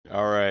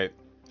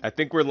I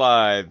think we're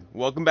live.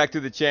 Welcome back to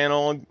the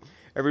channel,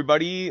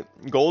 everybody.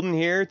 Golden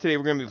here. Today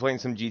we're going to be playing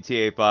some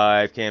GTA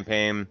 5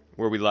 campaign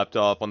where we left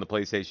off on the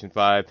PlayStation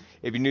 5.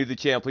 If you're new to the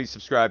channel, please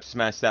subscribe,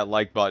 smash that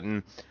like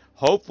button.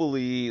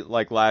 Hopefully,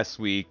 like last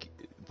week,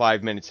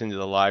 5 minutes into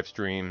the live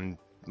stream,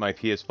 my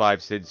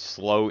PS5 said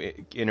slow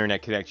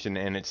internet connection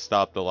and it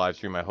stopped the live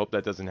stream. I hope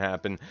that doesn't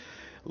happen.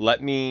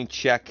 Let me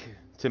check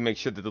to make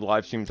sure that the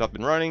live stream's up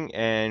and running,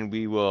 and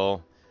we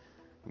will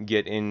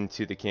get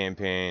into the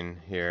campaign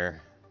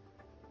here.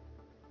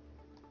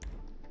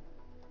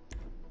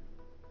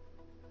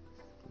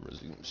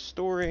 Resume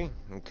story.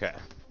 Okay.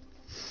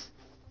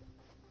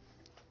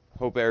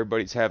 Hope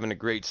everybody's having a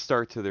great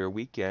start to their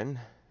weekend.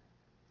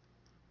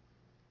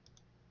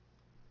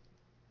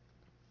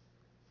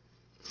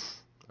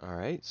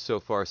 Alright,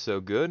 so far so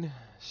good.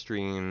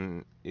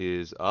 Stream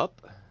is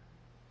up.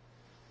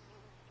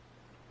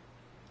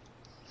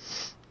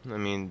 Let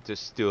me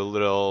just do a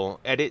little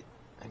edit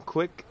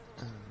quick.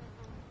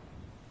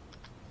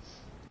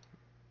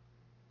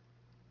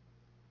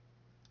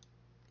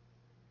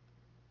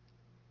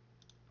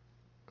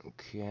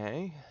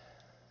 Okay.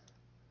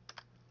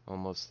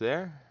 Almost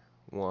there.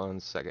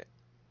 1 second.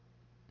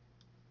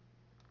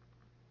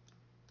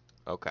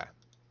 Okay.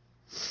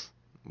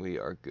 We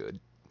are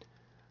good.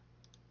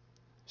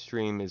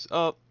 Stream is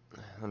up.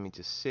 Let me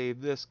just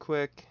save this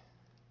quick.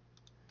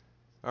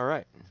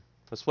 Alright.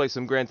 Let's play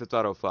some Grand Theft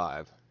Auto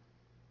 5.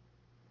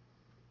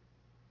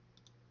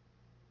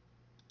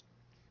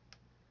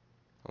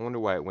 I wonder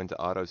why it went to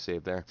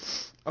autosave there.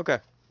 Okay.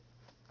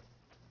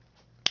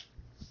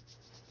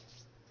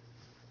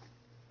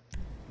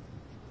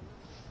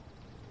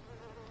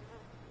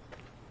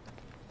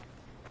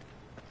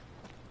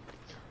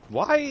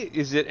 Why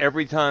is it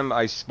every time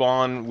I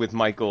spawn with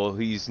Michael,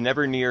 he's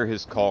never near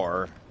his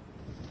car?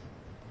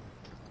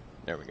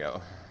 There we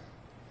go.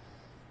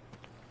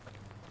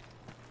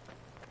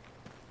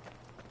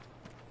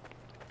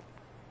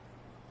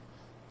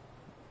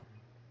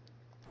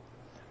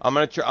 I'm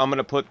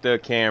gonna put the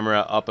camera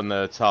up on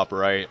the top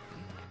right.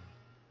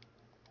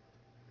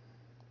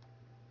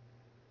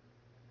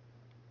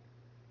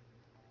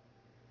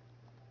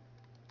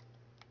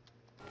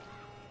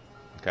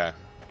 Okay.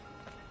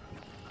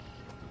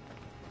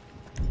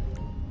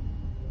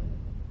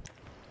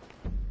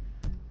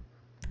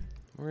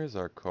 Where is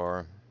our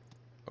car?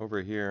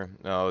 Over here.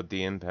 Oh,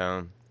 the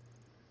impound.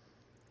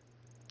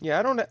 Yeah,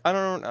 I don't,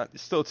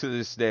 still to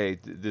this day,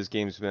 this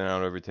game's been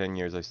out over 10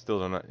 years, I still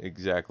don't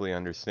exactly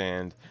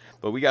understand.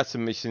 But we got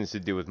some missions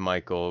to do with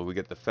Michael. We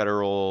got the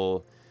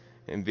federal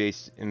FIB.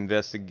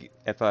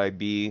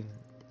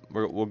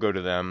 We'll go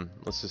to them.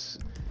 Let's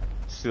just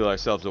steal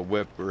ourselves a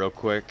whip real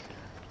quick.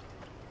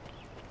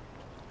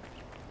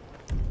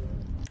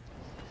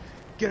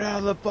 Get out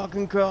of the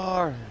fucking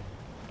car!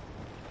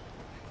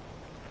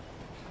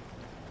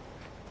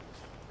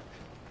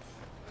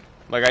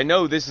 Like, I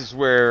know this is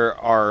where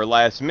our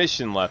last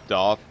mission left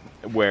off,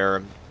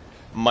 where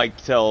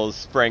Mike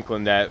tells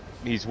Franklin that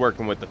he's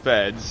working with the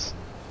feds.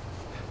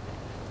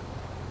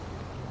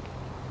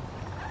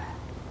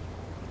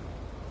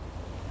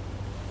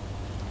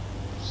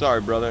 Sorry,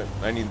 brother.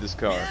 I need this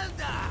car.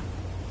 Yeah,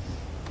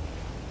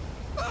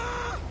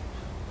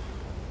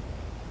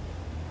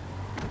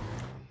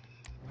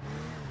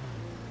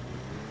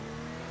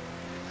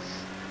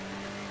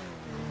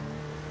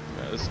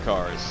 this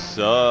car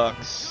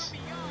sucks.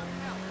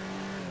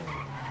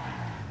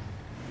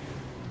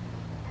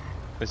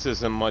 This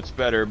isn't much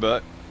better,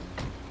 but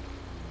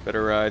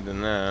better ride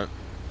than that.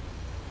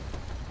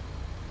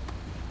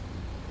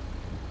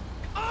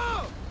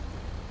 Oh!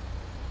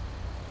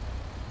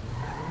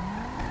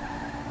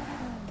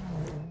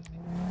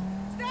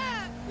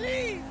 Stop!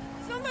 Please!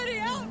 Somebody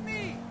help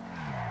me!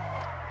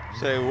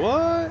 Say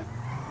what?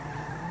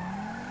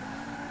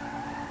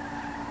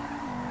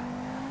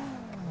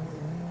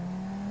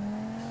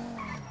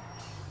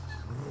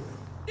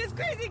 This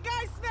crazy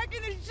guy's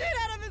smacking the shit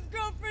out of his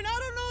girlfriend. I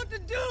don't know what to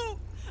do.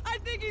 I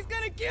think he's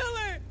gonna kill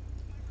her.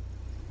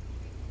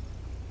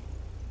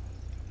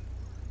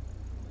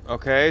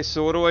 Okay,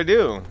 so what do I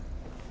do?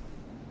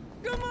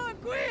 Come on,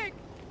 quick!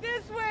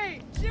 This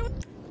way! She was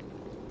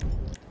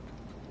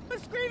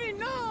screaming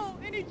no,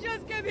 and he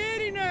just kept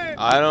hitting her.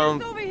 I don't...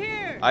 Just over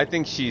here. I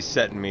think she's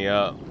setting me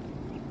up.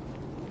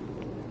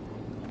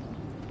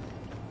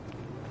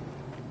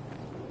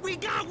 We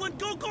got one!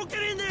 Go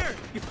get in there!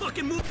 You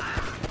fucking move!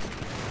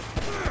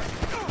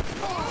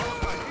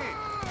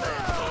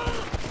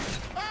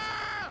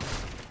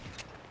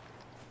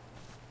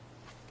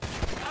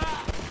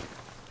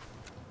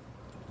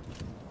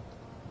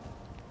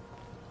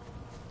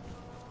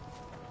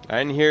 I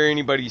didn't hear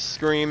anybody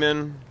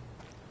screaming,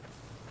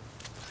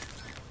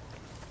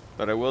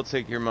 but I will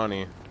take your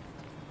money.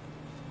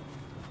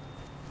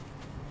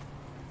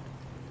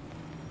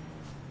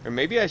 Or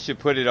maybe I should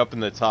put it up in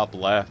the top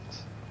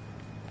left.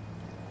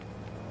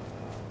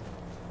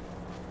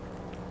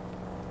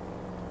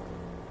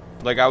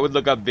 Like, I would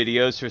look up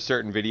videos for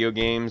certain video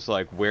games,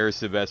 like,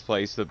 where's the best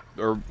place to,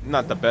 or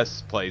not the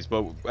best place,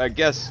 but I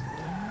guess,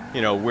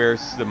 you know,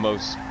 where's the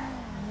most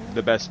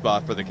the best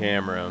spot for the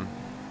camera,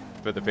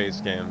 for the face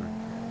cam.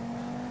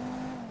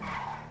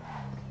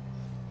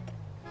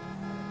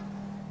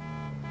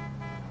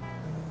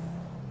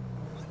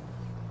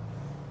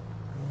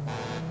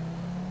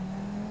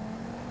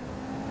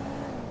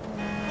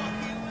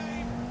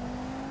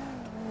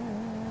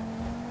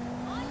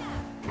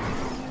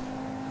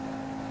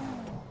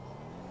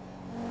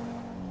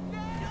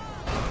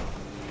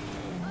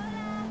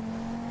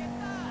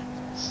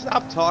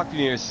 Stop talking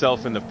to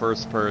yourself in the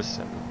first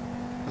person.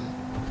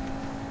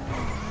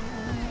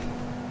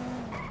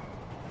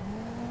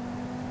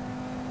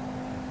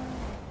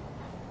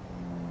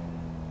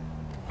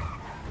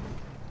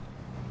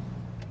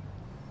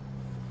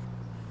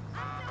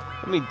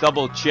 Let me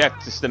double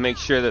check just to make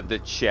sure that the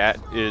chat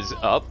is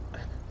up.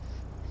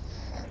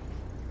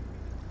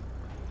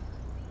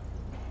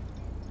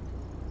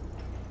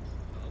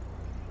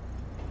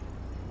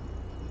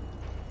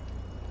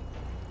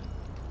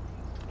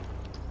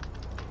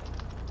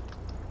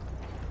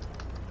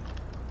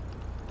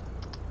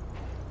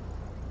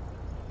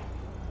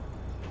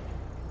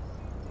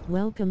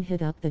 Welcome,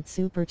 hit up that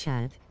super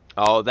chat.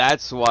 Oh,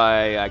 that's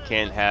why I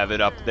can't have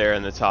it up there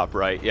in the top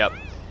right. Yep.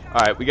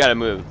 Alright, we gotta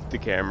move the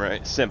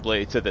camera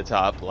simply to the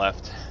top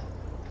left.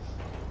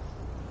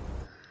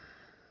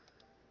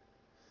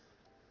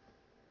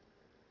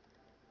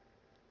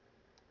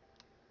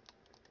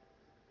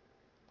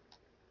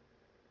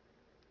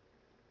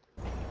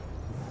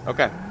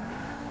 Okay.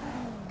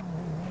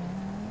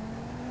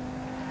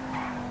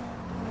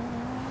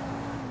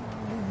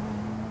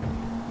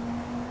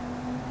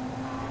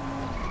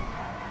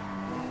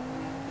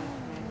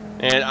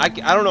 And I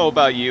don't know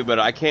about you, but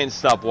I can't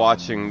stop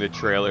watching the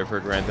trailer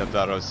for Grand Theft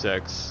Auto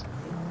 6.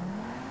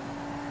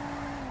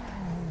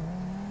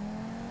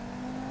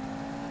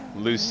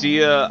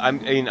 Lucia, I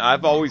mean,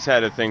 I've always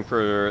had a thing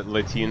for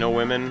Latino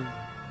women.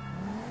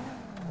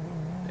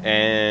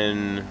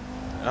 And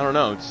I don't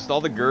know, just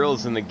all the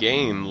girls in the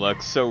game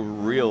look so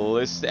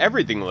realistic.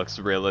 Everything looks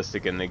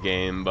realistic in the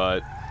game,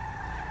 but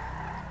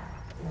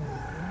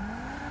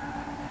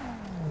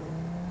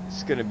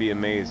it's gonna be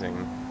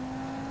amazing.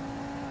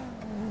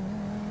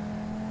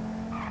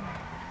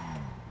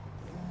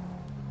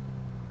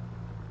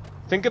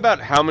 Think about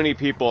how many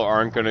people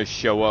aren't going to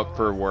show up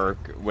for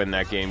work when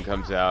that game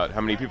comes out.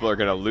 How many people are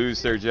going to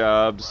lose their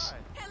jobs.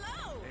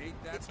 Hello. Hey,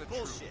 that's the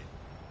bullshit.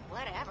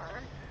 Whatever.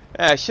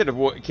 I should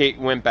have Kate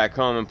went back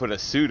home and put a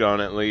suit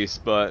on at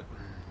least, but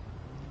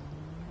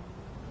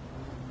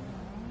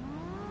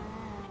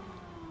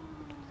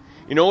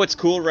you know what's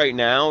cool right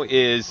now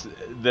is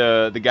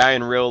the guy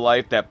in real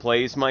life that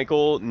plays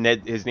Michael,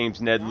 Ned, his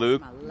name's Ned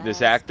Luke,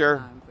 this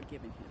actor.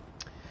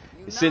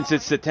 Since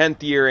it's the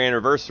 10th year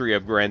anniversary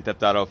of Grand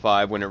Theft Auto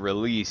 5 when it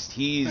released,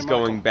 he's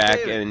going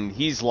back and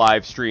he's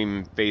live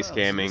stream face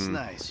camming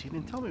nice. You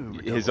didn't tell me we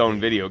were his own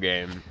video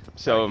game.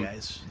 So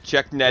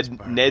check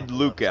Ned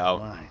Luke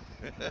out.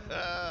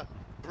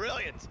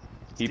 Brilliant.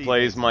 He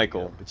plays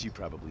Michael. But you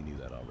probably knew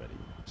that already.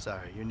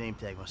 Sorry, your name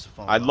tag must have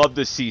fallen I'd off. love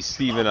to see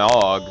Stephen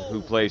Ogg,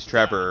 who plays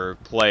Trevor,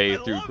 play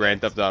through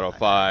Grand Theft Auto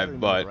 5,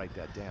 but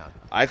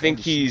I think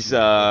he's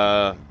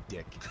I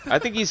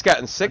think he's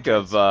gotten sick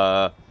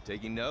of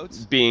Taking notes?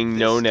 being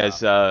known as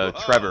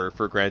Trevor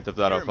for Grand Theft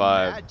Auto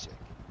 5. Magic.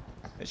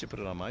 I should put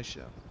it on my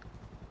show.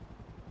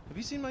 Have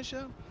you seen my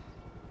show?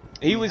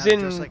 He was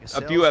in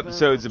a few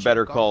episodes of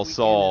Better Call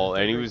Saul,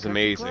 and he was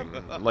amazing.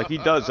 Like, he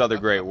does other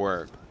great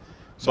work.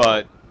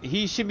 But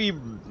he should be,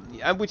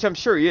 which I'm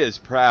sure he is,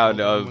 proud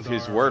of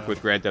his work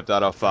with Grand Theft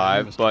Auto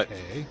 5, but,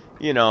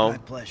 you know,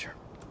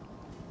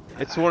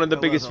 it's one of the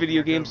biggest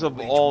video games of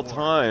all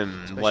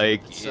time.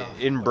 Like,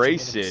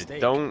 embrace it.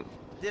 Don't...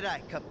 Did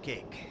I,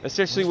 Cupcake?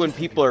 Especially when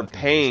people are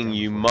paying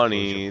you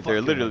money,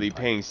 they're literally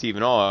paying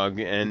Stephen Ogg,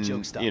 and,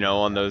 you know,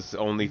 on those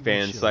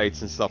OnlyFans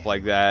sites and stuff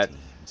like that,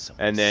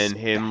 and then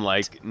him,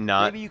 like,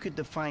 not, Maybe you could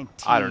define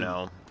I don't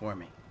know, for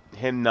me.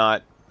 him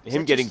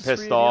getting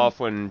pissed off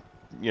when,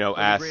 you know,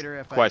 asked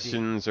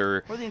questions,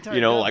 or,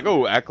 you know, like,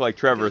 oh, act like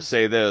Trevor,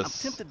 say this.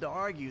 I'm tempted to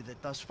argue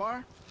that thus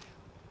far,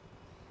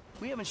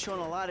 we haven't shown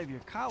a lot of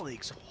your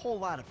colleagues a whole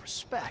lot of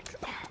respect.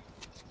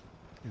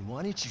 And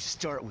why don't you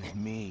start with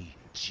me?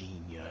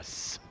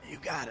 Genius. You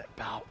got it,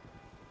 pal.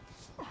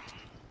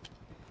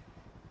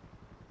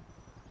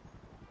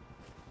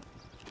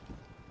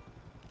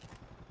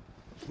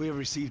 We have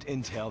received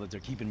intel that they're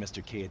keeping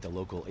Mr. K at the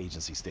local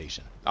agency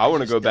station. I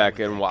want to go back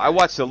and I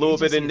watched a little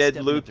bit of Ned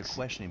Luke,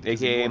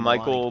 aka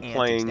Michael,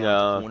 playing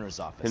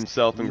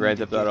himself in Grand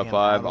Theft Auto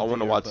 5. I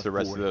want to watch the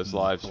rest of those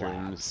live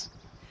streams.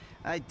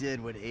 I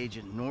did what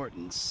Agent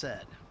Norton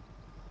said.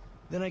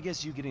 Then I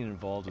guess you getting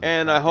involved with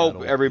and I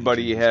hope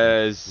everybody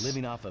has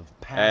living off of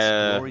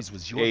past glories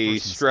was your a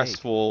first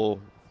stressful,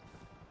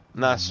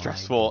 not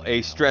stressful,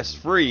 a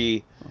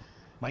stress-free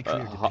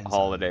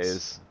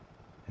holidays.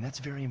 And that's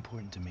very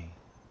important to me.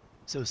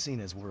 So seeing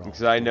as we're all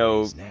because I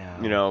know, now,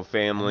 you know,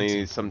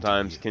 family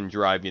sometimes can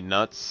drive you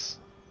nuts.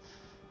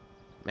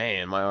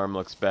 Man, my arm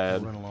looks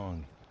bad. Run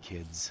along,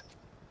 kids.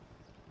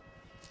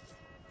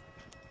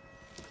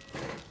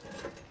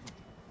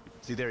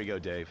 See, there you go,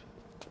 Dave.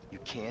 You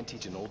can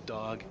teach an old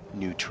dog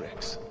new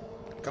tricks.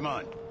 Come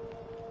on.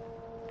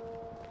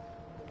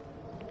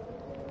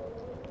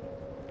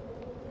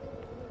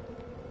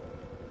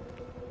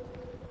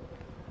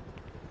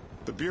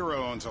 The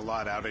Bureau owns a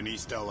lot out in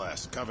East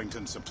LS,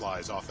 Covington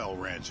Supplies off El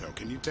Rancho.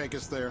 Can you take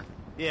us there?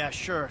 Yeah,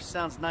 sure.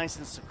 Sounds nice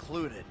and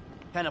secluded.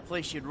 Kind of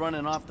place you'd run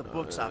an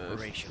off-the-books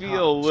operation.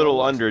 Feel a little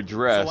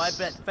underdressed. So I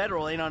bet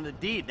federal ain't on the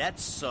deed,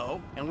 that's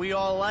so. And we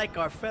all like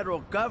our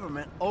federal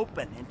government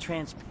open and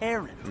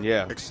transparent.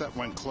 Yeah. Except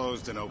when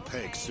closed and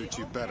opaque suits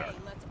you better.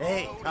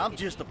 Hey, I'm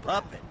just a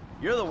puppet.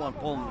 You're the one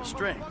pulling the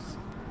strings.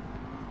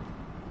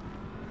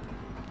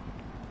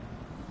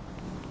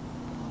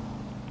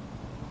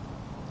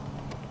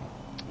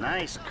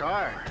 Nice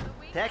car.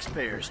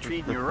 Taxpayers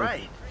treating you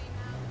right.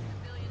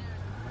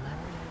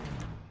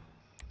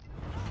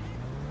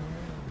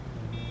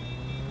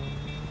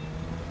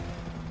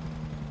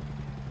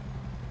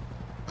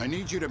 I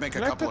need you to make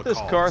Can a I couple put of this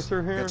calls. car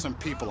through here? Get some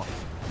people on.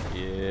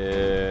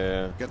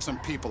 Yeah. Get some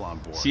people on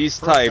board. She's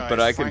First tight, guy but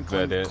is I can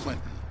Franklin fit it.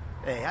 Clinton.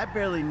 Hey, I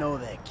barely know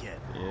that kid.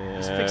 Yeah.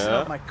 He's fixing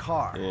up my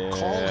car. Yeah.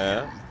 Call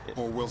him,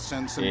 or we'll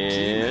send some In.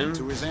 G-men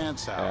to his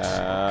aunt's house.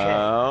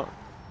 Out.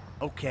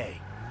 Okay.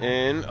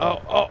 In.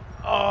 Oh.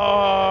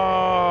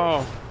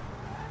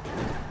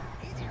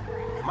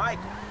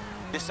 Michael,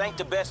 this ain't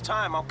the best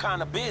time. I'm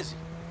kind of busy.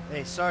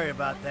 Hey, sorry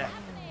about that.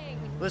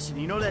 Listen,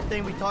 you know that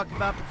thing we talked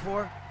about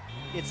before?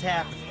 It's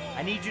happening.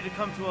 I need you to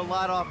come to a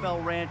lot off El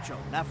Rancho,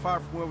 not far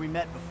from where we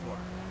met before.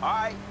 All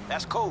right,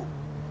 that's cool.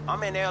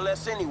 I'm in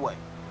LS anyway.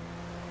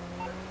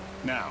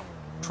 Now,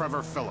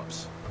 Trevor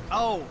Phillips.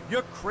 Oh,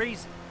 you're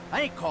crazy.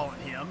 I ain't calling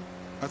him.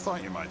 I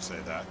thought you might say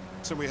that,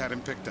 so we had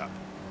him picked up.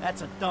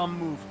 That's a dumb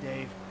move,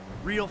 Dave.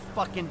 Real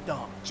fucking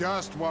dumb.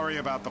 Just worry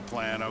about the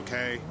plan,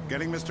 okay?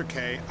 Getting Mr.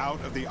 K out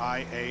of the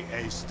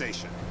IAA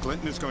station.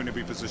 Clinton is going to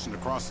be positioned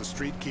across the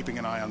street, keeping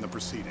an eye on the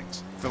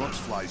proceedings. Phillips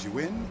flies you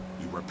in,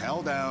 you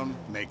rappel down,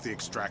 make the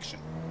extraction.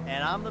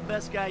 And I'm the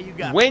best guy you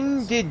got.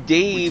 When did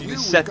Dave With you,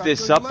 set we got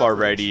this good up leverage.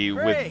 already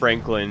Great. with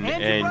Franklin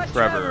And you and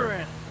brought Trevor?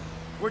 in.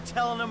 We're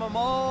telling them I'm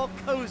all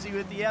cozy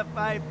with the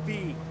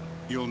FIB.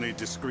 You'll need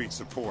discreet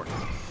support.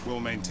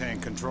 We'll maintain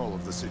control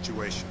of the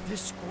situation.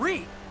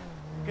 Discreet?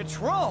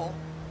 Control?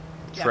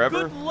 Yeah,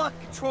 Trevor? good luck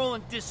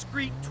controlling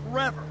discreet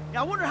Trevor.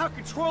 Now, I wonder how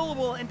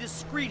controllable and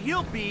discreet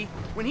he'll be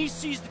when he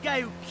sees the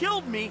guy who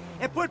killed me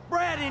and put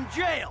Brad in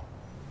jail.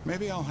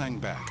 Maybe I'll hang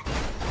back.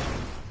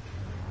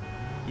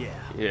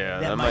 Yeah,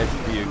 that might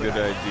be a good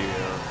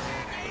idea.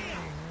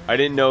 I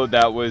didn't know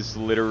that was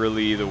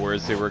literally the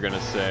words they were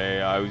gonna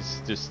say. I was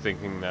just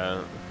thinking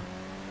that.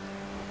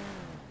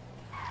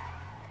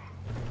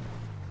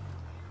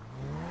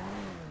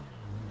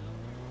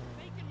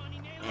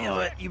 You know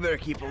what? You better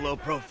keep a low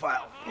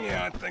profile.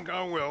 Yeah, I think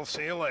I will.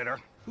 See you later.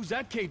 Who's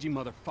that cagey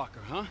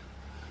motherfucker, huh?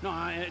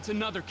 No, it's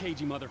another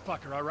cagey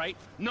motherfucker, all right?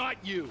 Not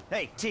you.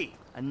 Hey, T,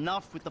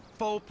 enough with the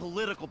faux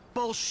political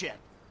bullshit.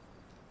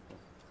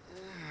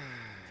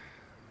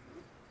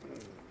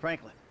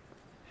 Franklin,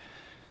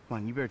 come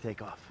on, you better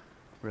take off.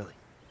 Really.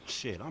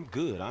 Shit, I'm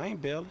good. I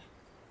ain't bailing.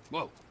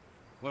 Whoa.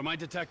 What, am I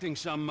detecting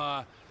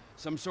some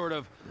sort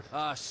of,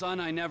 son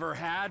I never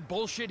had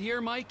bullshit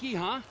here, Mikey,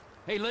 huh?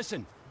 Hey,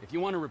 listen, if you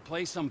want to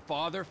replace some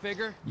father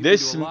figure, you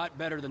This, can do a lot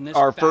better than this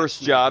our fat first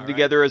snake, job all right?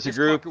 together as a This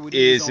group fucker would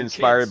eat his is own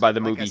inspired kids. by the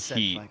Like movie I said,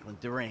 Heat. Franklin,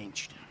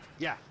 deranged.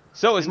 Yeah.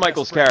 So is And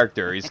Michael's desperate.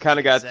 character. He's kind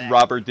of got Exactly.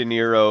 Robert De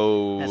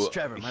Niro That's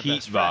Trevor, my Heat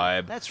best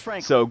friend. vibe. That's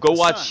Franklin, So go the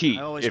watch son Heat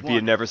I always if you've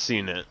wanted. never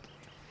seen it.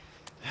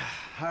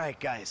 All right,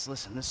 guys,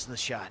 listen, this is the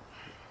shot.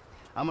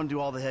 I'm gonna do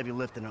all the heavy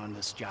lifting on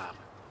this job,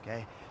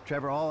 okay?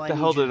 Trevor, all I The need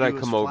hell you to did I do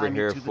is come fly over me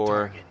here to the for?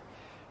 target.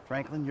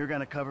 Franklin, you're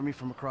gonna cover me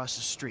from across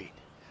the street.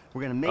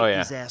 We're gonna make Oh, yeah.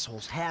 these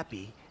assholes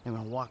happy, and we're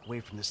gonna walk away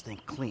from this thing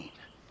clean.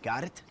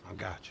 Got it? I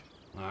got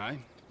you. All right.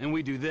 And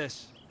we do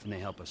this, and they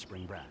help us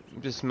spring Brad.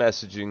 I'm just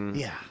messaging.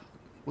 Yeah.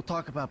 We'll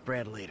talk about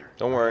Brad later.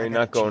 Don't worry, I gotta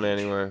not going change.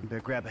 anywhere. You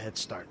better grab a head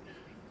start.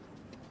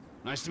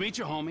 Nice to meet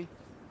you, homie.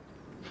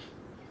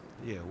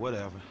 Yeah,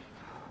 whatever.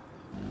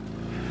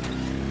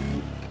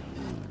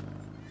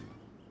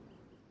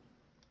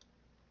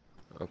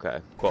 Okay,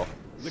 cool.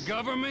 The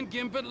government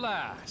gimp at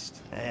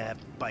last.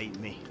 Bite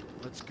me.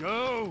 Let's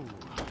go.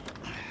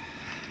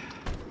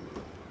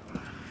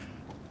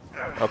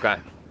 Okay.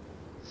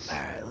 All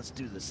right, let's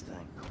do this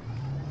thing.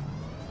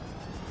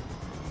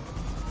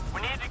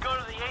 We need to go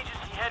to the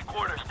agency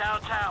headquarters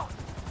downtown.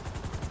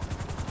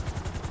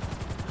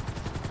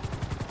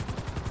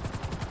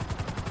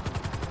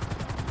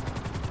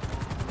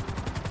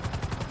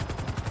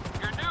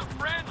 Your new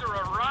friends are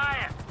a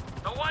riot.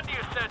 No wonder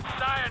you said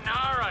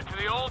sayonara to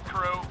the old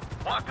crew.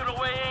 Walking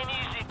away ain't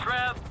easy,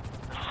 Trev.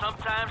 But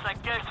sometimes I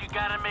guess you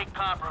gotta make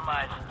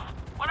compromises.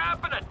 What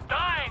happened to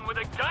dying with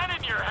a gun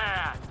in your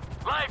hand?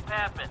 Life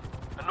happened.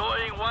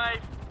 Annoying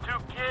wife, 2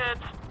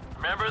 kids.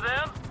 Remember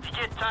them? You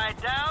get tied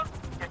down,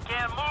 you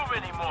can't move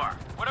anymore.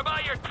 What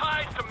about your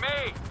ties to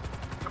me?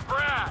 To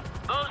Brad?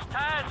 Those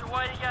ties are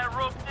why you got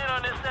roped in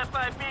on this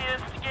FIB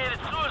instigated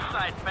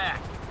suicide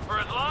pact. For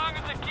as long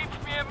as it keeps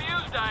me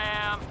amused, I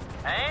am.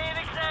 I ain't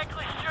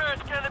exactly sure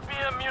it's gonna be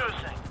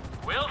amusing.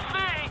 We'll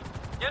see.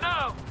 You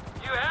know,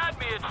 you had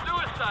me at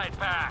suicide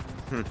pact.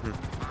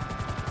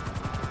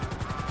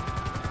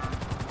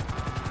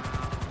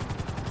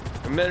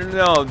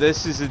 No,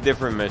 this is a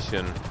different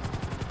mission.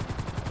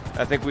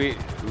 I think we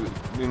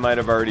might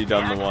have already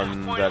done the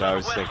one that I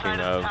was thinking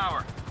of.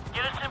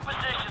 Get us in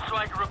position so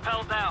I can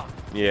rappel down.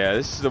 Yeah,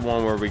 this is the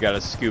one where we gotta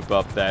scoop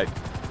up that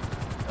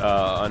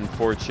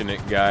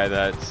unfortunate guy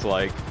that's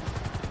like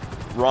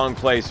wrong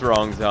place,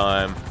 wrong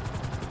time.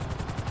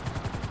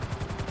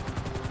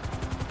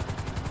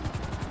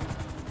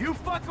 You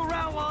fuck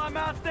around while I'm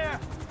out there.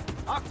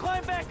 I'll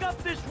climb back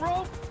up this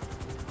rope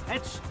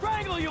and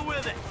strangle you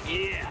with it.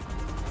 Yeah.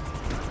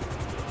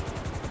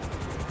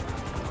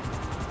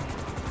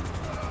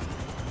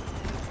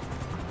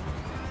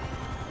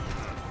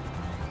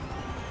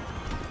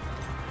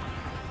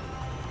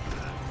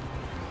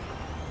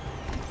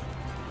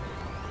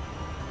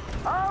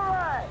 All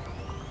right.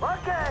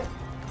 Okay.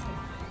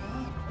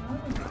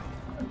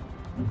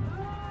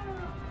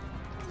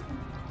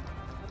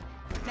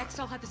 Next,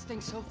 I'll have this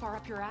thing so far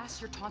up your ass,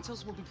 your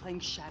tonsils will be playing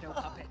shadow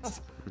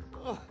puppets.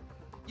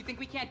 You think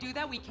we can't do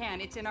that? We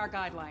can. It's in our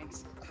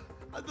guidelines.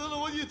 I don't know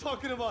what you're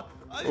talking about.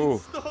 I Ooh.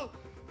 installed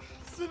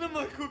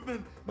cinema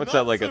equipment. What's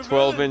that, like a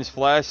 12-inch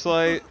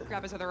flashlight?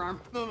 Grab his other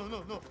arm.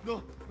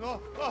 No.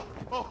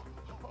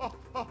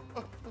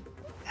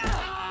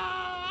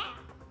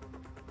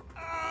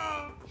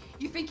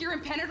 You think you're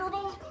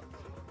impenetrable?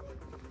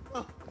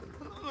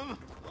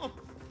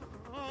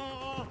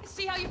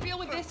 See how you feel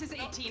with this is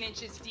 18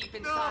 inches deep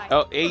inside.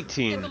 Oh,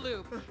 18. Get the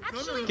lube.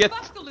 Actually, Get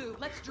fuck the lube.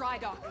 Let's dry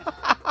dock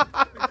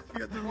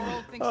it.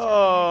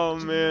 Oh,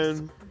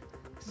 man.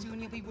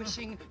 Soon you'll be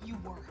wishing you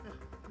were.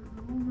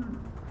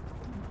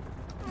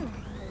 Who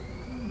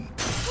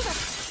the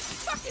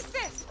fuck is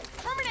this?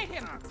 Terminate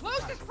him.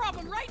 Close this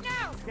problem right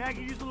now. Yeah, I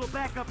can use a little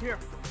backup here.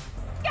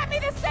 Get me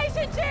the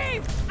station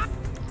chief!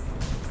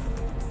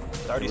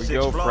 Here we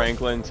go,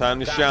 Franklin. Time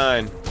to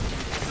shine.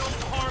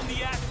 Don't harm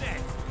the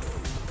asset.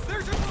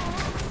 There's a...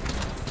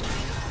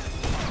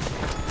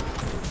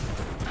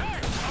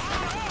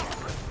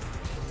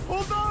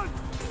 Hold on!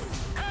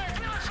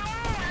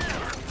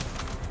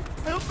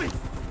 Help me!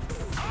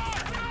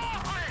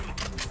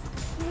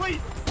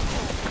 Wait!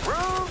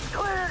 Room's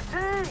clear, T!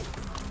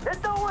 Hit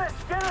the winch!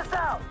 Get us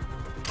out!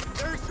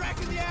 They're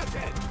extracting the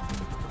asset.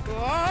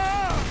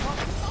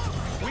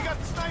 We got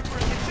the sniper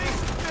in the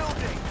adjacent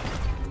building.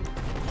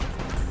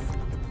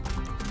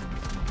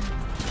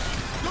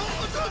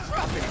 Don't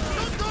drop me!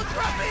 Don't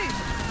drop me!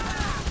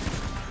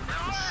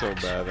 It's so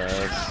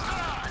badass.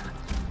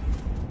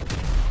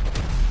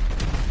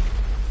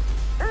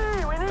 Hey,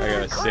 we need I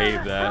gotta to clear save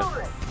this that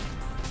building.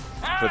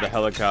 for the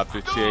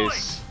helicopter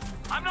chase.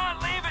 I'm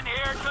not leaving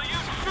here till you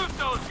shoot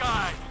those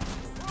guys.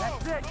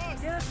 That's it.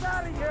 Get us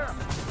out of here.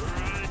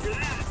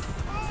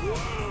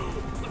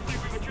 Looks like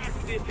we've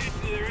attracted the attention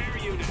of their air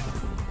unit.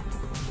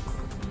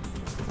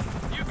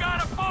 You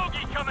got a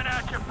bogey coming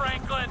at you,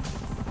 Franklin.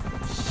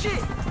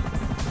 Shit!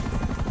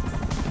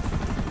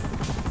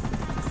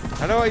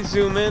 How do I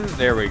zoom in?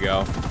 There we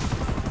go.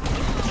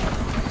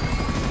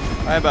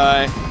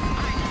 Bye-bye.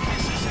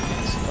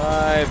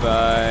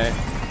 Bye-bye.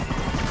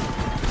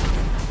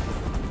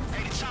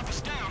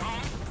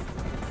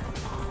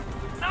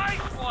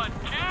 Nice one,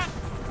 kid.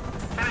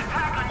 An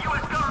attack on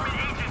U.S. government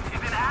agents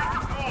is an act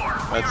of war.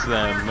 That's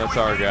them. That's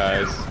our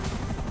guys.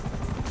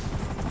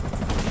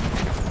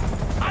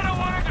 I don't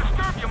want to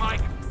disturb you,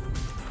 Mike.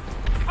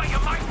 But you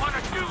might want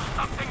to do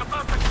something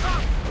about the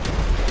truck.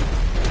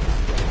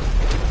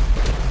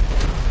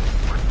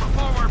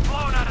 Before we're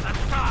blown out of the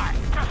sky.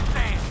 Just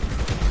saying.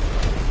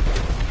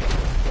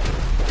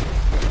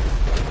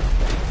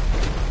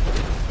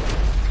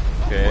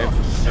 Okay,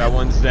 that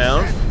one's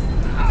down.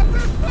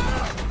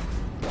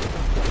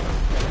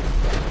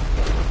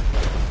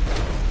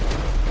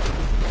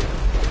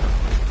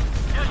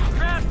 Just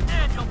strap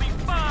in, you'll be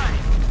fine.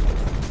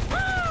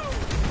 Woo!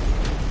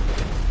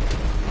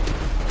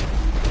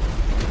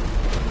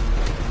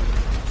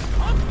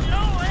 Hope you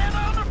don't land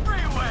on the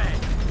freeway.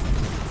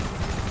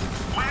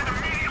 Land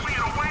immediately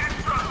and await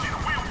instruction.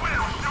 We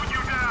will shoot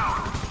you down.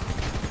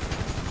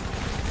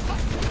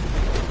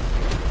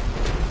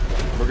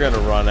 We're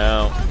gonna run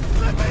out.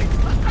 You're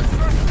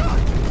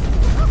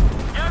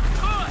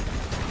good.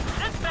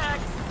 Sit back.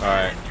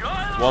 Alright,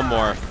 one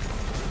more.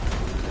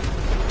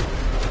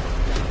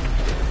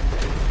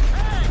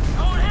 Hey,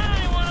 don't hit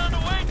anyone on the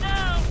way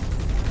down.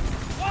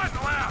 One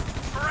left.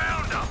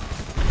 Around them.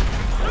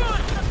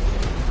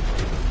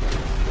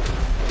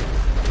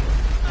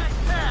 Nice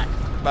pass.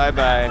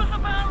 Bye-bye. That was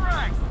about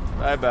right.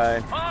 Bye-bye.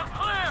 All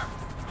clear.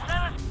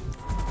 Send us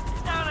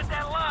down at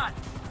that lot.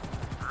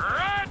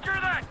 Roger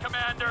that,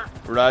 Commander.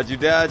 Roger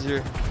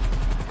Dodger.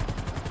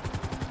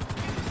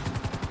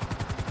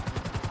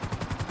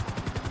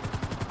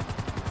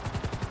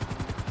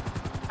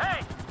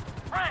 Hey,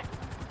 Frank.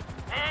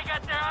 They ain't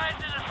got their eyes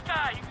in the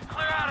sky. You can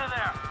clear out of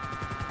there.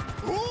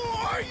 Who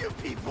are you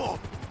people?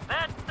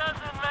 That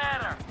doesn't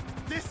matter.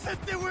 They said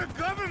they were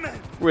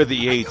government. We're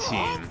the Are you A-team.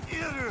 home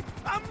theater?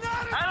 I'm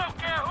not a... I don't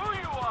care who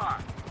you are.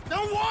 Then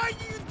why are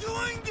you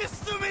doing this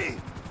to me?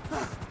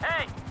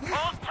 Hey,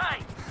 hold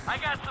tight. I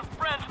got some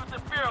friends with the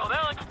Bureau.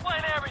 They'll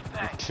explain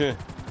everything.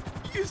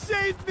 You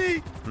saved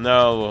me!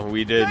 No,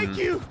 we didn't. Thank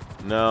you!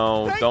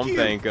 No, Thank don't you.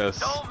 thank us.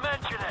 Don't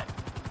mention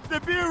it. The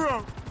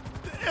Bureau!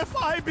 The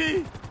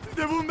FIB!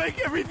 They will make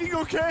everything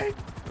okay?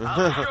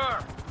 I'm sure.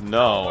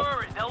 No. Don't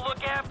worry, they'll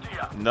look after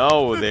you.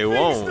 No, they The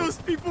won't. things those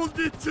people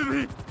did to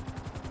me!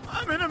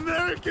 I'm an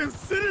American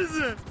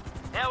citizen!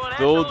 Yeah, well, that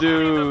They'll don't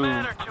do- even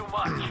matter too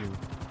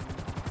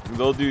much.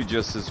 They'll do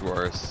just as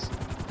worse.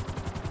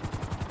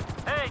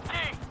 Hey, T,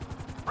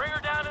 bring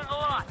her down in the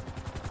lot.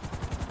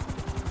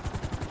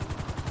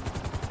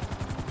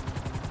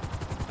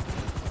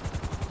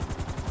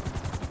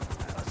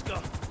 Let's go.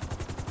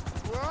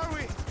 Where are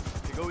we?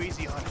 Okay, go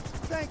easy on it.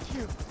 Thank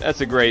you.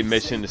 That's a great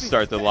mission to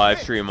start the live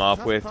stream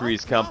off with.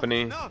 Three's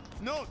Company.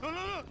 No.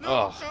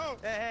 Oh,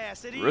 Hey, I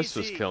said wrist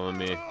easy. was killing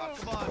me. Oh,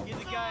 come on, give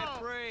the guy a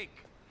break.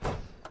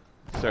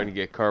 Starting to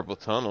get carpal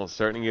tunnel.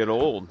 Starting to get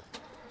old.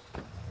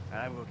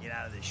 I'm gonna get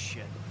out of this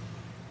shit.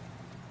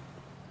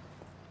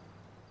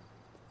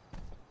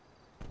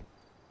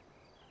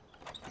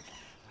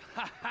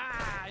 Ha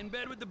ha! In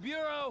bed with the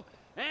Bureau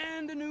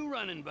and a new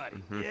running buddy.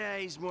 Yeah,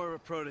 he's more of a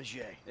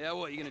protege. Yeah,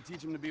 what, you gonna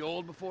teach him to be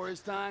old before his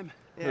time?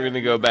 We're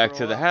gonna go back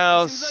to the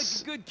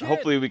house.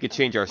 Hopefully we could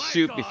change our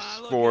suit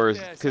before,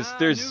 because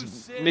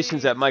there's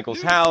missions at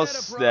Michael's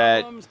house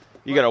that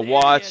you gotta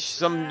watch.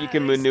 Some you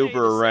can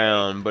maneuver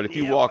around, but if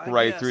you walk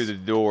right through the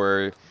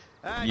door,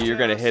 you're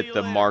gonna hit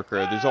the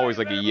marker. There's always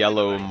like a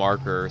yellow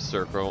marker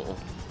circle.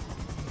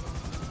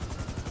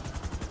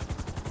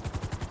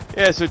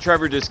 Yeah, so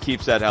Trevor just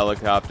keeps that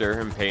helicopter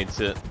and paints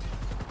it.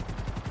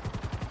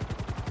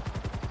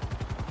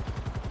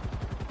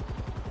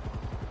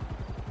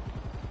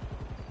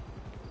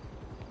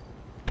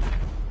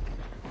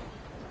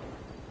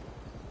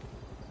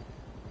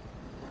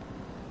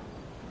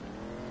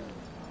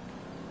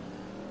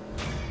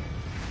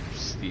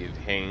 Steve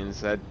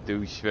Haynes, that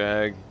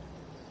douchebag.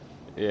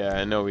 Yeah,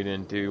 I know we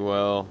didn't do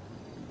well.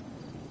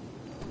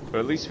 But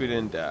at least we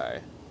didn't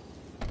die.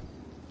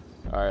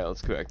 Alright,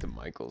 let's go back to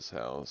Michael's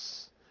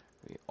house.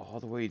 All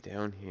the way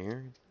down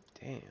here?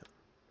 Damn.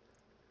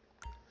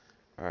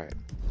 Alright.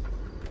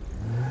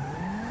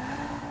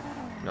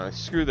 No,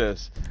 screw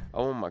this. I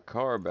want my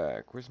car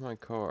back. Where's my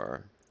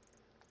car?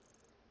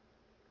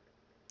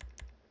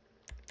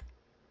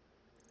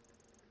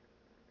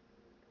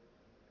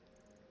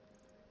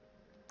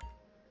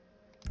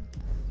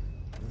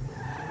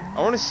 I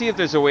want to see if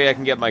there's a way I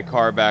can get my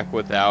car back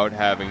without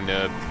having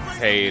to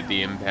pay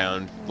the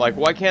impound. Like,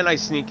 why can't I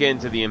sneak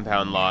into the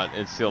impound lot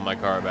and steal my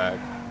car back?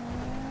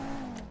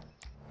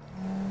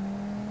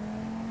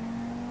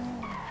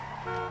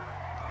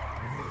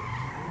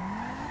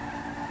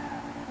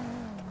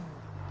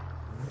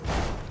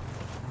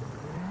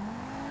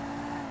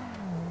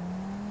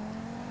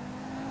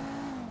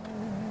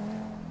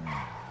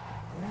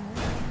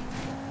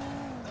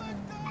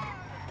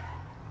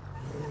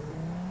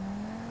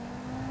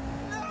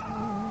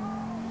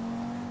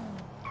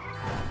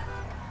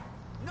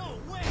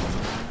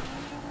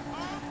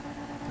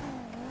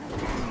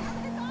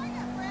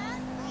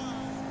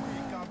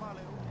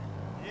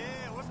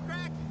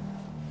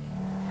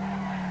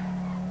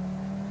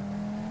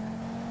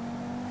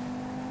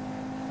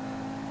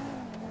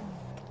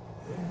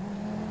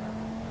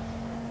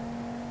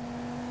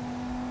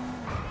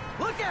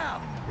 Look out!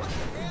 What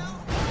the hell?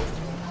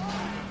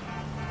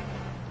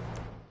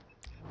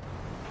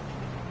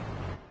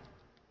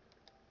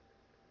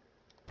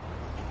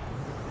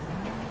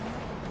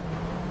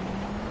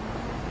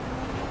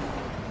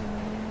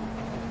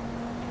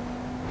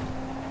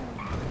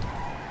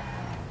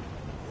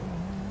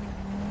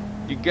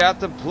 You got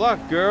the pluck,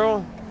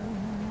 girl.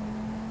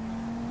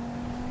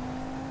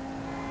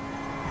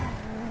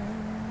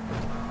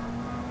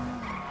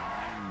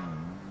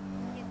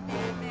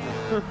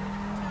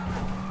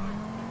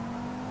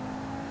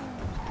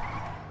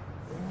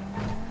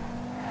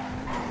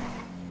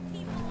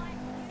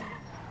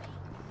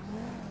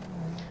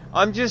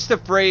 I'm just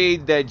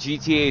afraid that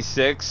GTA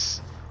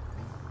 6,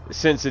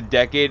 since a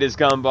decade has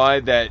gone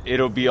by, that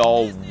it'll be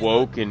all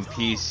woke and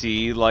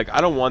PC. Like, I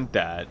don't want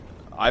that.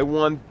 I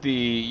want the,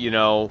 you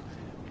know,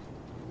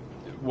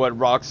 what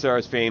Rockstar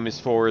is famous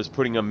for is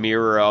putting a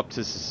mirror up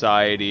to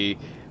society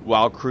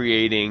while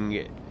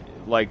creating,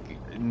 like,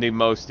 the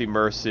most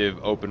immersive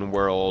open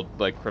world,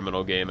 like,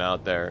 criminal game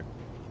out there.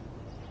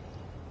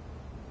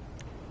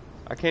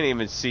 I can't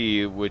even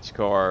see which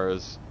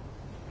cars.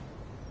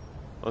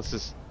 Let's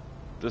just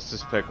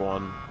pick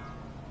one.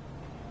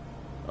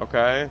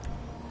 Okay.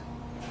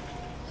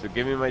 So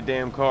give me my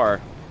damn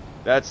car.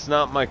 That's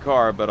not my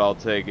car, but I'll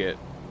take it.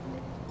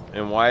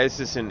 And why is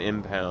this an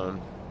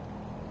impound?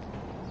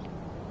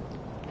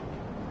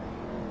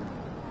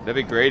 That'd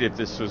be great if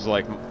this was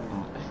like...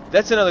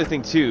 That's another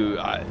thing too.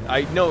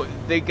 I know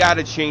they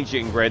gotta change it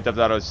in Grand Theft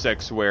Auto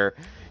 6 where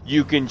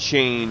you can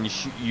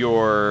change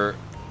your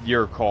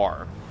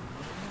car.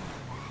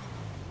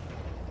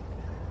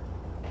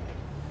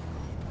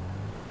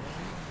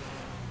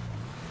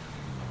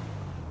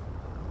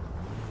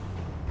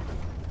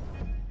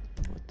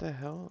 What the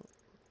hell?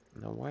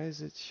 Now, why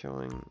is it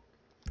showing?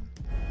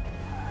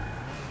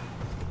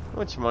 How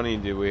much money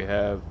do we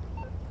have?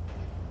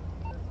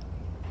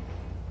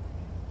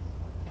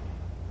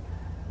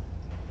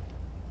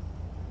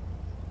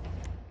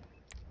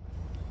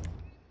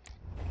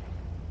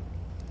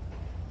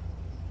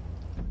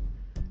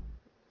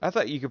 I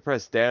thought you could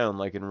press down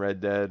like in Red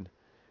Dead.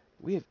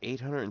 We have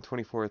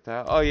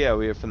 824,000. Oh yeah,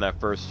 we have from that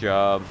first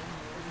job.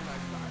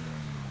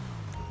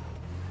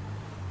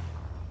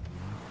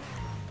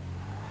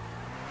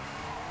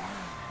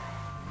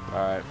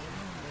 Alright.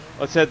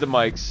 Let's head to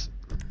Mike's.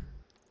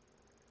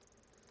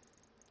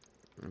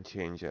 And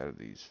change out of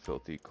these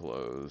filthy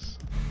clothes.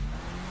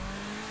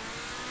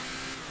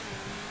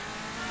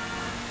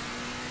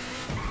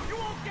 You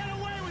won't get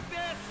away with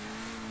this!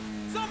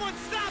 Someone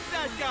stop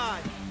that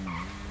guy!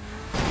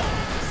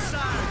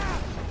 Sorry.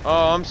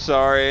 Oh, I'm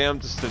sorry. I'm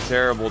just a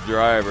terrible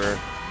driver.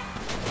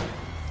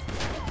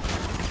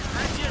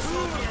 I just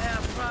hope you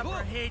have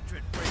proper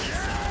hatred for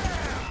yourself.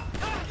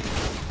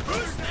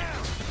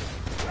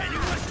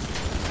 Anyway,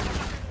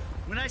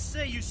 when I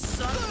say you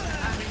suck,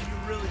 I mean you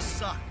really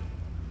suck.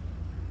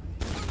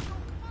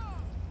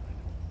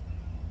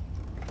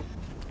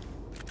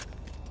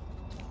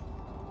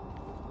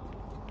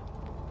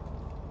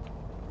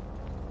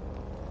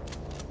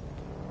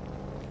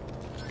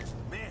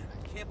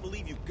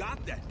 Believe you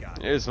got that guy.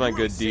 Here's my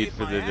good deed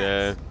for the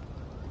day.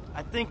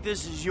 I think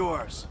this is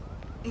yours.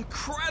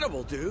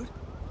 Incredible, dude.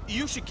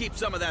 You should keep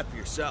some of that for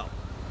yourself.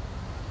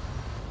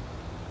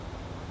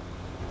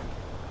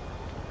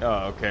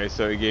 Oh, okay,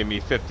 so he gave me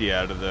 50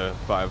 out of the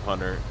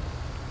 500.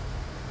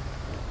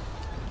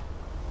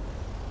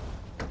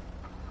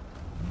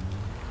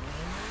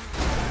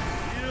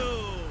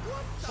 You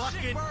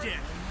fucking dick.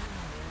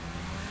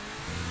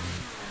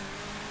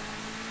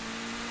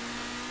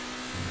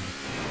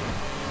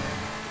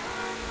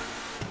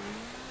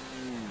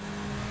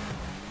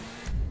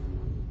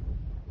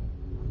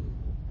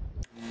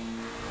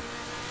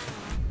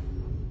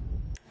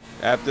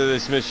 After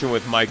this mission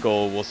with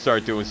Michael, we'll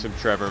start doing some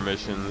Trevor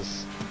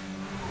missions.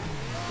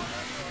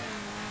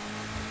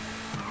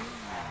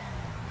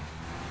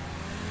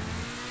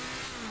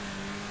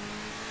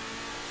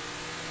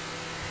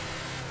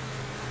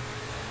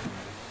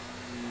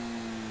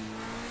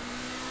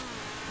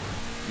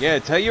 Yeah,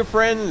 tell your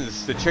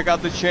friends to check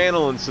out the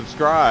channel and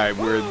subscribe.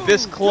 We're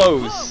this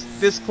close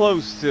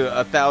to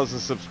 1,000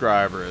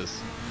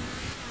 subscribers.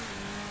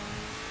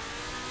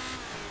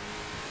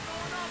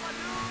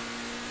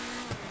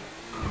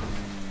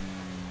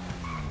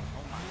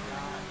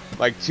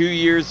 Like 2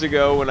 years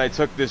ago when I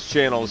took this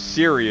channel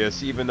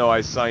serious, even though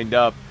I signed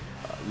up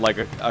like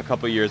a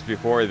couple years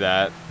before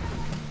that.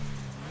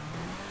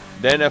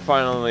 Then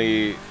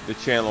the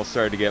channel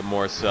started to get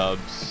more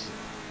subs.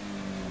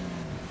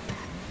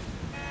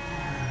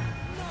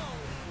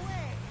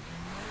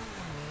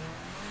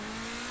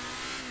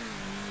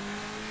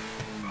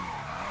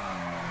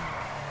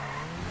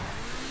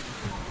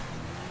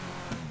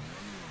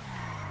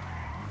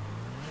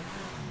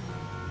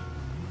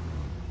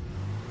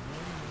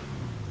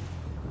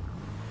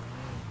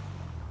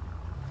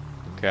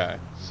 Okay,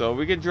 so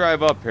we can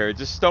drive up here.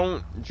 Just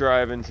don't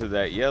drive into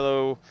that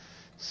yellow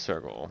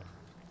circle.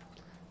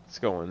 Let's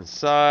go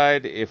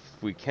inside if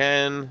we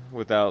can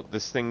without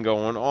this thing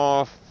going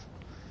off.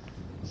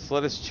 Just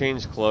let us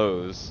change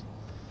clothes.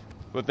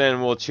 But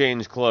then we'll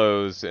change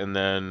clothes and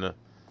then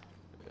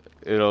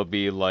it'll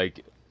be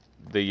like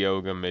the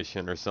yoga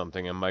mission or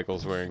something and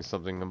Michael's wearing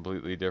something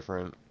completely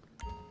different.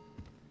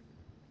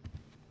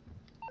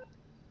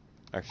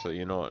 Actually,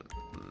 you know what?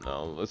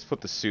 No, let's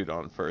put the suit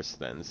on first,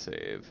 then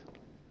save.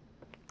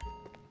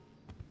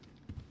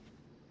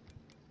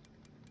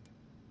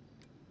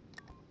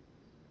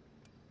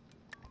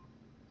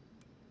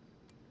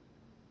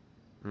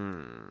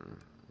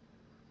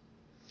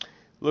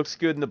 Looks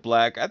good in the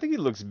black. I think he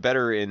looks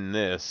better in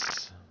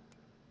this.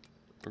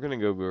 We're gonna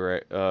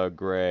go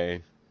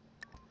gray.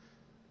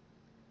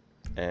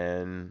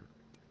 And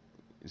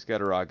he's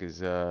gotta rock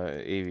his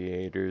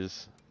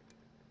aviators.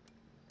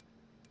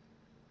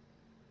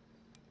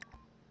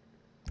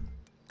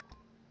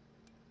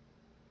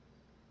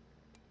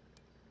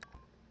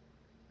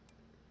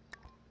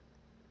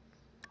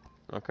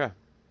 Okay.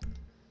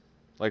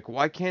 Like,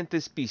 why can't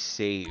this be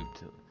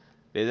saved?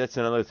 That's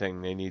another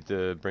thing they need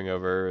to bring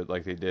over,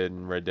 like they did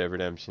in Red Dead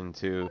Redemption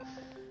 2.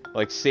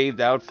 Like, saved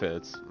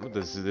outfits. What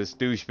does this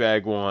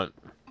douchebag want?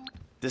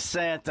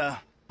 DeSanta.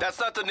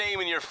 That's not the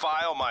name in your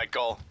file,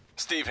 Michael.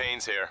 Steve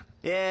Haynes here.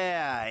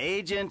 Yeah,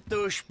 Agent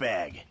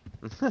Douchebag.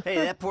 Hey,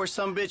 that poor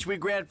sumbitch we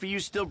grabbed for you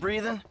still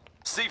breathing?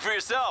 See for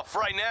yourself,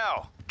 right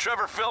now.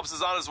 Trevor Phillips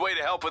is on his way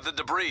to help with the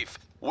debrief.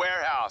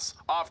 Warehouse,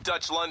 off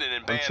Dutch London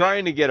and Bannon. I'm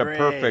trying to get a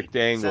perfect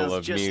angle Sounds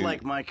of just me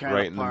like my kind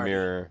right of in the party.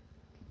 mirror.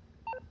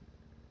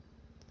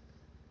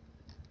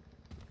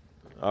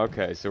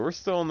 Okay, so we're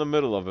still in the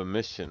middle of a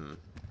mission.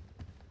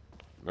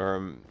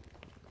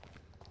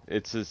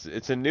 It's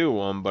a new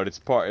one, but it's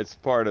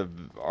part of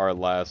our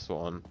last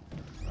one.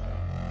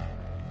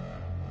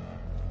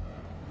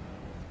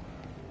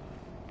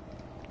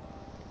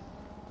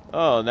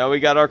 Oh, now we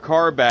got our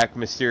car back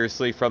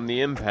mysteriously from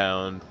the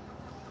impound.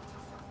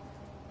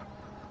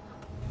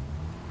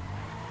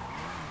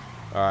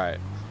 Alright.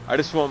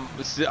 I'll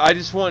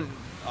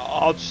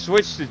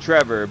switch to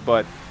Trevor,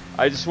 but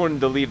I just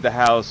wanted to leave the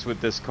house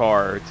with this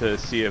car to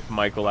see if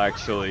Michael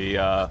actually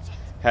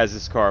has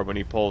his car when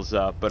he pulls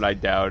up, but I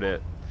doubt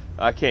it.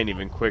 I can't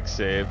even quick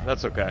save.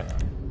 That's okay.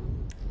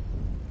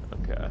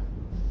 Okay.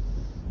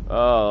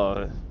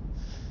 Oh,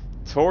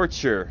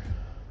 torture.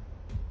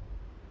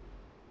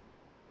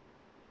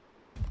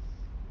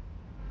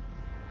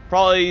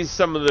 Probably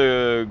some of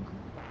the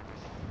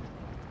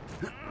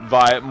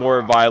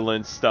more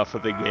violent stuff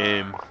of the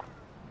game.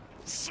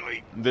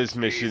 This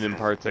mission in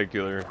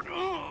particular.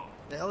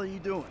 What the hell are you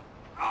doing?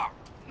 Oh,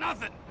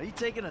 nothing. Are you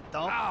taking a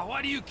dump? Ah,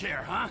 why do you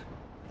care, huh?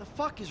 The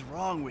fuck is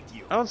wrong with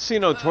you? I don't see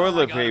no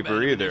toilet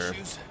paper either.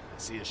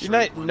 You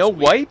no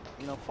wipe?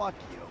 You know, fuck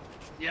you.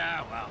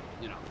 Yeah, well,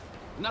 you know,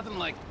 nothing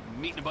like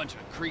meeting a bunch of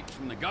creeps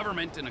from the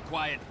government in a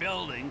quiet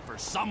building for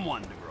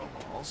someone to grow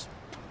balls.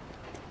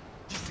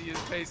 Did you see his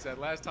face that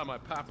last time I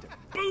popped it?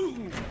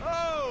 Boom!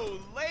 Oh,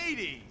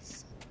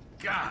 ladies!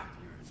 God,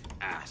 you're an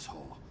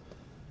asshole.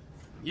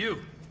 You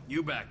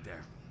back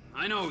there.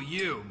 I know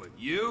you, but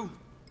you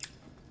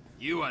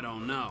I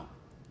don't know.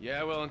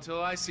 Yeah, well, until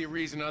I see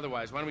reason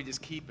otherwise, why don't we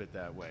just keep it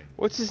that way?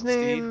 What's his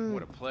name? Steve,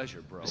 what a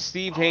pleasure, bro.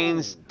 Steve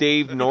Haynes,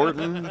 Dave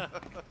Norton.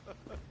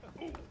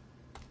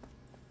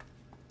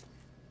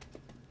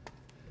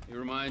 He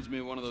reminds me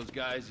of one of those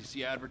guys you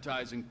see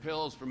advertising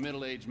pills for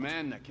middle-aged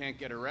men that can't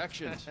get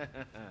erections.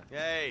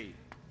 Hey,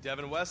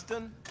 Devin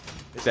Weston?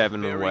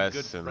 Devin Weston.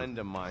 Weston. Good friend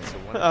of mine, so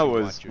why That don't you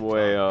was watch your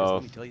way tongue? 'Cause off.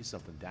 Let me tell you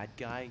something. That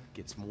guy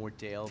gets more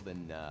tail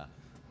than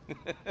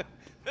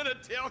than a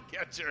tail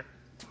catcher.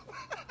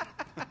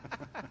 I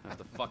have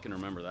to fucking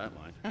remember that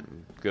line.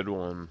 Good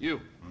one.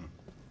 You.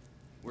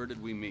 Where did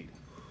we meet?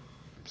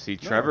 See,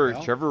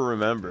 Trevor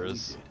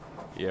remembers.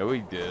 Yeah,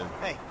 we did.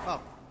 Hey,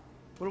 oh,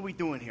 what are we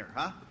doing here,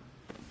 huh?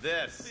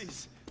 This.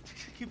 Please,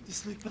 keep this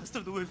sleep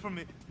bastard away from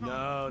me.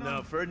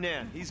 No,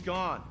 Ferdinand. He's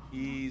gone.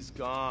 He's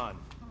gone.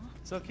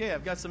 It's okay.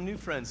 I've got some new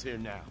friends here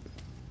now.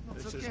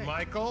 This is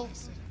Michael,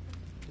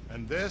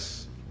 and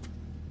this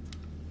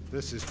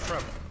is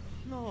Trevor.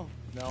 No.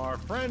 Now, our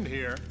friend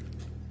here,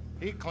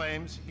 he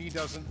claims he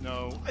doesn't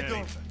know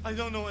anything. I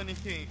don't know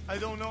anything. I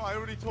don't know. I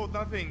already told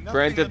nothing.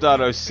 Grand Theft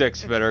Auto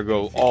 6 better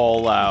go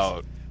all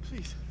out.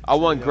 Please. I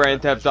want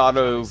Grand Theft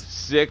Auto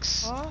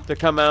 6 to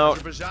come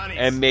out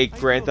and make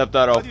Grand Theft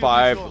Auto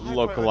 5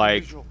 look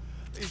like,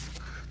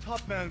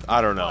 Top man,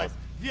 I don't know.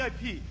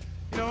 VIP, you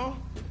know?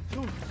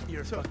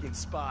 You're a fucking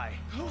spy.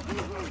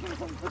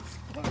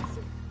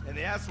 And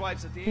the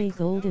asswipes at the Hey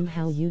Golden,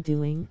 how you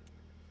doing?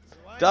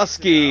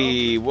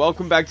 Dusky,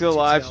 welcome back to the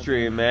live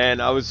stream,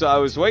 man. I was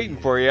waiting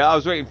for you. I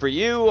was waiting for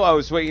you. I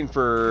was waiting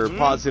for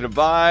positive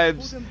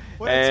vibes,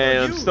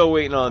 and I'm still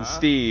waiting on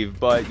Steve.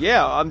 But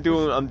yeah, I'm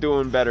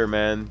doing better,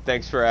 man.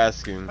 Thanks for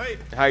asking. Hey.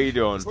 How you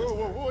doing?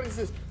 What is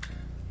this?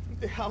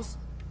 The house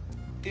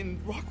in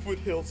Rockwood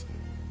Hills.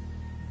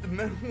 The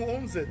man who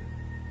owns it.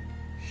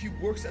 He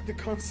works at the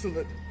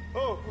consulate.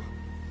 Oh,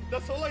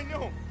 that's all I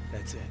know.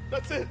 That's it.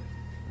 That's it.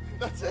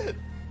 That's it.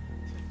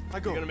 I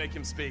go. You're gonna make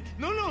him speak.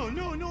 No.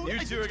 You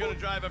two are gonna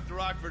drive up to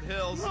Rockford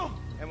Hills. No.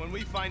 And when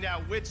we find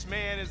out which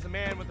man is the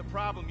man with the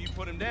problem, you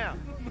put him down.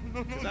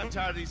 Because I'm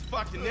tired of these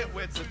fucking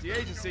nitwits at the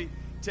agency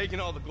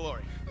taking all the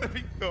glory. Let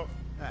me go.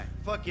 Hey,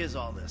 fuck is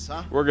all this,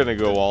 huh? We're gonna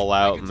go all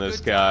out in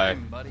this guy.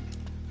 Time, buddy.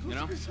 You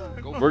know?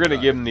 We're gonna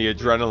give him the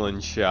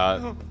adrenaline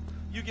shot.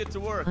 You get to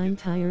work. I'm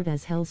tired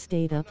as hell.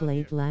 Stayed up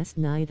late last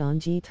night on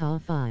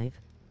GTA 5.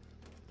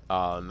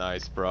 Oh,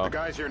 nice, bro. The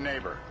guy's your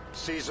neighbor.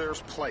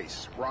 Caesar's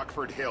Place,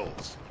 Rockford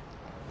Hills.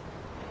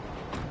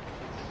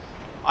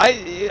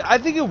 I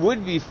think it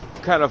would be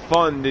kind of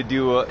fun to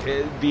do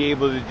be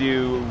able to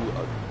do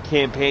a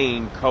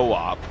campaign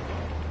co-op.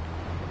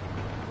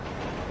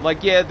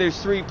 Like, yeah, there's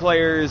 3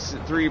 players,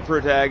 3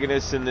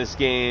 protagonists in this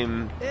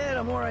game. Yeah,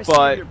 the more I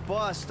but, see your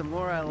bust, the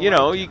more I like you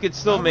know, you could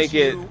still make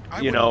it,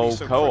 you know,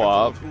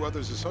 co-op.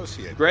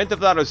 Grand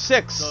Theft Auto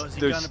 6,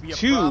 there's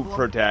 2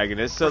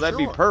 protagonists, so that'd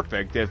be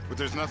perfect if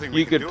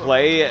you could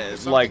play,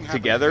 like,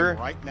 together.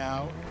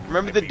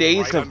 Remember the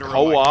days of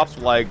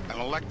co-op, like,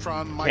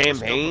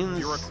 campaigns?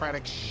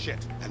 Bureaucratic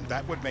shit, and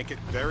that would make it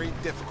very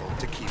difficult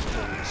to keep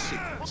all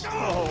secrets.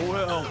 Oh,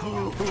 well,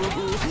 boo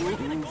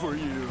for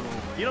you.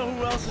 You know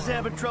who else is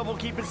having trouble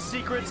keeping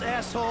secrets,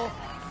 asshole?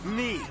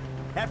 Me.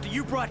 After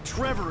you brought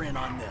Trevor in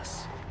on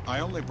this. I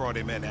only brought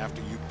him in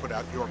after you put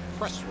out your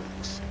press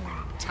release.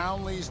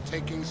 Townley's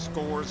taking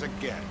scores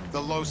again.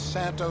 The Los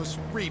Santos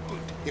reboot.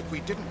 If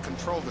we didn't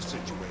control the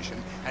situation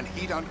and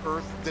he'd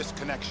unearthed this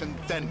connection,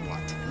 then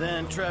what?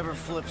 Then Trevor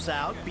flips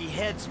out,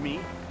 beheads me,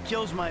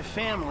 kills my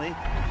family,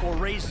 or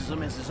raises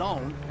them as his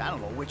own. I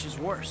don't know which is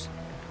worse.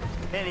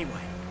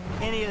 Anyway,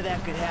 any of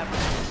that could happen.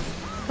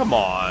 Come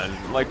on,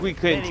 like we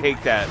couldn't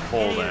take that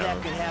pull Any down. of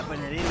that could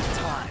happen at any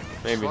time.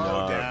 Maybe Slow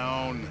not.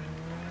 down.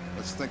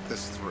 Let's think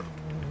this through.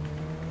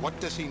 What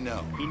does he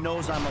know? He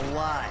knows I'm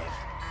alive.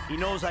 He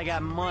knows I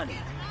got money.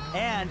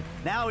 And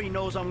now he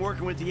knows I'm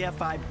working with the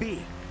FIB.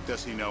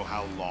 Does he know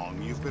how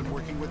long you've been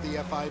working with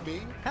the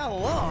FIB? How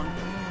long?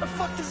 The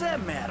fuck does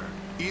that matter?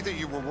 Either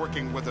you were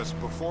working with us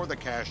before the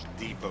Cash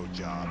Depot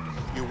job,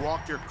 you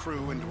walked your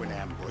crew into an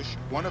ambush,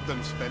 one of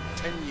them spent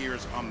 10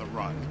 years on the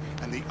run,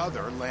 and the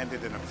other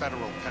landed in a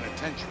federal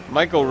penitentiary.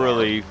 Michael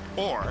really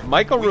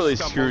we screwed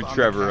stumbled on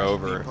Trevor the Cash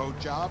over. Depot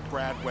job,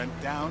 Brad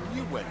went down,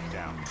 you went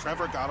down.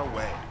 Trevor got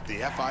away. The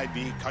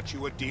FIB cut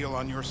you a deal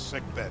on your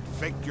sickbed,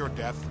 faked your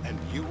death, and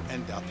you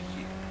end up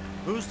here.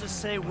 Who's to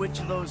say which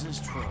of those is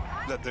true?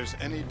 That there's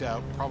any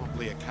doubt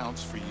probably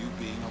accounts for you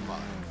being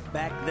alive.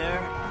 Back there?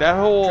 That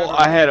whole Trevor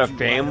I had a right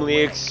family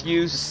away.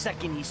 excuse, The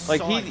second he like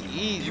saw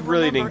he You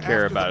really remember didn't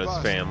care after the about his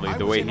bust, family I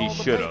the was way in he all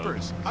the should have.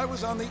 papers. I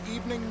was on the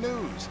evening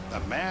news. The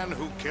man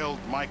who killed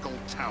Michael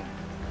Townley.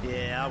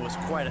 Yeah, I was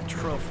quite a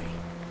trophy.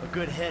 A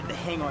good head to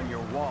hang on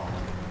your wall.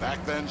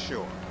 Back then,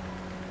 sure.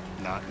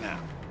 Not now.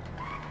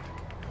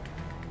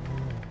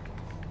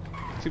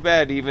 Too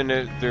bad even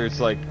if there's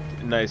like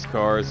nice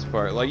cars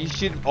part. Like you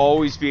should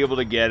always be able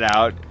to get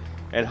out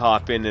and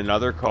hop in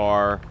another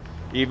car,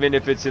 even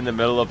if it's in the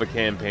middle of a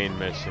campaign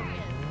mission.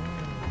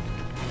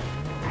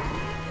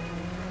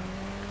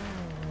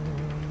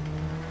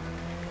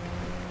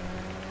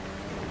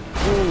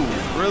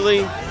 Ooh,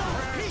 really?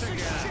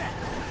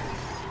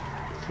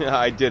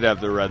 I did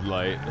have the red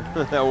light.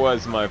 That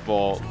was my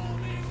fault.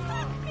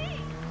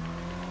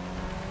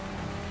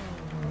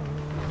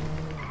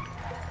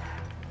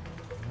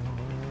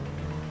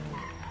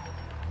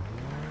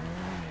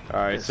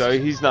 Alright, so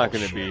he's not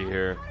gonna be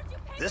here.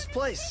 This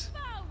place?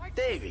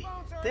 Davey,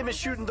 they've been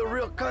shooting the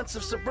real cunts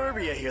of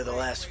suburbia here the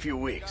last few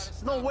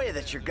weeks. No way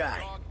that's your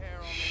guy.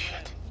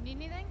 Shit.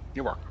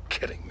 You are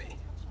kidding me.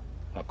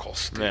 I'll call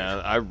Steve. Man,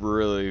 I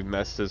really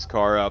messed his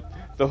car up.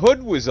 The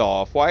hood was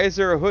off. Why is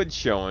there a hood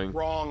showing?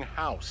 Wrong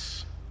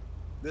house.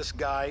 This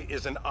guy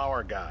isn't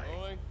our guy.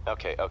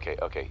 Okay.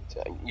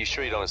 You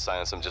sure you don't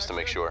silence him just to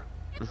make sure?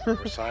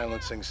 We're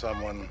silencing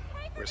someone.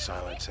 We're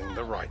silencing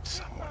the right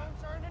someone.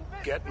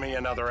 Get me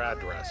another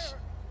address.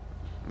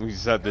 We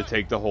just have to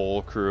take the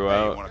whole crew Hey,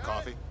 you out. want a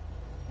coffee?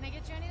 Can I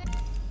get you anything?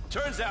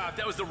 Turns out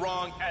that was the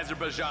wrong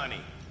Azerbaijani.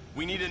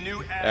 We need a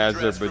new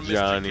address from Mr.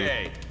 Azerbaijani.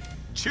 K.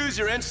 Choose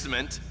your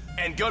instrument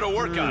and go to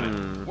work on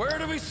it. Where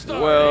do we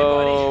start,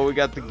 Well, we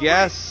got the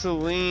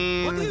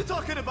gasoline. What are you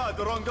talking about?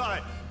 The wrong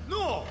guy?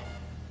 No.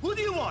 Who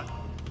do you want?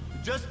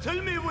 Just tell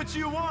me what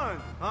you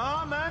want.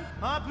 Huh, man?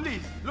 Huh?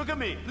 Please. Look at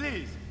me,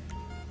 please.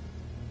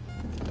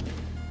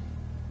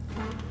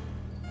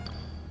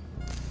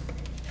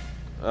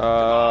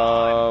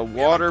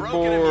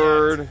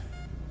 Waterboard.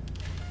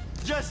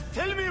 Just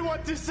tell me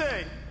what to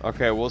say.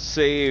 Okay, we'll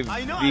save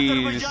I know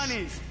these.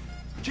 Azerbaijanis,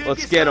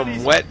 Let's get them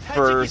Kyrgyzstanis, wet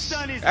first.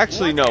 Tajikistanis,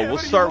 Actually, no, we'll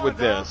whatever start you with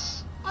want, huh?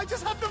 this. I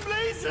just have the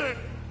blazer.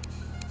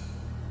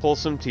 Pull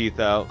some teeth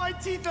out. My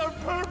teeth are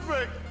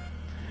perfect.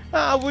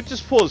 We'll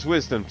just pull his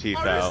wisdom teeth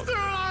Are you out.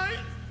 sterilized?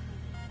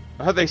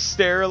 Are they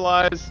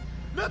sterilized,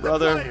 Not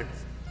brother? the pliers.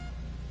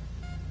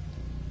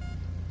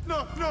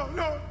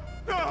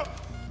 No.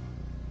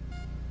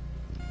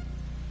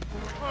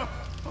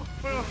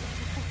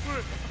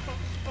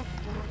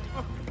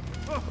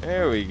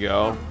 There we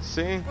go.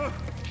 See?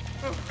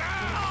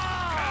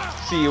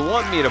 See, you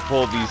want me to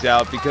pull these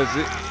out because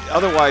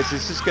otherwise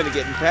it's just going to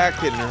get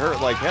impacted and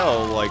hurt like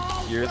hell like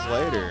years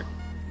later.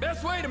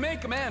 Best way to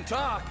make a man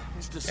talk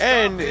is to stop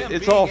And him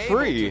it's being all able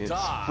free. to It's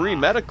talk. free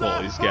medical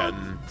he's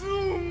getting.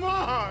 Too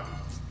much.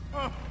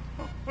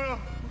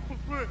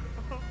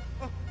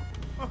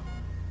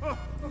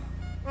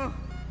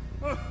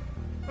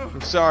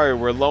 I'm sorry,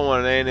 we're low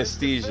on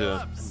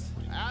anesthesia.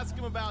 Ask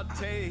him about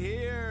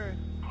Tahir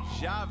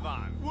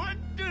Javan. What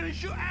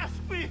didn't you ask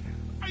me?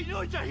 I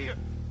know Tahir.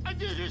 I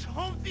did his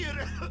home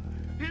theater.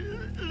 He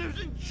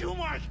lives in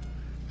Chumash.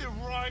 They're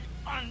right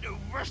on the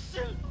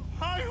Western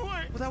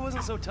Highway. Well, that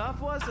wasn't so tough,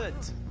 was it?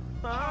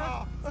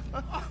 Huh?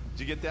 Did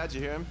you get that? Did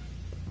you hear him?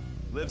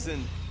 Lives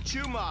in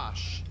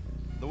Chumash,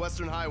 the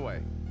Western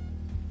Highway.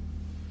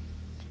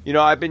 You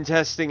know, I've been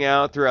testing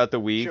out throughout the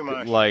week,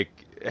 Chumash. like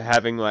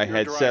having my You're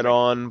headset driving.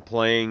 on,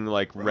 playing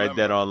like Red Remember,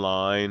 Dead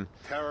Online.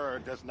 Terror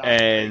does not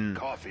And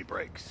take coffee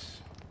breaks.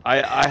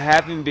 I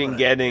haven't been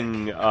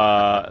getting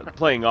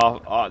playing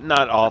off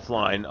not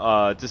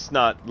offline, just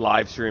not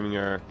live streaming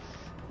or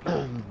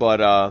but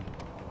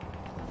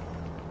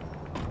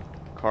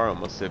car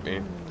almost hit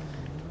me.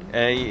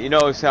 And you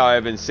notice how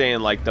I've been saying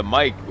like the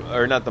mic,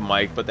 or not the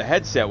mic, but the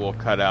headset will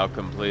cut out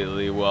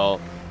completely. Well,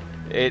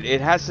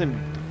 it hasn't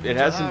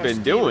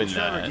been doing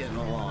that.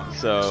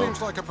 So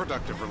Seems like a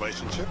productive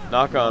relationship.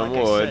 knock on Like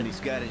I wood. said, he's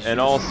got his And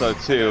shoes also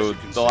too,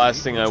 the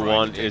last thing I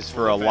want is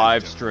for a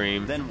live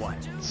stream Then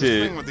what? to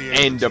thing with the end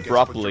agency gets put to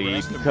abruptly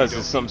rest and we because don't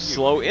of some need you.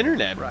 slow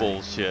internet Right.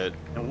 bullshit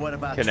And what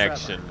about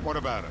connection. What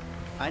about it?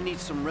 I need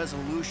some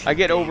resolution. I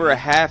get over a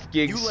Davey. half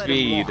gig You let him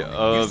speed walk. You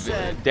of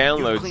said you'd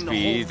download clean the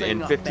whole speed thing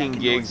and up 15 back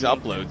in gigs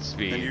North upload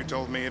Then you speed.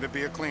 told me it'd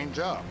be a clean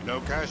job.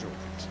 No casualties.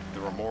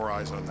 There were more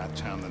eyes on that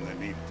town than there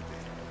needed to be.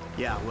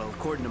 Yeah, well,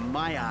 according to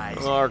my eyes,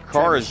 Well, our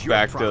car Trevor's is your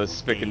back to problem,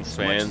 spick and Dave, as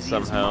much span as he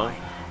is somehow.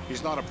 mine.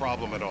 He's not a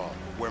problem at all.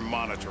 We're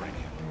monitoring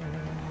him.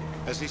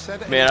 As he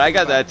said, Man, I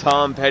got that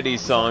Tom Petty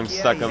song Yeah,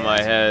 stuck in my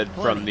has. head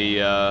Plenty. from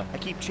the I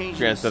keep changing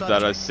Grand the Theft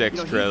Auto subject.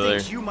 6 He trailer.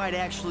 thinks you might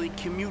actually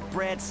commute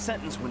Brad's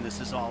sentence when this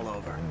is all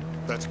over.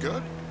 That's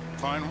good.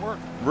 Fine work.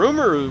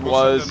 Rumor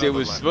was send it another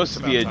was letter. supposed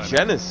to be a It's about time.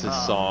 Genesis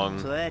So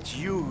song that's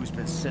you who's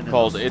been sending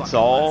called those It's fucking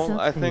All, letters.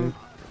 I think.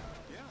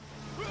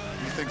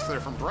 He thinks they're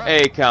from Brad.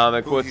 Hey,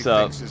 Comic, who what's he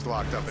up? thinks is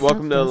locked up in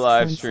Welcome to the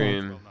live Sunset.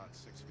 stream. Not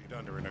 6 feet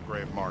under in a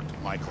grave marked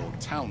Michael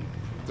Townley.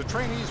 The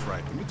trainees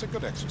write them. It's a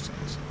good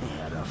exercise.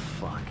 Yeah, the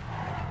fuck.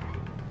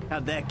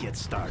 How'd that get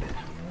started?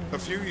 A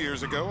few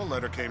years ago, a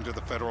letter came to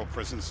the federal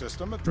prison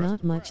system addressed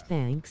Not much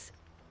thanks.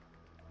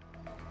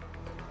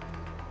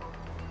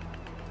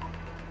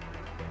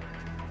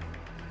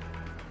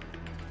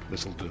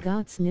 This'll do.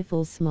 Got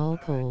sniffles, small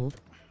cold.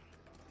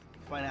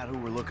 Find out who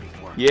we're looking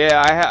for.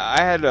 Yeah,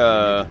 I had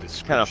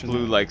kind of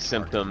flu-like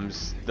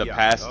symptoms the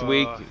past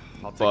week,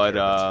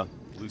 but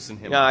Loosen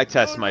him yeah, up. I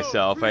test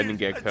myself. I didn't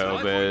get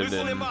COVID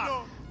Loosen him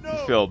and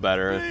up. feel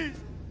better.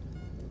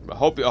 I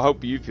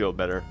hope you feel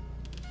better.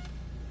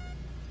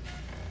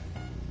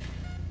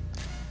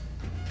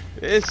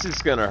 This is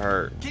gonna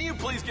hurt. Can you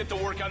please get to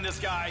work on this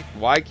guy?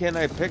 Why can't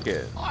I pick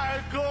it? I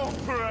go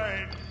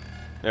parade.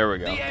 There we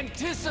go. The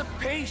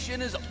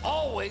anticipation is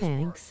always.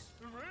 Thanks.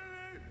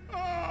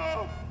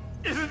 Oh,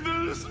 isn't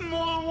there a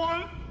smaller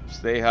one?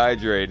 Stay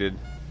hydrated.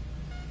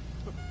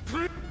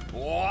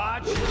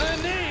 Watch the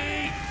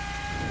knee.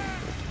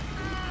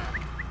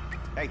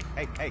 Hey.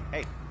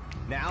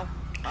 Now?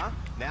 Huh?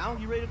 Now?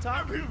 You ready to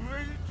talk? I'm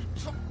ready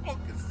to talk.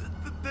 Since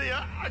the day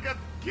I got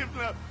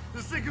kidnapped,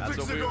 the second That's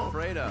weeks what we were ago.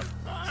 afraid of. So,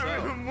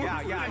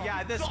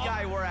 yeah, this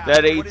guy we're after.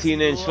 That What does he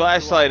 18-inch look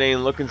flashlight like?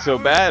 ain't looking so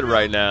bad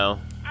right now.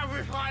 I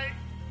was like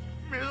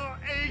middle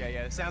age. Yeah,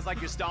 it sounds like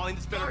you're stalling.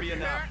 This better be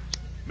enough.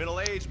 Middle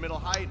age, middle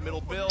height,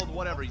 middle build,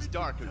 whatever. He's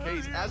dark, okay?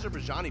 He's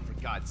Azerbaijani, for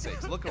God's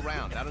sakes. Look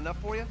around. That enough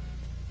for you?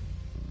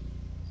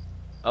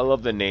 I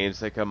love the names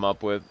they come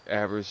up with.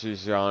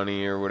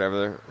 Azerbaijani or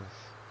whatever.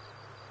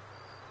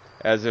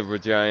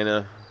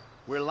 Azerbaijana.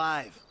 We're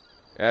live.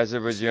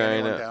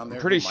 Azerbaijana. I'm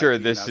pretty sure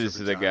this is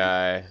the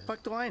guy.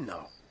 Fuck do I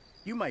know?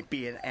 You might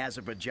be an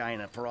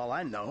Azerbaijana for all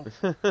I know.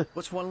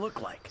 What's one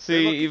look like?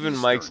 See, even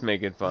Mike's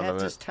making fun Half of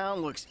this it. town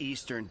looks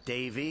Eastern,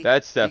 Davy.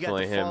 That's You got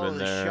definitely the him fall in of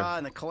the there. Shah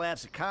and the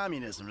collapse of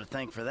communism to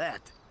thank for that.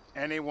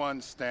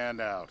 Anyone stand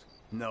out?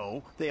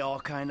 No, they all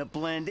kind of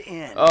blend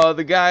in. Oh,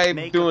 the guy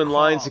Make a doing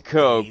lines call, of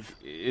coke Dave.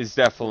 is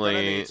We're gonna definitely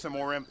need some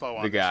more info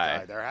on the this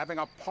guy. They're having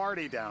a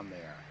party down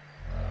there.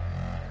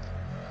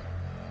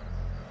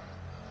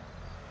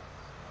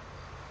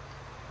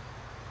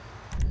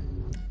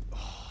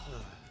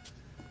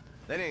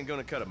 That ain't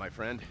gonna cut it, my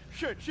friend.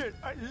 Shit.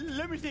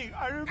 Let me think.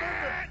 I remember.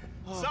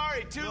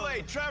 Sorry, too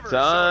late, Trevor.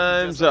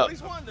 Time's Sorry, up.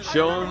 just always wondered.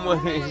 Show him what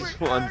he's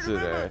won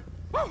today.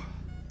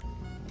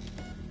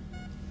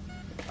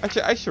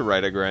 I should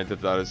write a Grand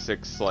Theft Auto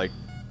 6 like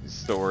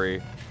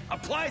story.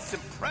 Apply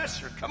some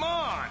pressure. Come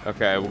on.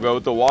 Okay, we'll go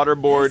with the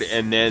waterboard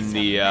and then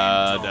the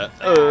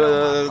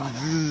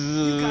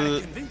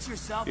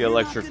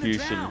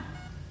electrocution.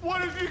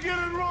 What if you get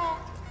it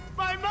wrong?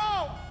 My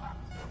mouth.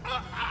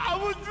 I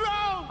was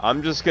drowned.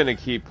 I'm just gonna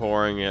keep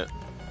pouring it.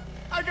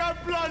 I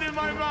got blood in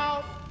my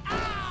mouth.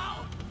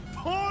 Ow!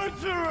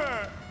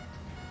 Torturer.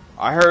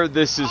 I heard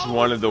this is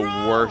one of the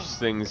worst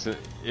things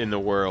in the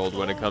world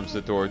when it comes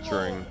to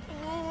torturing.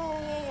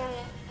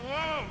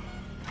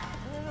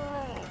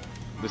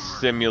 The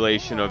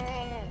simulation of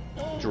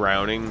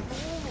drowning.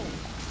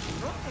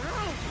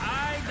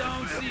 I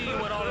don't see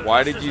what all of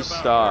Why this did is you about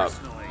stop?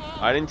 personally.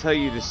 I didn't tell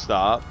you to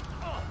stop.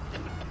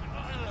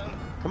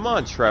 Come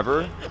on,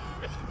 Trevor.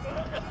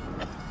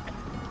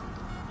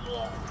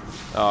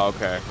 Oh,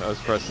 okay. I was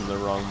pressing the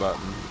wrong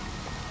button.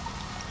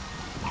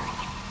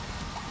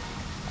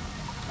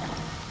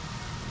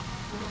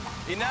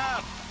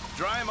 Enough.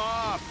 Dry him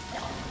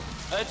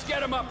off. Let's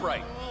get him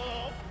upright.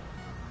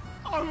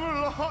 I'm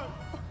alive.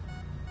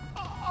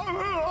 I'm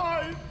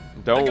alive.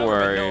 Don't The government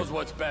worry. knows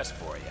what's best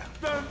for you.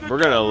 We're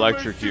gonna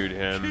electrocute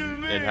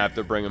him and have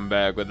to bring him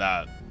back with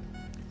that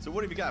So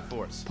what have you got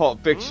for us?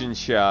 Pulp Fiction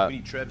shot. We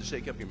need Trev to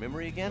shake up your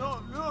memory again? No,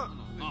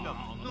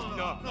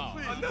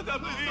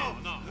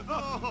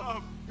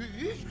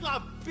 he's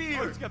got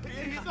beard. He's got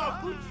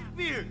Gucci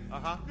beard.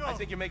 Uh-huh. No. I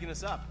think you're making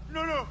this up.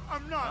 No,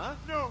 I'm not. Huh?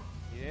 No.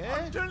 Yeah?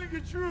 I'm telling the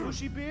truth.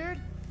 Bushy beard?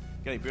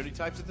 Got any beardy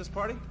types at this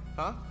party?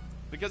 Huh?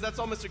 Because that's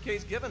all Mr.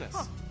 K's given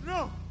us.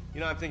 No. You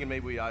know, I'm thinking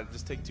maybe we ought to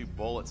just take 2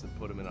 bullets and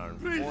put them in our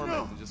Please, informant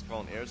no. and just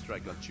call an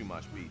airstrike on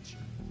Chumash Beach.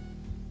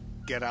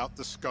 Get out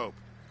the scope.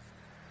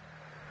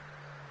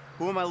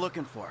 Who am I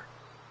looking for?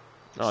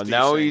 Oh, Steve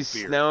now St. he's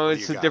Beard. now What do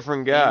it's you a got?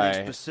 different Anything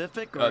guy.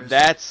 specific, or is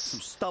That's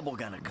some stubble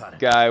gonna cut it?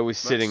 guy was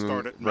Let's sitting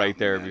start at right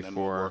there Mountain Man, and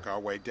we'll before. work our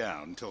way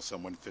down until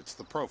someone fits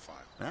the profile.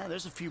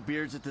 There's a few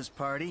beards at this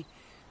party.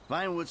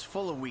 Vinewood's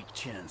full of weak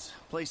chins.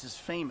 Place is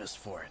famous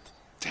for it.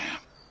 Damn.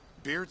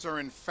 Beards are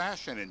in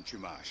fashion in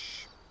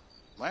Chumash.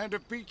 Land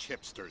of beach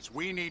hipsters.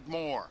 We need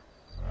more.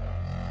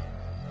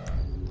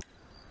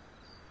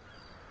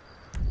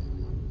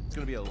 It's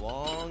gonna be a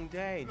long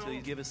day until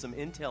you give us some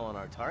intel on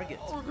our target.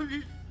 Oh,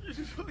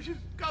 he's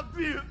got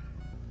beard.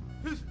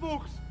 He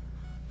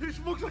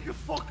smokes like a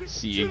fucking.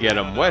 See, you get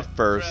him wet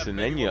first, Trev, and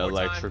maybe then you one more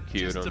time,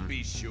 electrocute just to him.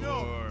 be sure.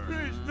 No,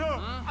 please, no.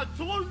 I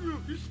told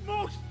you, he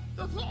smokes.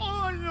 That's all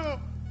I know.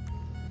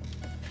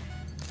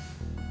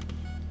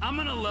 I'm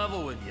gonna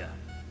level with you.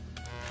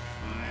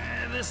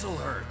 This'll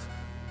hurt.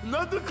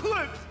 Not the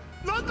clips.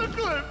 Not the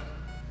clips.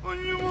 Or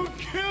you will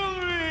kill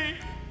me.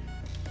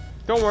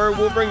 Don't worry,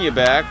 we'll bring you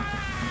back.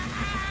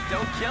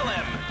 Don't kill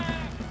him.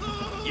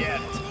 Yet.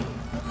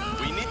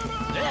 We need.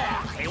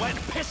 Yeah, he went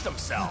and pissed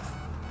himself.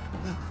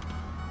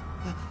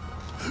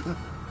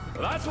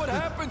 Well, that's what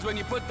happens when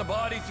you put the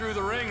body through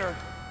the ringer.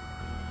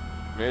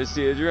 There's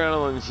the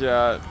adrenaline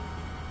shot.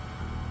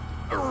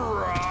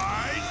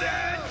 Rise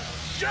and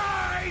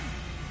shine!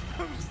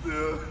 I'm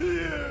still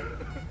here.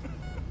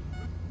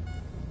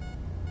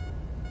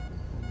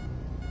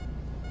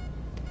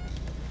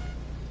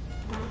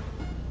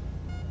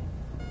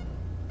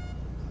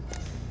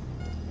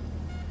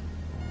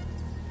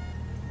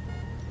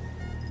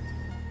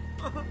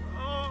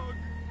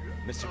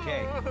 Mr.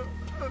 K.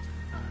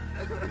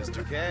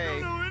 Mr. K. I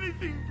don't know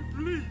anything,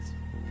 please.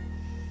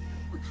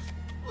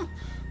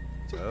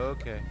 It's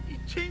okay. He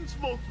chain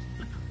smokes.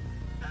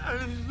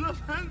 And he's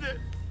left-handed.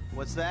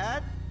 What's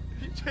that?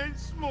 He chain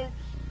smokes.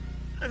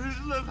 And he's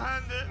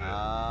left-handed.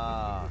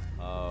 Ah,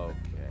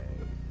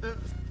 okay.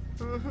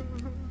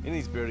 Any of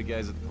these bearded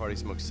guys at the party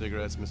smoke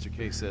cigarettes. Mr.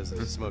 K says that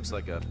he smokes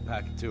like a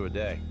pack of 2 a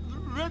day.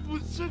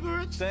 Redwood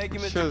cigarettes? Thank you,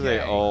 Mr. Sure, K. they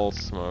all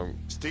smoke.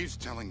 Steve's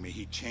telling me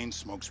he chain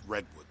smokes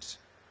redwoods.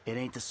 It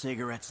ain't the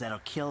cigarettes that'll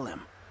kill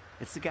him.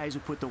 It's the guys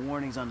who put the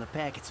warnings on the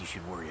packets you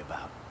should worry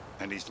about.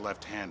 And he's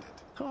left-handed.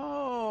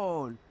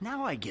 Oh,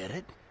 now I get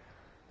it.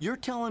 You're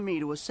telling me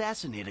to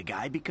assassinate a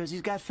guy because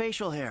he's got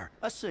facial hair,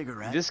 a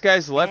cigarette. This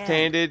guy's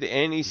left-handed,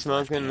 and he's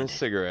smoking a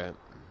cigarette.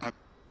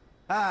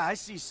 Ah, I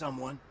see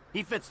someone.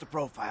 He fits the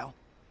profile.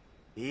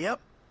 Yep,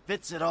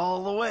 fits it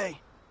all the way.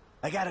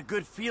 I got a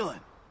good feeling.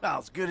 Well,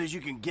 as good as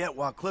you can get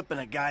while clipping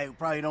a guy who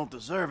probably don't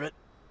deserve it.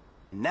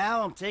 And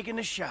now I'm taking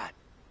the shot.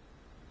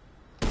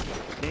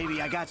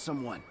 Maybe I got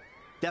someone.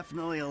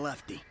 Definitely a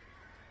lefty.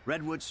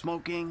 Redwood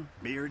smoking,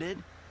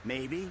 bearded,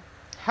 maybe.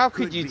 How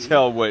could you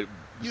tell what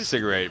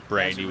cigarette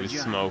brand he was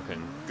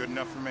smoking? Good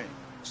enough for me.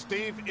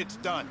 Steve, it's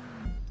done.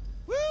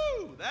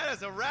 Woo! That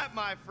is a wrap,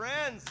 my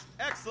friends.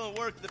 Excellent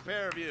work to the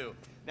pair of you.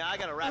 Now, I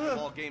got a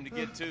racquetball game to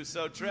get to,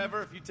 so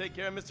Trevor, if you take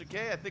care of Mr.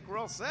 K, I think we're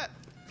all set.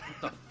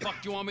 What the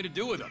fuck do you want me to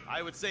do with him?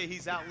 I would say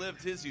he's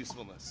outlived his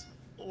usefulness.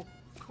 Oh,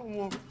 come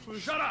on,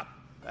 please. Shut up!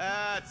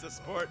 That's a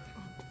sport.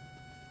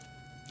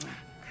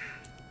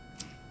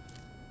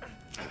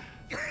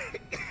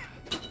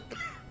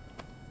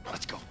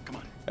 Let's go, come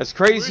on. As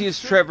crazy as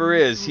Trevor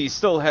is, he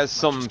still has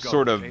some Just go,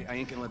 sort of okay? I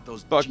ain't gonna let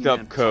those fucked up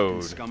G-man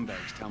code. fucking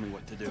scumbags tell me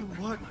what to do.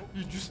 What?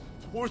 You just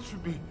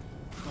tortured me.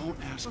 Don't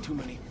ask too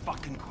many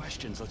fucking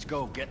questions. Let's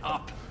go, get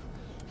up.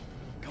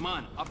 Come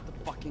on, up the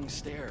fucking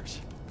stairs.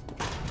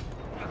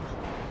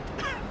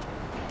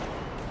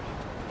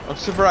 I'm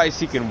surprised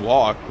he can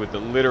walk with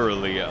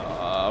literally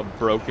a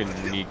broken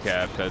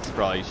kneecap that's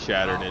probably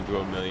shattered into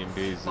a million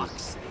pieces.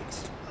 Fuck's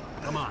sakes.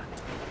 Come on,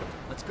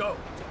 let's go.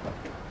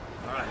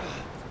 All right,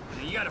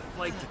 now you got a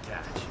flight to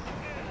catch.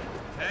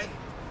 Okay?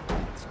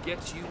 Let's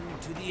get you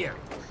to the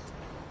airport.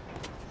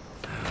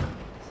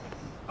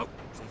 Oh,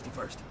 safety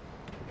first.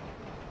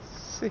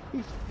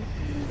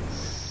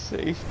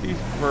 Safety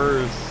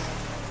first.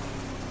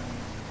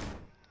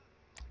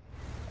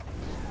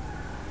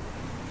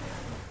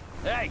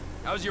 Hey,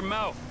 how's your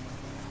mouth?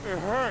 It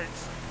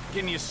hurts.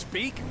 Can you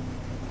speak?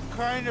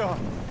 Kinda.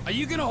 Are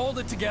you gonna hold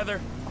it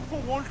together? I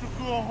want to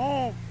go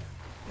home.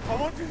 I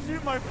want to see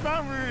my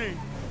family.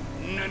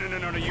 No,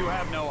 you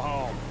have no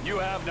home. You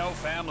have no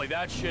family.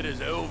 That shit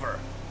is over.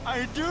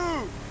 I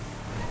do.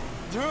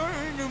 They're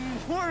in the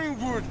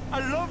Morningwood.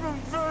 I love them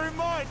very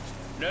much.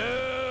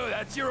 No,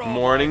 that's your own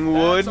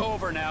Morningwood? life. That's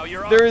over now.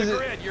 You're off There's the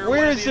grid. You're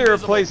where one of is the there a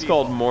invisible place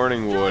people. called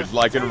Morningwood,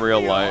 like in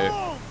real life?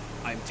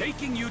 I'm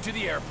taking you to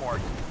the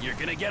airport. You're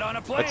gonna get on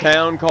a plane. A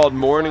town called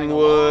Flying a long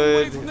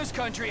way from Morningwood. this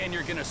country, and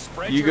you're gonna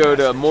spread You your go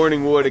to message.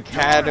 Morningwood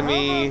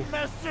Academy.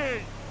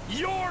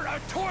 You're a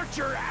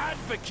torture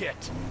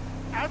advocate.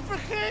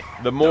 Advocate?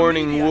 The The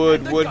Morningwood media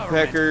and the government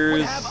Woodpeckers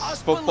would have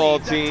us football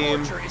believe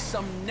team. that torture is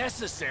some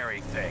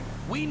necessary thing.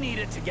 We need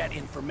it to get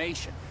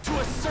information, to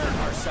assert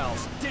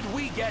ourselves. Did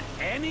we get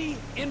any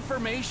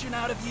information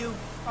out of you?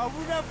 I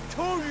would have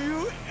told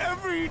you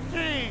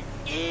everything.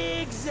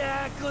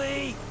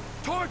 Exactly.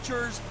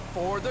 Torture's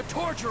for the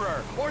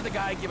torturer, or the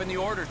guy giving the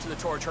orders to the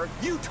torturer.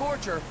 You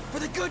torture for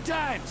the good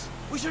times.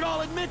 We should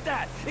all admit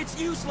that. It's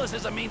useless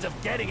as a means of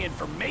getting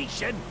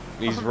information.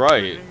 He's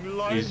right.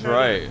 He's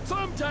right.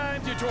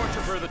 Sometimes you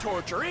torture for the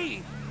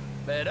torturee,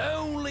 but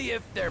only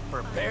if they're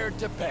prepared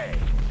to pay.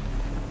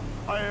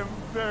 I am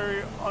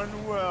very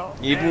unwell.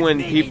 Even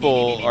when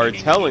people are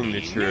telling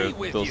the truth,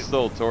 they'll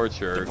still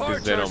torture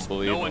because they don't Departures,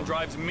 believe no one them.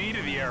 drives me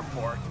to the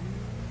airport.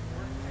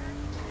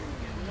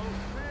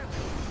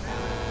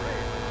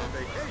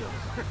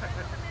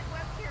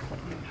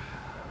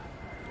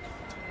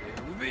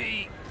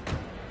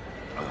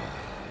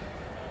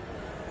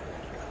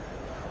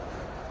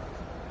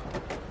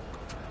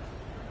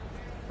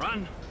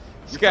 son.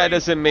 This guy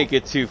doesn't make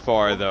it too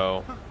far,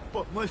 though.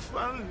 But my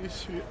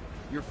family's here.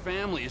 Your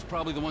family is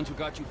probably the ones who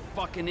got you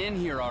fucking in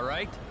here, all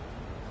right?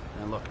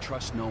 Now look,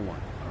 trust no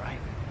one, all right?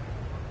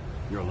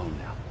 You're alone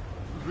now.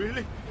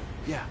 Really?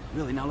 Yeah,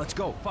 really. Now let's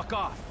go. Fuck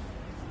off.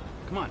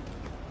 Come on.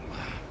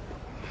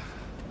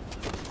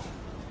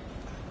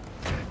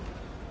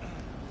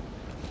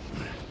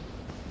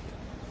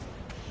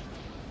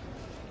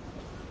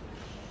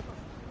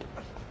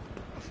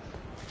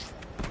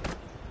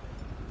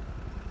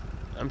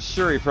 I'm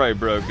sure he probably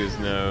broke his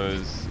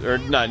nose. Or,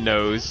 not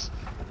nose.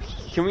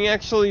 Can we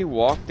actually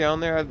walk down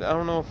there? I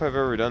don't know if I've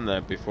ever done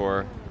that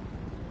before.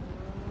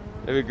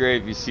 It'd be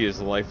great if you see his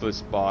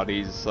lifeless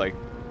body just like...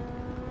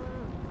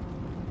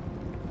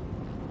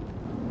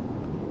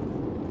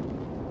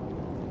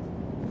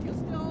 You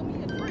still owe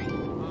me a drink.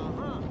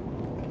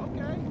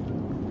 Okay.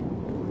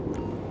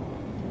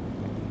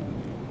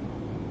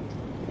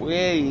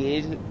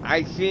 Wait,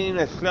 I seen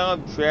a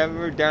sub,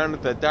 Trevor, down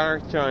at the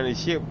docks on a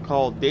ship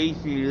called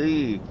Daisy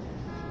Lee.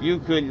 You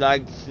could,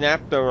 like,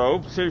 snap the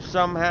ropes or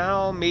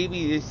somehow?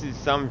 Maybe this is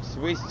some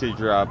switch to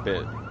drop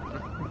it.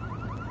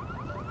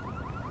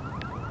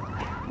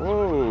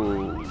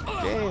 Whoa,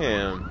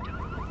 damn.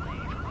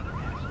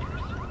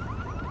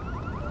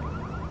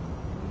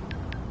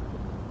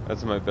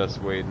 That's my best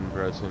Wade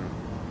impression.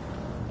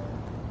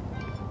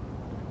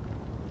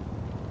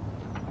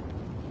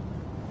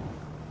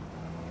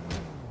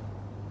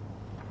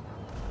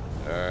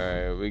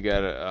 Alright, we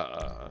got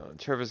a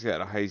Trevor's got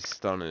a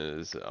heist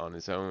on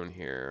his own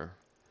here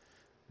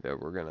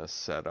that we're gonna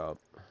set up.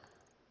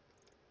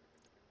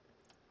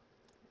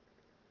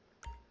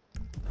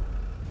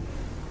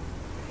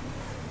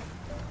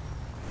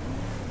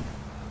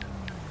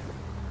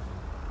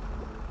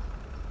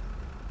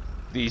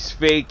 These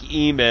fake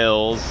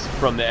emails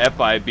from the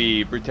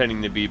FIB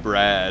pretending to be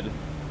Brad.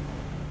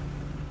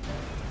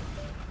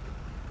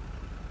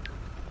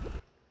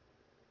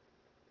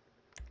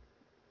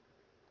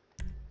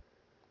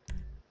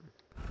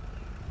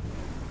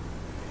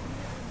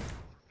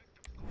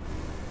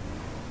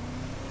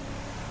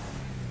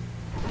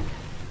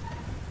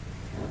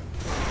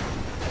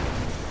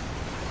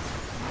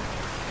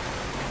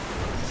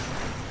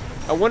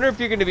 I wonder if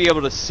you're going to be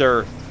able to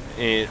surf.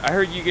 I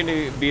heard you're going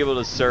to be able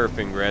to surf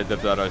in Grand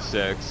Theft Auto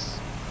 6.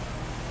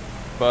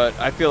 But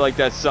I feel like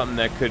that's something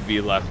that could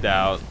be left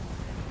out.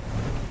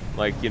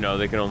 Like, you know,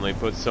 they can only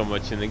put so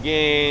much in the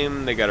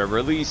game. They got a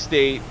release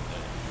date.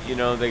 You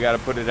know, they got to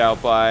put it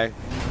out by.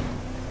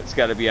 It's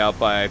got to be out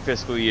by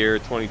fiscal year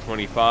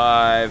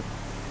 2025.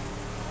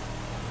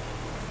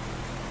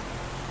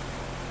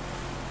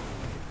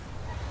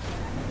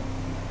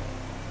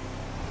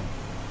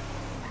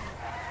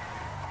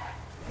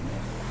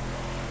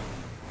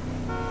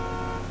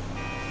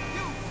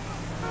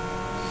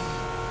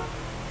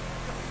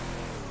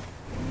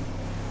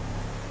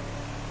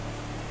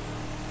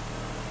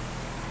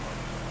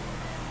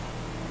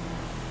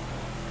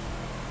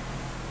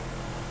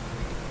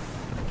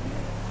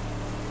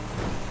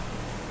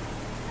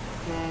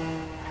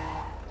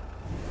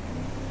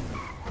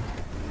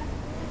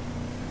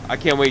 I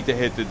can't wait to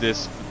hit the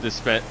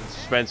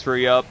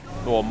dispensary up.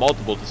 Well,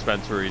 multiple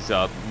dispensaries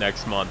up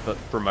next month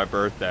for my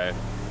birthday.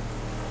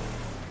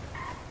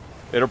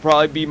 It'll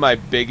probably be my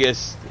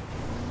biggest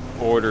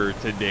order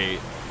to date.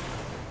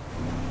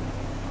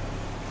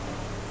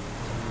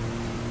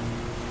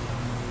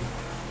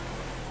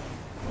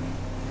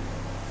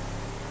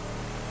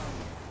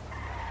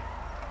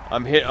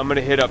 I'm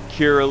gonna hit up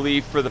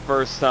Curaleaf for the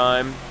first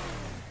time,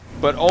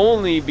 but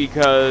only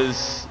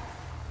because,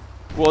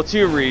 well,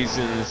 two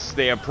reasons.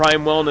 They have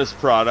Prime Wellness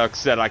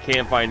products that I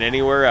can't find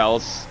anywhere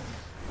else,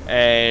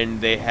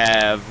 and they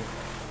have,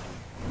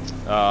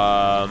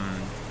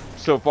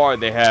 so far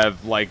they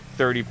have like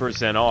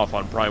 30% off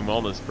on Prime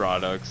Wellness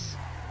products.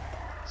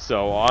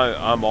 So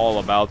I'm all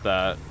about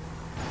that.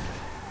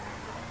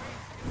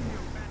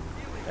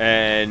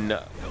 And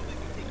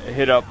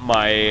hit up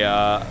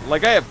my,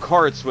 like, I have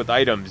carts with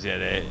items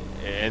in it,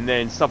 and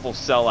then stuff will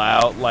sell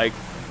out. Like,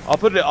 I'll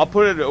put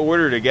an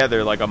order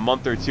together like a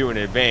month or two in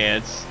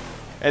advance,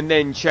 and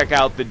then check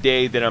out the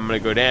day that I'm gonna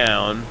go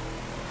down.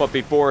 But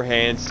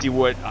beforehand, see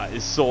what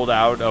is sold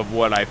out of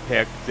what I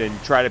picked,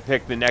 and try to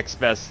pick the next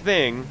best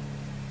thing.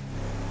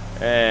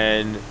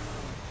 And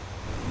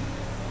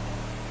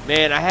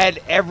man, I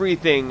had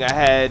everything. I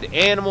had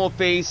Animal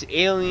Face,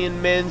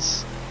 Alien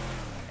Mints,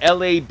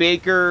 LA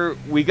Baker.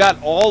 We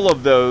got all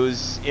of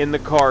those in the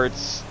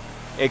carts,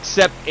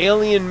 except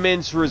Alien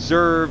Mints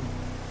Reserve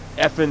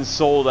effing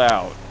sold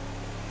out.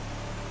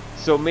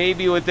 So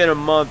maybe within a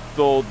month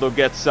they'll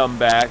get some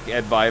back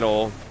at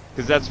Vital,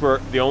 because that's where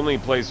the only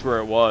place where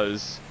it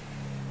was.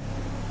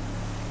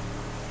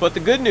 But the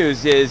good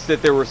news is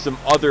that there were some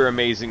other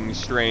amazing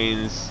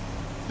strains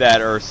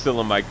that are still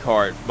in my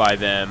cart by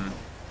them,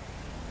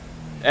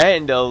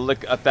 and a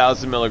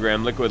 1,000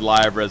 milligram liquid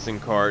live resin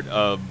cart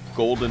of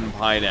golden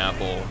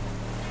pineapple.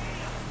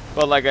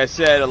 But like I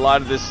said, a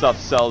lot of this stuff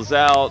sells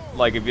out,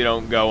 like if you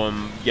don't go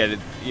and get it,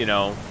 you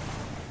know,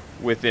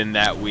 within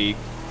that week.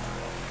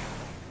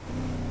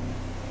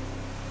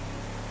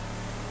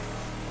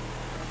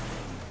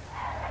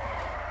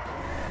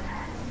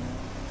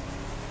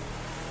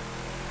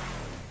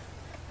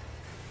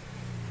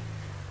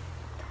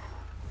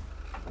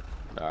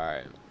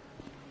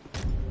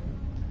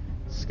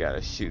 Gotta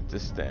shoot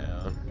this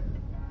down.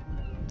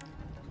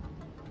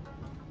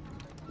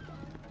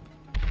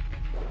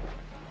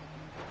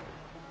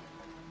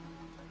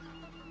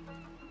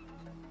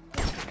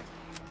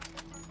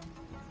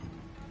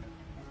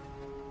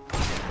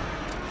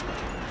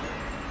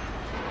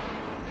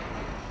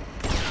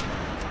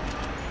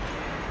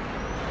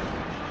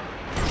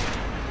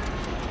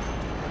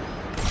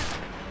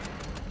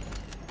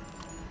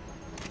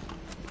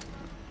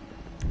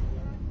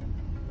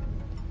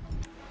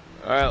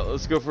 Alright,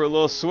 let's go for a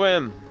little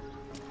swim.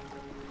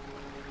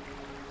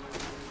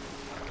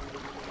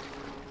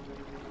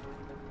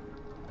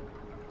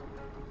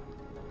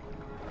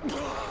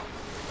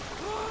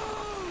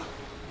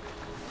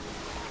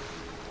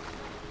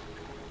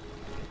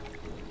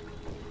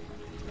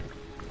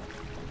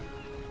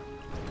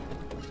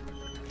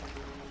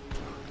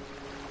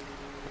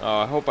 Oh,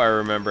 I hope I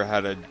remember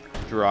how to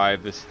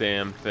drive this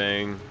damn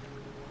thing.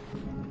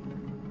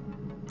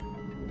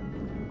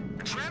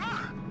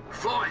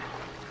 Floyd.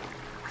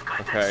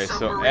 Okay,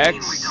 so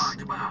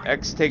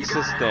X takes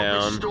us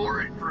down.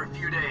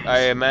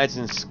 I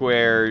imagine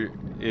square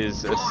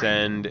is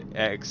ascend,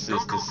 X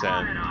is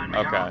descend.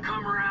 Okay.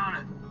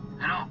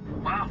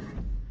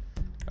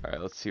 Alright,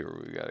 let's see where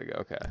we gotta go.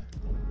 Okay.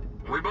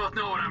 We both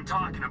know what I'm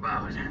talking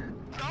about.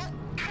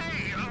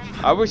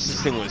 I wish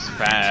this thing was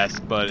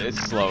fast, but it's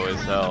slow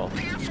as hell.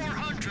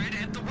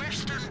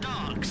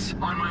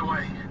 On my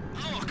way.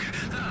 Look,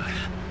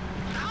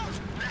 I'll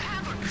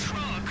have a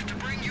truck to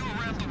bring you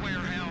around the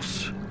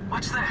warehouse.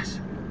 What's this?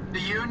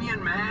 The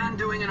union man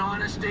doing an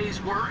honest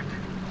day's work?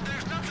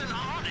 There's nothing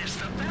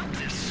honest about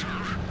this,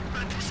 sir.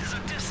 But this is a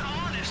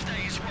dishonest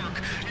day's work,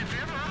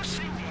 if ever I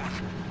see one.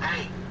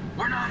 Hey,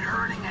 we're not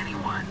hurting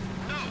anyone.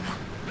 No,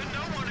 but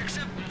no one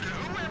except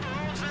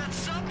whoever owns that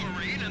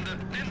submarine and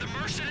the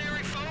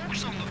mercenary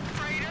folks on the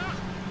freighter.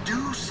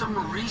 Do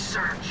some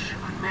research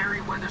on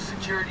Merryweather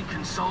Security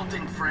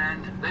Consulting,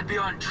 friend. They'd be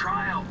on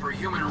trial for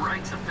human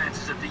rights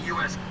offenses if the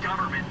U.S.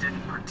 government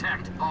didn't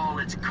protect all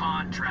its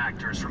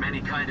contractors from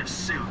any kind of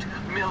suit,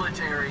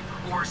 military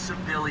or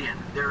civilian.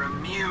 They're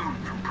immune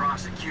from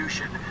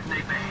prosecution.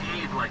 They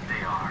behave like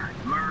they are.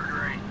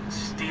 Murdering,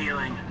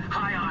 stealing,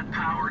 high on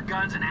power,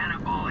 guns and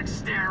anabolic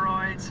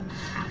steroids.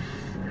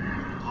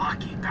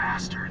 Lucky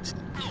bastards.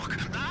 Look,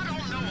 I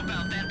don't know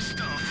about that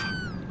stuff.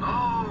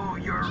 Oh,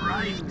 you're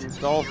right.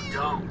 All, you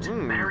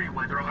don't.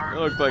 Merryweather are it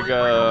looked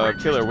like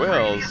killer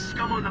whales.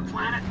 Scum on the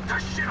planet to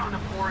shit on the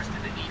poorest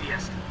and the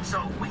neediest.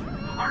 So we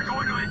are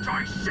going to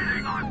enjoy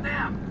shitting on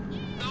them.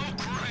 Oh,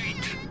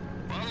 great.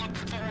 I look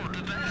forward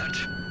to that.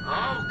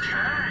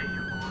 Okay,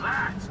 well,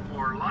 that's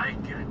more like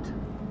it.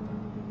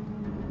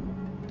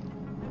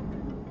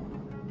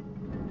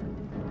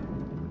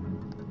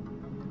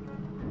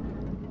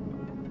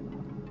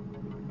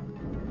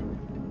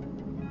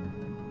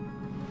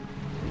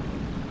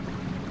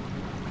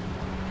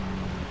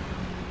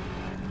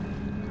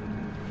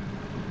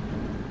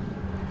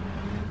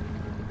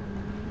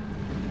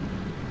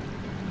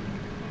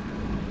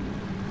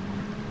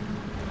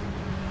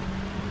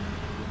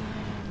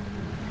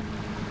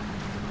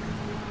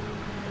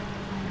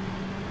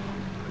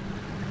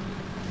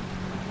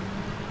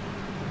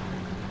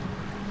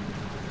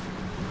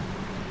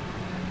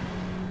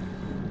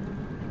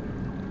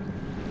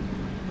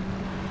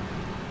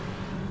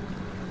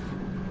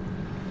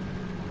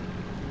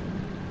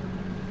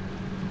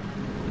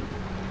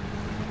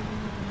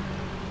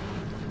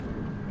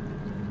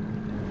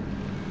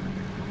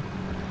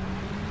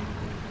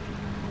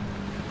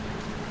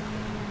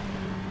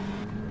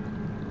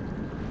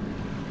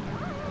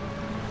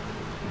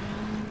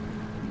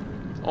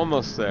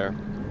 Almost there.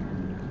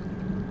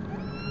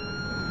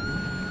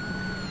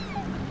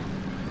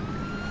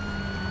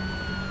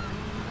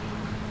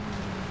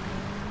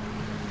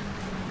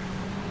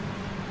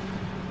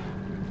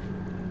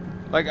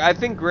 Like, I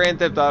think Grand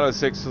Theft Auto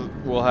 6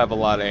 will have a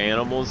lot of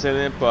animals in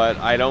it, but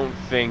I don't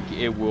think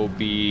it will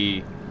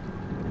be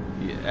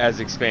as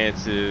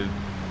expansive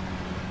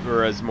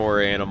or as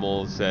more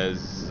animals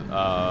as,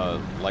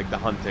 like the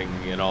hunting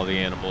and all the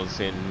animals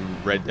in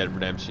Red Dead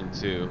Redemption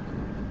 2.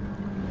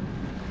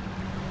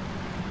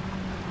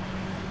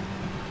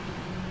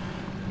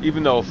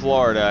 Even though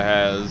Florida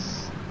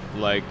has,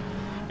 like,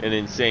 an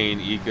insane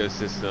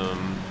ecosystem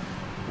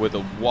with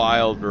a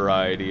wild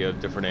variety of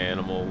different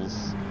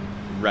animals,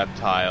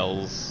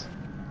 reptiles,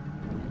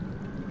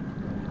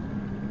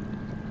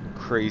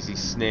 crazy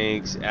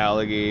snakes,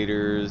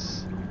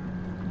 alligators.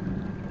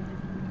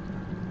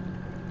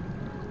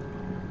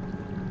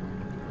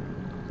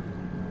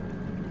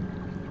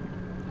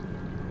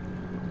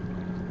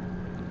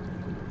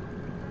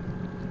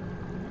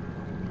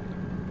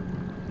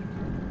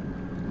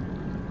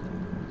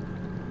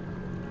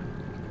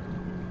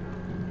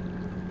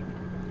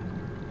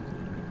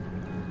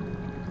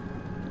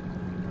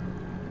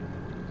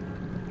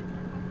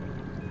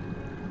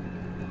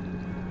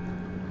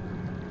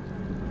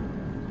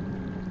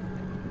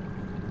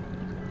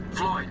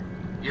 Floyd,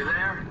 you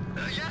there?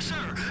 Yes,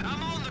 sir.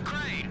 I'm on the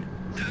crane.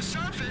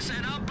 Surface,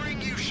 and I'll bring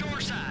you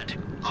shoreside.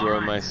 Throw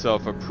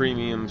myself a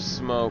premium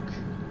smoke.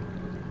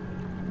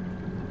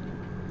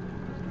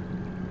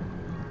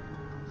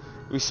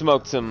 We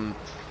smoked some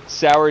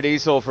sour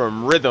diesel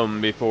from Rhythm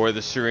before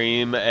the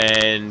stream,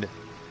 and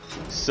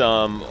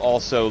some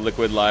also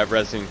Liquid Live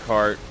Resin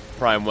Cart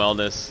Prime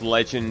Wellness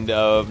Legend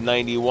of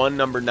 91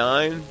 number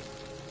 9.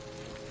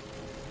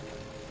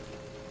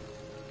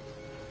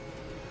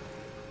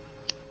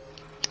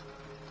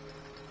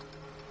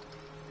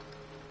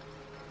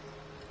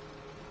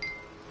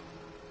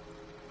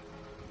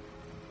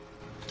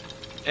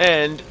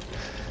 And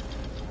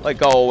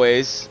like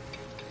always,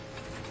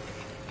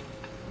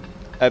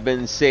 I've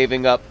been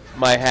saving up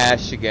my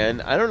hash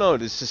again. I don't know,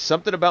 there's just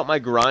something about my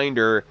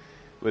grinder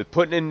with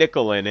putting a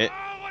nickel in it.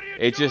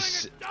 It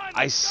just,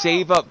 I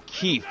save up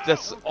Keef.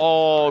 That's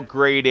all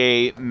grade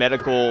A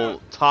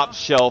medical top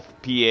shelf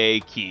PA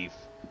Keef.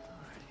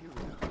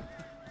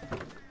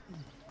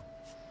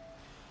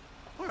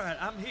 Alright,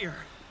 I'm here.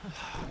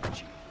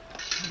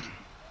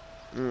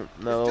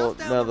 No,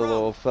 now the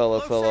little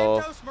fella fell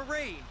off.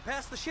 Marine,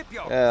 past the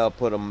shipyard. Yeah, I'll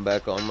put him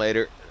back on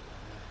later.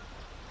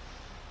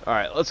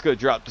 Alright, let's go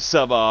drop the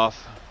sub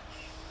off.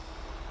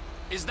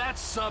 Is that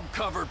sub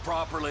covered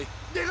properly?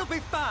 It'll be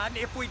fine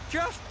if we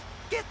just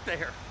get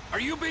there. Are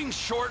you being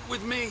short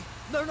with me?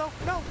 No,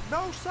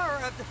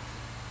 sir.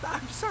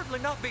 I'm certainly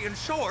not being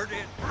short.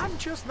 I'm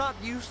just not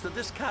used to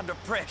this kind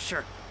of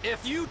pressure.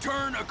 If you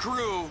turn a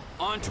crew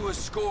onto a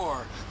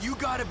score, you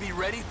gotta be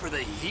ready for the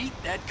heat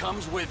that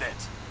comes with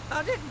it.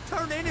 I didn't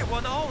turn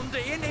anyone on to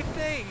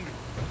anything.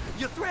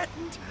 You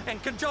threatened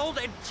and cajoled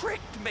and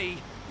tricked me.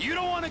 You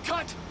don't want to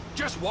cut?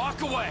 Just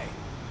walk away.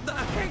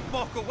 I can't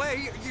walk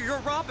away. You're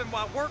robbing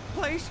my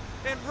workplace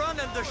and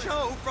running the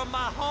show from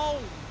my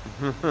home.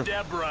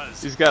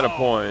 Deborah's. He's got a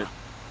point.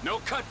 No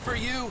cut for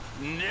you,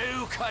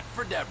 no cut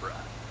for Deborah.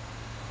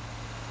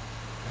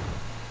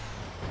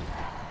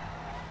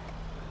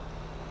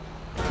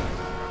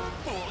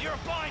 Fool, you're a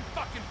blind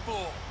fucking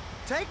fool.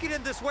 Take it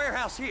in this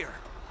warehouse here.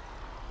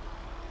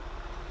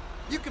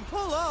 You can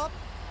pull up.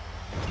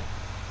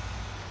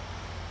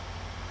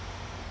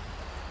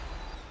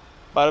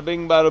 Bada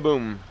bing, bada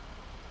boom.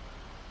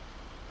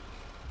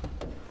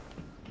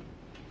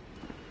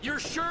 You're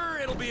sure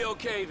it'll be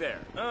okay there?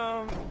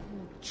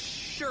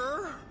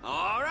 Sure.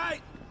 All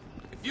right.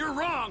 If you're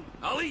wrong,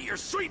 I'll eat your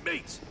sweet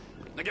meats.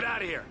 Now get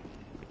out of here.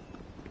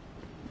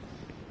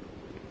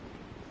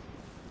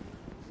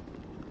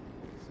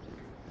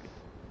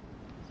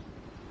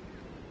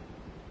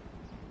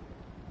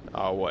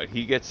 Oh, what?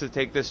 He gets to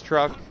take this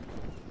truck?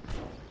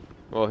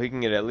 Well, he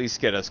can at least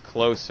get us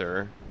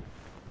closer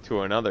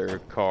to another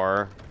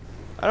car.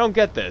 I don't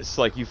get this.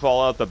 Like, you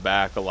fall out the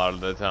back a lot of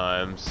the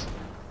times.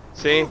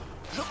 See?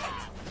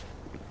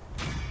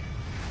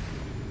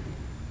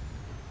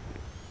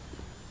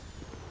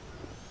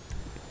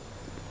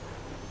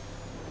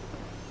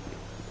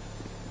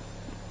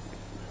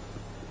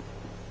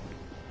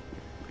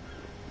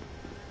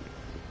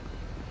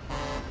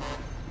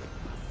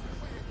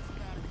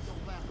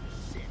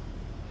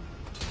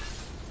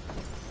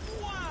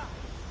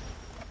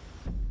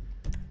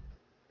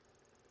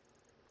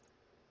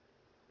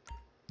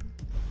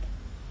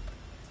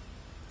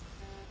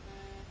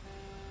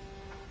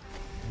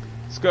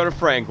 Let's go to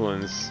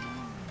Franklin's.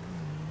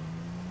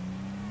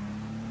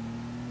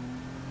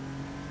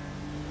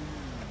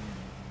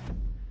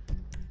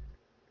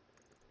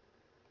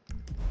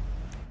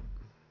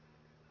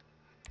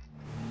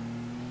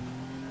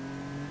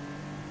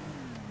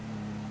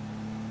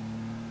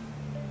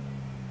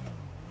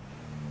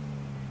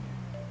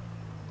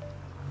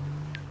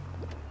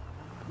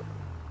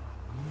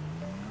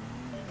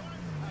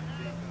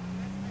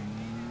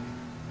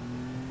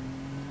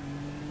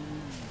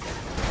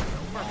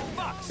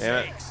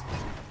 Damn it.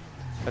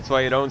 That's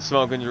why you don't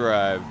smoke and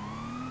drive.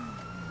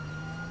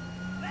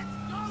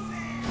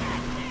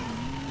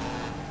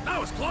 That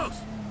was close.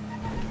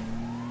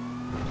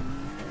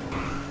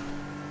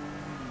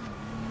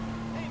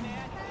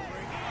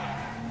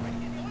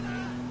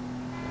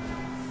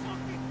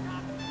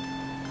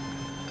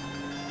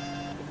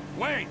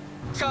 Wait.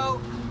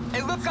 So,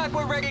 it looks like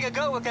we're ready to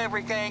go with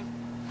everything.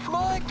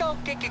 Floyd don't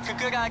think it's a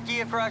good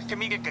idea for us to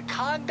meet at the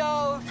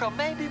condo, so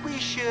maybe we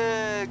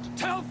should...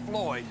 Tell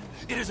Floyd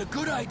it is a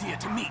good idea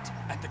to meet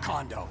at the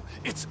condo.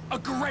 It's a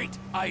great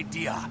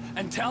idea.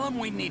 And tell him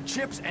we need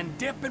chips and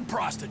dip and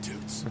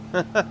prostitutes.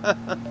 That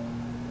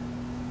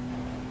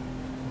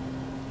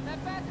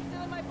bastard's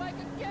stealing my bike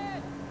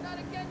again! Not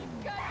again, you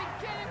gotta be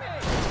kidding me!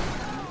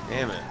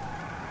 Damn it.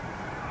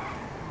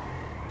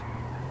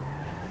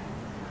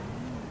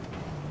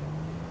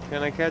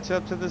 Can I catch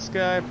up to this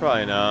guy?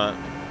 Probably not.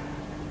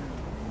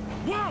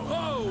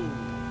 Whoa-ho!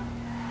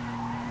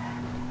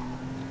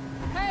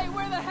 Hey,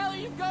 where the hell are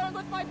you going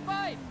with my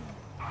bike?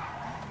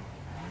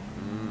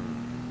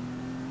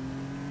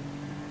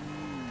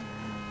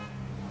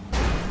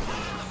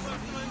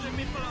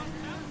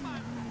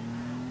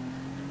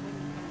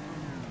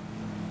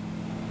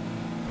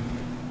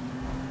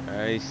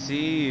 I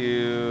see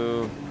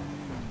you.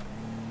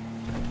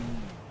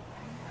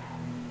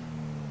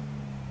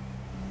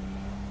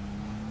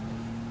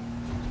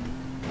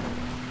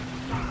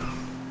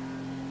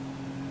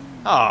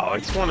 Oh,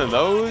 it's one of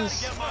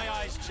those? Get my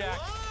eyes checked.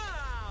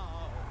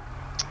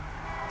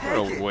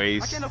 What a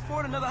waste. I can't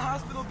afford another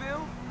hospital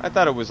bill. I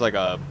thought it was like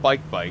a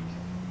bike.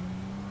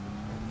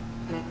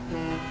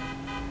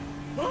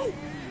 Oh.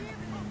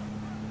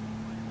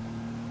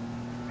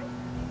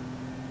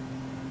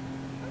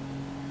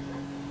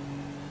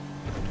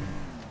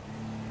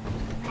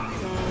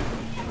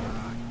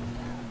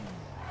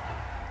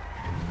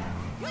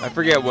 I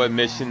forget what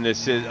mission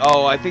this is.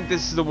 Oh, I think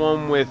this is the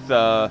one with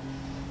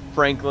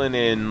Franklin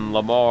and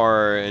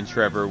Lamar and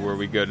Trevor, where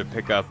we go to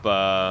pick up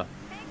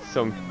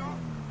some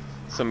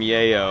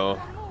yayo.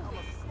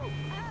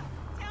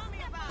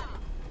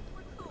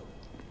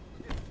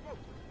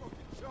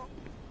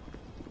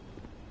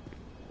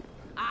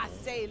 I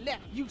say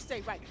left, you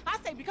say right. I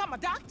say become a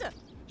doctor.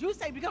 You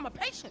say become a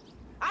patient.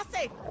 I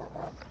say,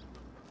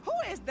 who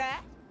is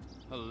that?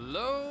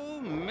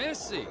 Hello,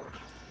 Missy.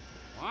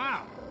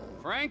 Wow,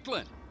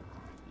 Franklin.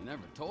 You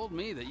never told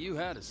me that you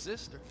had a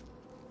sister.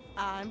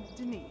 I'm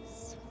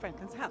Denise,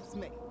 Franklin's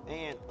housemate.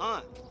 And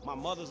Aunt, my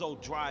mother's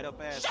old dried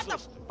up ass Shut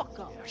sister. the fuck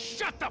up.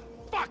 Shut the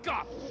fuck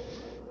up!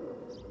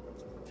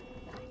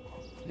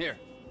 Here,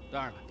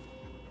 darling.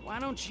 Why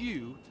don't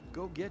you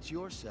go get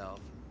yourself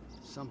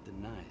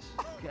something nice,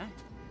 okay?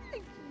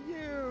 Thank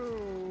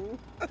you.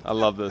 I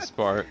love this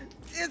part.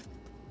 Is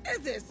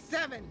it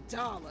 $7?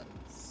 I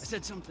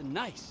said something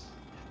nice,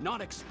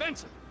 not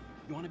expensive.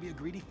 You want to be a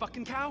greedy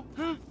fucking cow?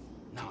 Huh?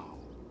 No.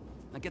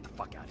 Now get the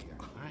fuck out of here,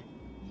 all right?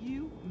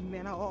 You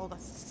men are all the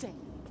same.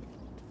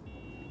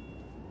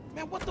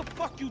 Man, what the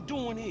fuck you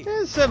doing here?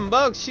 Yeah,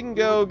 $7. She can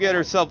go get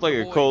herself like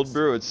a cold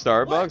brew at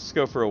Starbucks.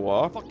 Go for a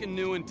walk. Fucking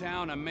new in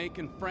town. I'm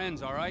making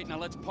friends, all right? Now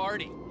let's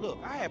party. Look,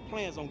 I had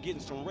plans on getting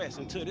some rest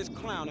until this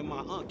clown and my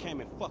aunt came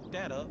and fucked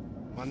that up.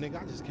 My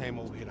nigga, I just came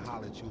over here to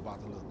holler at you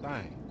about the little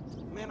thing.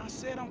 Man, I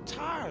said I'm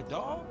tired,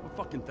 dog. What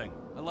fucking thing?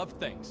 I love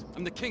things.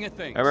 I'm the king of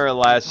things. I remember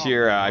last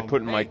year I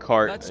put in my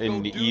cart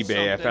into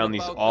eBay. I found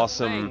these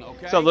awesome.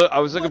 So I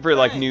was looking for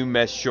like new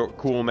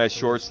cool mesh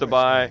shorts to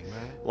buy,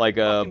 like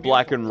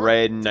black and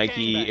red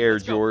Nike Air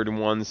Jordan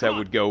ones that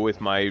would go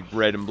with my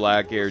red and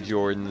black Air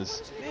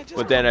Jordans.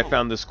 But then I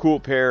found this cool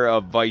pair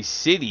of Vice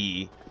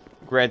City,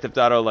 Grand Theft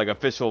Auto, like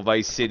official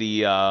Vice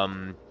City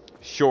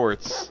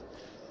shorts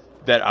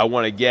that I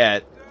want to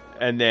get.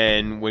 And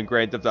then when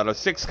Grand Theft Auto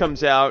 6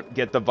 comes out,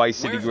 get the Vice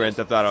City Grand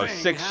Theft Auto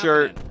 6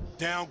 shirt.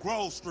 Down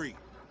Grove Street.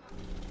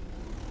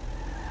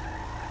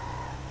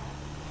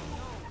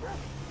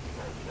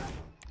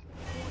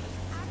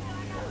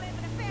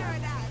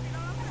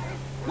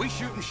 We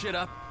shooting shit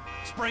up,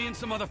 spraying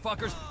some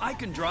motherfuckers. I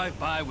can drive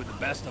by with the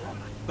best of them.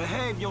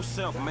 Behave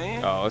yourself,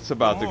 man. Oh, it's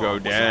about to go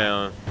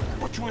down.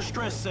 What you and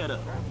Stress set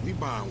up? We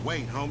buying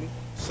weight, homie.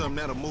 Something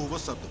that'll move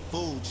us up the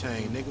food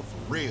chain, nigga,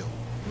 for real.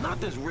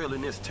 Nothing's real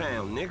in this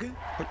town, nigga.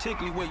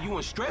 Particularly where you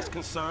and Stress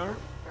concerned.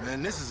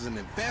 Man, this is an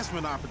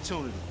investment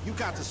opportunity. You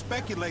got to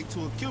speculate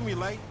to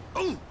accumulate.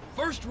 Ooh,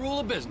 first rule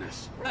of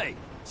business. Hey,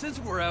 since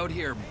we're out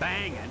here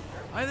banging,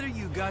 either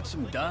you got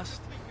some dust?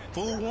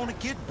 Fool wanna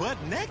get butt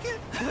naked?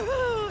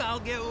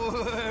 I'll get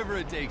wherever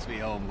it takes me,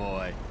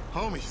 homeboy.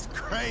 Homie's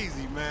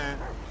crazy, man.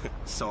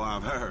 So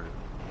I've heard.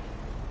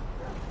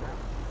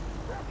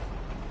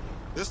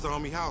 This the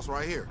homie house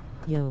right here.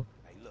 Yo.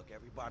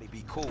 Everybody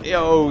be cool.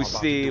 Yo,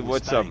 Steve,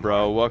 what's up,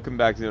 bro? Welcome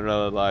back to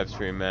another live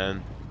stream,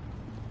 man.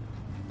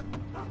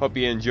 Hope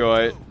you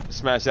enjoy it.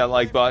 Smash that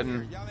like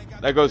button.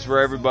 That goes for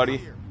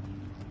everybody.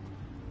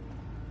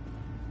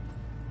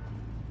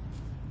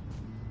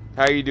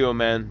 How you doing,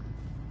 man?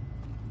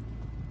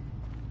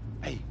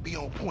 Hey, be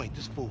on point.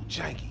 This fool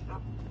janky.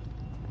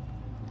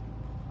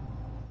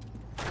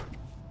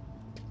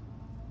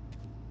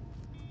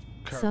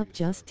 Sup,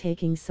 just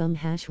taking some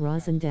hash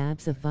rosin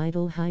dabs of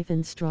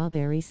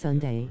Vital-strawberry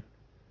sundae.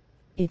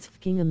 It's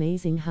fucking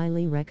amazing,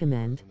 highly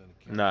recommend.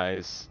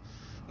 Nice.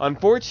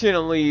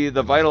 Unfortunately,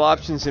 the Vital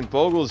Options in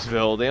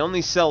Vogelsville, they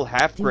only sell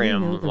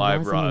half-gram Do you know the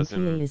live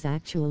rosin rosin. is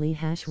actually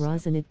hash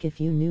rosin?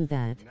 If you knew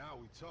that.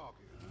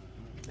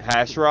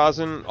 Hash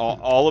rosin?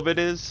 All of it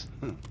is?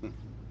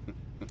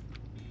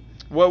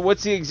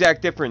 What's the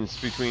exact difference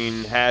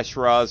between hash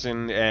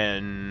rosin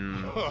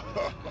and,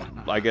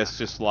 I guess,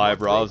 just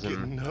live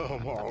rosin?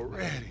 Numb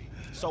already.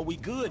 So we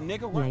good,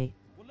 nigga, right? Yay.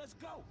 Well, let's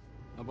go.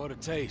 How about a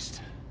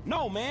taste?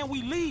 No, man,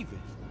 we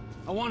leaving.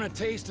 I want a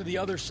taste of the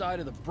other side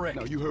of the brick.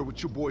 Now, you heard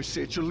what your boy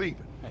said. You're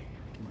leaving. Hey,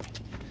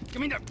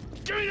 give me the...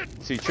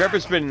 See,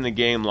 Trevor's been in the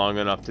game long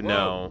enough to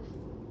know.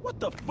 What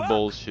the fuck?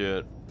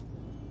 Bullshit.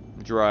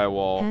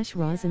 Drywall. Hash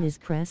rosin is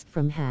pressed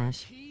from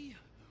hash.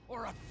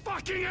 Or a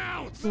fucking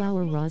ounce!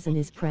 Flour rosin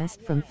is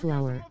pressed from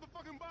flour.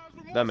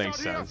 That makes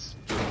sense.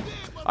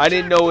 I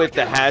didn't know if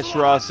the hash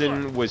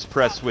rosin was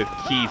pressed with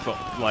keef,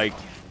 like,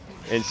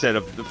 instead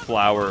of the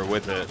flour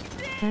with it.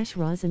 Hash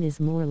rosin is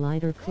more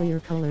lighter clear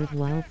colored,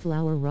 while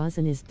flour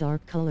rosin is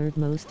dark colored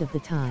most of the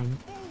time.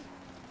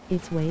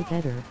 It's way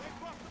better.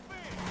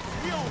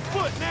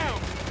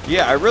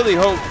 Yeah, I really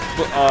hope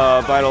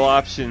Vital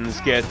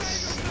Options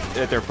gets,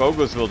 at their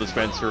Vogelsville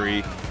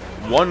dispensary,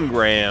 1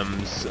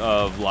 grams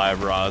of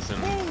live rosin.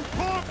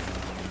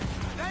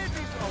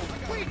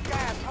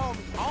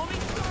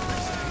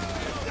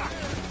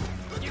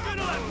 You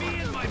gonna let me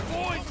and my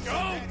boys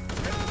go?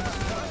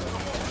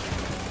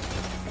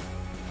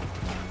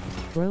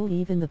 Bro,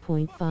 even the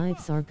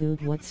 .5s are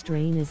good. What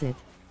strain is it?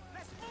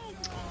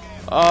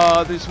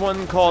 There's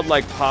one called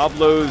like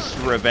Pablo's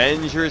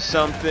Revenge or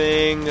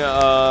something.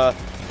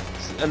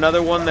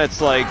 Another one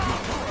that's like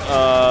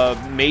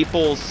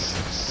maple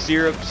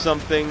syrup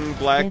something,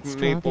 black Get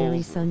maple.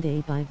 Strawberry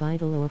Sundae by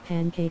Vital or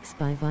Pancakes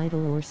by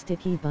Vital or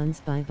Sticky Buns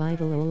by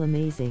Vital. All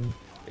amazing.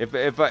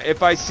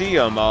 If I see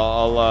them,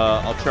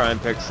 I'll try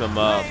and pick some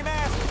up.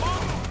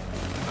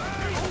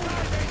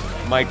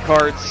 My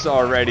cart's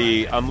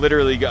already. I'm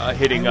literally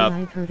hitting up.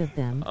 I've heard of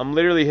them. I'm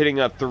literally hitting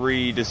up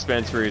 3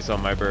 dispensaries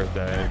on my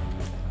birthday.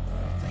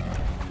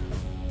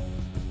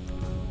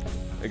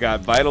 I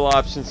got Vital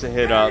options to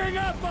hit up.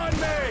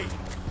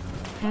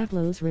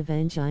 Pablo's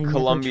Revenge. I never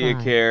Columbia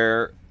tried.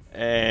 Care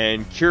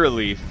and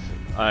Cureleaf.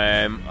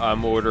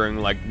 I'm ordering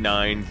like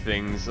 9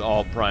 things,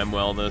 all Prime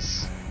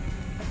Wellness.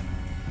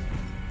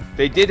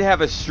 They did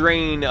have a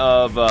strain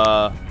of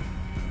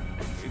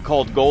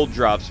called Gold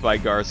Drops by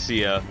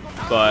Garcia,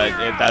 but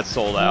that's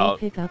sold out.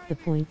 Pick up the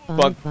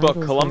But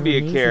Vitals, Columbia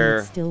they're amazing. Care,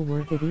 It's still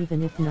worth it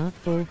even if not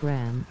full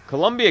gram.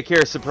 Columbia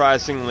Care,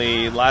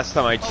 surprisingly, last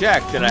time I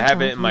checked, and I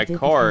have it in my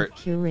cart.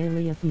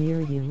 Curaleaf near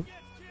you.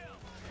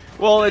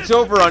 Well, it's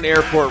over on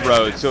Airport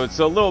Road, so it's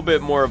a little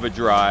bit more of a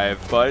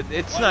drive, but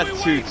it's not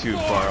too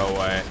far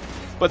away.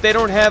 But they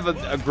don't have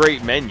a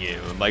great menu.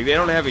 Like, they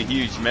don't have a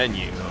huge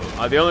menu.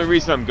 The only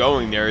reason I'm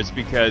going there is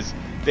because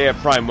they have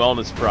Prime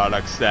Wellness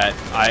products that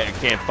I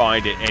can't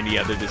find at any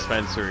other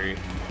dispensary.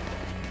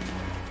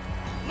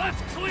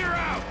 Let's clear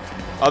out.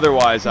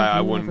 Otherwise, I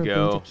Have you wouldn't ever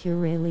go. been to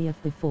Curaleaf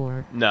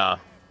before? Nah.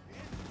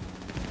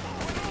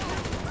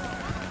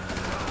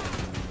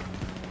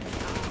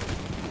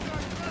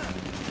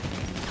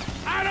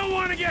 I don't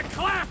want to get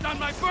clapped on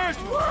my first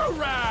woo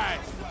ride.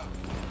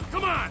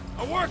 Come on,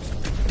 a work.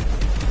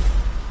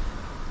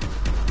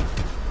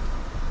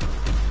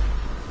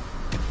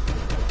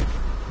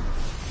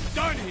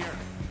 Done here.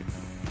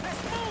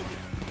 Let's move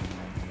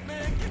it.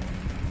 Man, get...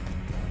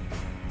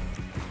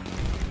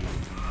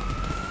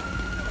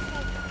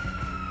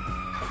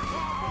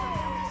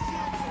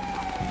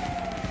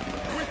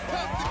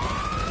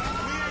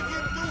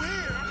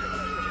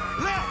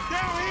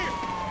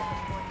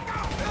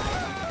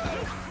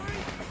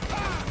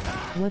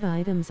 What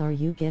items are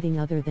you getting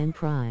other than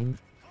Prime?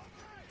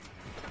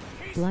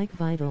 Like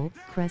Vital,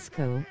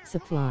 Cresco,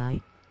 Supply.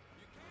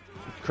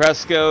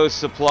 Cresco,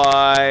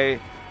 Supply,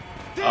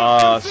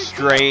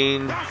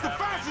 Strain,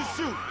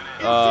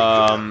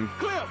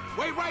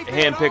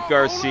 Handpicked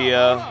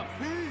Garcia,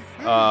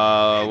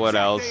 what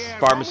else?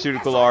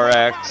 Pharmaceutical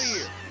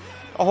RX,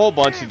 a whole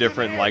bunch of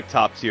different like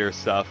top tier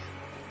stuff.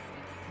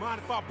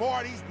 Mind if I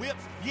borrow these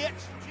whips, bitch?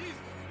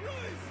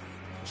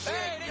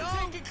 Hey, they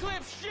taking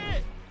clips,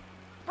 shit!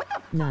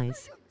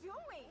 Nice.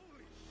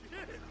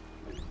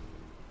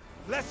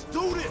 Let's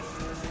do this!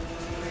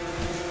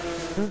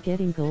 We're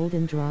getting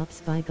Golden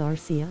Drops by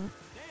Garcia.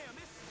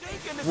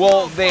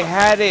 Well, they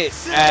had it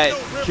at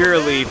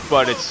Cureleaf,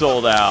 but it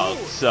sold out,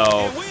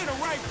 so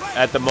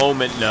at the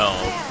moment, no.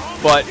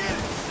 But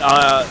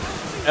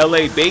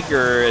LA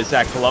Baker is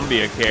at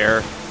Columbia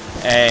Care,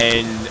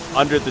 and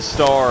Under the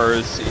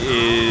Stars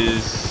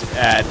is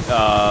at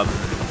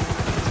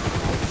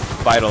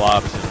Vital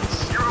Options.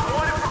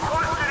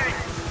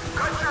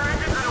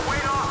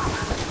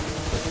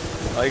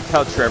 I like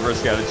how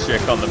Trevor's got a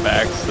chick on the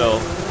back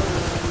still.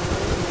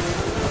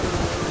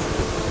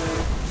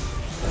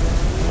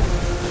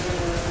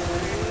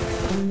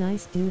 Oh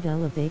nice dude,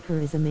 Ella Baker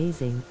is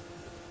amazing.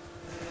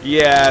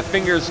 Yeah,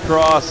 fingers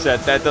crossed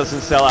that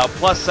doesn't sell out.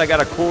 Plus, I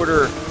got a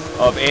quarter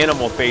of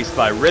Animal Face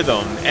by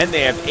Rhythm, and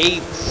they have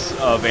 8ths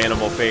of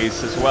Animal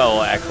Face as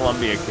well at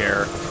Columbia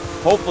Care.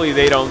 Hopefully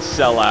they don't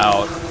sell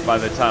out by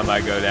the time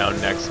I go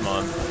down next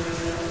month.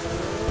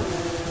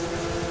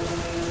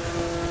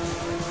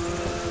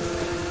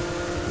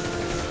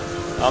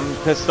 I'm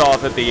pissed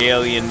off that the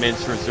Alien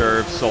Mints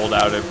Reserve sold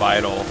out at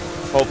Vital.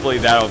 Hopefully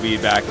that'll be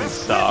back in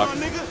stock.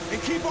 And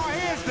keep our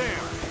hands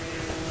down.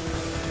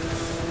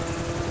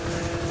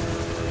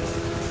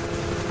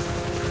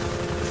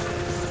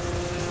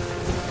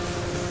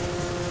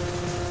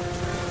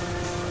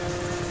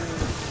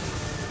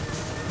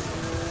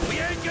 We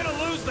ain't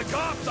gonna lose the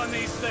cops on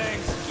these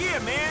things. Yeah,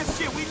 man.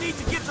 Shit, we need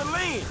to get to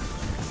land.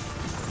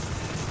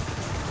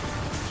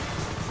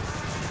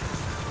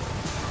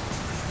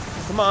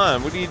 Come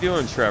on, what are you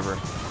doing, Trevor?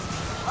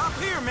 Up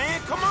here, man.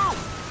 Come on.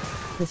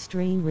 The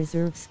Strain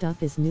Reserve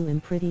stuff is new,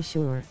 I'm pretty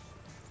sure.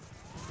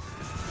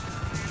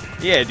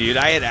 Yeah, dude,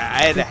 I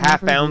had a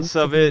half ounce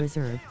of it.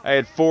 I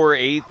had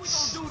 4/8,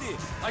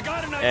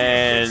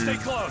 and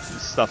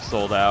stuff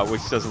sold out,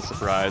 which doesn't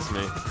surprise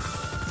me.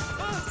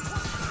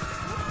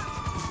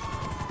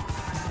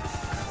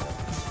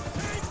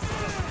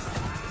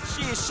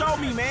 Shit, show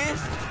me, man.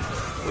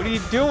 What are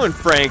you doing,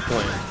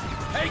 Franklin?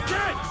 Hey,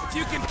 kid, if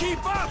you can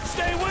keep up,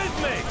 stay with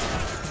me.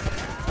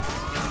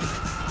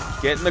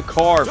 Get in the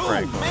car, Dude,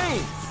 Franklin. man,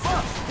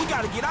 fuck, we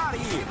gotta get out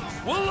of here.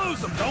 We'll lose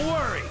them, don't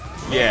worry.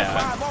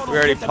 Yeah, we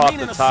already popped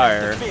the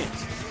tire.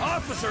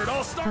 Officer, it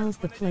all starts. How's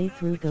the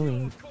playthrough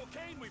going?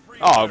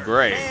 Oh,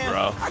 great, Man,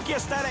 bro. I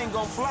guess that ain't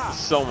gonna fly.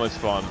 So much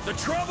fun. The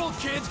trouble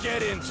kids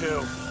get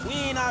into. We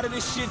ain't out of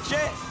this shit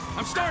yet.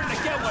 I'm starting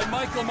to get why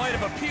Michael might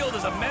have appealed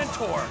as a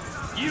mentor.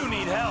 You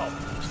need help.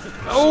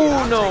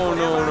 Oh, no.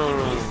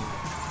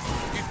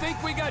 You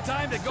think we got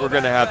time to go? We're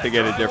gonna have to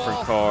get a different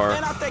car.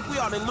 Man, I think we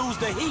ought to lose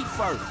the heat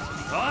first.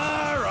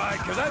 All right,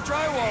 because that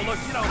drywall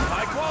looks,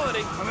 high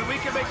quality. I mean, we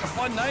can make a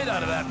fun night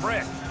out of that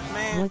brick.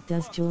 Man. What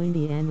does join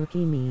the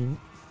Anarchy mean?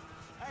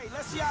 Hey,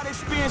 let's see how the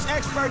experienced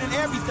expert in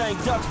everything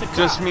ducks the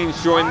Just cop.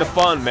 means join the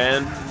fun,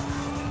 man.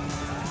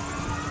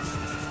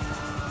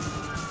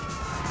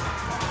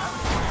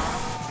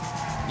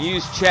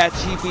 Use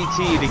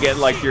ChatGPT to get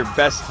like your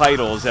best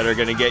titles that are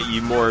gonna get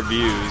you more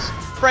views.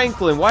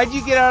 Franklin, why'd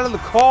you get out of the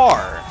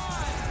car?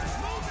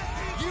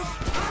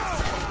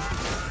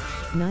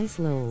 Nice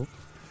low.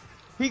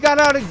 He got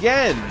out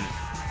again.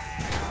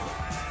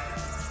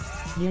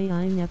 Yay,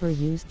 I never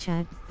used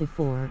chat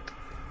before.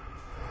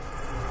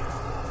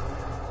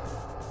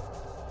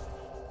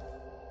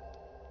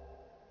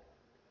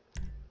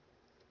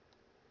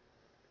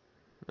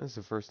 That's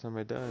the first time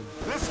I died.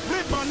 Let's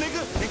split, my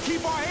nigga, and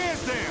keep our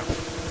hands down.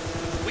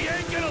 We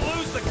ain't gonna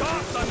lose the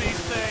cops on these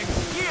things.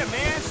 Yeah,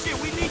 man. Shit,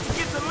 we need to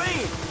get to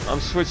lean. I'm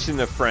switching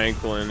to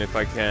Franklin if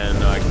I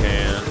can. I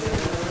can.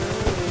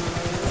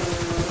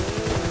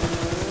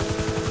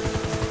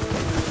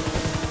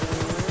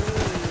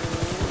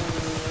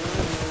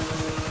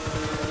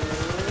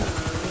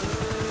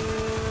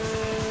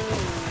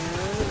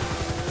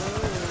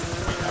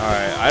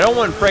 Alright, I don't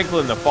want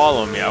Franklin to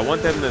follow me. I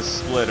want them to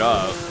split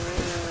up.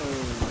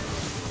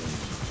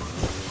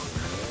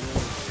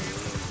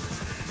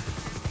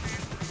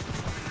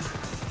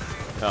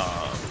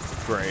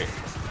 Oh, great.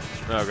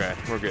 Okay,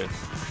 we're good.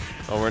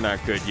 Oh, we're not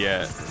good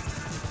yet.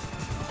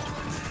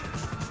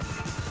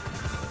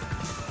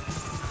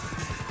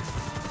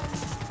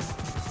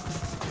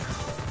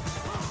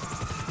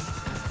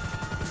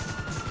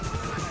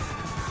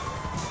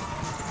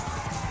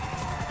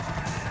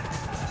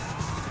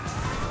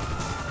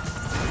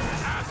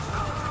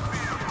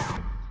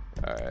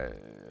 Alright,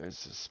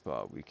 there's a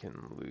spot we can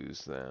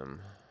lose them.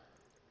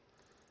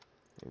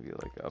 Maybe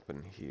like up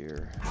in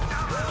here.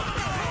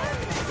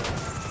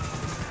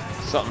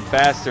 Something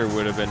faster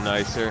would have been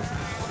nicer.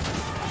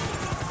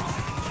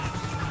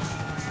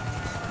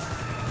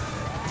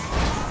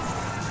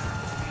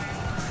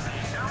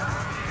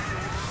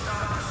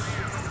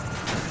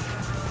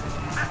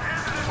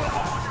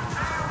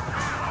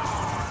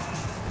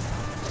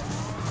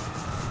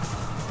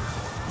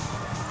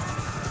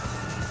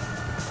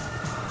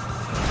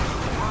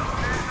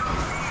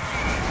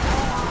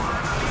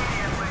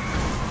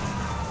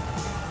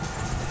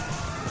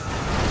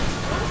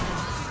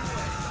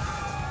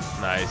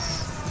 Nice.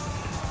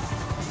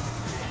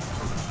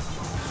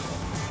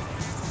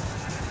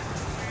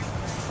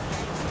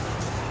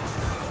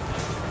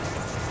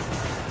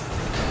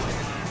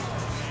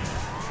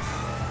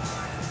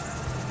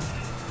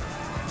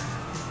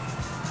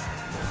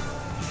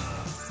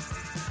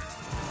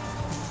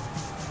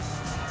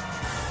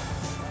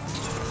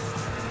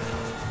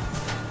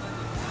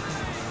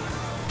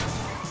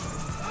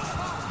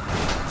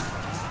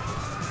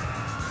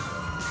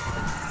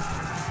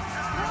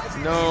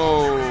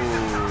 No.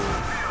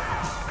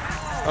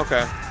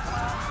 Okay.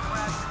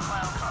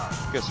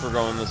 Guess we're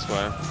going this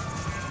way.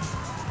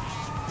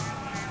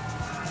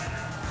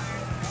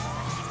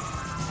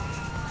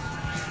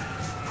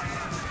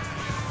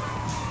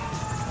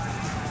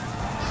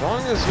 As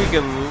long as we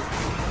can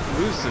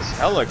lose this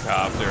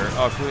helicopter.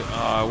 Oh, can we,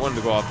 I wanted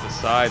to go off the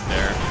side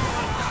there.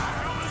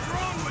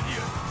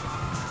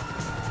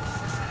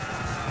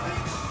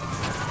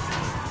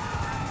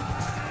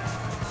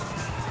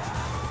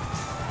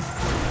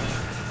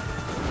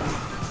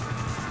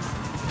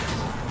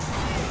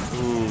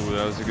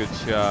 That was a good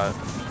shot.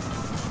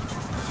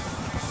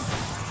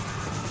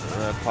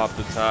 And that popped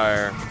the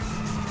tire.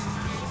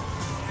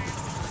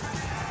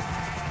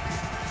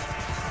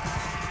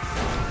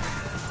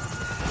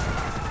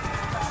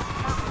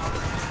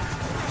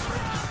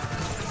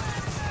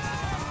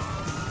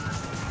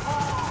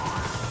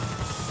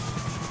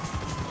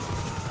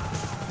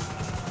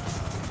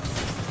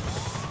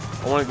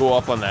 I want to go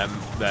up on that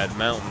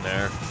mountain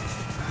there.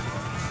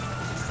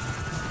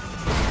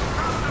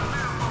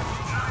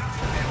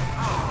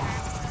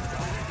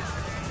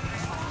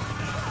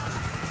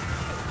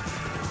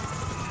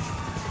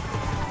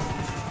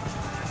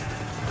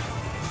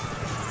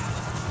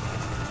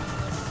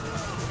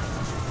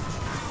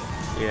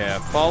 Yeah,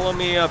 follow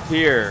me up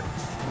here.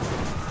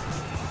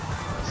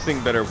 This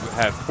thing better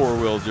have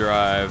four-wheel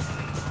drive.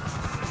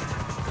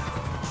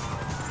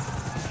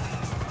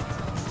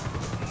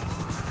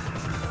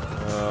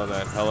 Oh,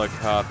 that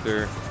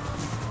helicopter.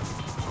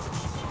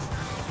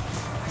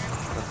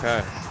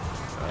 Okay.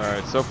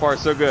 Alright, so far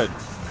so good.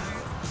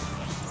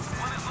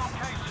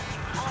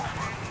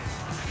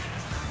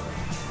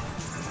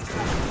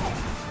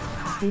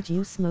 Did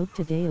you smoke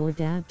today or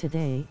dab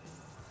today?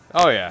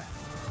 Oh yeah.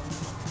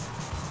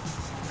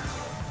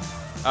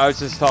 I was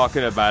just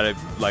talking about it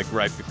like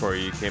right before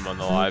you came on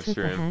the live I took a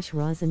stream. hash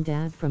rosin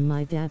dab from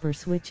my dabber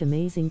switch.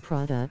 Amazing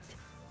product.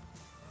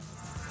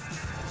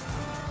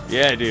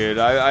 Yeah, dude,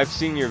 I've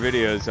seen your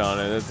videos on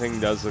it. That thing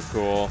does look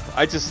cool.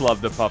 I just love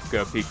the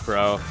Puffco Peak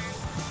Pro.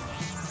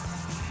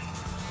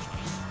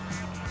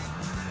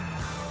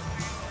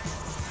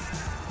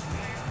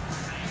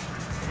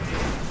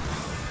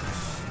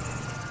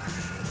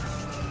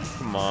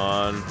 Come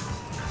on.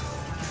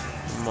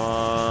 Come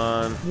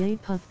on. Yay,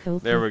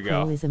 Puffco There we Peak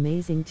go. Pro is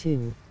amazing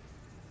too.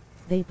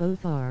 They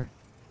both are.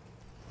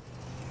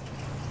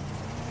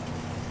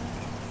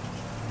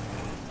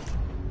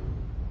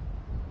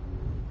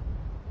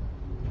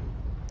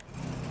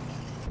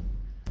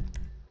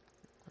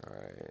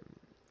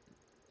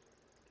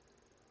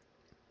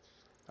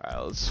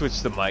 Alright, let's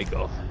switch to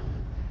Michael.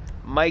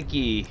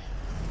 Mikey.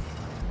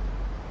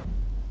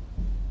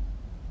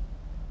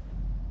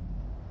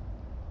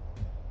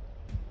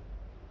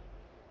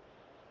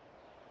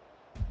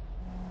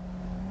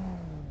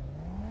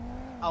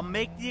 I'll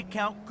make the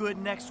account good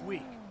next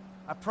week.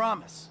 I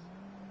promise.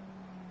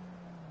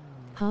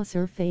 How's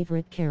her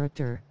favorite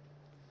character?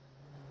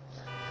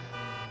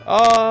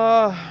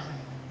 I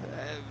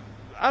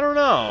don't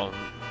know.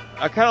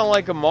 I kind of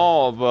like them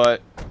all,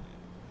 but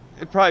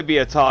it'd probably be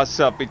a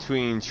toss-up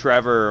between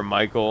Trevor or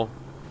Michael.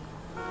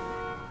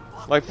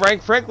 Like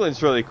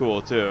Franklin's really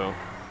cool too.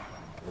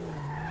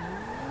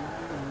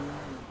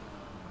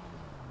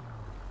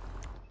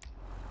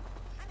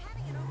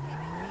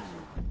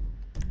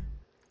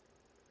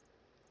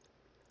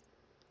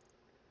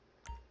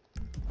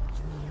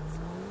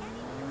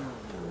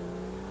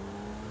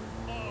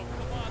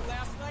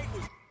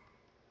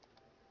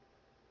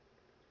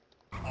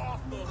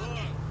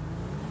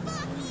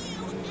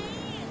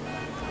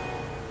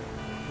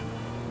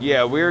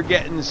 Yeah, we're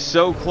getting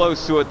so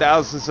close to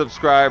 1,000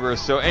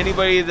 subscribers, so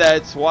anybody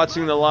that's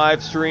watching the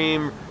live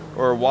stream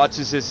or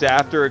watches this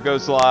after it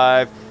goes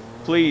live,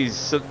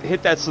 please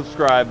hit that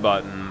subscribe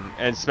button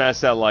and smash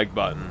that like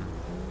button.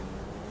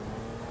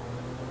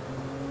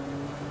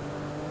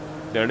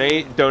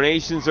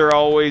 Donations are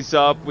always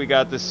up. We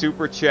got the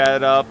super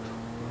chat up.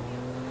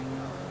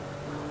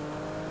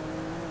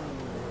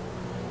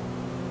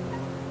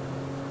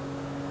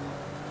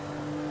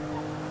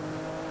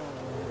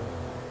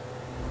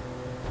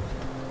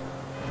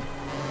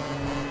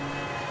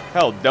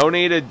 Hell,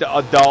 donate a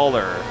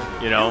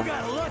 $1, you know?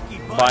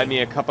 Buy me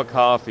a cup of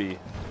coffee.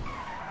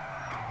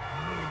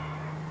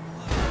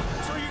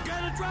 So you're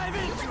gonna drive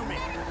into me.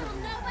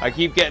 I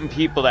keep getting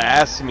people to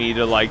ask me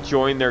to like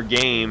join their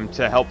game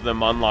to help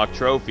them unlock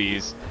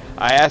trophies.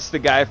 I asked the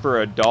guy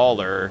for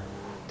 $1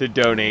 to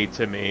donate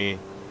to me,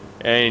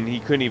 and he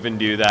couldn't even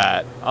do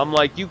that. I'm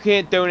like, you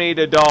can't donate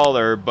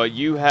 $1, but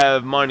you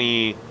have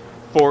money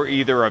for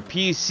either a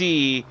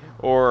PC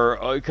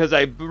or because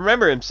I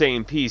remember him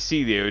saying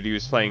PC, dude, he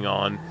was playing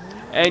on,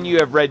 and you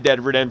have Red Dead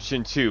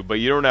Redemption 2, but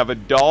you don't have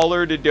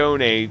 $1 to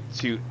donate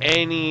to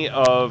any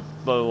of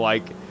the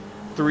like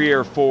 3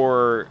 or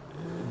 4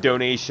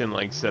 donation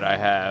links that I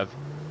have.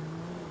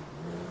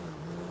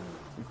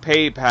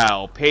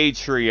 PayPal,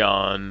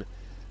 Patreon,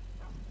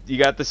 you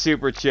got the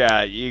super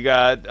chat, you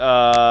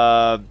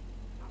got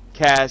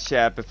Cash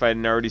App, if I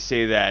didn't already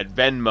say that,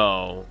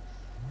 Venmo.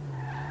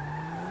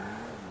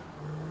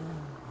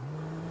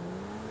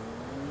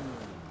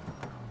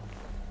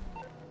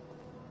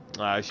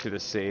 I should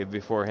have saved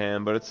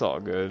beforehand, but it's all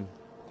good.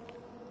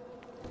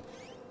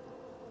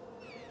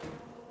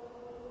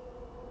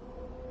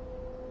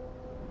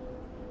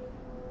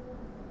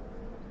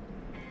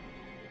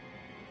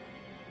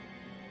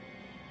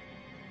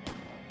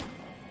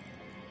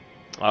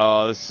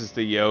 Oh, this is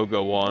the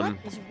yoga one.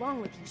 What is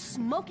wrong with you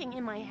smoking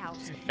in my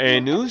house?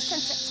 And Ever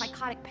since that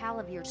psychotic pal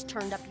of yours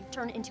turned up, you've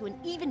turned into an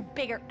even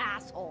bigger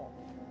asshole.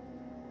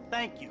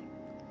 Thank you.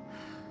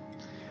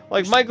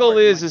 Like, Michael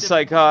is a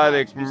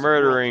psychotic,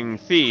 murdering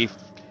thief,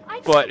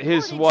 but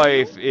his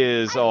wife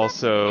is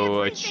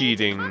also a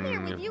cheating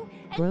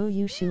Bro,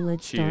 you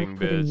should start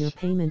putting your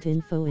payment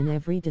info in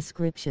every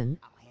description.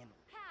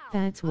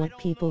 That's what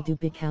people do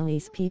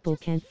because people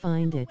can't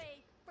find it.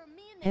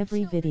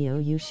 Every video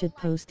you should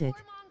post it.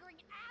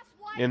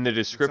 in the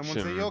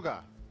description.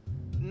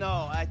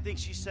 No, I think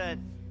she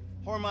said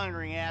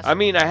whoremongering ass. I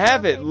mean, I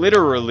have it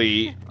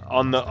literally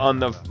on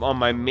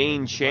my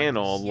main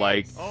channel.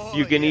 Like,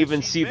 you can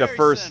even see the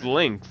first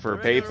link for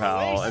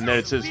PayPal, and then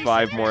it says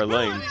 5 more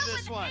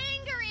links.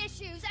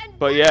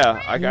 But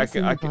yeah, I can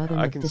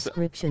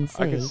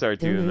start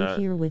doing that.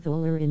 Here with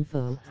all our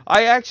info.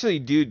 I actually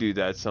do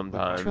that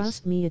sometimes.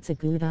 Trust me, it's a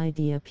good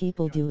idea.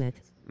 People do it.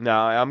 No,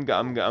 I'm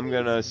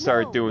gonna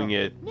start doing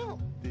it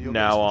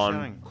now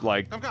on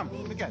like.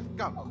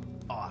 Come.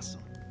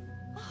 Awesome.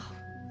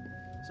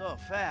 So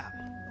Fab,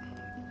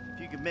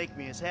 if you could make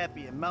me as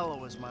happy and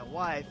mellow as my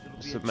wife, it'll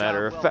be As a a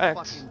matter job of well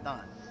fact. fucking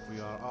done. We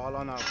are all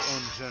on our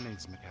own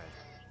journeys, Mikhail.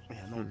 Yeah,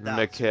 no doubt.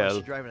 Mikhail. So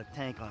she's driving a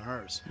tank on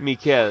hers.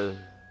 Mikhail.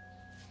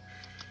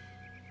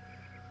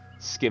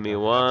 Just give me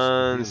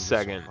 1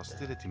 second.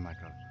 Hostility,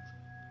 Michael.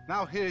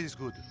 Now here is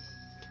good.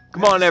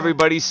 Come on,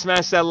 everybody,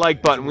 smash that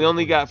like button. We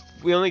only got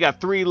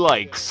 3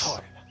 likes.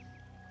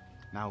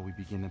 Now we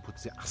begin and put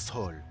the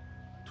asshole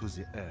to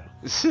the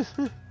earth.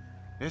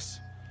 Yes,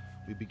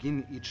 we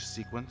begin each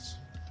sequence.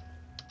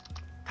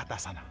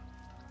 Katasana.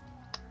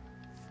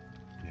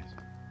 Yes.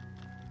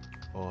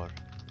 Or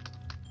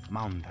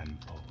mountain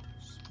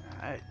pose.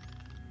 Alright.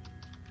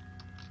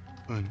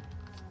 1,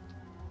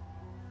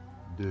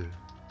 2,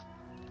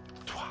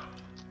 3.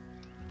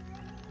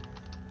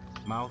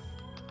 Mouth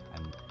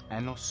and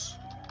anus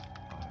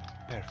are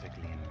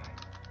perfectly in line.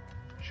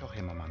 Show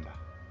him, Amanda.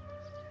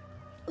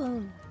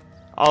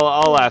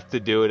 I'll have to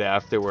do it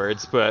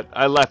afterwards, but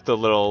I left a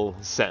little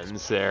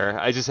sentence there.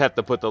 I just have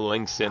to put the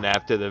links in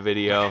after the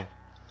video.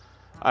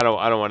 I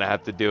don't want to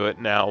have to do it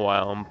now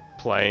while I'm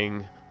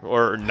playing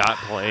or not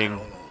playing. I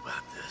don't know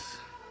about this.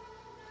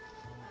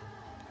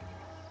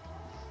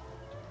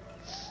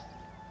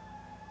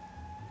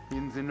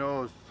 In the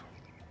nose,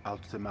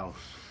 out the mouth.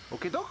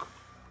 Okay, Doc?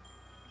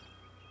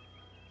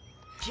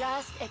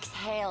 Just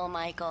exhale,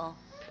 Michael.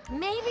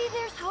 Maybe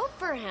there's hope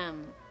for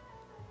him.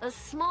 A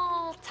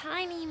small,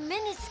 tiny,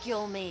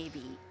 minuscule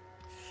maybe.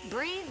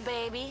 Breathe,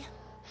 baby.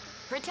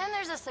 Pretend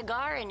there's a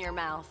cigar in your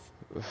mouth.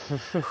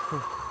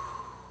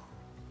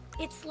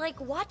 It's like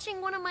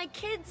watching one of my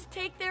kids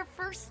take their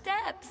first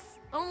steps.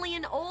 Only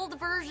an old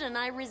version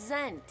I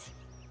resent.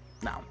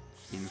 Now,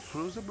 in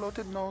through the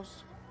bloated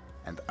nose,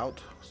 and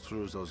out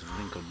through those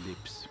wrinkled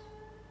lips.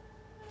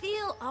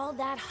 Feel all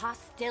that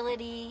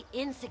hostility,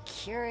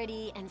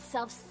 insecurity, and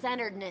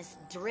self-centeredness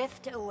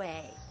drift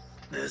away.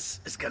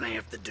 This is gonna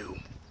have to do.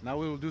 Now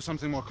we will do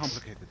something more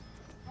complicated.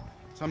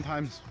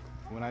 Sometimes,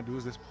 when I do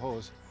this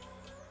pose,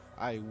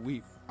 I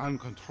weep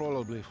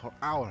uncontrollably for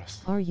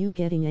hours. Are you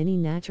getting any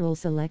natural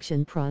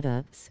selection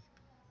products?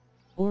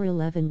 Or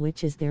 11,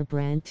 which is their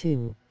brand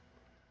too?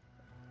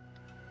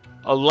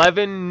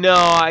 11? No,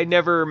 I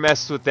never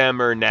messed with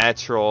them or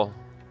natural.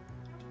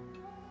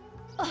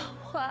 Oh,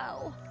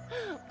 wow.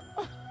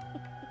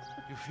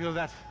 You feel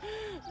that?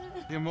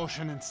 The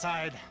emotion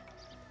inside.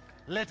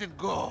 Let it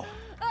go.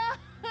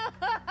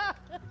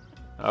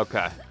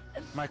 Okay.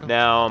 Michael,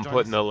 Now I'm join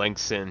putting us. the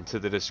links into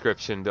the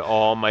description to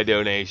all my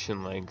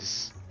donation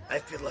links. I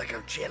feel like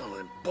I'm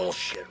channeling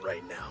bullshit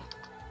right now.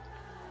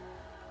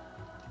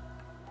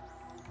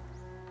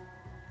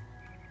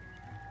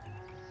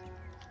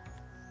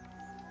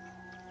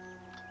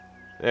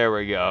 There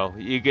we go.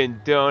 You can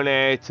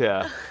donate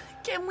Can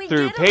we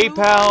through get a move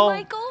on, PayPal,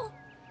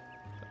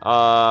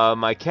 Michael?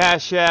 my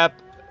Cash App,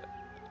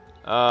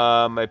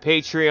 my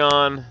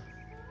Patreon.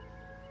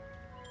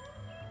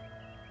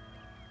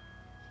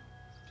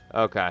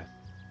 Okay.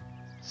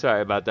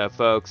 Sorry about that,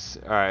 folks.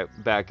 Alright,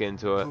 back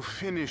into it. To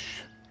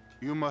finish,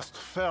 you must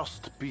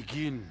first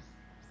begin.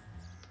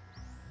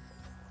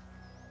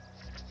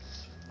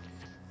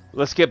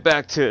 Let's get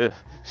back to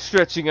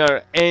stretching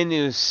our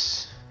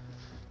anus.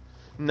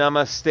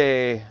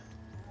 Namaste.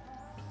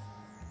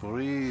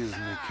 Breathe,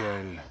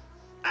 Mikhail.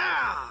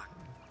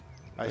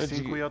 I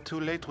think we are too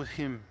late with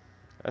him.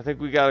 I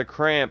think we got a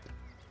cramp.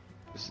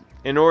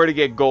 In order to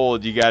get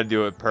gold, you gotta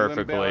do it You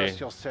perfectly. embarrass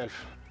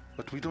yourself,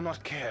 but we do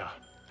not care.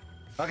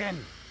 Again,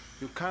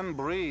 you can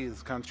breathe,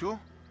 can't you?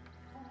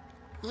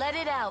 Let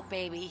it out,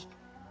 baby.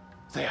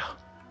 There.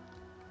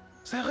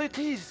 There it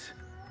is.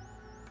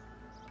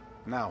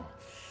 Now,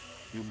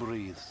 you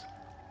breathe.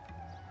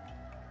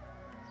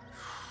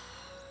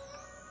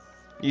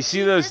 You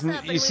see those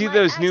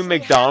new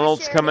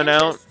McDonald's coming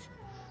out?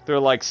 They're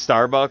like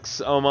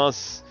Starbucks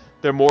almost.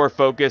 They're more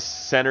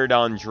focused, centered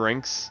on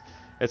drinks.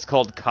 It's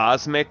called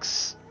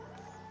Cosmics.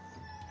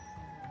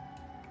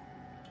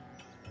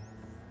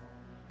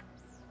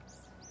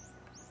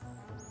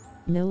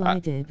 No, I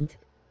didn't.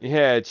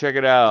 Yeah, check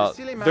it out.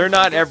 silly man They're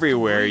not forgets to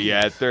everywhere breathe.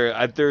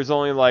 yet. There's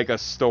only like a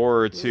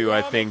store or two,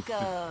 I think.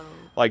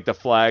 Like the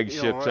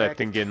flagships, I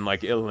think, in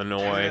like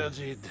Illinois.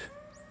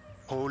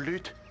 Hold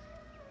it.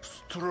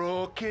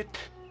 Stroke it.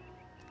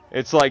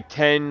 It's like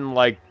 10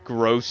 like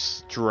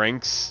gross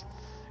drinks,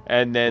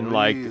 and then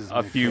like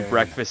a few Mikhail.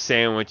 breakfast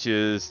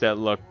sandwiches that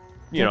look,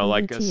 you know,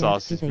 like a WTF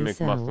sausage do they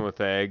McMuffin sell?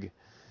 with egg.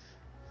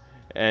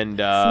 And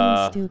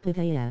Seems stupid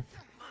AF.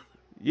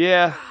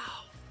 yeah,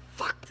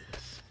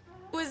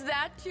 Was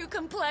that too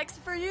complex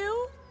for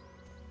you?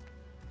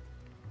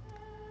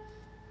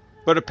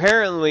 but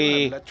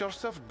apparently, Let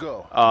yourself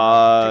go.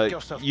 Take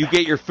yourself you back.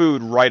 get your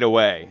food right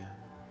away.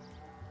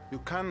 You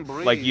can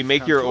breathe. Like you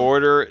make can't your you?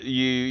 order,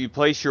 you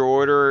place your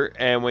order,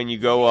 and when you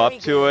go up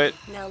to it,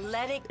 Now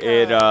let it go.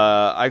 it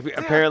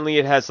apparently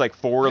it has like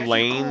 4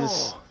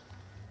 lanes.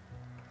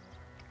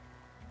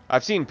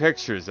 I've seen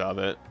pictures of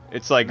it.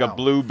 It's like a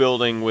blue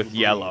building with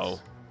yellow,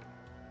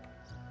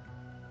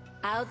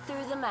 Out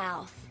through the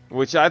mouth.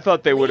 which I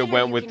thought they would have Later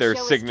went you with can their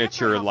show a signature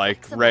stripper how like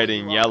flexible red you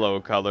and are. yellow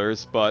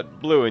colors,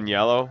 but blue and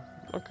yellow.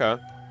 Okay.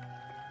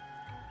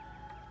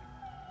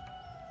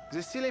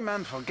 The silly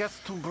man forgets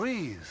to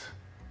breathe.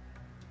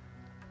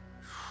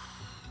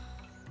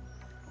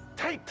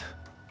 Tight.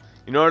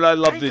 You know what I'd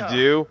love to Tighter.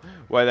 do?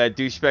 While that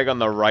douchebag on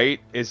the right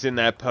is in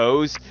that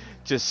pose,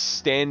 just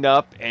stand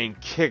up and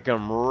kick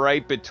him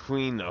right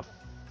between the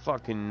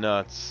Fucking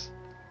nuts.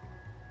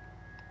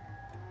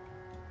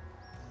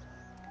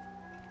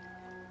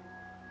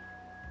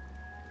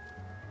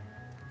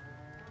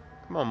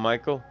 Come on,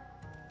 Michael.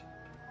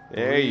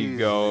 There you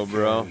go,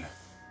 bro.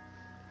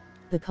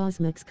 The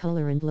Cosmic's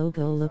color and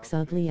logo looks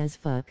ugly as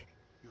fuck.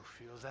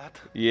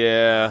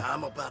 Yeah.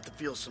 I'm about to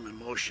feel some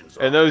emotions.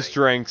 And those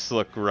drinks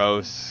look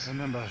gross.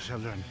 Remember,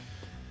 children,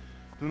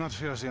 do not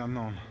fear the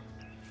unknown.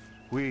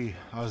 We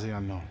are the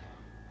unknown.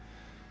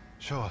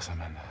 Show us,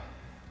 Amanda.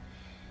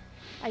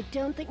 I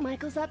don't think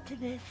Michael's up to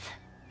this.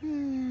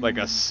 Like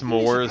a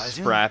s'mores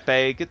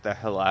frappe? Get the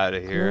hell out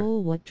of here. Oh,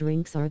 what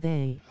drinks are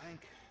they?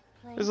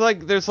 There's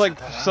like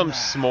some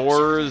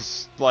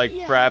s'mores like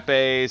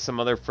frappe, some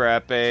other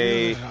frappe.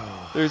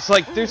 There's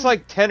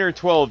like 10 or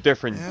 12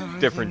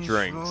 different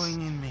drinks.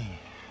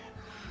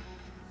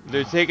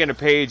 They're taking a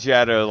page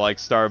out of like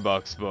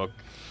Starbucks book.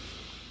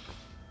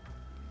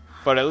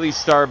 But at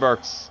least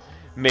Starbucks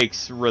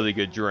makes really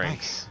good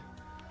drinks.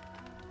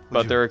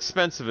 But they're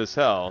expensive as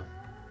hell.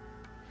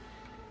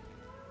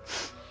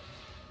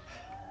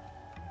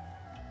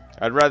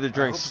 I'd rather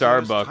drink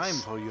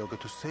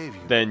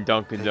Starbucks than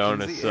Dunkin'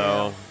 Donuts,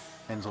 though.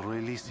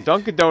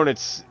 Dunkin'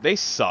 Donuts, they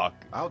suck.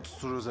 Out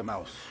through the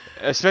mouth.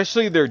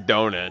 Especially their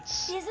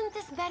donuts. Isn't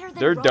this better than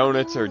Their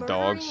donuts are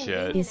dog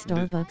shit. Is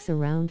Starbucks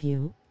around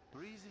you?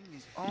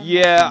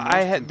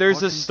 Yeah,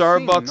 there's a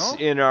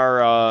Starbucks in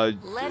our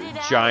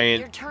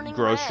giant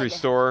grocery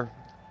store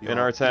in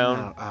our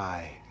town.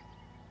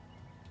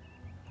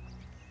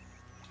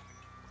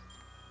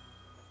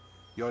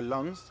 Your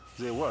lungs,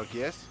 they work,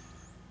 yes?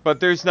 But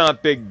there's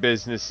not big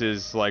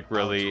businesses like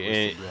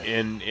really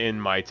in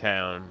my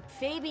town.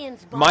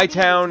 My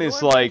town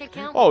is like,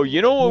 oh,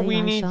 you know what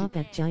we need? Shop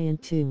at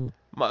Giant too.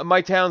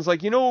 My town's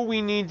like, you know what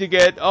we need to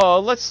get? Oh,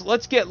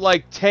 let's get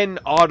like 10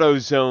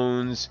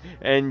 AutoZones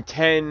and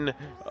 10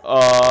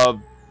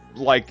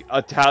 like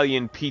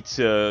Italian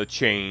pizza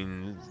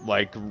chains,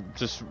 like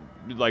just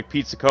like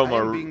Pizza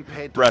Como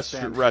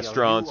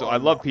restaurants. I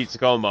love Pizza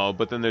Como,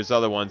 but then there's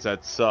other ones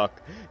that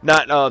suck.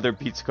 Not other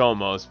Pizza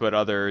Comos, but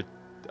other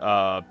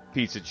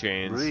pizza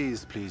chains.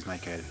 Breathe, please,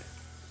 Michael.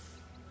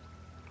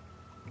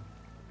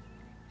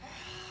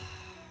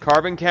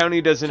 Carbon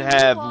County doesn't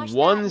have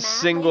one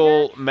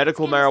single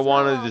medical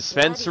marijuana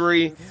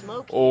dispensary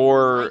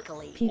or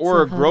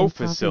a grow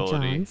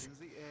facility.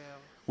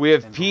 We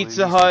have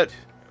Pizza Hut,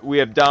 we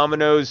have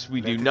Domino's,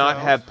 we do not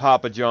have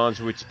Papa John's,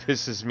 which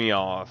pisses me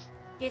off.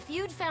 If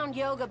you'd found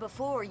yoga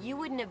before, you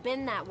wouldn't have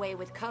been that way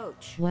with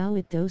Coach. Wow,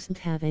 it doesn't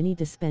have any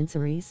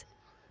dispensaries.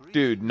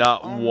 Dude,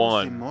 not Almost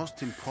one. the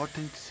most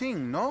important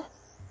thing, no?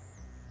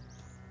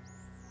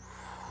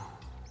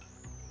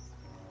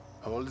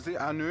 Hold the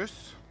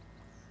anus.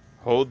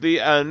 Hold the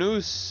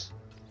anus.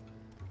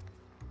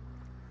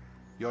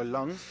 Your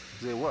lungs,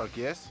 they work,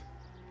 yes?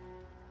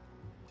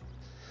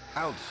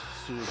 Out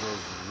through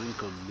those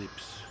wrinkled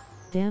lips.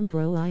 Damn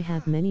bro, I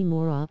have many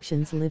more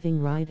options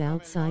living right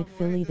outside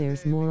Philly.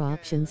 There's more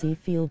options. I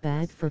feel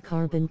bad for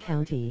Carbon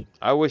County.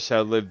 I wish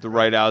I lived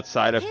right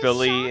outside of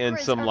Philly in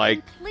some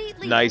like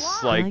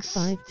nice like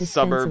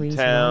suburb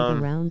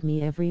town. Around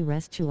me, every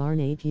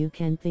restaurant you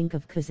can think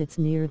of, cause it's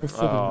near the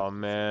city. Oh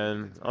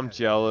man, I'm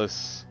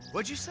jealous.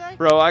 What'd you say?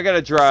 Bro, I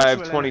gotta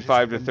drive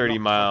 25 to 30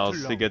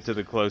 miles to get to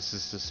the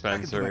closest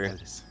dispensary.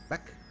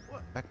 Back,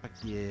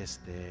 yes,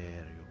 there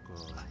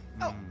you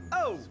go.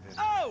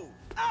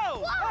 Oh!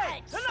 What?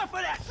 Hey, enough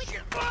of that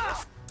shit!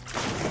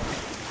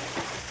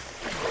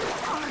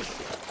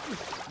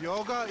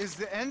 Yoga is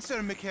the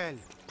answer, Mikhail.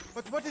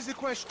 But what is the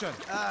question?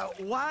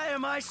 Why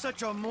am I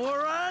such a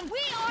moron?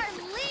 We are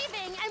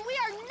leaving, and we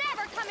are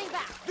never coming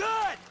back.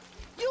 Good!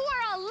 You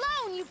are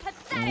alone, you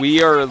pathetic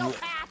We are.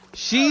 psychopath.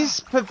 She's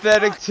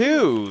pathetic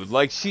too.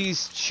 Like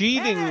she's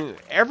cheating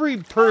every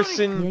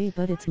person. Yay,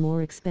 but it's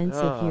more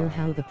expensive here.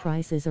 How the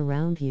price is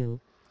around you?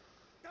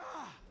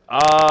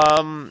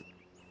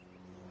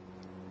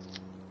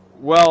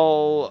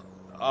 Well,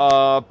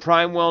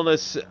 Prime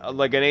Wellness,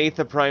 like an eighth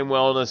of Prime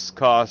Wellness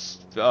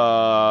costs,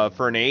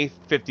 for an eighth,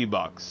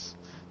 $50.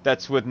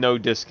 That's with no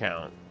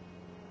discount.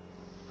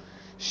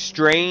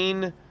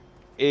 Strain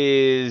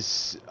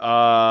is,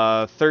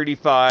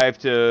 $35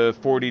 to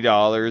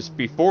 $40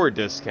 before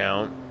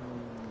discount.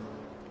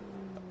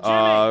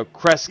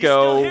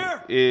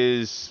 Cresco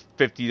is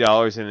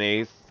 $50 an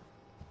eighth.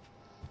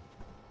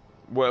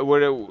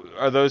 What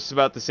are those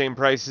about the same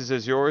prices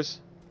as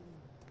yours?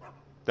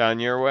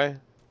 Down your way?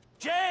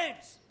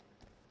 James!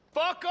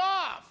 Fuck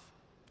off!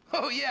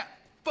 Oh yeah,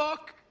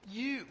 fuck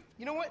you.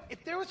 You know what?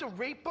 If there was a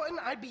rape button,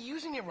 I'd be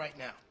using it right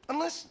now.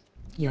 Unless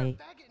you're a Yay.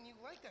 faggot and you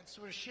like that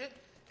sort of shit,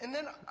 and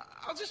then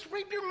I'll just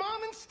rape your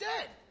mom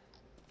instead.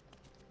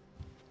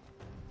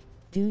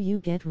 Do you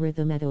get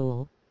rhythm at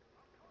all?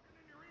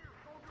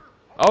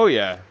 Oh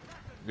yeah.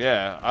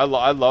 Yeah, I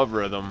love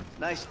rhythm.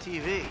 Nice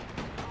TV.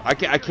 I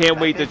can't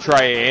wait to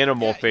try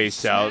Animal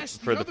Face out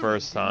for the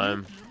first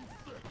time.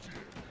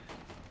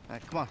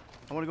 Alright, come on.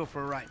 I want to go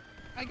for a ride.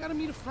 I gotta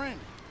meet a friend.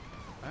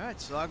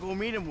 Alright, so I'll go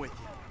meet him with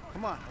you.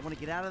 Come on, I want to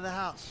get out of the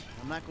house.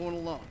 I'm not going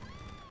alone.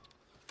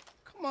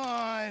 Come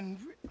on.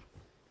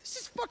 This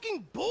is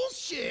fucking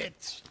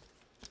bullshit.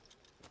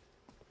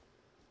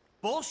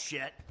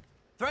 Bullshit?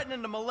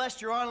 Threatening to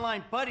molest your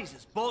online buddies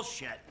is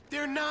bullshit.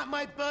 They're not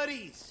my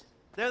buddies.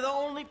 They're the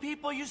only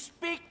people you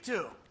speak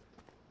to.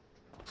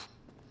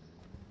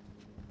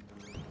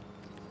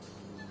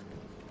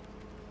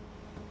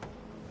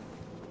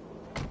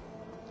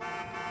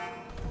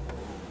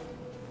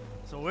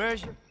 So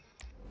where's your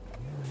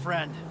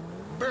friend?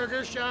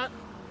 Burger shot?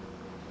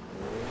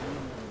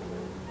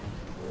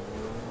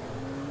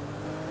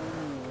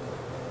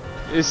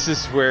 This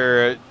is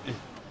where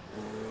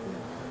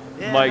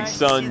Yeah, Mike's nice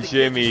to see son the kids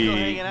Jimmy still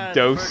hanging out at the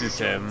doses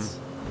burger him. joints.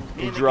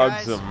 Me He and the drugs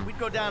guys, him. We'd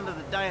go down to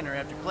the diner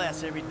after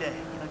class every day.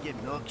 You know, get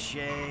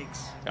milkshakes.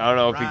 I don't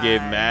know if he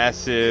gave him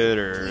acid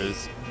or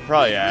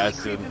probably You're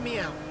acid. creeping me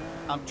out.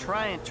 I'm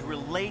trying to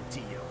relate to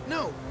you.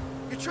 No,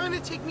 you're trying to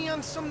take me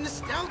on some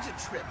nostalgia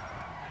trip.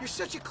 You're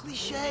such a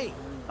cliche.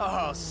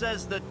 Oh,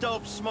 says the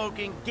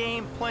dope-smoking,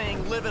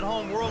 game-playing,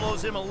 live-at-home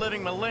world him a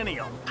living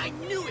millennial. I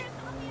knew it.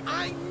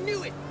 I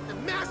knew it. The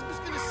mask was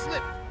gonna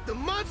slip. The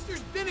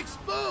monster's been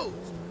exposed.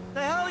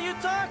 The hell are you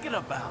talking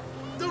about?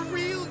 The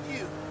real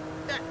you.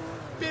 That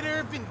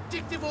bitter,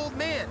 vindictive old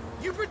man.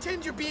 You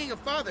pretend you're being a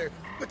father,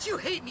 but you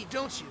hate me,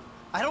 don't you?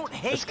 I don't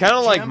hate It's kind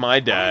of you, like Jim. my How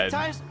many dad.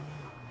 times-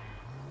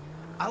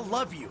 I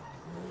love you.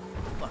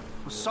 Look,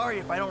 I'm sorry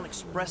if I don't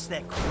express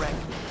that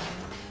correctly,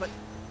 but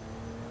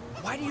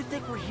why do you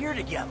think we're here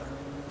together?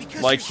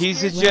 Because Like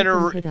his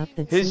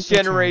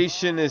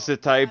generation is the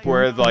type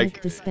where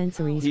like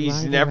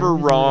he's never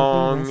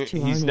wrong,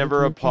 he's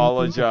never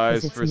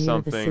apologized for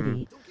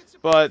something.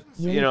 But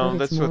Yeah, you know but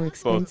that's it's more what both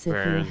expensive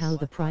here parents. how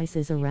the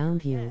prices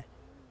around you.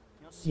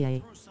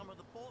 Yay.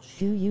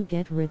 Do you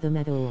get rhythm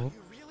at all?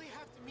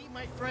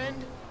 My friend?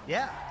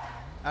 Yeah.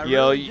 I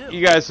Yo, really do.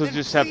 you guys will Then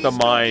just have to please don't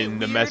get mind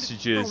the weird.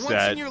 messages For once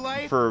that, in your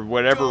life, for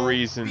whatever don't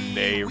reason, be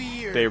they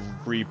weird.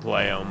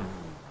 replay them.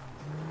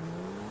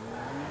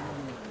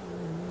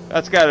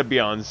 That's got to be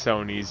on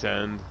Sony's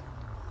end.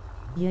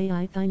 Yeah,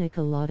 I think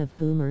a lot of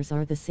boomers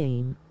are the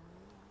same.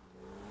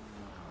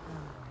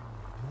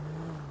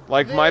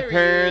 Like my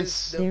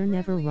parents. They're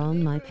never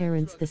wrong, my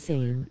parents the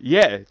same.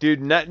 Yeah,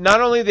 dude. Not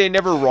only they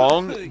never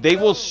wrong, they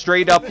will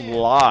straight up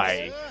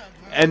lie,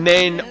 and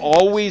then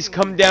always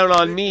come down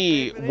on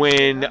me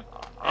when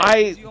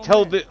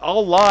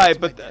I'll lie,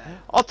 but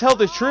I'll tell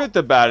the truth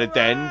about it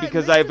then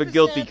because I have a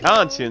guilty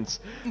conscience.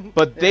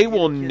 But they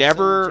will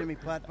never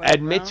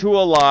admit to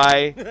a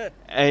lie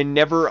and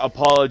never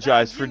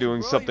apologize for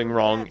doing something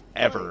wrong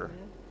ever.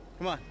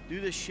 Come on, do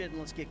this shit and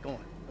let's get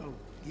going. Oh,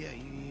 yeah,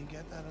 you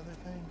got that other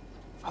thing?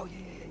 Oh,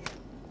 yeah.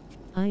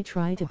 I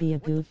try to be a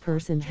good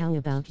person, how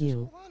about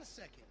you?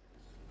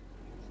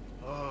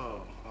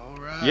 Oh, all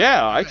right.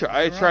 Yeah, I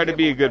try to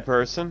be a good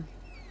person.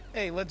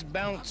 Hey, let's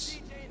bounce.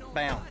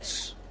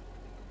 Bounce.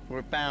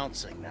 We're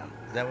bouncing now.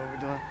 Is that what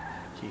we're doing?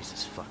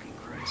 Jesus fucking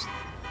Christ.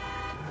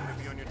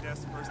 It'll be on your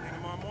desk first thing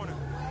tomorrow morning.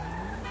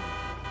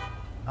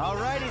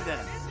 Alrighty then.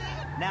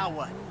 Now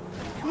what?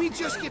 Can we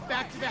just get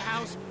back to the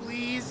house,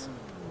 please?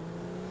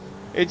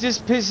 It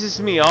just pisses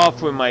me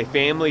off when my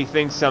family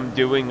thinks I'm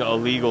doing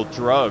illegal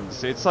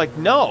drugs. It's like,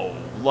 no.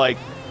 Like,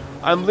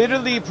 I'm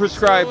literally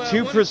prescribed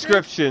 2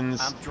 prescriptions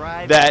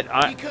that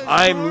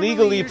I'm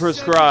legally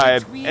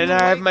prescribed, and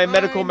I have my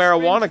medical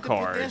marijuana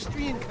card.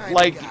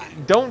 Like,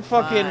 don't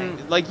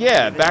fucking... Like,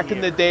 yeah, back in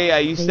the day, I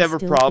used to have a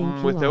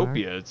problem with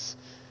opiates.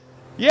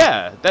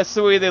 Yeah, that's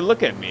the way they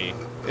look at me.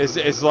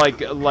 It's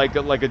like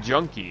a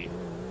junkie.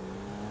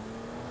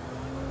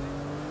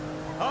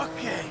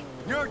 Okay,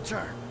 your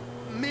turn.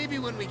 Maybe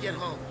when we get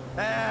home.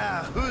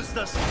 Who's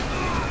the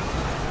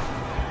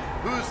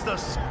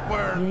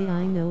squirt? Yeah,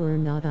 I know or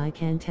not, I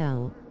can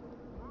tell.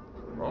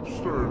 I'm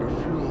starting to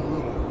feel a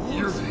little...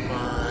 You're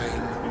fine.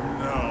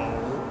 No.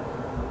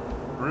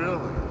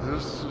 Really,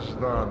 this is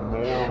not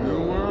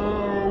normal.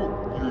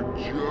 Well,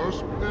 you're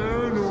just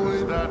paranoid.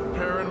 This is not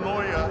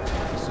paranoia.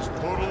 This is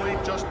totally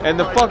just... And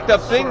the fucked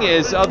up thing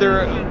is,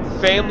 other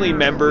family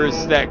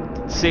members that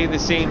say the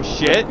same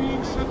shit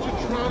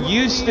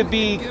used to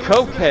be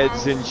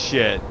cokeheads and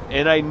shit.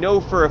 And I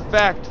know for a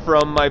fact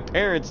from my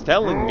parents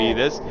telling me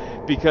this,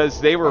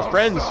 because they were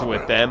friends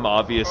with them,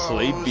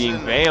 obviously, being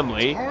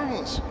family,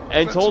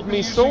 and told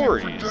me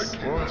stories. You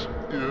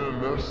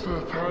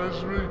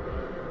anesthetize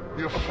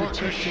me? You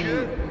Protecting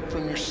you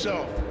from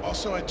yourself.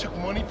 Also, I took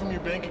money from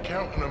your bank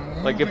account and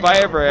I'm Like, if I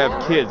ever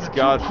have kids,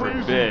 God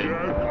forbid,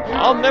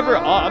 I'm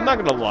not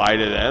gonna lie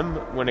to them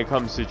when it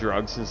comes to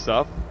drugs and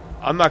stuff.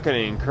 I'm not gonna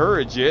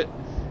encourage it,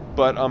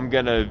 but I'm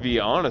gonna be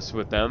honest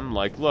with them.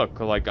 Like, look,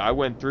 like, I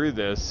went through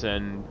this,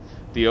 and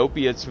the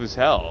opiates was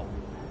hell.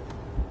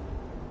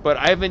 But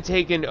I haven't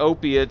taken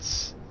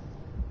opiates,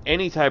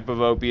 any type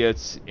of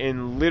opiates,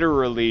 in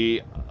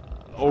literally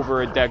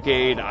over a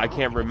decade. I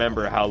can't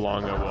remember how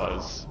long it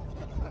was.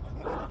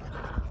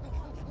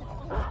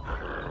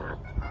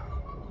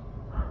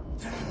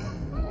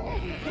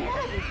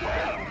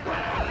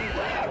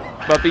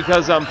 But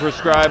because I'm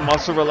prescribed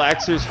muscle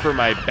relaxers for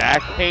my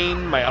back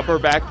pain, my upper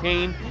back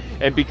pain,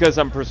 and because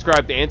I'm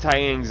prescribed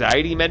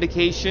anti-anxiety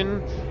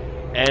medication,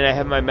 and I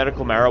have my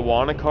medical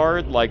marijuana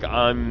card, like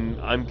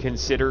I'm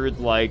considered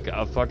like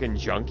a fucking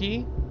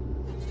junkie?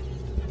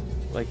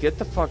 Like, get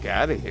the fuck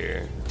out of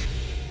here.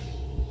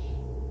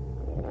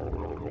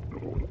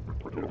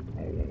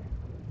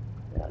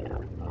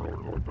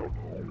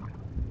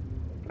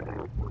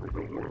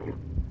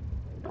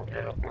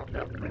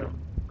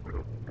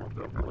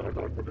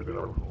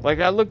 Like,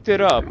 I looked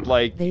it up,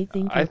 like, they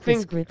think your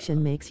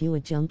prescription makes you a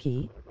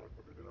junkie?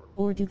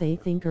 Or do they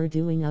think you're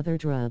doing other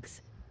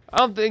drugs? I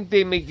don't think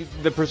they make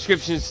the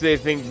prescriptions they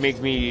think make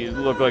me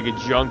look like a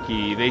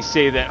junkie. They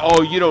say that,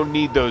 oh, you don't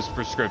need those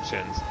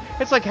prescriptions.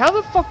 It's like, how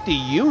the fuck do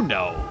you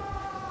know?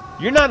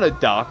 You're not a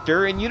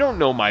doctor and you don't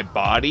know my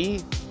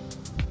body.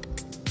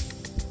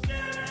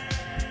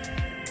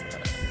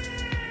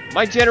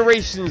 My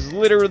generation's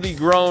literally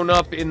grown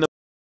up in the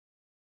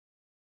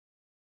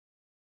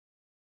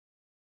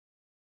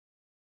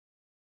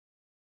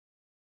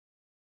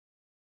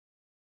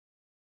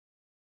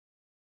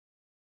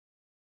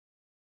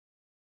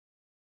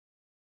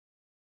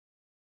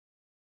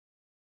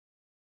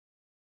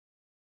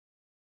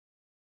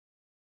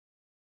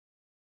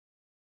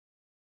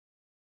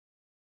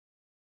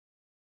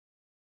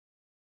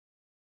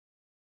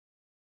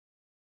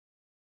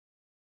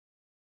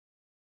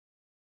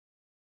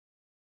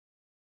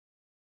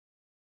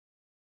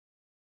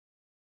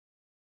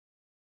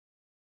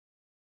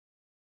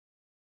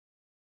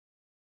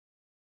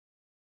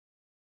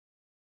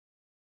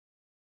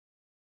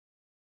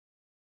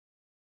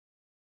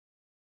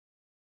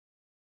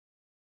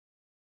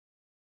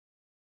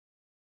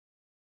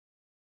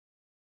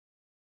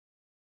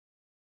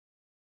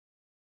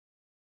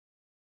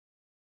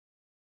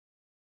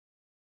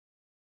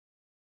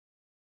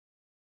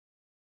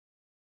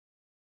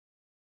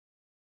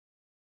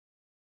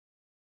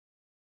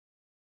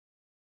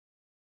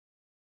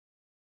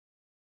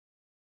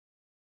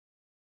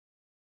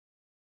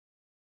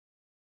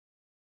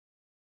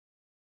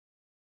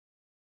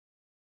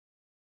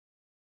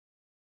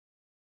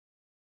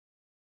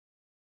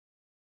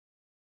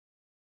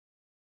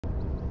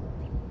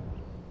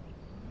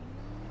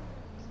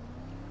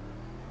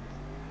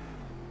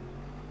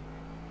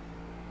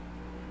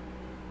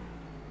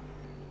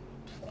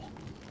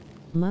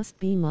Must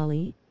be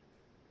Molly,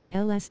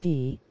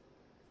 LSD,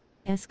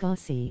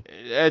 Escassi.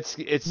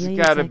 It's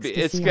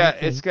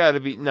gotta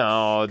be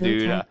no,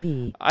 dude.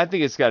 I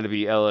think it's gotta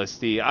be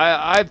LSD.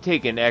 I've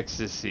taken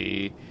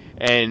ecstasy,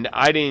 and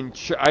I didn't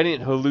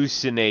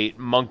hallucinate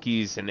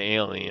monkeys and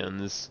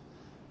aliens.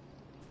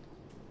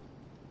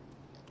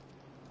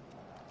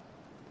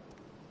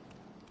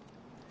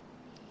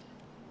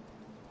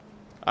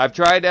 I've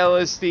tried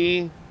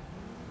LSD,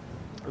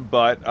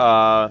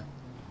 but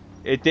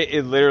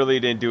it literally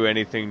didn't do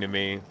anything to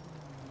me.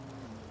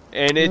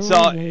 And it's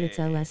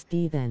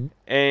LSD then.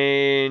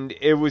 And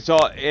it was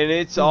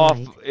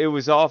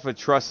off a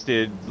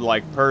trusted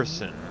like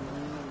person.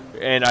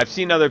 And I've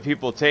seen other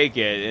people take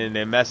it and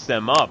it messed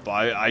them up.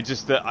 I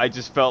just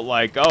felt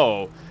like,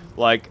 oh,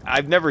 like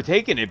I've never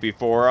taken it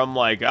before. I'm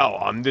like, oh,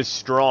 I'm this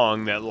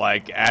strong that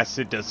like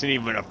acid doesn't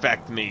even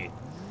affect me.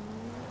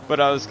 But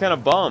I was kind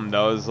of bummed.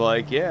 I was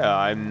like, yeah,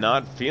 I'm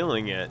not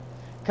feeling it.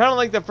 Kind of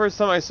like the first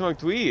time I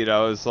smoked weed.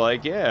 I was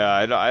like, yeah,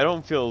 I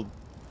don't feel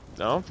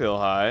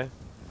high.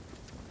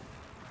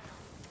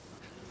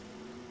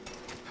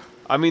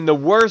 I mean, the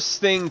worst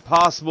thing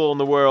possible in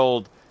the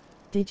world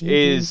Did you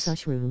do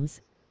such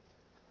rooms?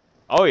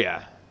 Oh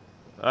yeah,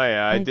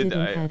 I did.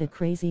 I had a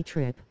crazy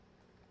trip.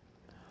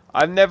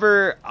 I've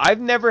never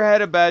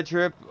had a bad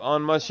trip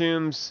on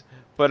mushrooms,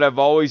 but I've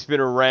always been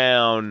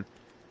around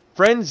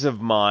friends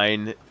of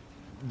mine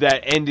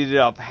that ended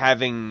up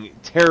having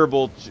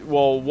terrible.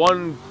 Well,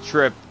 one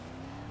trip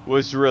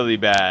was really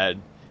bad.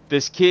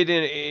 This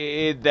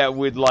kid that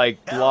would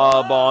like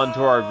blob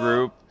onto our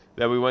group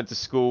that we went to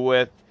school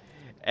with.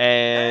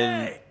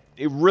 And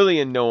it really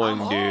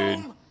annoying,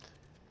 dude.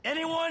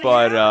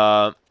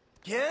 But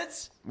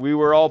kids? We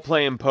were all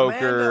playing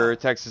poker,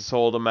 Texas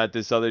Hold'em at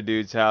this other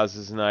dude's house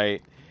this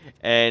night,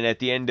 and at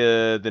the end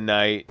of the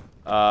night,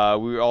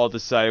 we all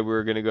decided we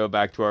were gonna go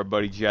back to our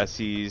buddy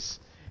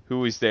Jesse's, who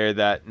was there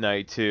that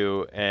night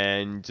too,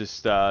 and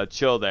just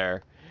chill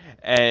there.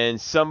 And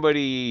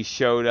somebody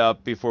showed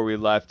up before we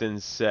left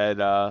and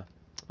said,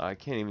 I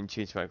can't even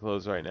change my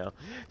clothes right now.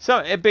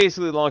 So,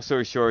 basically, long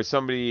story short,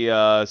 somebody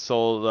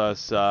sold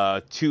us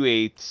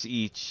 2/8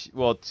 each,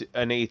 well,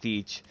 an eighth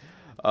each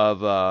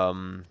of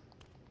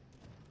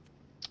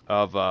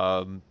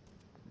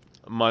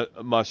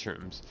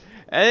mushrooms,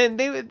 and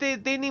they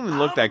didn't even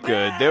look that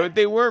good.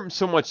 They weren't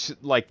so much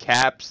like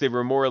caps; they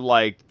were more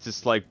like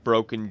just like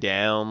broken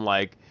down,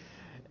 like.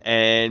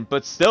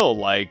 But still,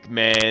 like,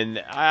 man,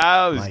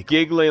 I was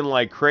giggling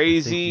like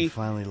crazy. I think you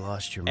finally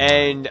lost your mind.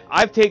 And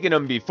I've taken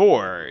them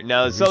before.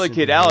 Now, this other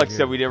kid, Alex,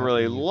 that we didn't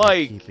really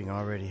like,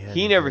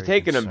 he never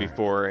taken them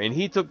before, and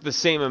he took the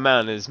same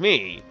amount as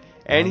me.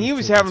 And he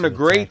was having a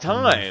great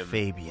time.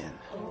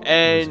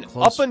 And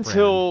up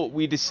until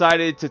we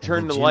decided to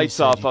turn the lights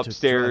off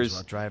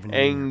upstairs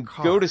and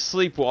go to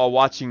sleep while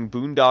watching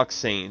Boondock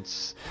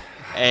Saints.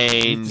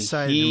 and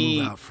decided to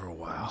move out for a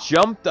while.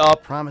 Jumped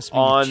up Promised me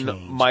on to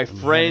change, my and he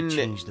friend,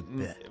 hadn't changed a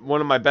bit.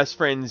 one of my best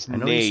friends, I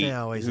know you say Nate, I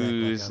always act like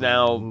who's I'm in a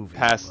now movie.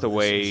 passed Well, this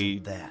away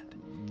isn't that.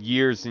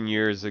 years and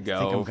years think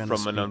ago I'm gonna from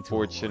speak an to a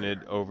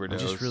unfortunate lawyer.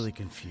 overdose. I'm just really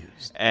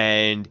confused.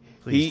 And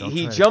Please don't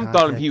he try to jumped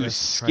on him. He contact was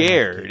us. Try not to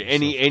scared, get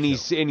and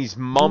yourself he's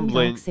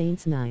mumbling.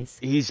 Saints nice.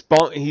 He's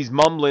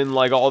mumbling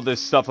like all this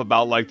stuff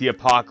about like the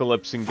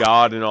apocalypse and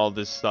God and all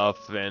this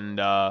stuff, and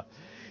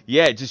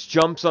yeah, it just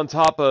jumps on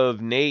top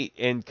of Nate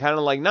and kind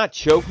of like not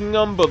choking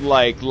him, but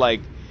like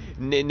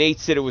Nate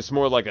said it was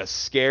more like a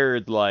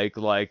scared like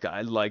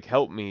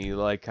help me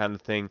like kind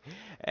of thing,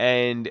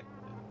 and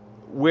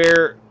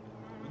where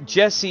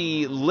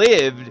Jesse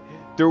lived,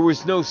 there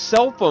was no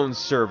cell phone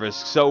service,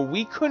 so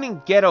we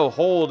couldn't get a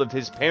hold of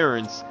his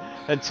parents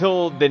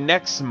until the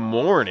next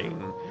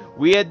morning.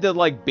 We had to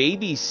like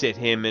babysit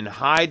him and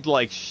hide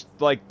like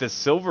the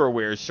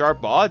silverware,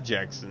 sharp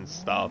objects and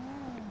stuff.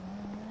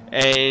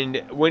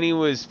 And when he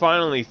was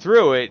finally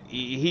through it,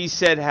 he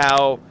said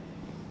how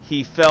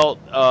he felt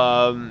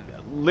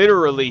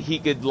literally he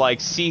could like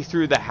see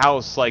through the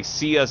house, like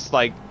see us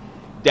like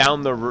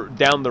down the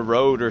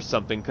road or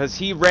something, because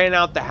he ran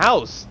out the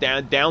house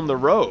down the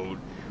road.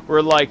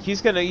 We're like,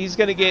 he's gonna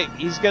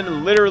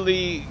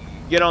literally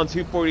get on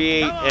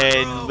 248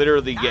 and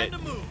literally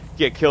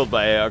get killed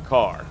by a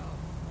car.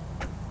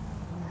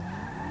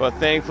 But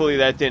thankfully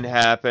that didn't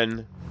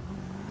happen.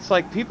 It's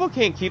like people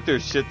can't keep their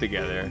shit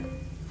together.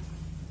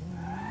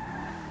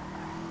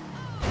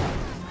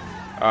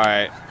 All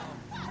right,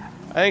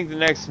 I think the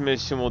next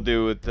mission we'll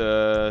do with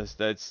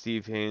that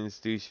Steve Haynes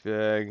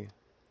douchebag.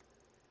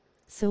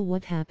 So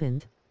what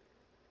happened?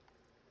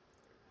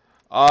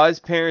 His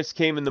parents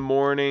came in the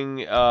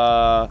morning,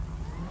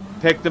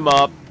 picked him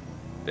up,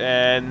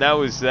 and that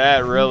was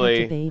that, really.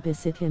 You had to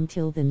babysit him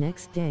till the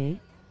next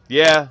day?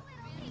 Yeah,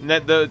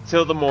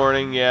 till the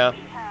morning, yeah.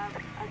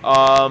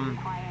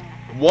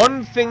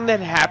 One thing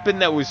that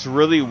happened that was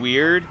really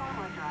weird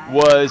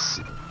was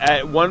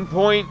at one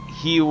point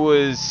he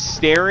was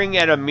staring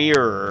at a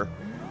mirror.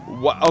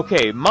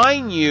 Okay,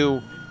 mind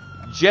you,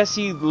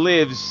 Jesse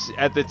lives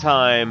at the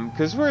time,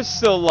 because we're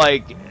still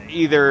like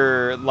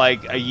either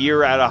like a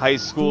year out of high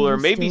school or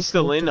maybe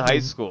still in high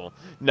school.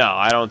 No,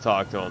 I don't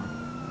talk to him.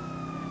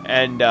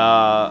 And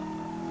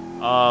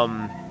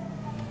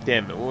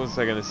damn it, what was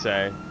I gonna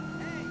say?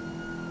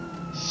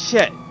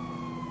 Shit.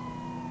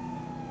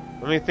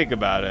 Let me think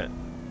about it.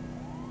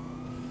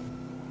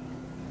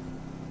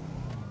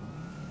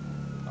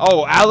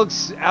 Oh,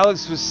 Alex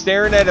was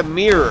staring at a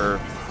mirror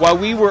while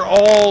we were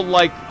all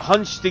like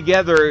hunched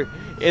together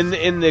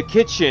in the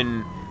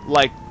kitchen,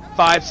 like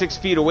 5-6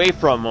 feet away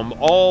from him,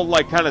 all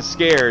like kind of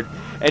scared,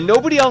 and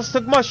nobody else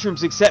took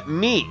mushrooms except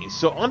me.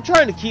 So I'm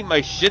trying to keep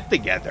my shit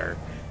together,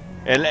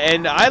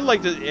 and I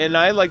like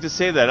to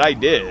say that I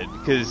did,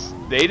 because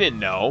they didn't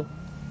know.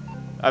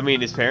 I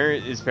mean, his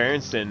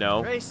parents didn't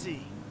know.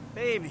 Gracie,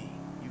 baby,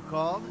 you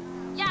called?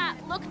 Yeah,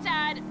 look,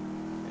 Dad.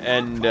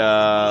 And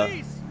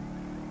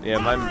yeah,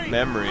 my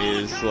memory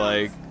is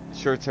like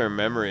short-term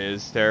memory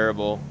is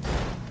terrible,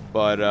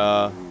 but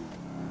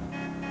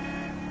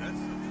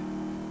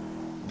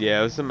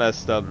yeah, it was a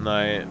messed up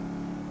night.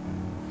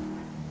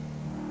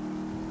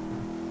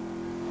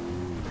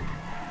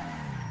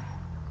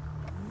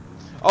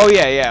 Oh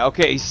yeah,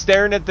 okay, he's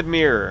staring at the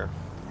mirror.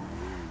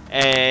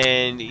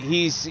 And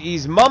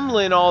he's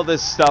mumbling all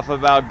this stuff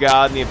about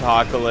God and the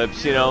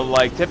apocalypse, you know,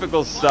 like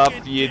typical stuff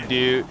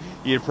you'd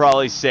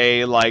probably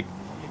say, like,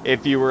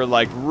 if you were,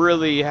 like,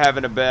 really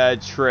having a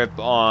bad trip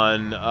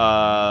on,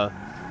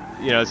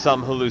 you know,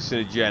 something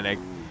hallucinogenic.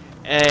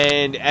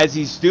 And as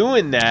he's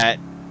doing that,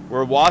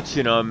 we're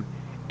watching him,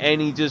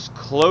 and he just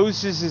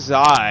closes his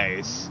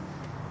eyes,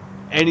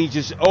 and he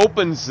just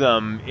opens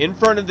them in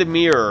front of the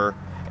mirror,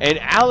 and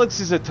Alex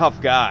is a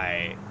tough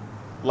guy.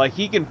 Like,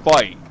 he can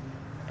fight.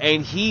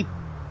 And he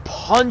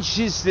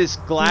punches this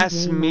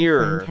glass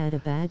mirror. Had a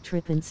bad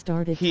trip and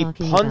started he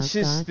talking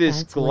punches about God,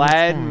 this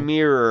glass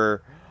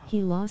mirror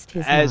he lost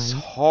his as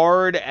mind.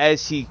 hard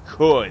as he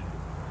could.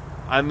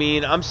 I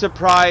mean, I'm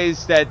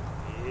surprised that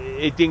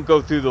it didn't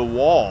go through the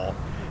wall.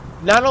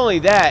 Not only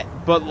that,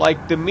 but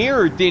like the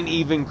mirror didn't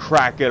even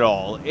crack at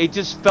all. It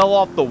just fell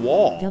off the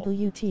wall.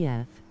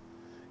 WTF.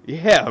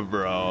 Yeah,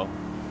 bro.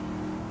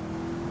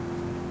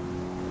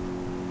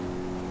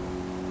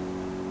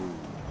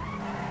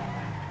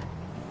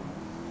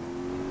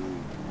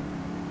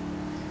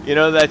 You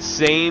know that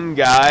same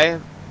guy?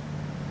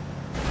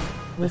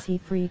 Was he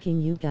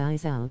freaking you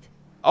guys out?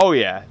 Oh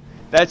yeah.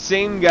 That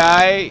same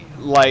guy,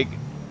 like,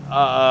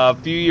 a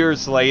few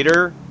years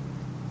later,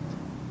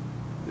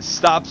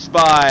 stops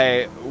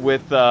by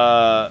with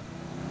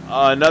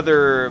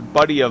another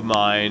buddy of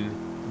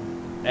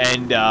mine,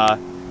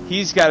 and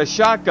he's got a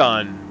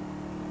shotgun,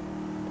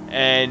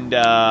 and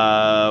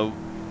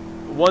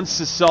wants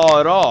to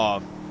saw it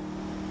off.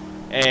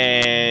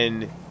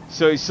 And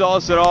so he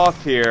saws it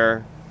off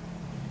here,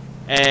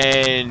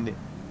 and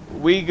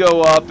we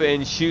go up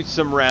and shoot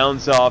some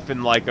rounds off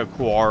in like a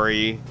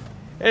quarry,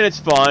 and it's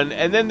fun.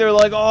 And then they're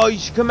like, oh, you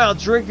should come out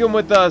drinking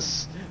with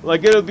us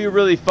Like, it'll be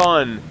really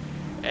fun.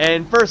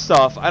 And first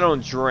off, I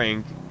don't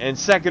drink. And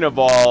second of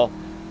all,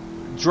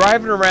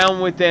 driving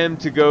around with them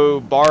to go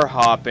bar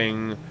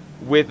hopping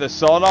with a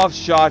sawed-off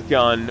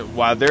shotgun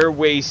while they're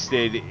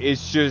wasted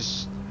is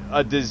just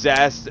a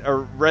disaster, a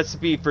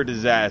recipe for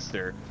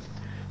disaster.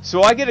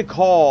 So I get a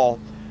call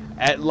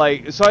at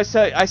like, so I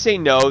say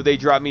no, they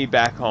drop me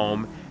back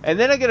home, and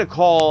then I get a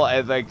call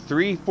at like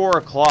 3-4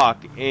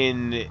 o'clock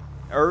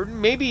or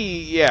maybe,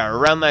 yeah,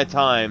 around that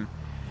time,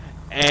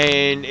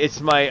 and it's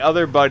my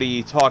other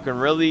buddy talking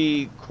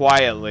really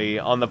quietly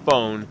on the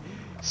phone,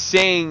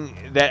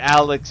 saying that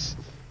Alex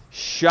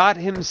shot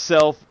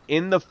himself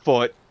in the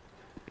foot,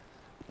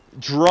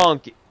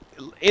 drunk,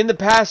 in the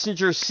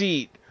passenger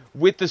seat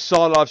with the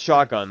sawed-off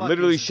shotgun.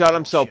 Literally shot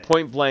himself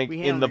point blank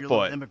in the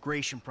foot.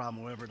 Immigration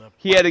problem, whatever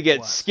He had to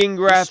get skin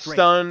grafts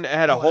done.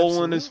 Had a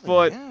hole in his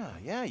foot.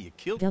 Yeah, you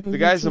killed The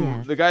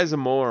guy's a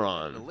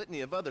moron. a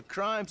litany of other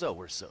crimes. Oh,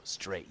 we're so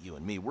straight, you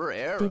and me. We're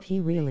Arab. Did he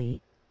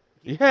really?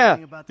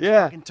 Yeah,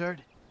 yeah.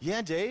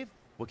 Yeah, Dave.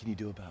 What can you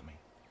do about me?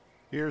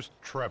 Here's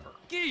Trevor.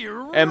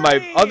 And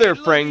my other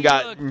friend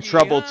got in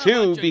trouble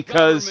too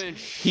because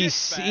he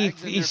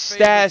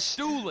stashed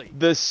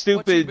the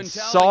stupid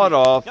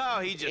sawed-off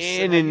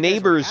in a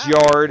neighbor's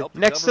yard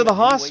next to the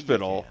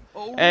hospital,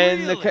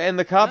 and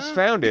the cops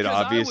found it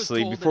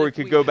obviously before he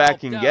could go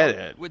back and get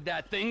it. With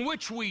that thing,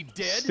 which we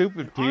did.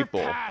 Stupid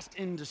people. Our past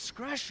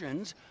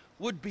indiscretions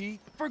would be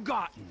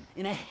forgotten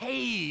in a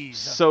haze.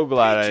 So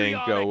glad I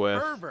didn't go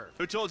with.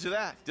 Who told you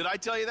that? Did I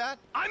tell you that?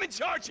 I'm in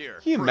charge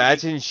here. Can you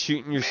imagine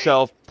shooting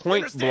yourself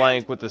point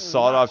blank with a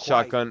sawed-off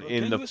shotgun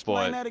in the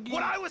foot?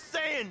 What I was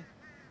saying.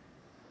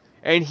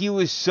 And he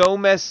was so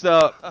messed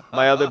up.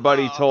 My other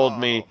buddy told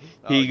me.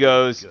 He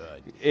goes, and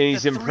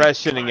he's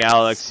impressioning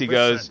Alex. He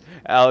goes,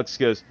 Alex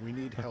goes, We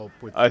need help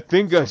with I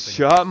think I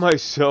shot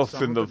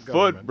myself in the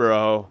foot,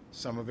 bro.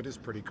 Some of it is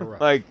pretty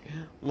corrupt.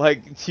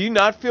 Like, do you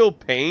not feel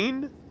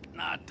pain?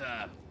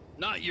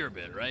 Not your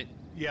bit, right?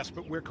 Yes,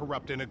 but we're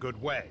corrupt in a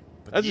good way.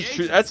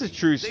 That's a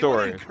true story. They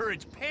want to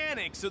encourage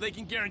panic so they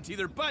can guarantee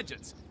their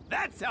budgets.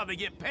 That's how they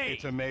get paid.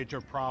 It's a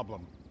major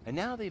problem. And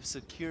now they've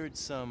secured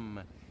some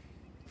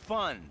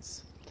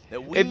funds.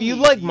 If you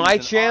like my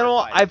channel,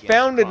 I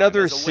found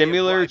another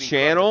similar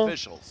channel.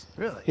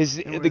 Really?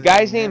 The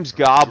guy's name's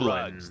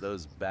Goblin.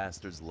 Those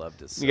bastards love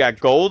to. You got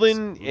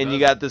Golden, and you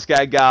got this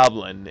guy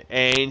Goblin,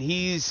 and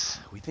we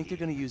think they're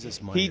going to use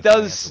this money. He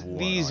does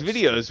these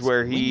videos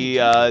where he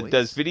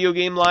does video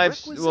game live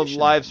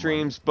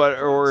streams,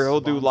 or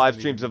he'll do live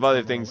streams of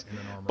other things,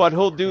 but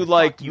he'll do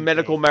like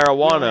medical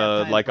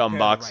marijuana like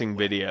unboxing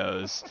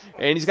videos,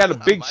 and he's got a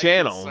big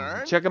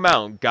channel. Check him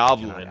out,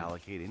 Goblin. Not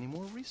allocate any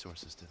more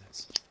resources to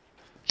this.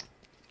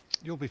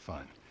 You'll be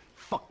fine.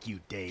 Fuck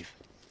you, Dave.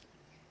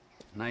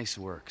 Nice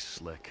work,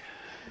 Slick.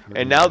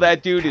 And now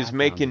that dude is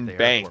making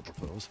bank.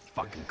 Those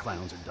fucking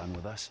clowns are done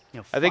with us.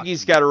 I think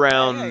he's got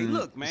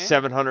around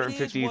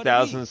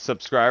 750,000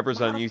 subscribers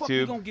on YouTube. How the fuck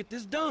you gonna get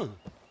this done?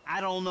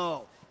 I don't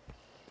know.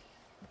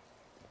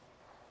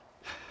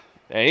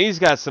 And he's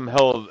got some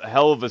hell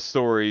of a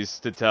stories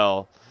to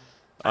tell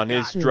on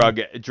his drug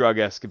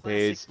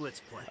escapades.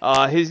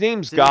 His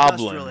name's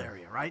Goblin. Industrial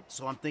area, right?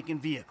 So I'm thinking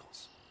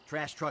vehicles.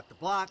 Trash truck the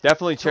block.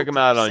 Definitely check him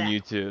out on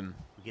YouTube.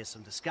 We get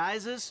some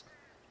disguises,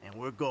 and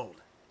we're golden.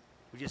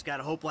 We just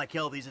gotta hope like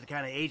hell these are the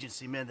kind of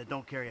agency men that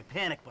don't carry a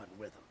panic button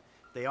with them.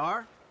 If they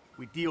are,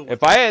 we deal with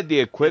If I had the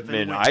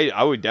equipment,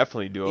 I would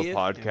definitely do a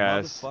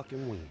podcast.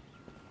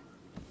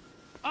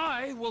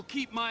 I will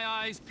keep my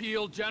eyes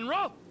peeled,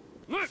 General.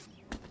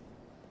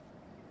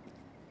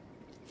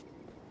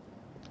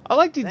 I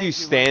like to do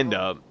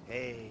stand-up.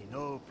 Hey,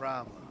 no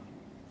problem.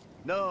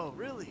 No,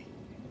 really.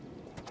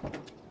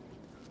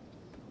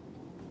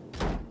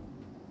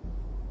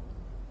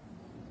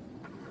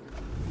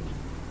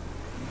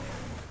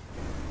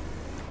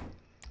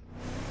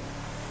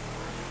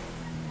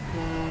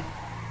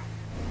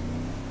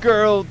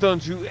 Girl,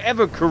 don't you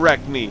ever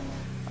correct me.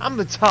 I'm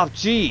the top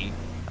G.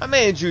 I'm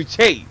Andrew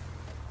Tate.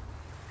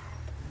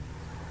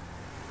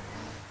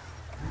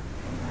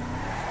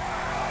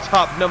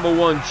 Top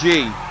 #1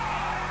 G.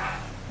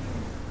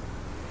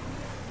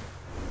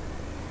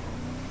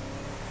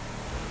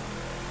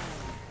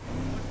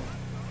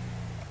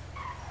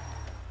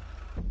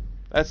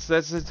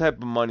 That's the type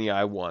of money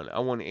I want. I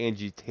want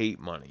Andrew Tate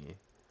money.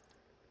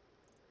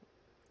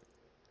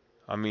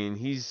 I mean,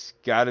 he's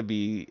got to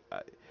be.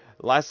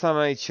 Last time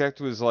I checked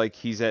was like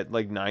he's at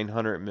like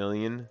 900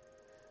 million.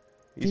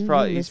 He's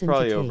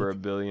probably over a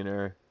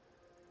billionaire.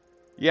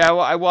 Yeah,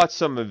 well, I watched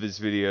some of his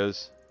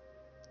videos.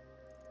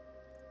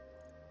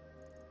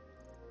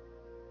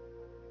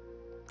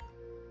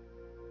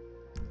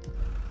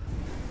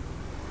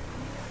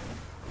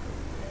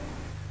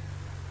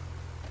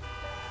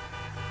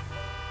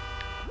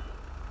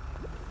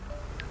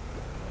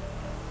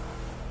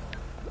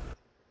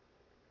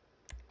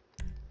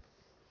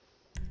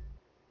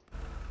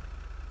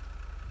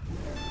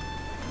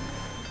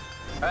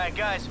 Alright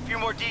guys, a few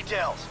more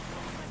details.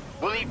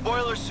 We'll need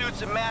boiler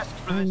suits and masks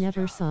for I this.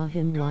 never saw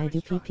him. Why do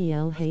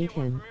PPL hate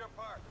him?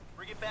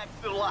 Bring it back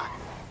to the lot.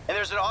 And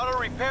there's an auto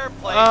repair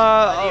place.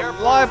 A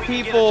lot of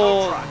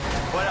people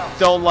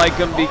don't like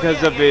him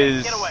because of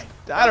his,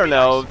 I don't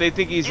know, they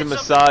think he's a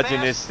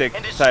misogynistic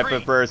type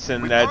of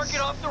person that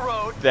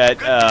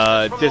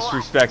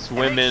disrespects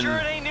women.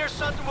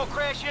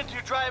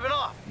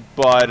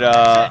 But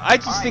I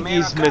just think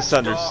he's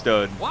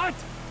misunderstood. What?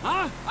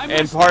 Huh?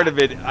 And part of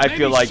it, I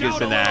feel like,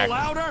 is an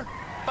act.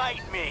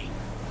 Fight me.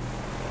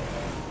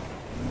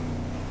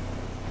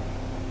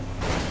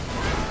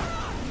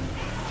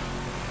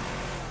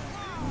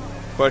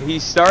 But he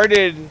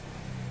started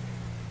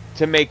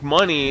to make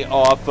money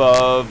off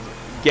of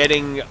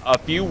getting a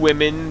few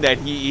women that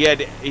he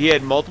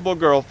had multiple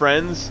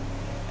girlfriends,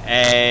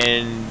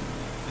 and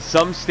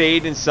some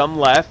stayed and some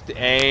left,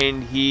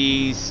 and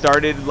he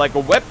started like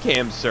a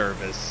webcam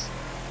service,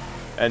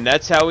 and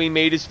that's how he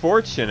made his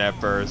fortune at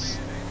first.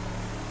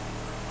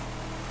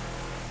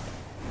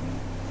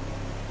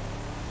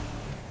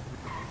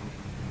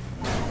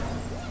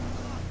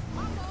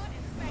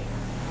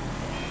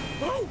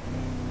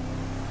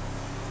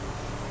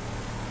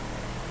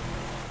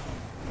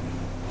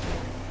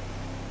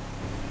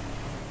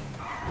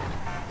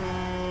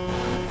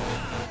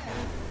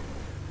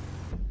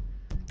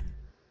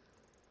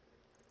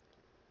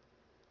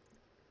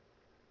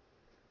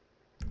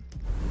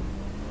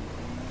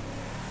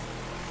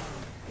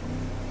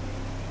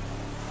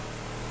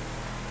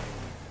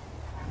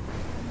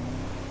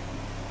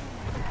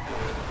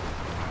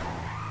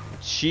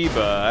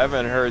 Sheba, I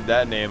haven't heard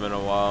that name in a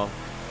while.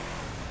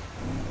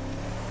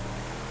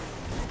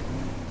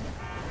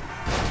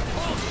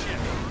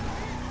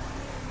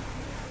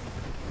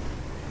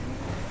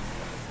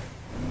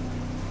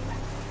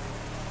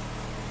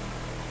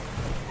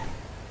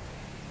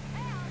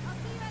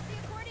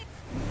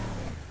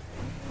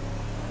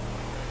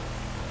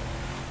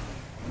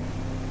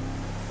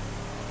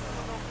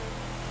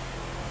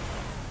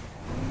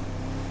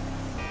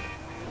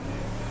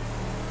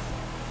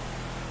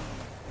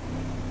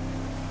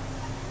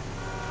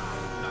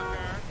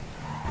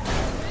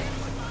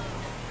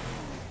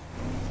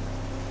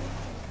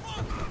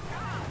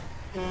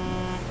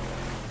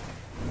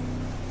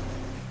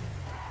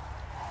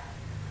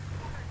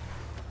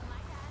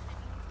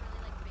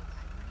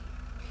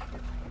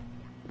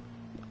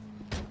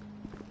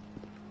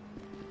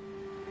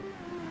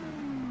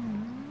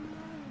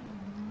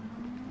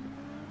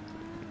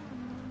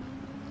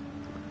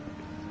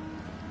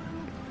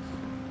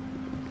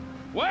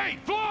 Wait,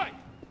 Floyd!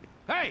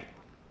 Hey,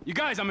 you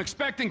guys, I'm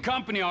expecting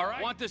company, all right?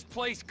 I want this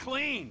place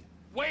clean.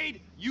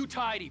 Wade, you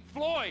tidy.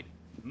 Floyd,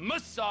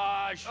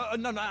 massage.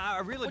 No, I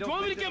really Do don't. you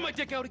want me to get my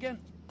dick out again?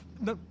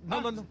 No.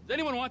 Does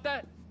anyone want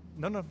that?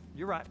 No,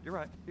 you're right.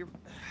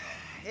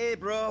 Hey,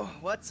 bro,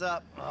 what's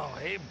up? Oh,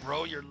 hey,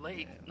 bro, you're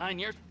late. 9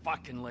 years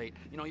fucking late.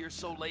 You know, you're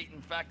so late,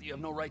 in fact, that you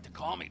have no right to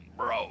call me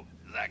bro.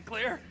 Is that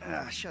clear?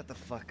 Shut the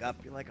fuck up.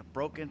 You're like a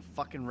broken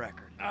fucking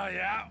record. Oh,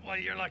 yeah? Well,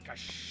 you're like a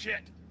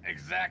shit.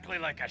 Exactly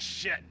like a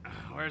shit.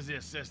 Where's the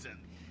assistant?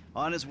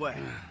 On his way.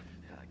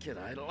 Kid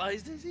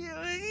idolized this.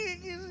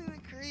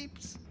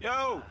 Creeps.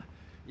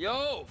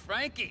 Yo,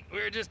 Frankie. We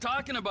were just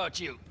talking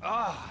about you.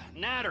 Oh,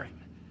 nattering.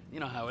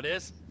 You know how it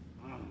is.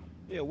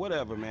 Yeah,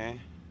 whatever, man.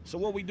 So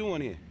what we doing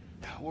here?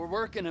 We're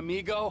working,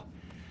 amigo.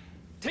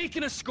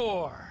 Taking a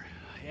score.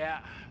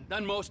 Yeah,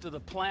 done most of the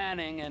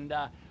planning, and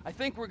I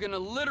think we're gonna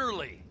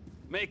literally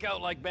make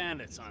out like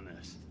bandits on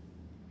this.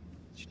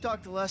 Did you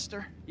talk to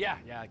Lester? Yeah,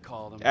 I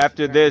called him.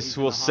 After this,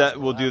 we'll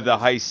do the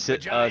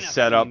heist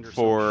setup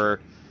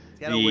for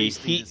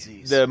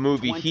the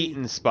movie Heat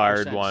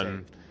inspired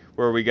one,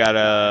 where we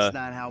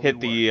gotta hit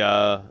the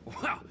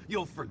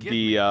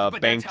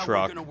bank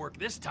truck. We're gonna work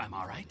this time,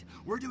 all right?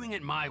 We're doing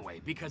it my way,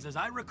 because as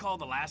I recall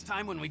the last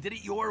time when we did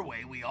it your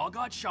way, we all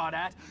got shot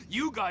at,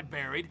 you got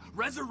buried,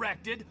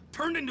 resurrected,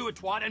 turned into a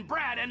twat, and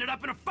Brad ended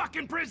up in a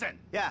fucking prison.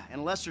 Yeah,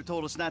 and Lester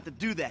told us not to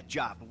do that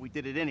job, but we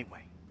did it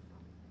anyway.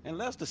 And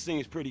Lester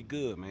seems pretty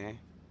good, man.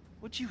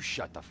 Would you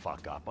shut the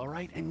fuck up, all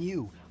right? And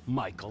you,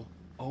 Michael,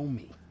 owe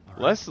me.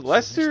 Right?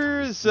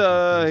 Lester's, he's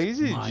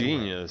a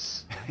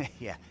genius.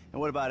 Yeah, and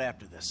what about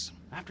after this?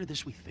 After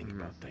this, we think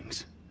about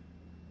things.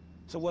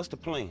 So what's the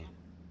plan?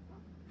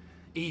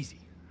 Easy.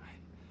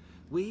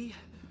 We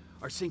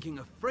are sinking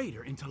a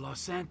freighter into Los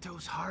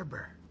Santos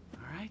Harbor,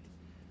 all right?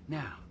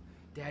 Now,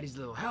 Daddy's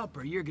little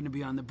helper, you're gonna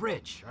be on the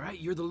bridge, all right?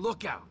 You're the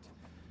lookout.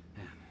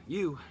 And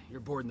you're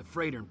boarding the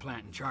freighter and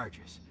planting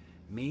charges.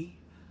 Me,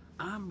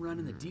 I'm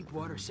running the deep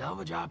water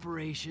salvage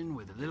operation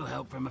with a little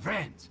help from my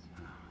friends.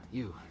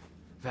 You,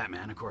 fat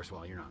man, of course,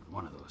 well, you're not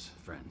one of those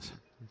friends.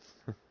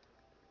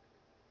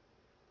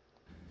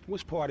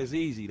 Which part is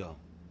easy, though?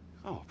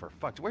 Oh, for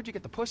fuck's... Where'd you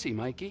get the pussy,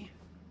 Mikey?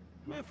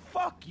 Man,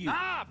 fuck you.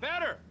 Ah,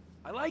 better.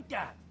 I like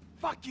that.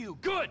 Fuck you.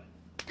 Good.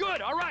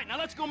 Good. All right, now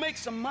let's go make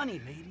some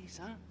money, ladies,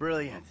 huh?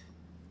 Brilliant.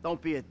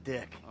 Don't be a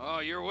dick.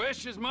 Oh, your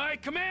wish is my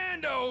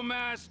commando,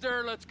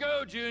 master. Let's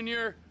go,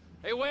 Junior.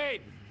 Hey,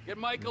 Wade, get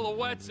Michael a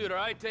wetsuit, all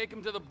right? Take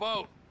him to the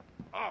boat.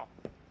 Oh.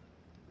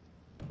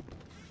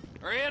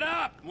 Hurry it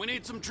up. We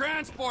need some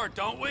transport,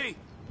 don't we?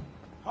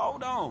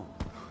 Hold on.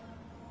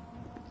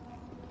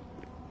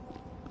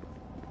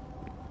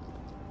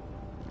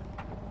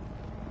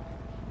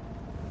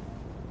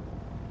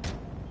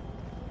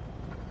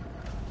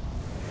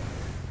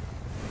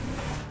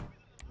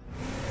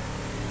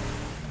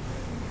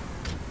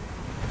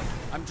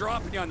 I'm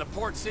dropping you on the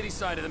Port City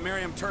side of the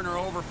Miriam Turner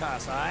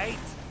overpass, alright?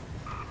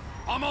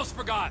 Almost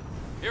forgot.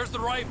 Here's the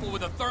rifle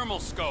with a thermal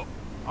scope.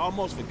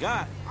 Almost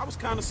forgot. I was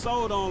kind of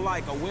sold on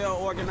like a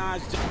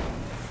well-organized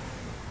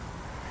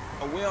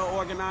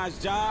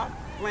job,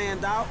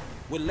 planned out,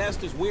 with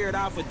Lester's weird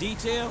eye for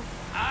detail.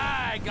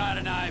 I got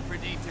an eye for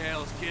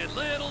details, kid.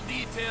 Little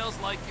details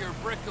like your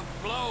brick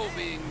of blow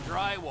being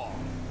drywall.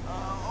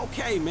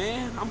 Okay,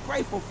 man. I'm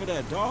grateful for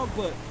that, dog,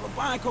 but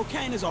buying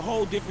cocaine is a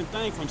whole different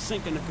thing from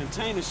sinking a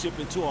container ship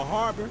into a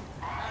harbor.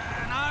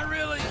 Not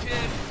really,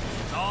 kid.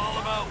 It's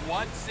all about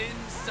what's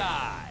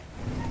inside.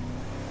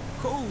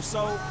 Cool,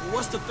 so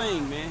what's the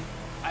thing, man?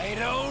 I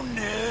don't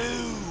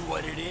know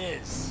what it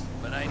is,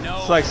 but I know...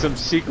 It's like some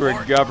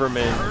secret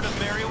government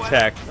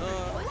tech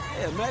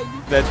Yeah, maybe.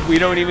 that we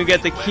don't even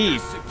get to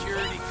keep.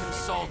 Security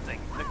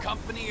Consulting, the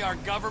company our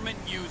government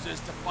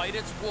uses to fight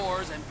its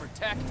wars and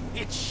protect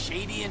its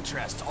shady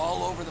interests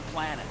all over the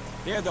planet.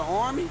 They're the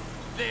army?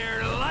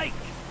 They're like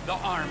the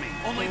army,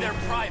 only they're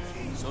private,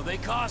 so they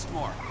cost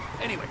more.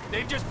 Anyway,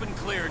 they've just been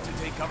cleared to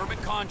take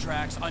government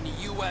contracts on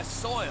U.S.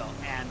 soil,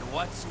 and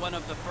what's one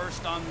of the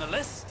first on the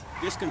list?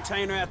 This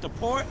container at the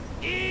port?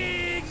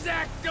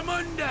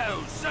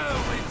 Exactamundo! So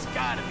it's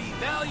gotta be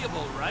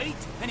valuable, right?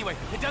 Anyway,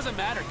 it doesn't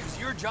matter, because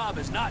your job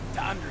is not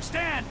to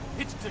understand,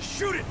 it's to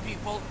shoot at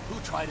people who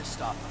try to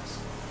stop us.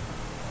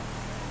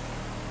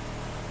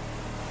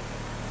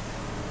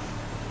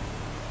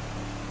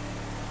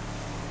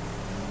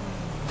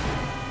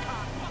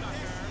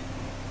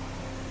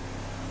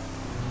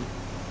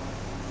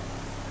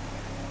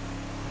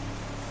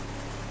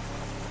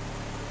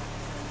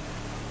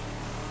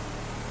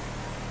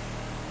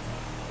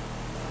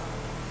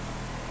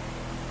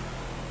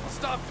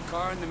 Stop the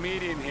car in the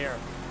median here.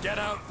 Get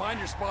out, find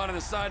your spot on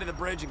the side of the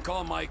bridge, and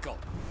call Michael.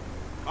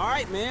 All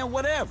right, man,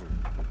 whatever.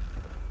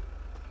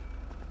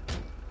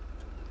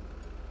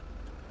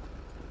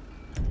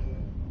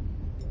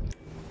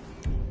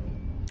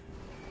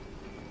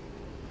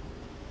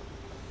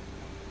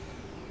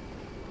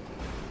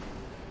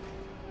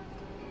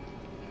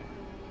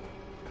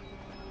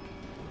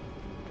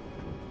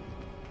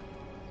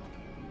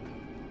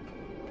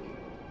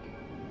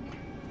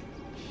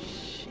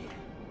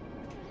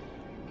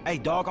 Hey,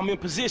 dog, I'm in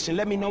position.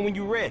 Let me know when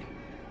you're ready.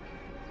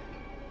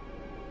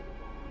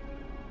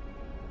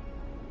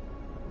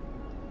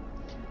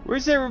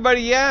 Where's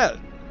everybody at?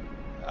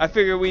 I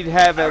figured we'd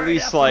have at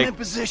least like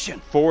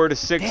 4 to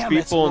 6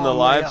 people in the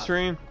live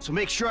stream. So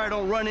make sure I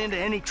don't run into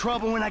any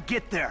trouble when I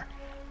get there.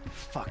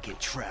 Fucking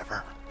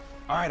Trevor.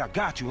 All right, I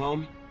got you,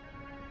 homie.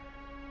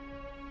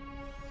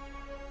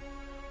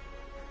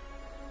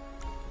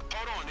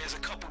 Hold on, there's a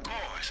couple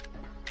guards.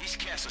 These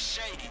cats are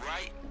shady,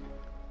 right?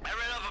 I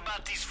read up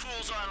about these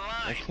fools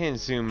online. I can't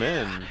zoom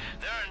in.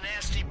 They're a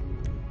nasty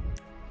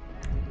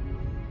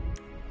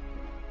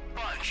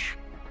bunch.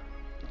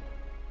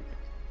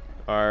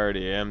 I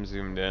already am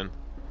zoomed in.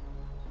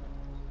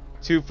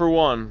 2 for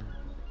 1.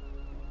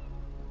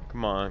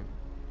 Come on.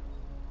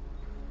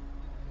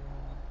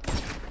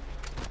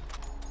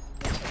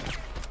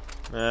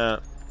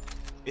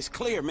 It's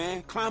clear,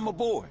 man. Climb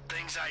aboard.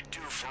 Things I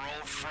do for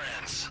old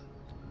friends.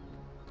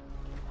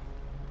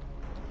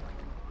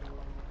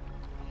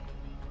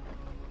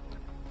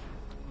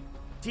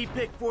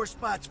 T-pick 4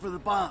 spots for the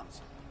bombs.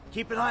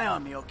 Keep an eye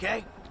on me,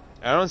 okay?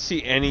 I don't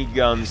see any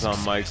guns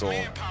on Michael.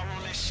 You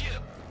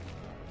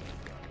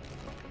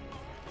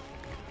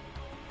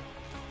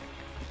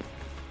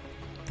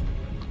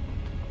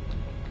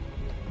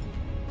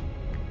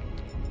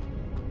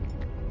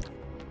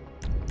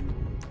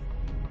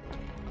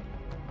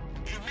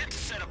meant to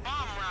set a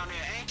bomb around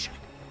here, ain't you?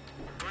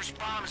 First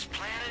bomb is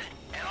planted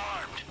and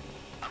armed.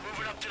 I'm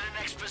moving up to the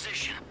next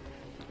position.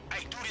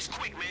 Hey, do this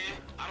quick, man.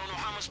 I don't know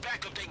how much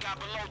backup they got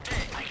below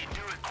deck. I can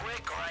do it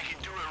quick or I can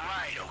do it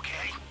right,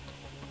 okay?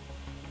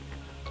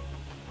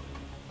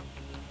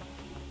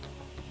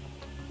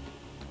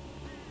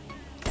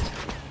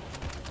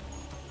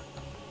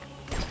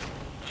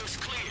 Looks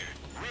clear.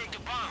 Rig the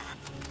bomb.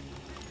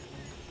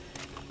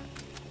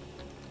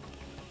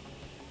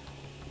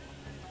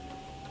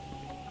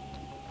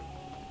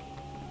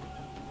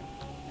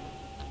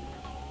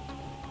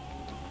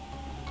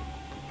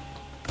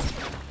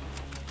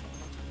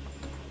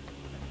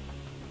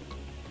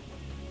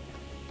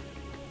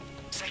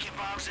 Second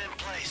bomb's in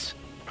place.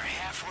 We're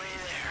halfway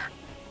there.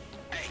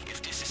 Hey,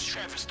 if this is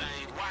Trevor's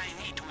thing, why ain't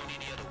he doing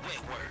any of the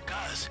wet work?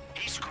 Cuz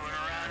he's screwing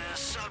around in a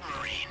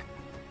submarine.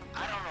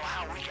 I don't know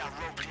how we got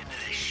roped into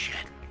this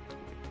shit.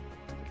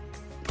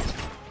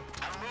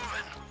 I'm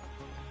moving.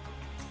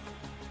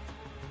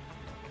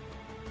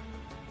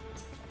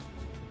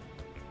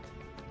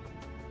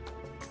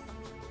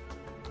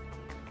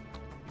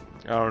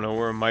 I don't know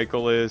where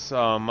Michael is.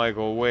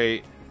 Michael,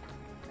 wait.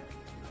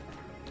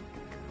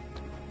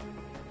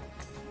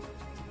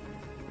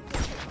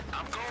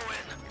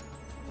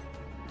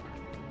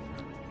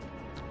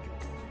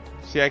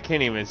 See, I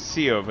can't even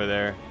see over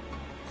there.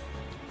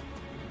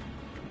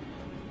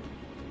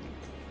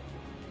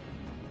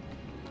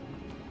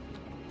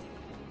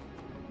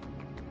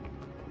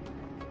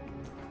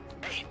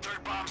 Hey,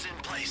 Third bomb's in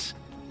place.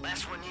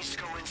 Last one needs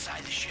to go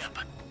inside the ship.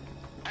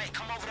 Hey,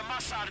 come over to my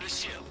side of the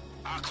ship.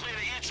 I'll clear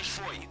the entrance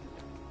for you.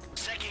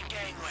 Second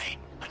gangway.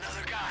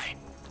 Another guy.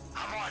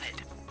 I'm on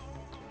it.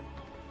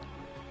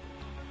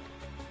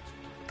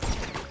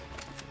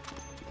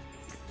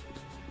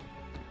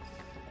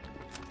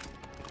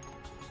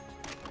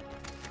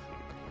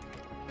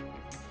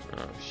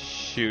 Oh,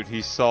 shoot,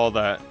 he saw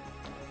that.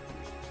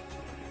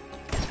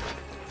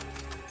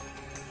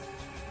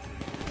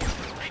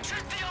 They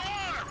tripped the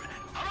alarm!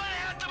 I'm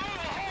gonna have to move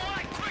a whole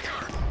lot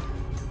quicker!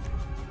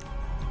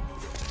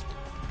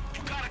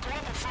 You gotta go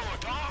up a floor,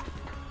 dog!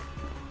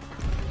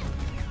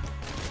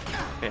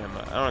 Damn,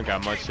 I don't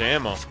got much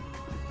ammo.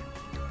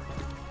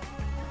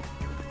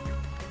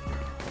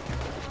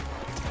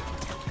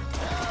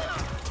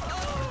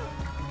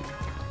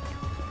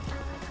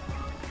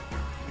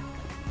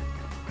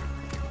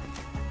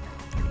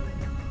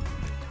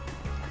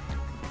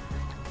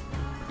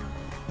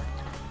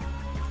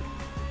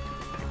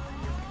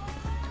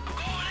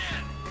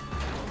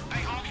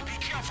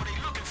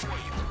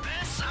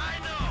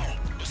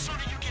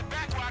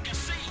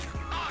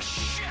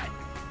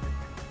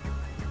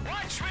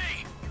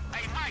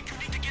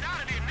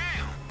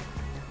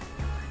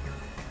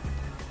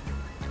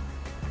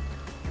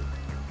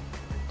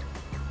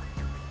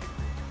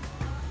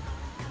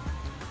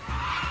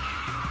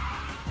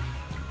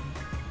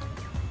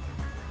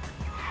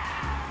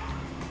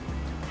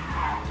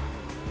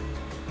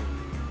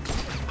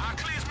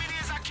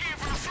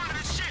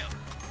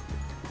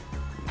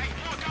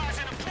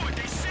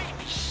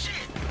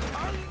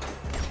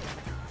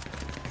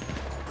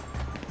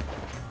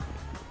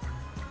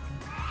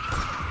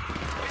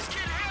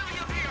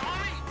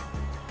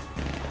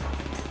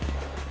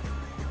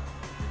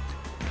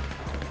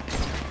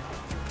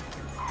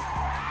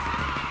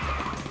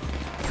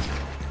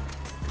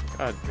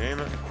 God damn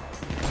it.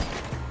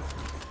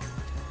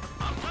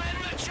 I'm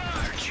planning a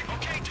charge.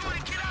 Okay, do it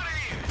and get out of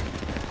here.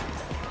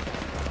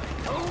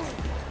 Oh.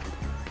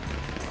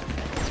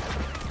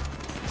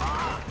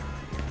 Ah.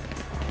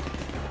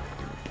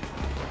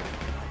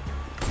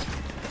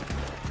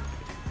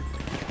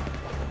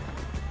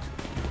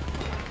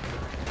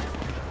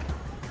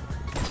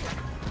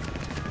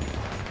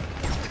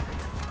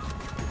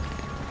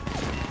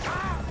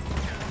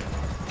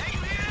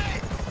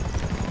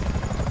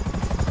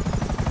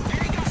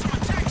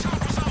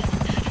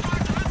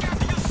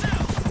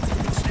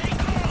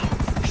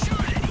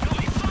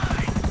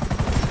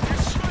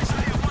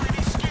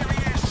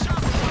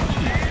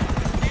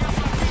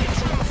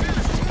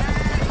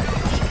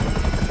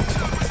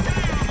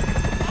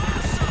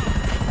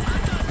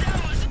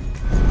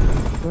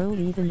 Bro,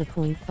 even the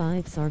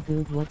 .5s are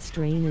good. What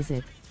strain is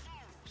it?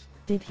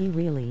 Did he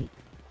really?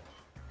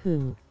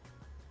 Who?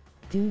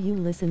 Do you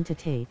listen to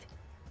Tate?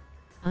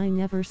 I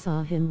never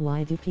saw him.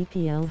 Why do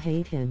PPL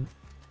hate him?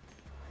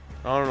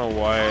 I don't know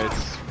why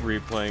it's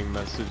replaying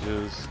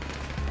messages.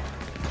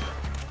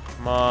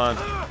 Come on.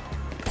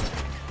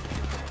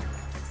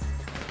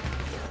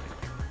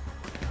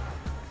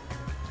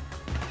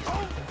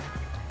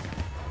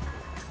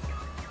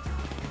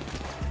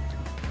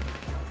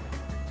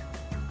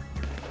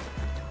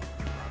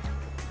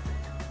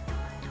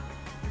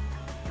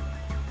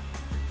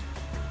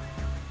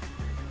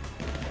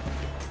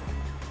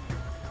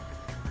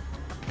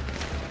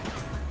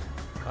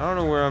 I don't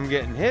know where I'm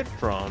getting hit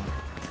from.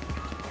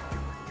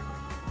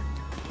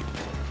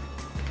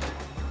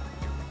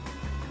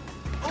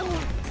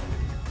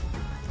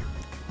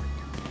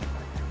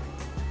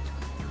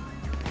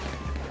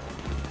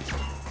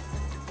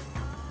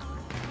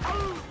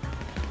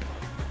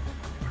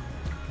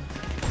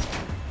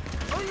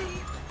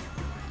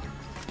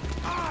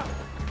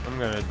 I'm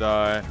gonna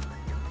die.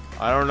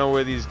 I don't know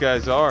where these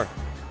guys are.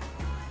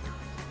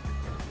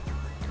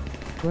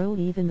 Bro,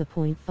 even the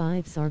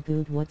 .5s are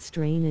good. What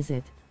strain is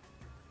it?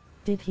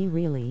 Did he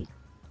really?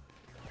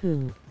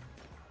 Who?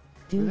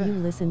 Do you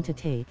listen to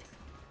Tate?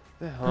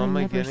 The hell am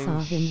I never getting saw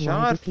him.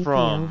 shot Why do PPL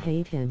from?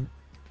 hate him?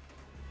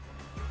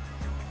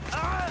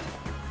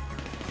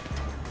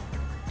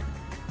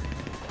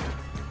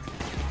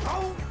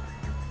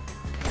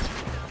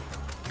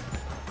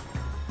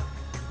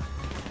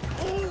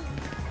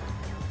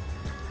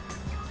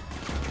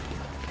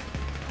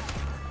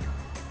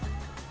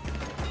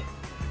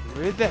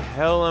 Where the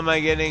hell am I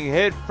getting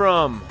hit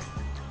from?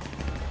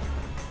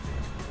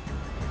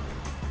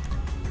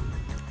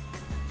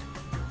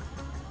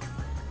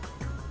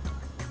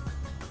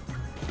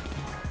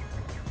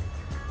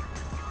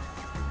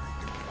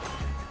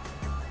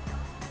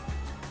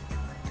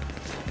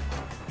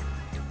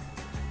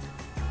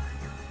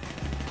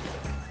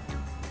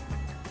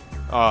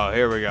 Oh,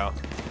 here we go.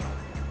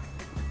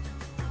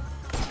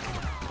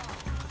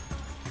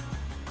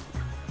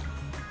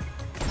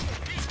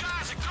 These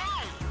guys are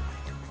gone.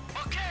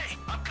 Okay,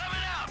 I'm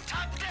coming out.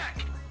 Top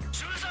deck.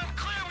 Soon as I'm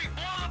clear, we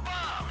blow the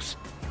bombs.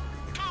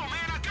 Go,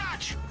 man, I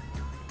got you.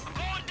 I'm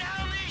going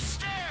down these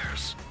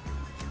stairs.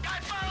 Guy,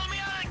 follow me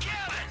out of the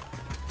cabin.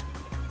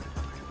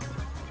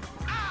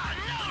 Ah,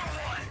 another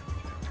one.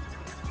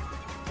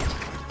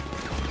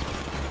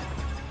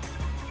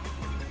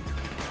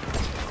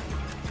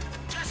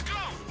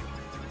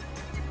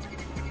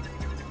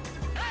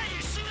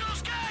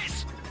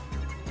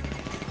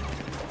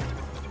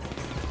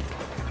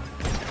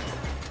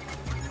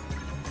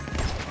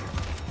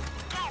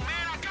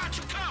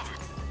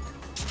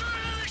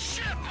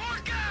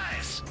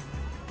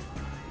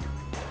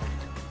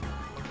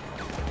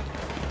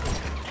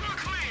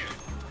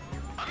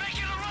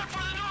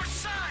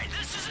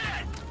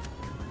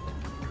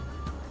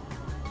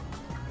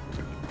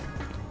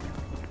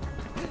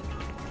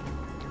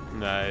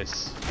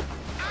 Nice.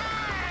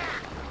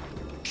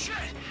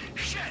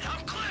 Shit,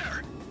 I'm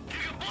clear. You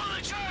can blow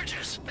the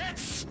charges.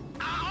 That's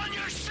on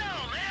your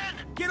cell, man.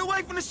 Get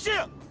away from the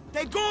ship!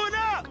 They going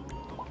up!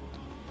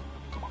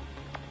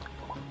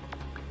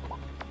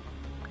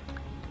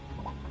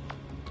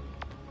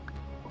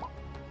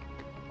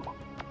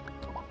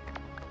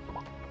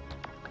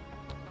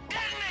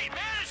 Detonate,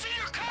 man. It's in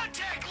your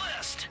contact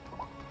list.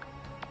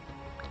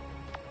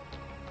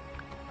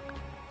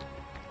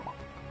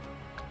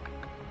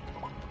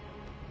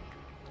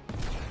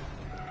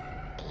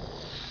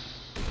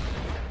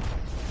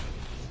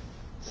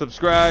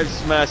 Subscribe,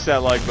 smash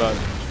that like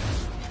button.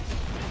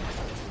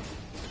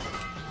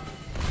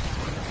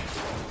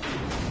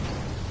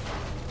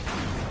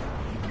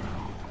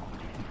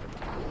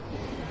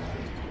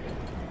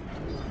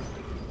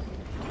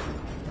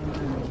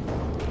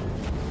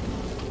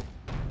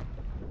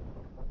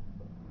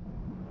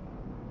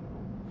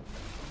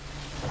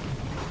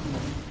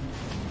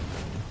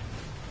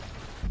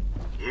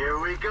 Here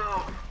we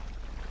go.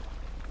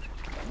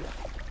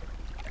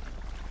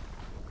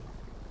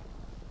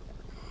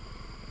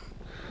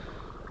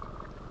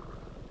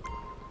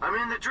 I'm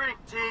in the drink,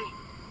 T.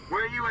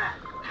 Where you at?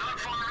 Not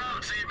far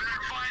out, so you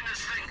better find this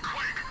thing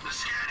quick. The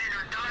scan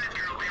eater dive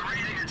gear will be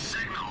reading its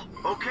signal.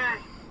 Okay.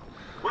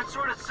 What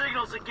sort of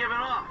signal's it giving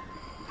off?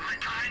 The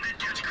kind that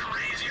gets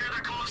crazier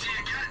the closer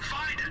you get.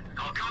 Find it.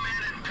 I'll come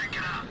in and pick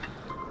it up.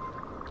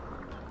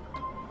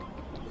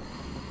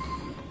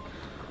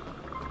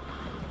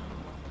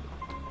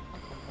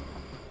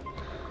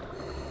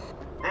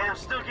 Hey, I'm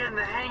still getting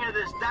the hang of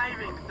this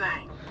diving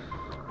thing.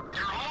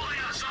 You're holding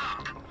us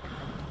up.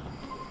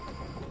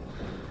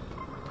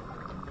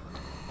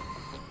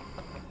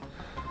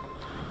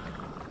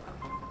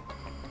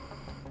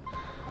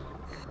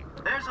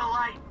 There's a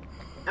light.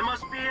 That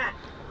must be it.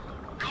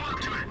 Go up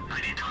to it.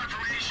 I need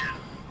confirmation.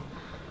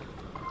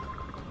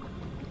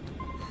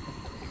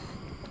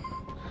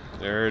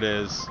 There it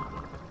is.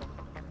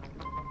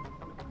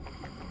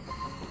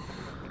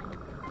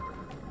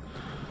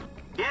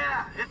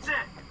 Yeah, it's it.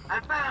 I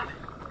found it.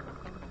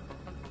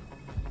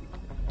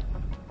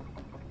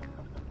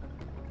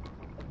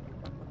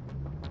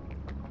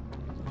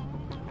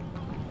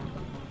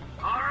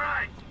 All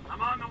right,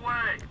 I'm on the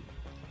way.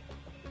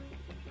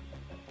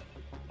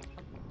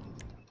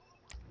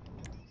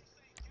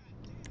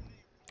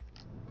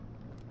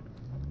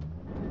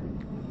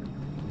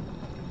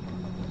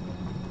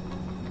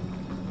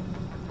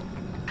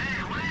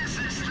 Hey, what is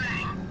this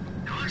thing?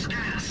 It looks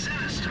kind of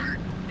sinister.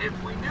 If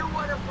we knew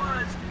what it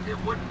was, it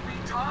wouldn't be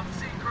top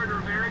secret or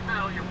very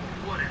valuable,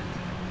 would it?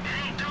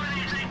 It ain't doing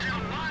anything to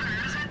the water,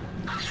 is it?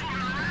 I'm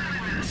swimming around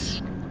in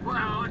this.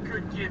 Well, it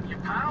could give you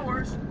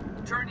powers,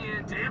 turn you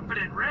into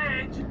impotent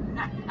rage.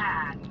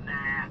 Nah,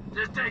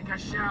 just take a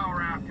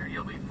shower after,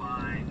 you'll be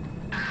fine.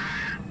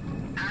 How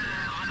did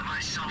I let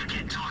myself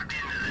get talked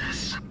into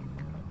this?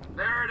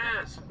 There it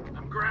is.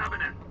 I'm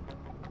grabbing it.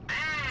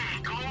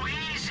 Hey, go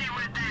easy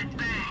with that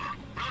thing.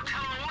 No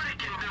telling what it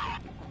can do.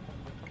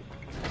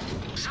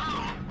 So,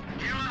 am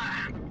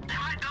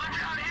I done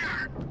down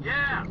here?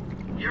 Yeah,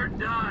 you're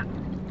done.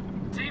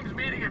 Team's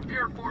meeting at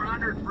Pier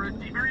 400 for a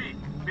debrief.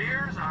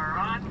 Beers are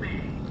on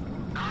me.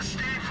 I'll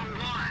stay for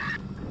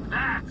one.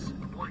 That's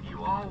what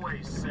you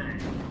always say.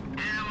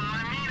 Yeah, well,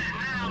 I mean it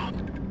now.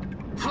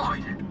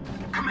 Floyd,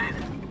 come in.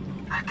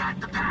 I got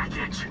the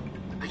package.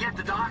 Are you at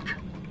the dock?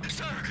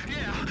 Sir,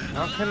 yeah.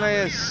 How can I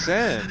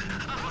ascend?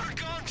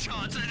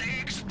 Gunshots and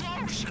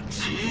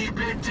explosions. Keep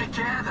it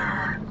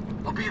together.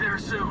 I'll be there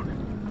soon.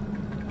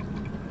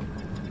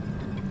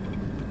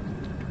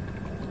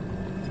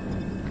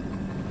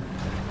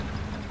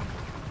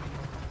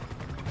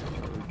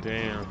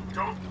 Damn.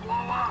 Don't blow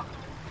up.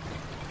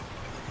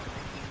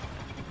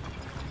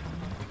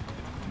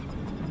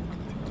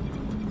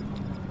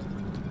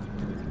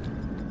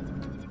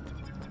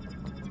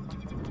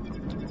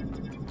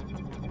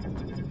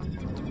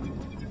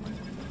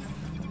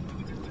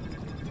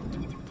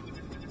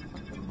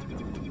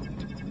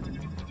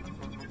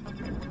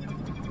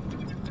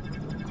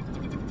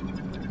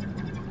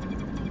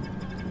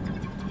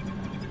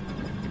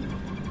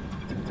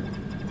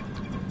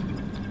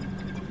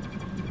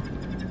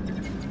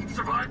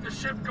 Survived the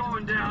ship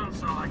going down,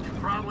 so I can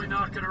probably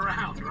knock it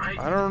around, right?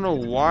 I don't know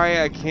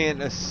why I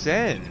can't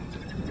ascend.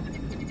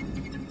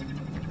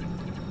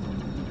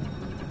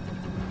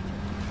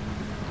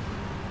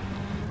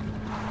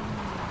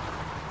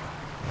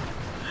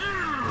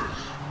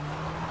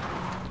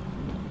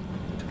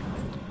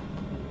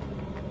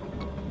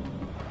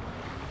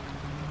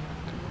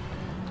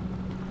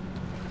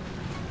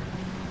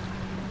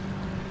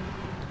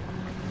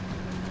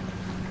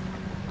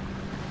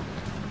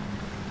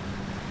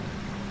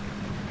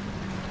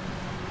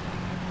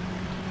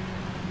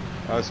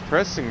 I was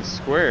pressing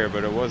square,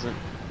 but it wasn't.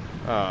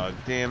 Oh,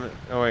 damn it.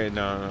 Oh, wait,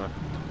 no.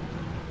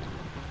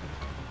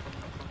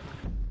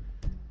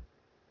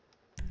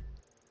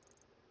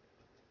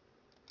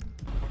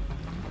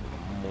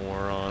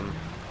 Moron.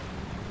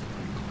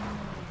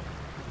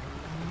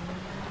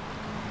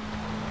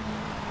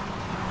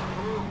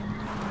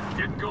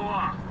 Didn't go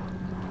off.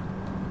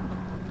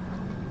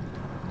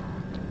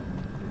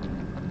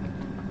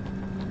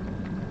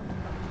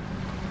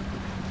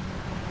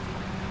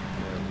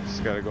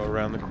 Just gotta go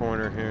around the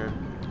corner here.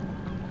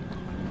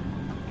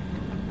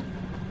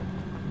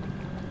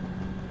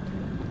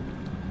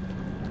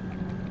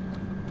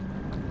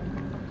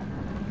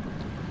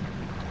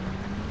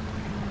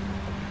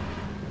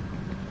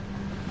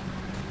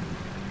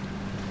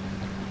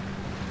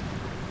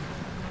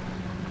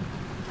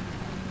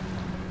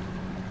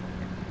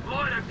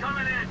 Lloyd, I'm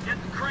coming in.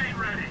 Get the crane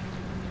ready.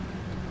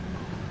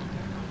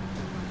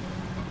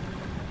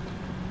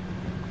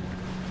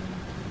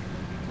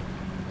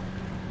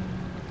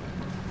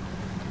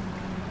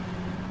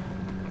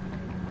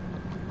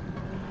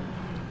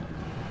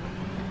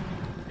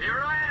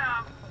 Here I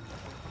am.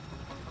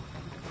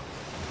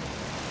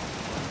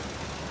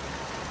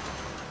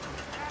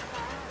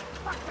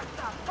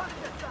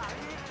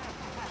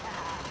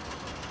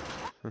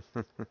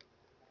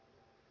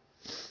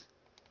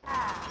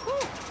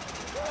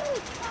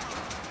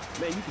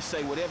 Man, you can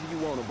say whatever you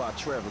want about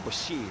Trevor, but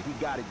shit, he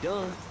got it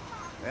done.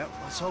 Yep,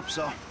 let's hope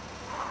so.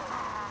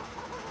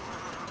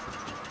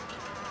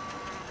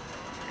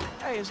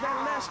 Hey, is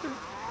that Lester?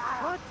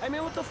 What? Hey,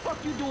 man, what the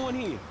fuck you doing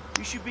here?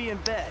 You should be in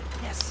bed.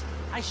 Yes,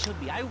 I should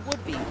be. I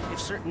would be if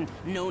certain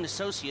known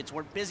associates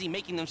weren't busy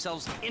making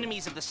themselves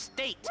enemies of the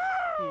state.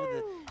 You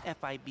know, the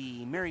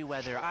FIB,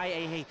 Merryweather,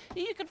 IAA.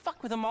 You can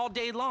fuck with them all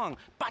day long.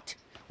 But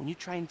when you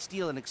try and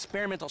steal an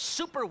experimental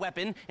super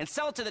weapon and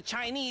sell it to the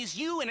Chinese,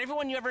 you and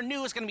everyone you ever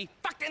knew is gonna be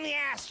fucked in the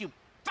ass, you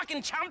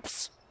fucking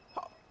chumps!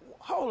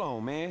 Hold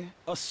on, man.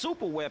 A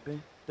super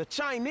weapon? The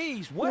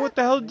Chinese? What? What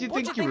the hell did you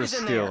What think you you were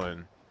think is in there?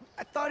 stealing?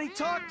 I thought he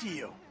talked to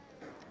you.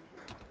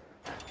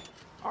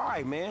 All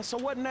right, man, so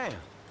what now?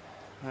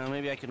 Well,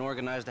 maybe I can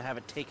organize to have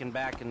it taken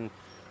back and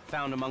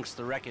found amongst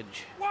the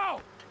wreckage.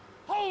 Whoa!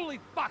 Holy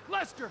fuck,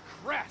 Lester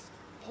Crest!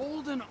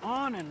 Holding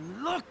on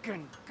and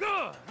looking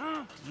good,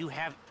 huh? Do you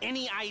have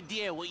any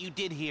idea what you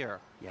did here?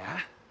 Yeah?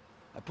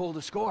 I pulled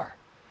a score.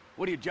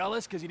 What, are you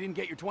jealous because you didn't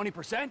get your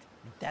 20%? If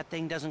that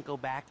thing doesn't go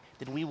back,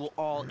 then we will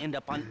all end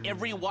up on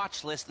every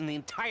watch list in the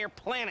entire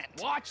planet.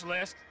 Watch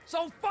list?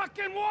 So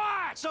fucking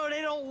what? So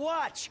they don't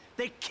watch,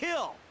 they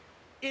kill.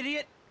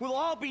 Idiot, we'll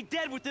all be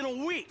dead within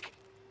a week.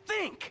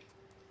 Think!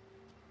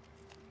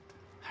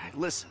 All right,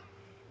 listen.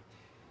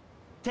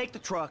 Take the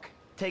truck,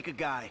 take a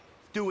guy,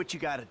 do what you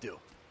gotta do.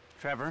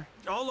 Trevor?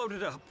 All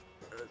loaded up.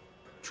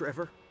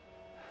 Trevor?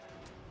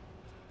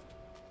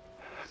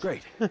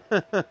 Great.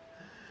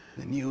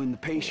 Then you and the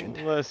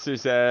patient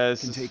Lester's ass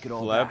can is take it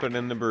all flapping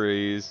in the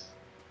breeze.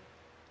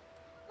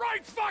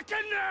 Right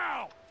fucking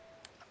now!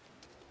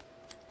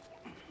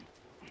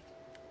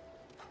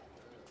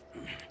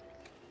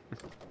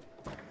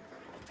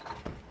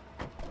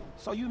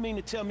 So you mean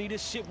to tell me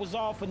this shit was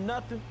all for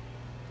nothing?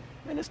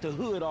 Man, it's the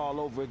hood all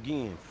over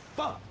again.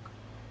 Fuck.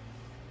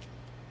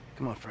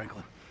 Come on,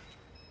 Franklin.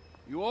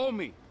 You owe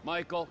me,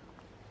 Michael.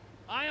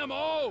 I am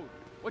owed.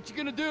 What you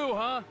gonna do,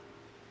 huh?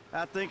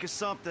 I'll think of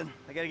something.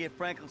 I gotta get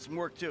Franklin some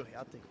work, too.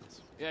 I'll think of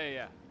this.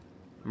 Yeah.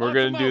 We're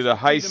gonna do the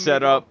heist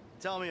setup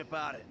Tell me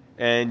about it.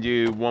 and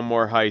do one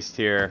more heist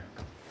here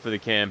for the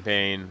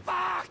campaign.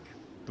 Fuck!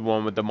 The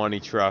one with the money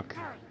truck.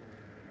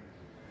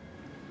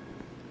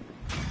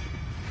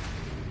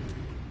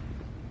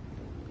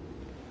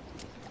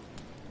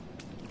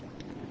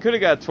 Could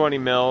have got 20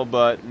 mil,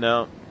 but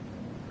no.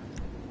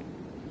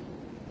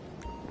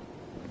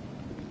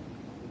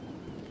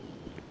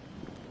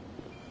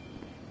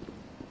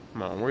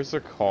 Come on, where's the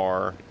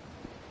car?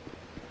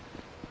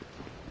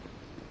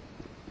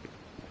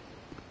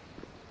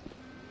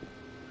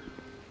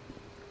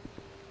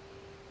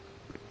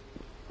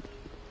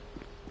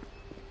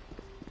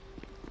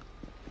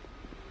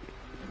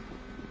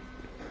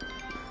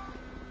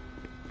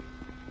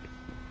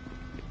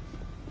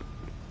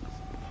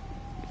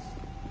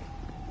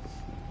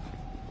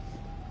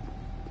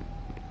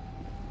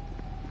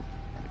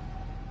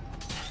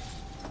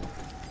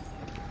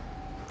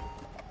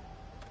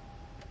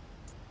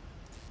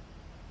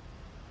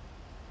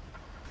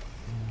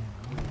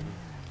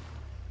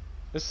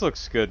 This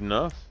looks good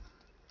enough.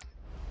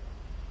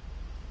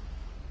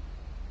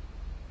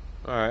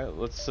 Alright,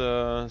 let's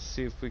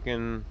see if we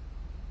can...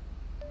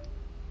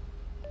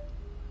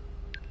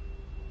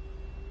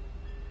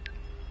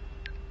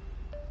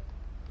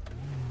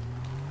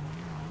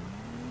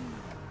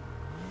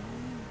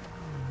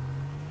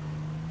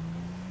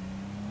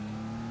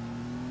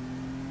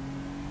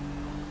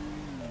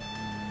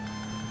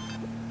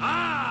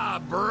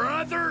 Ah,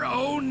 Brother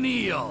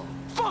O'Neill.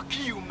 Fuck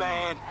you,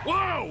 man!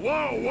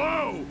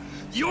 Whoa!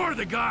 You're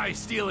the guy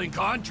stealing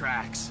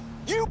contracts.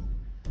 You...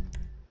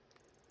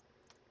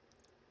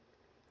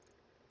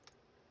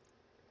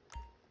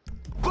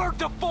 Burnt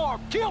the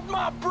farm, killed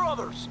my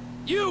brothers!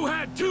 You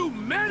had too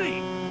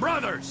many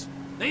brothers.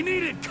 They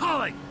needed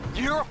culling.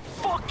 You're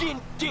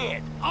fucking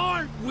dead!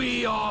 Aren't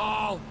we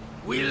all?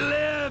 We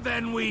live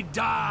and we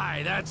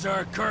die. That's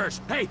our curse.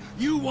 Hey,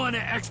 you want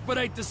to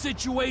expedite the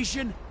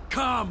situation?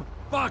 Come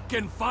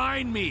fucking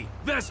find me.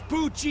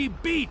 Vespucci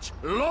Beach,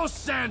 Los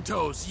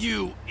Santos,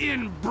 you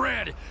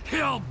inbred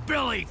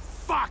hillbilly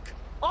fuck.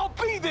 I'll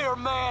be there,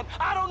 man!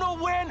 I don't know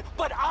when,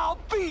 but I'll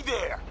be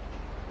there!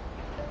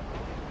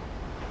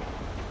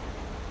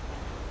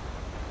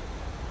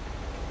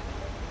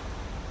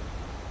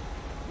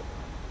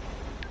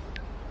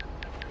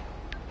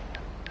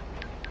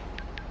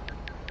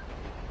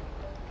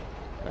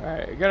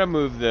 Alright, I gotta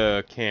move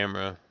the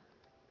camera.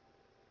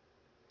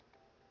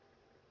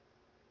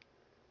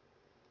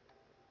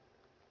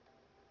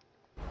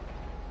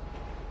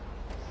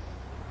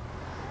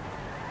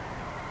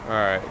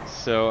 Alright,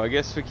 so I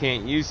guess we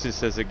can't use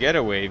this as a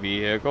getaway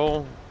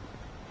vehicle.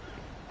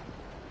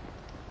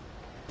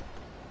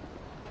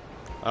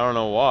 I don't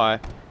know why.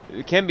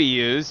 It can be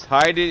used.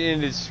 Hide it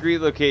in a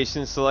discrete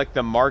location. Select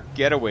the marked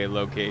getaway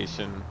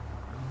location.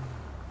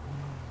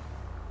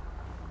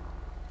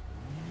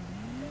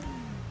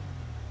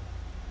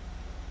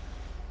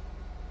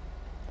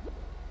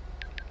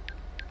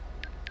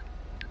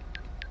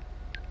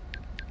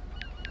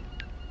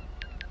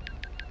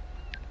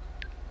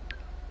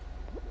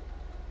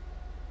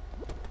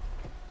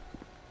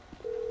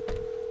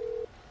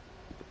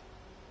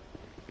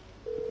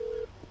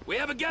 We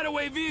have a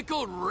getaway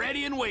vehicle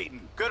ready and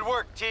waiting. Good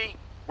work, T.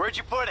 Where'd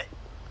you put it?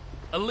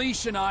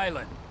 Elysian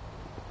Island.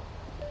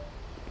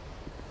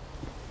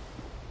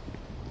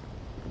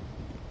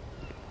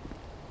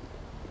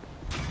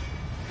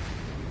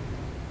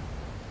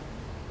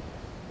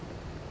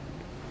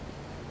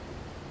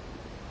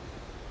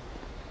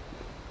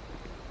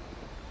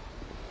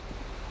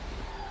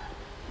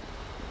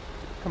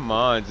 Come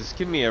on, just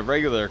give me a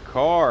regular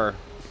car.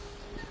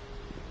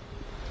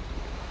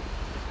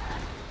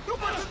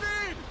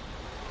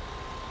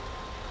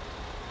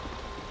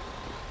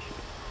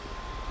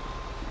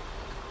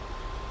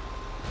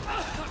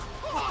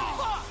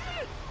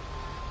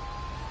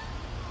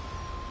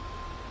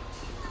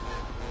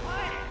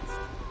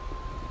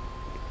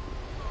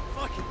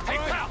 Hey,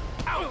 pal!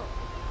 Out!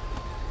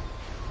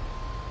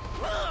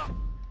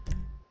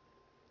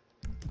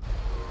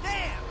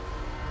 Damn!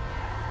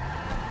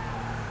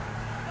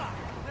 Fuck,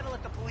 better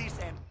let the police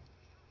in.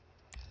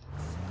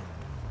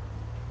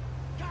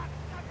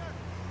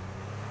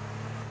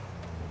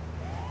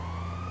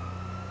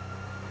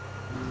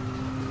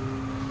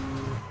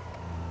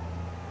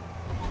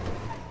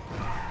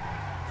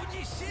 What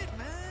you shit,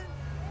 man?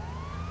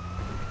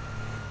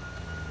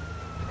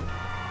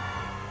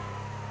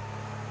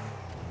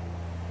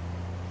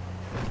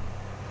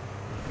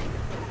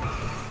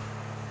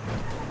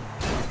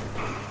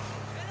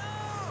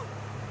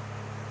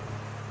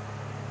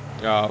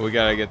 Oh, we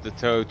gotta get the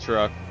tow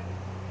truck.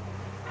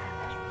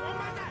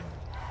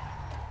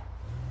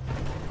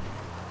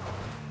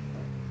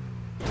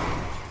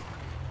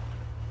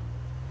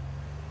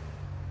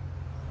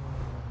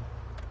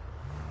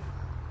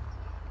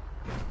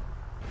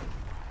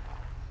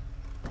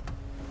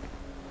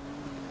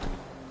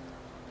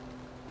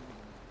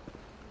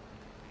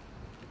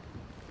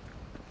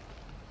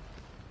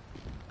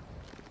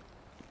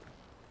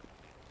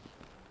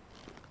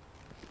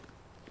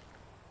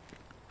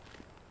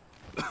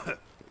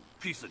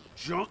 Piece of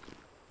junk.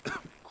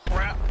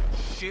 Crap.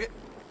 Shit.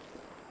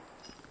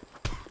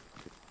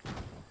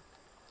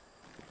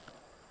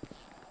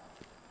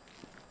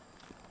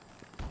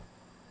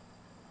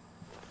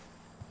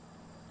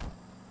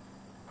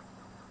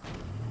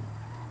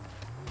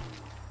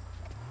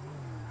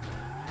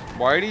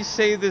 Why did he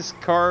say this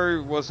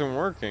car wasn't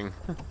working?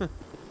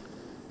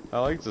 I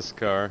like this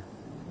car.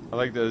 I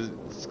like this.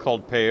 It's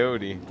called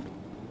Peyote.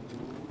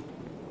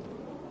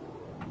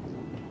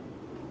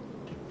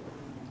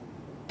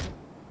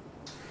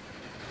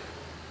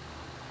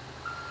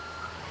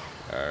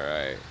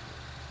 Alright.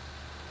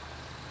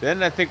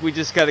 Then I think we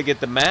just gotta get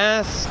the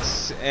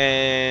masks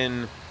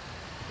and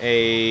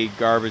a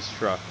garbage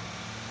truck.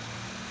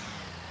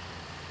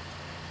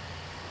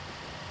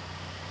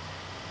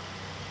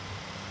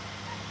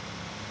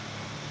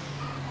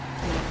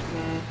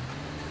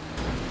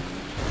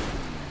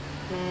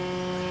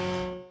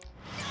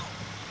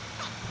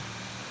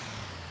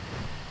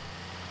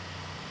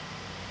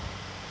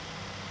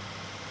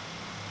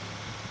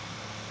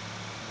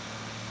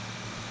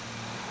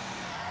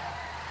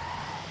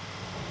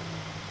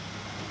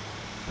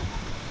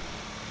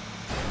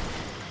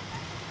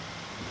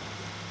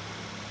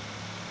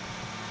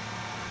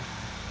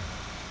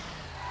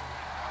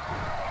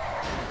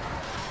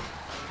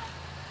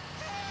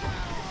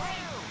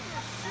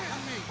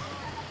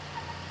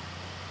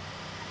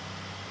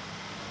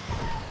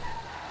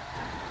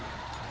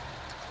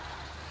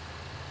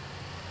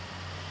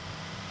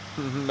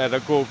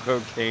 Medical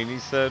cocaine, he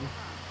said.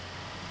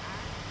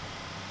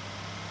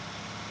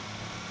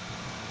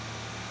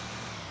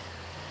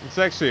 It's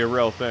actually a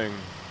real thing.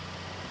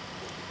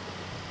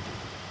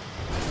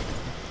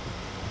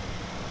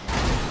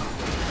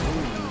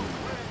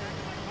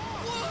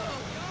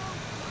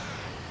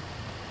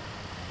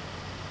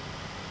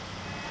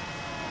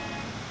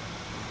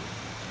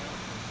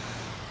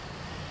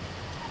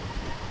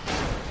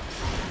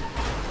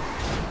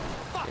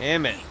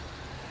 Damn it.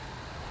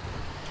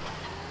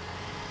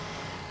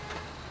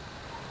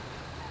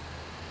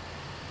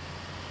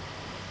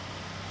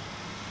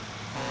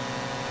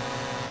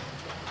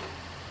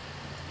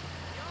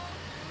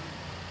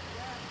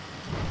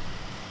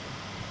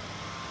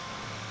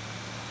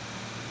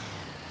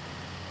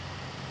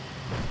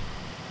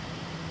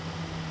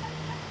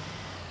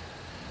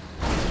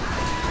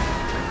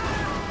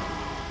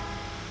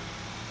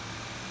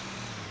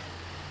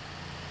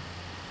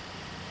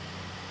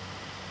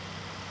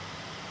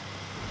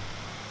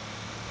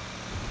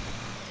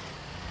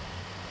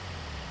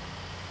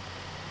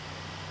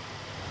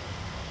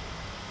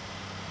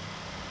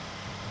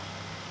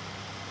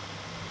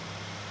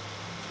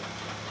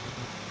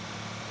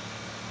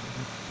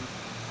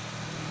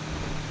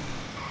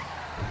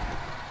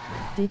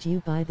 Did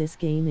you buy this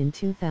game in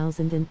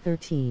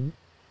 2013?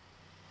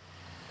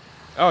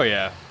 Oh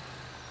yeah.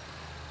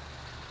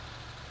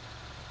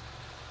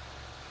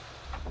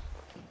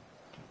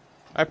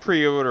 I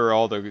pre-order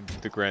all the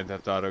Grand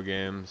Theft Auto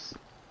games.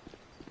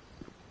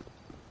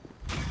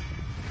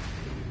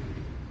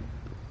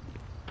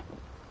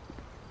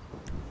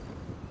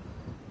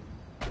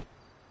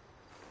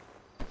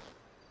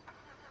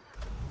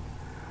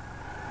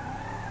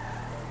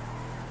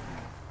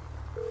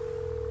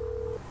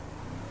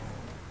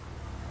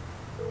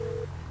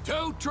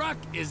 Tow truck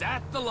is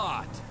at the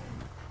lot.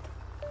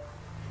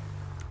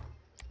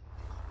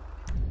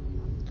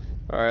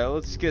 Alright,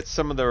 let's get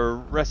some of the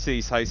rest of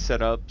these heist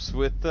setups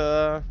with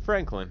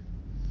Franklin.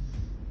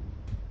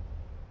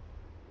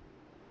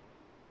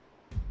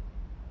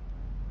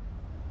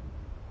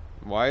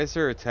 Why is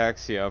there a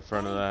taxi out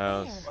front of the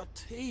house?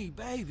 T,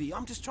 baby,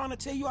 I'm just trying to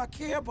tell you I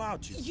care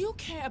about you. You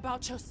care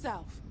about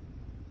yourself.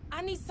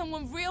 I need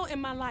someone real in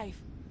my life.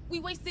 We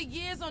wasted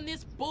years on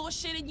this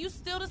bullshit and you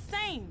still the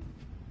same.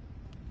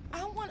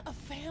 I want a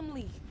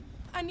family.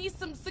 I need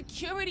some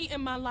security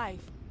in my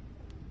life.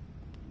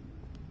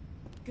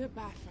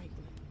 Goodbye,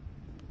 Franklin.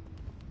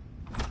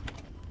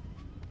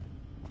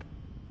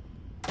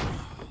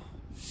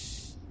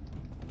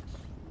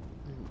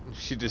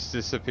 She just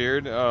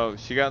disappeared? Oh,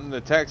 she got in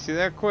the taxi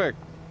that quick.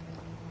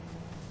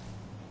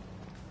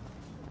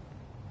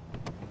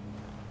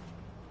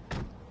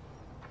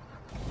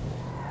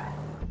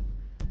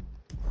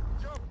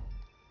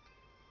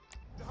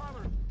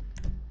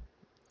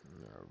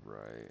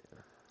 Alright.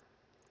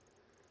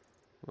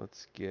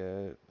 Let's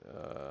get,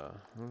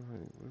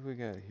 what do we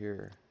got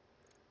here?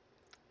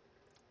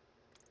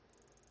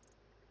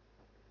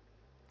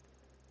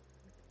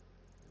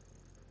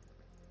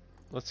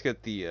 Let's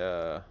get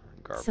the,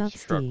 garbage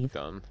truck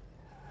done.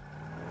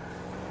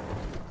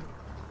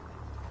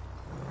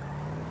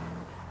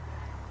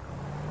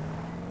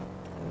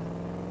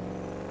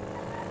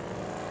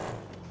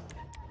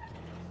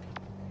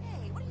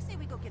 Hey, what do you say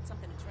we go get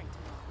something to drink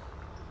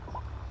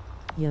tomorrow?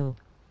 Yo.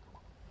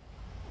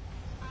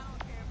 I don't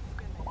care if you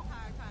spend the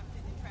entire time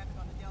sitting in traffic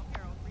on the Del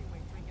Perro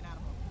freeway drinking out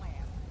of a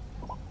flask.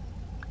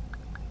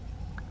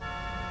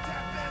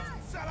 Tap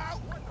dancing sellout!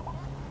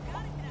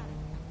 Gotta get out of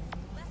here.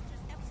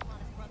 Lester's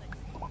Epsilon's brother is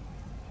here.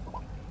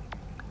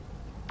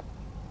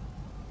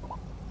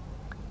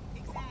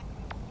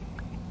 Exactly.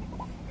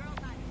 Girls'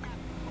 night is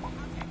happening. I'll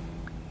text you.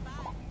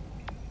 Bye.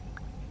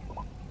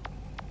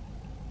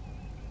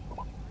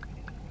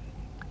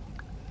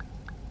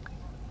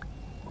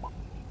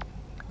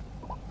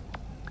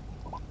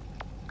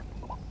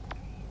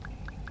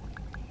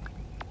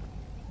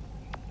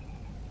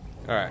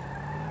 All right.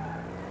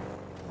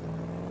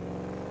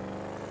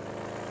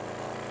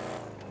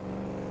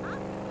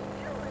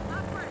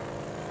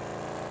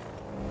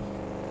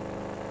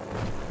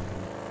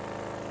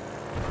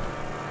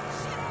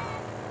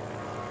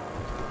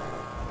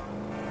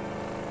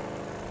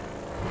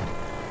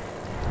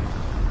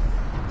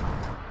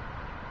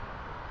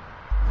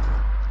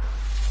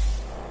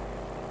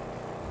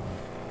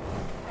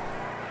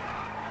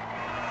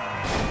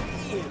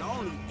 It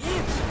only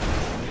inch.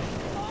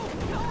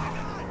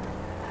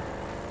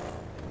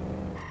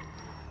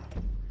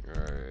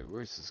 Alright,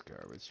 where's this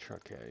garbage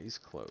truck at? He's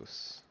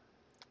close.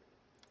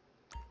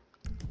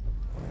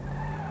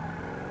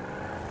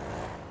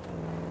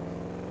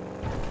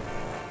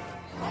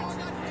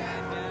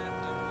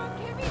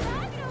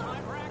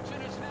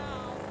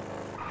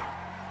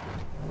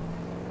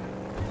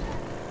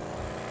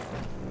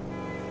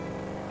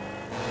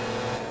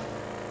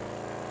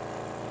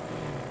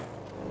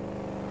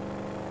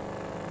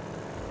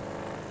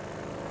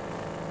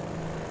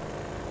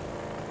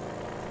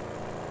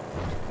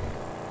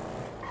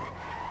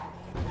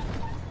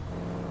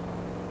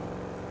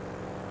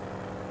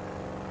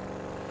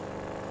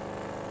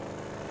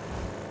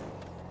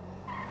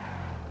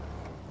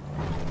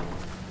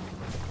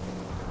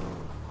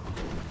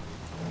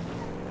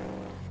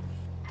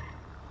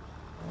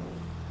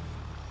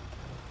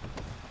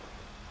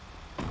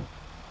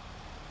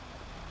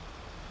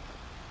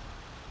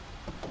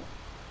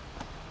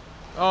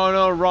 Oh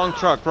no, wrong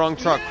truck, wrong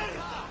truck.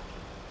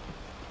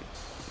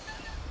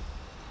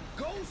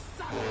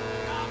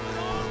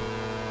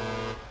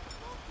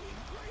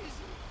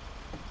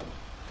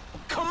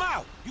 Come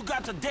out! You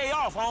got the day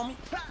off, homie.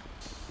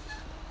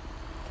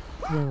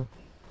 Yo.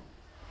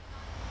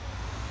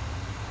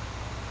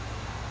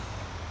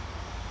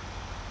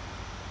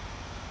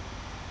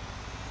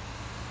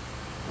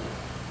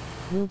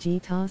 Will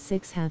GTA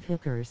 6 have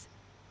hookers?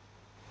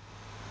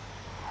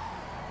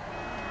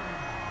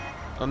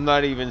 I'm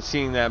not even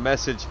seeing that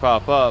message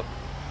pop up.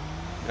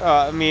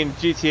 I mean,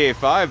 GTA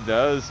 5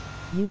 does.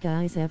 You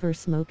guys ever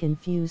smoke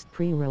infused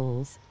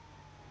pre-rolls?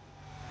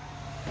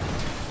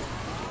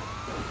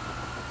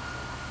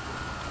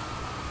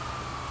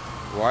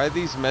 Why are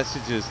these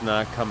messages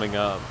not coming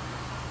up?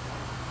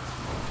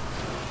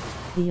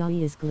 The AI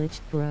is glitched,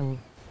 bro.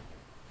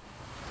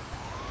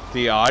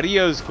 The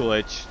audio's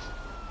glitched.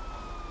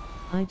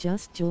 I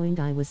just joined,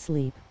 I was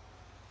asleep.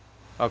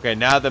 Okay,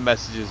 now the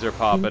messages are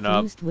popping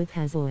up. Confused with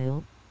has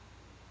oil.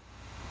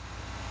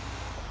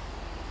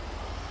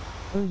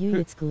 Oh, you,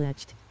 it's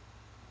glitched.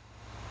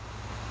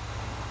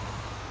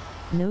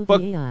 No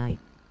AI.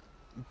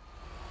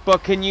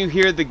 But can you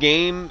hear the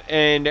game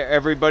and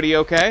everybody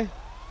okay?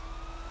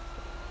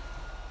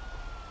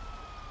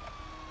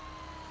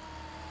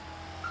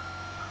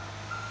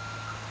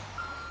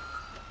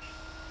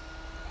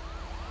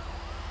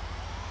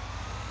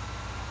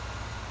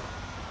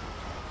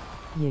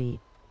 Yay.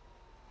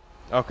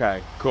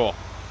 Okay, cool.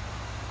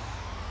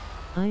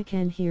 I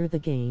can hear the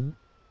game.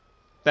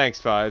 Thanks,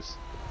 Fives.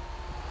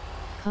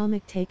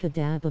 Comic, take a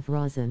dab of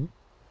rosin.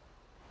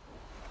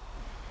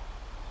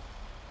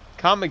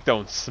 Comic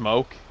don't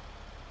smoke.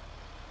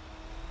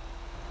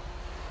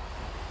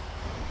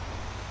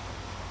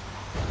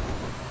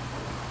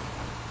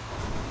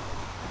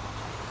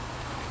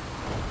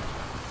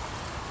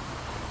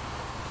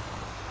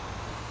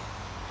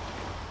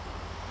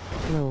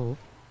 Roll.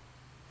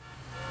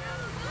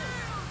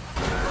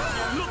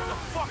 Look the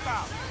fuck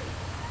out!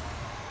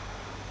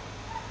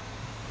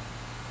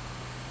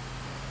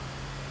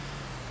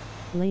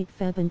 Late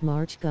Feb and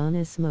March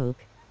gonna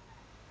smoke.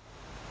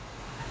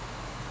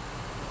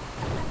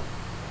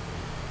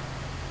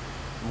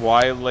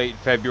 Why late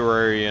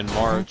February and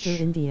March?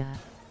 After India.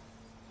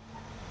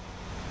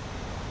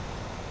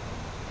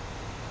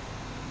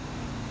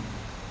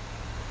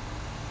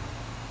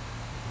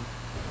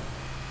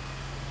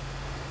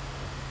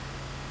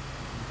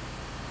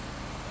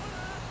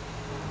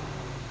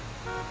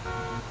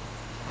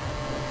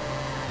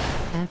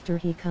 After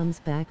he comes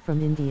back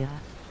from India.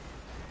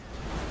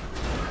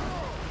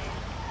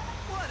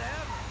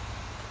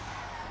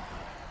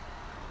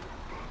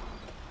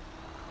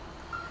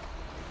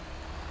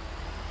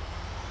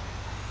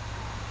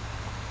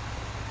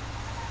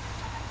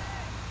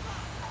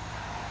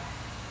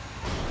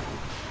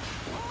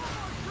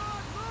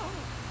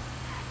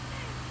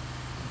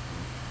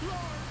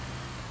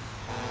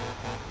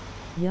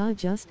 Yeah,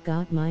 just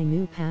got my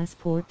new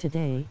passport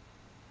today.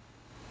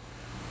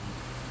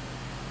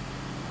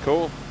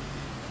 Cool.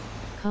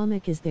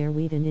 Comic, is there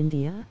weed in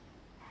India?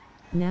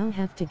 Now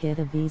have to get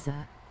a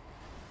visa.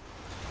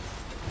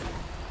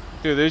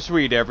 Dude, there's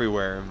weed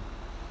everywhere.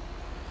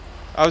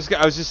 I was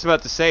just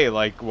about to say,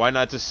 like, why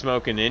not just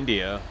smoke in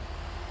India?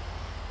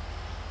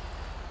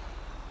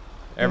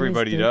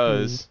 Everybody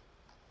does.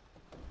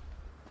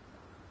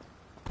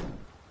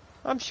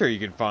 I'm sure you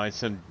can find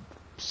some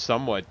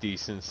somewhat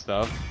decent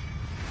stuff.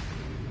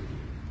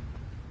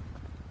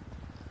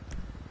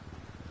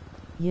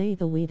 Yay,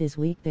 the weed is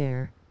weak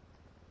there.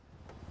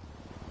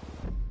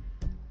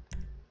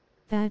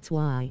 That's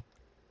why.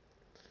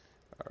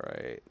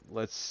 Alright,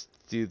 let's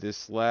do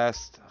this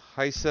last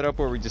heist setup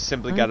where we just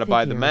simply I gotta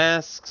buy the figure.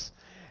 masks.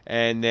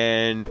 And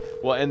then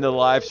we'll end the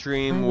live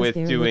stream with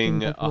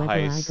doing a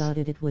heist. I got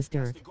it, it was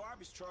dirt.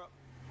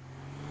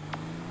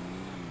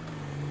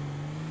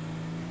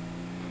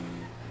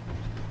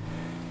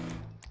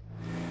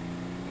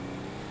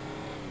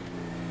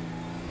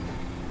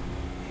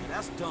 Man,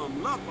 that's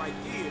dumb luck right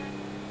there.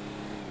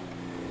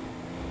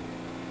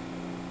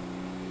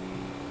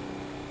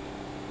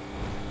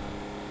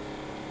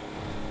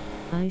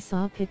 I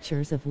saw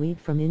pictures of weed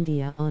from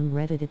India on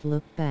Reddit, it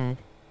looked bad.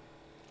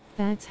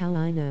 That's how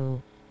I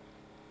know.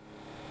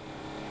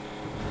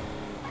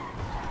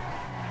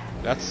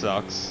 That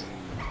sucks.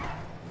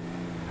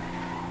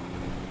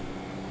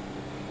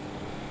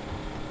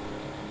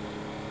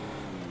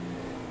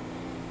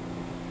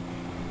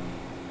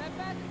 That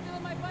bat is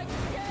stealing my bike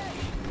again!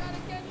 Not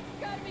again,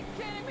 you gotta be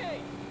kidding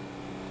me!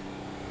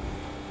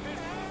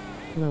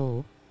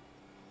 Lol.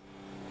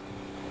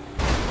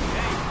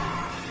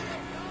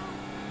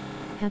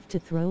 Have to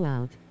throw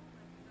out.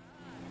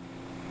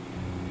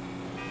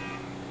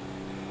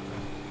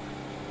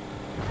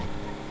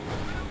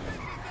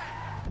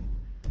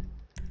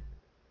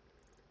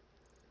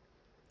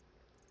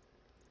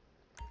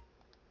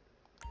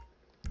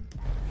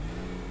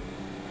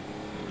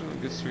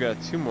 I guess we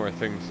got 2 more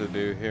things to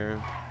do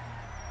here.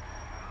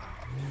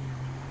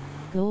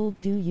 Gold,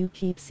 do you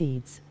keep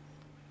seeds?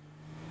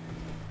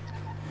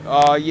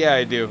 Yeah,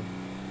 I do.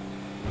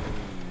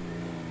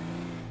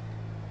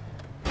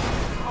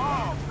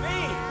 Oh,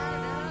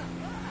 man!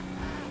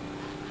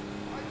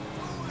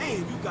 Man,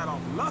 you got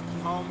off lucky,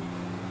 homie.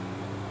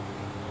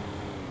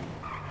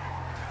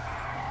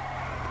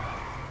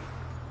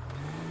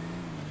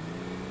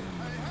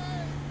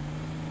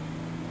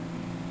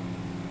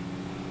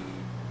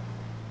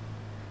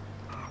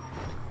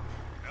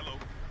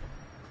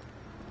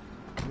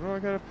 What do I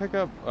gotta pick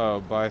up? Oh,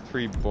 buy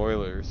 3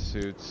 boiler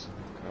suits.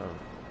 Okay.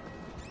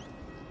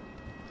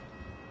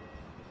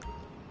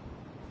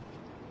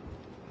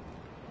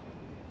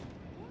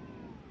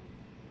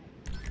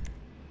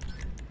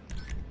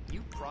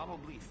 You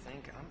probably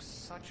think I'm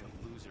such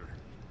a loser.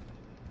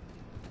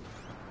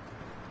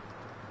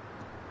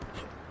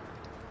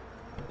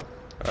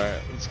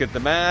 Alright, let's get the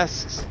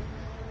masks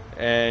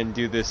and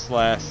do this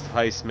last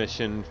heist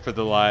mission for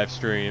the live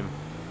stream.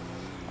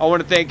 I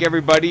want to thank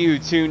everybody who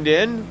tuned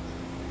in.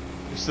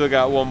 We still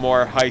got one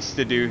more heist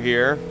to do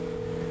here.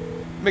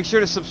 Make sure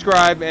to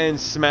subscribe and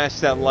smash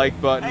that like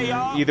button. Hey,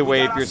 Either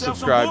way, if you're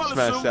subscribed,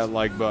 smash that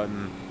like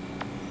button.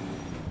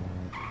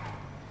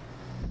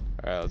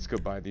 Alright, let's go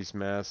buy these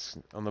masks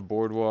on the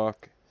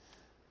boardwalk.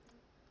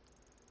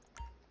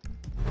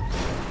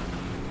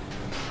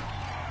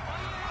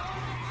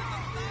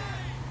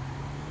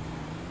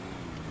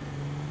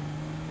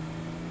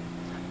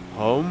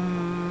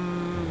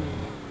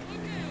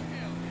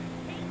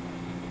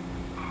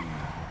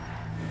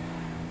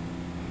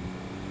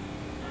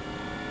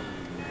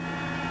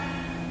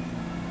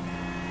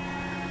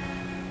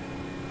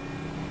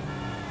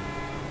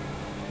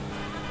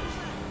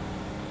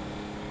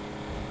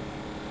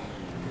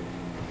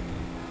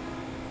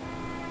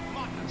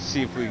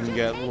 See if we can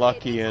get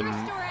lucky and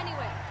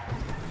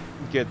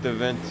get the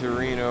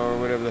Venturino or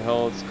whatever the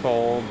hell it's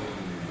called.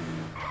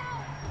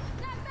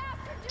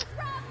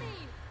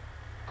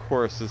 Of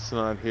course it's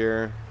not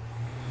here.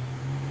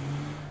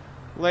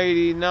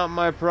 Lady, not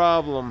my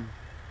problem.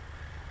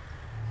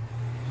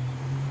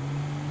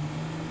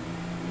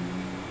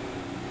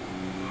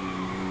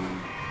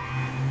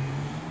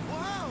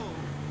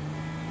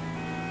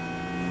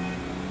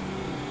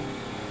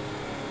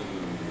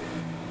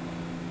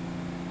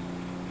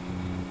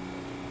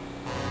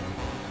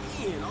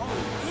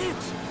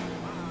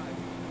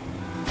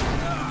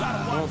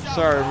 Oh,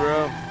 sorry,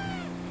 bro.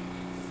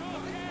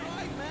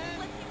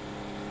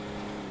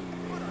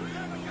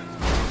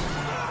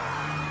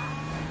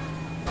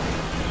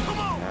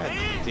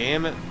 God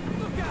damn it.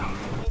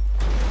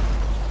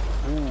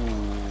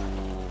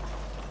 Ooh.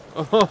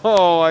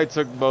 Oh, I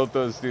took both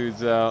those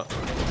dudes out.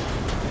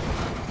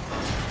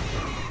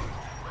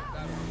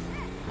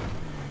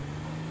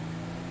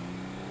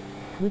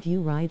 Would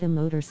you ride a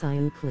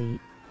motorcycle?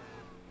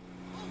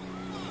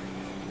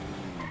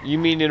 You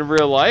mean in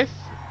real life?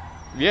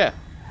 Yeah.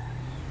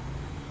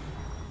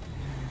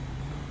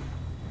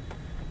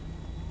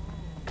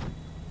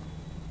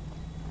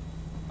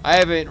 I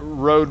haven't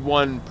rode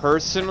one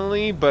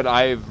personally, but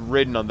I've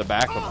ridden on the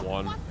back of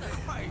one.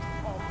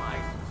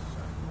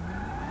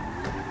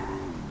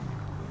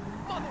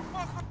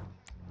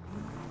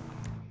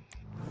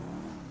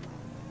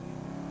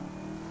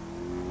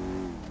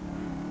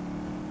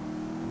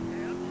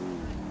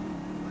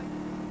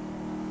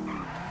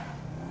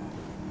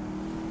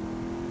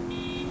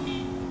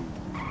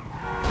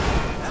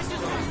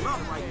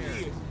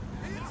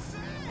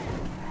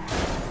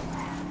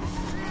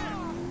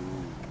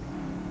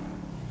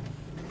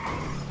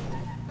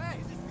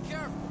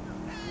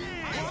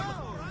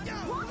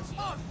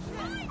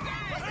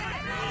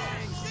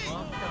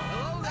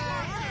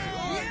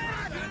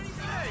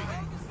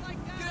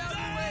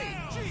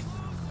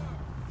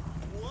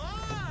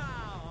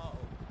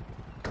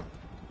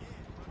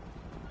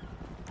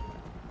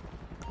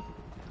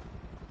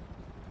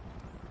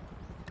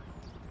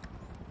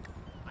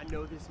 I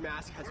know this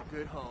mask has a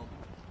good home.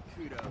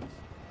 Kudos.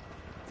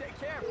 Take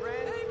care,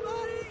 friend. Hey,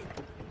 buddy!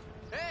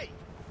 Hey!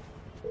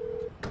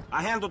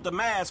 I handled the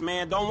mask,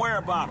 man. Don't worry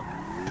about him.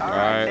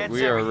 Alright,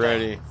 we are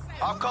ready.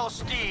 I'll call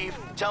Steve,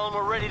 tell him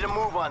we're ready to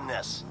move on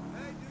this.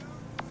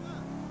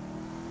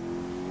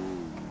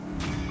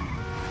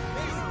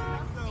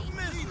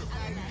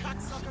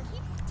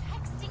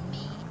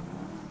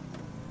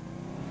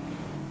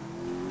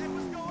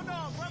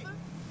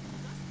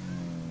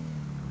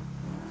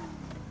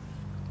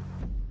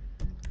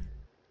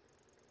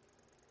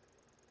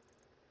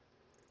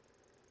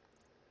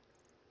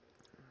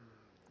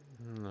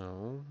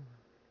 No.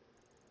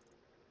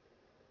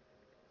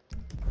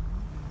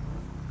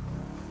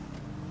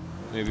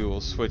 Maybe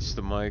we'll switch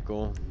to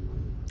Michael.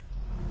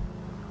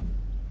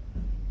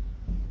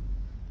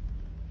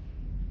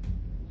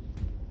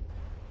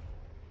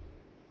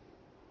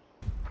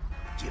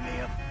 Give me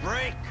a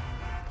break,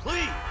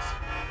 please.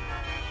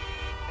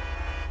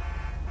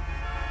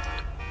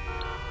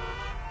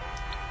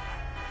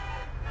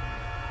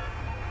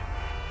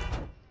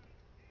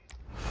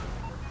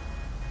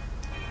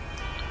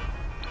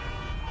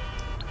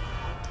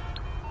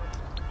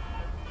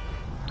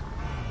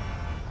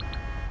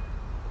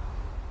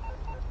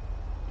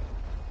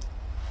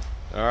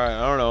 Alright,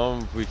 I don't know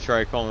if we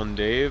try calling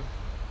Dave.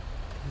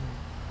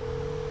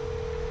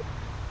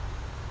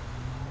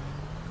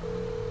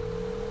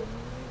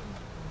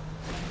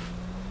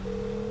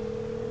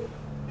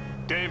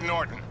 Dave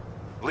Norton,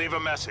 leave a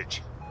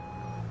message.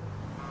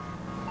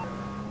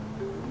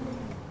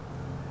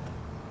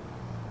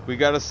 We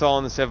got us all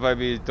in this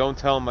FIB. Don't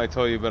tell him I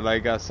told you, but I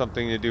got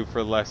something to do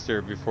for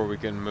Lester before we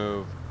can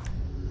move.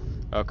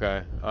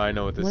 Okay, I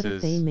know what this is. What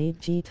if they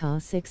made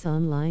GTA 6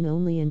 online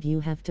only and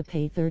you have to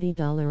pay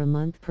 $30 a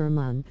month per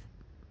month?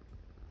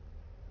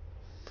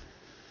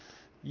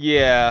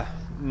 Yeah,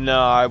 no,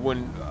 I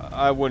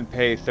wouldn't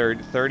pay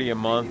 30 a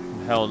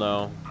month. Hell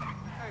no.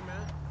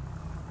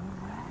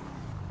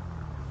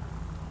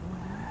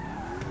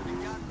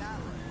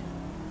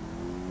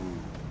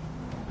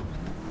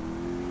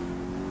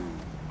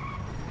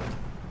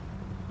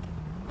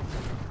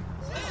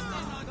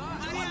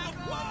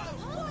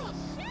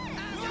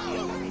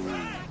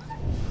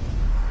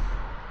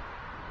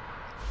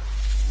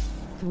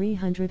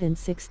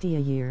 $360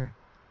 a year.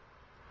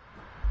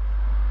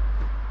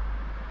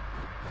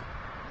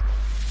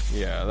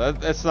 Yeah,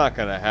 that's not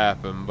gonna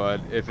happen, but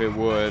if it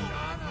would,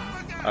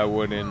 I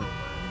wouldn't.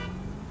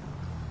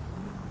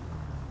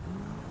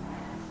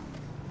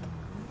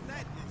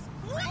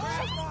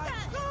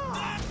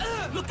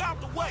 Look out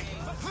the way!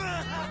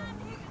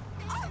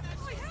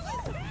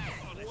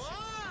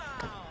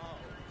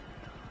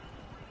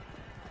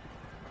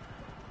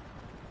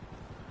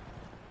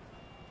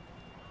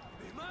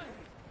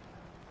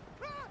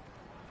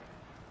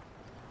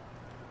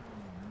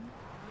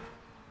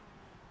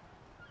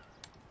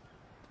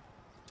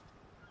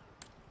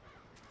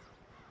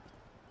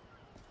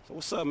 So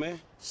what's up, man?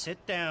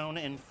 Sit down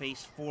and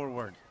face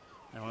forward.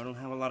 Now, I don't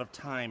have a lot of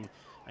time.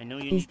 I know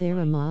you Is there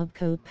a mob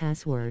code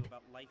password?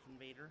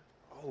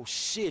 Oh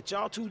shit,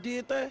 y'all two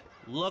did that?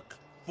 Look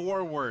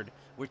forward.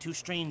 We're two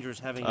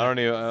strangers having I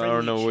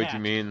don't know what chat, you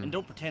mean. And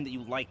don't pretend that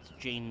you liked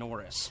Jane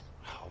Norris.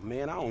 Oh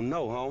man, I don't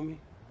know, homie.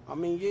 I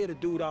mean, yeah, the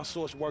dude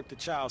outsourced work to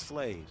child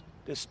slaves,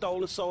 then stole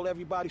and sold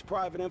everybody's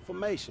private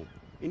information,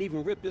 and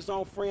even ripped his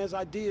own friends'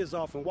 ideas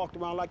off and walked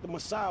around like the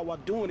Messiah while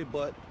doing it,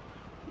 but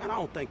man, I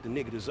don't think the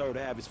nigga deserved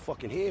to have his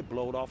fucking head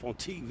blowed off on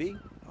TV.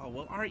 Oh,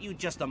 well, aren't you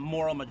just a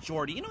moral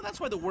majority? You know, that's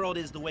why the world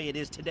is the way it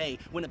is today,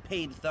 when a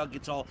paid thug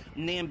gets all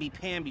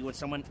namby-pamby when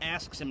someone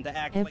asks him to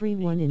act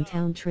Everyone in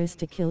town tries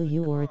to kill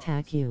you or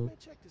attack you.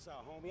 Check this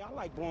out, homie. I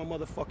like blowing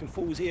motherfucking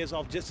fools' heads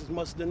off just as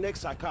much as the next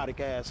psychotic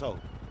asshole.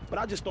 But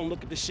I just don't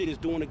look at this shit as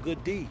doing a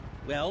good deed.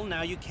 Well,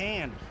 now you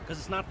can, because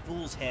it's not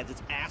fools' heads,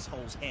 it's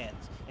assholes'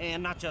 heads.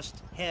 And not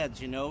just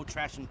heads, you know,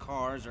 trashing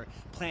cars or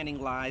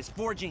planning lies,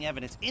 forging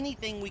evidence,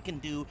 anything we can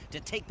do to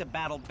take the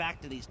battle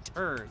back to these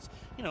turds.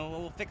 You know,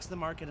 we'll fix the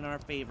market in our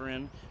favor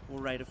and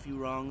we'll right a few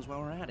wrongs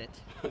while we're at it.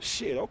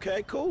 Shit,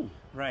 okay, cool.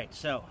 Right,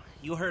 so,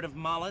 you heard of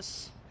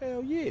Mollis?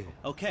 Hell yeah.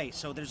 Okay,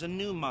 so there's a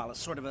new Mollis,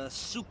 sort of a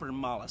super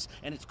Mollis,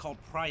 and it's called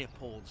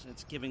Priapold.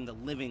 It's giving the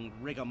living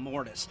rigor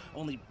mortis.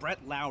 Only Brett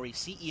Lowry,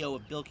 CEO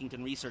of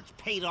Bilkington Research,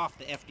 paid off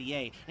the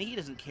FDA, and he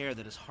doesn't care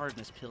that his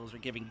hardness pills are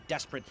giving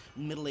desperate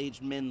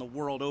middle-aged men the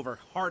world over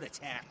heart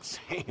attacks.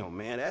 Damn,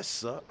 man, that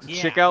sucks.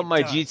 Yeah, Check out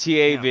my it does.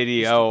 GTA Now,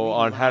 video Mr.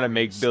 on how to Lowry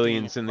make is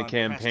billions staying in the at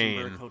Von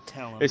campaign. Prestenberg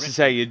Hotel in This is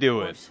how you Richmond. do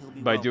Of it, course, he'll be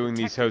by well doing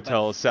these protected,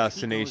 hotel but if he goes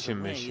assassination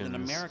away, then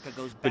missions. America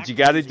goes But back you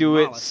to gotta using do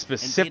it Mollis, and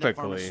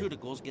specifically. Beta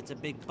Pharmaceuticals gets a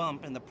big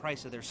bump in the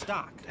price of their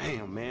stock.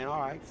 Damn, man,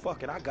 all right,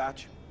 fuck it, I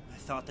got you. I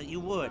thought that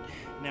you would.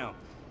 Now,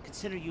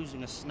 consider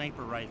using a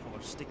sniper rifle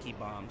or sticky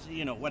bombs.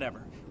 You know,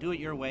 whatever. Do it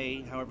your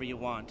way, however you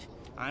want.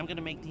 I'm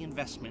gonna make the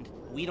investment.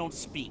 We don't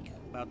speak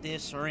about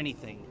this or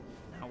anything.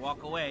 Now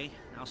walk away.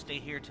 I'll stay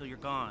here till you're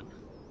gone.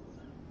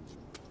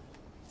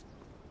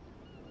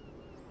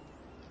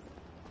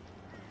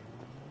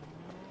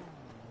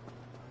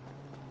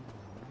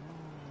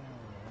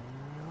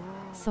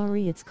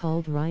 Sorry, it's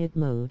called riot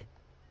mode.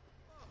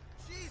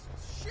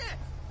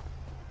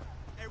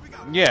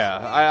 Yeah,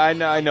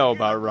 I know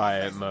about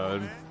riot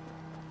mode.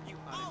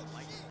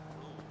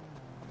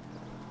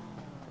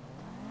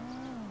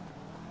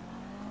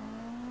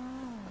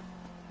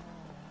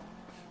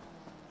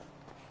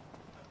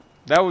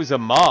 That was a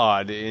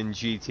mod in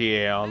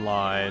GTA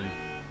Online.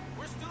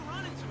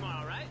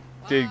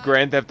 Did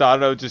Grand Theft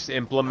Auto just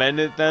implement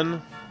it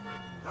then?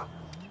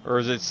 Or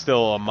is it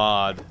still a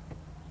mod?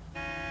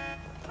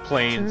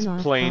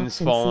 Planes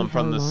falling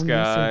from the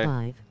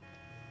sky.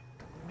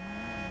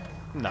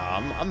 Nah,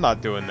 I'm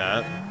not doing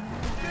that.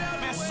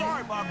 Man, sorry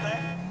about that.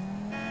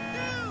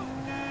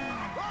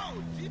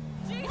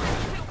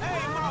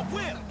 Hey, my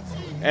whip!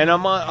 And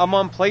I'm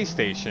on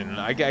PlayStation.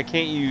 I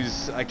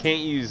can't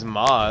use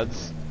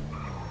mods.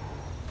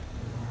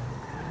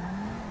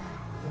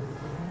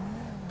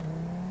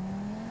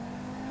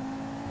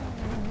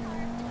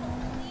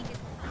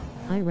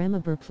 I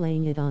remember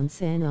playing it on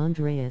San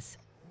Andreas.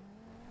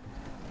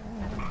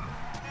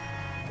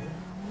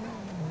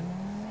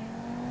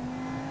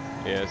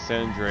 Yeah,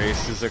 San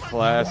Andreas is a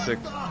classic.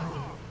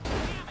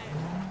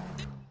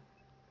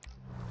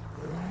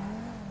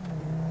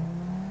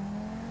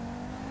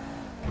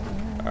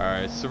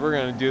 Alright, so we're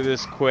gonna do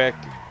this quick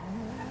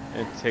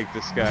and take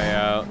this guy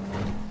out.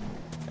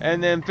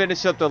 And then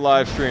finish up the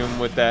live stream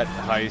with that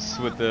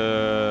heist with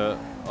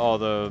all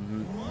the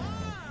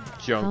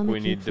junk we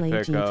need to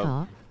pick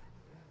up.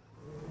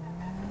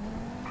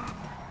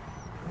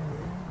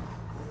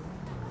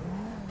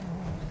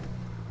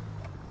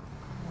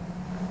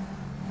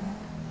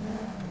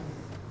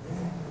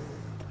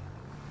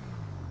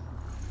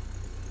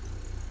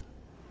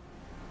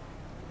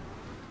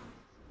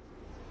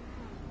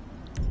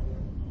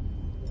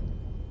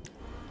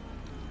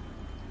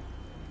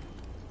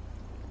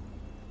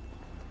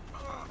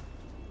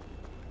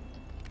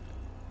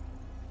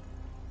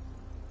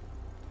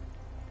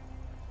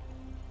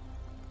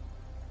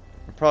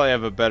 Probably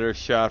have a better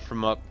shot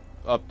from up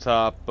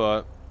top,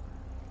 but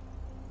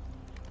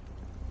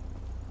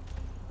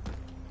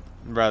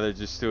I'd rather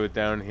just do it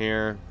down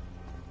here.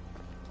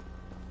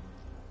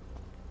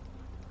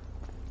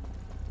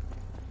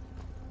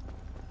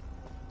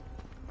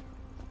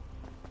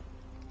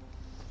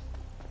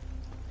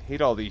 Hate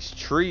all these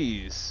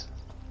trees.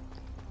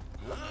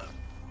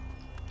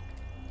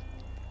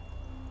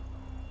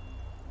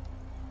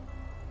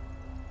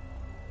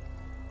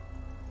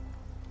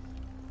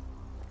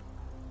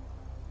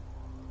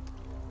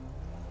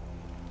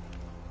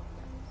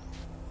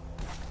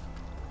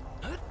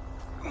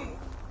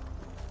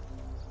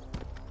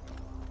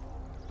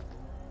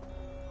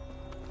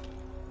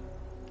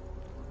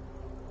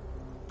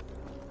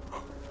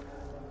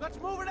 Let's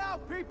move it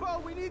out,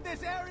 people! We need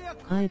this area.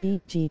 I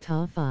beat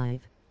GTA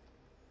 5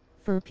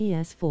 for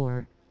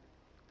PS4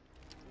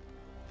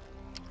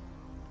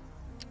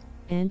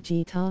 and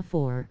GTA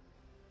 4.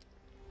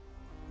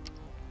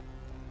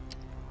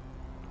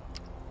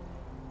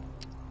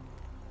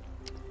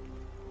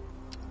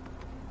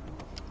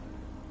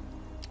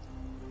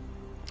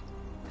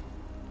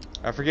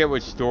 I forget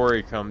which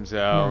story comes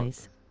out.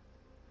 Nice.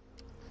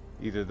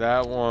 Either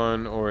that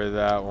one or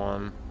that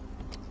one.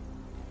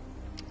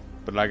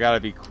 But I gotta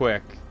be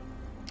quick.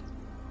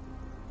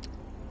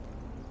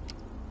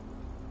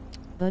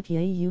 But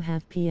yay, you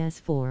have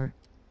PS4.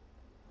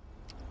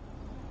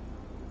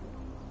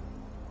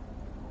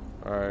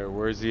 Alright,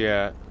 where's he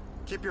at?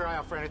 Keep your eye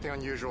out for anything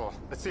unusual.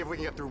 Let's see if we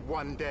can get through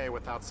one day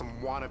without some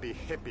wannabe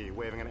hippie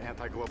waving an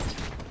anti-global.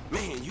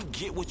 Man, you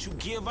get what you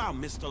give out,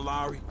 Mr.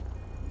 Lowry.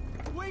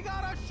 We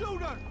got a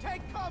shooter!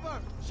 Take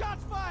cover!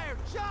 Shots fired!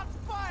 Shots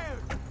fired!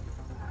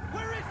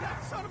 Where is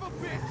that son of a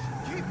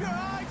bitch? Keep your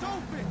eyes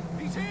open!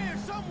 He's here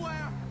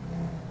somewhere!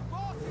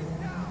 Boss is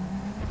down!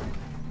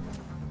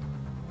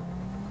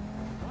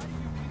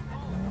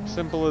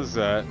 Simple as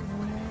that.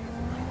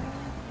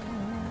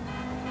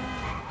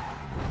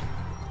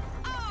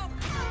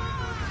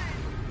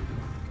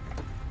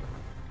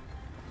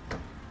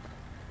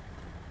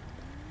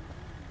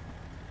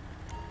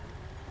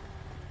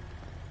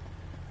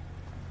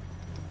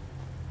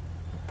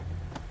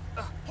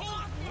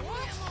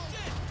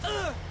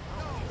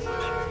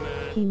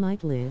 He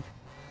might live.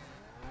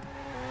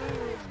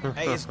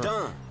 Hey, it's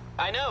done.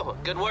 I know.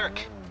 Good work.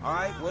 All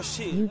right, well,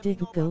 shit. You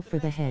didn't go for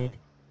the head.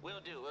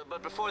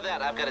 But before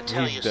that, I've got to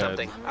tell He's you dead.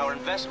 something. Our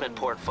investment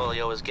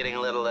portfolio is getting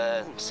a little,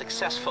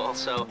 successful,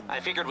 so I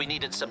figured we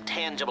needed some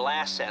tangible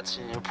assets,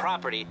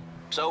 property.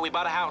 So we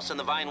bought a house in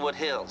the Vinewood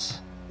Hills.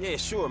 Yeah,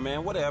 sure,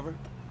 man, whatever.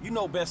 You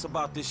know best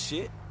about this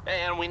shit.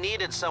 And we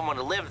needed someone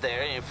to live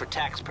there for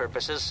tax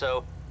purposes,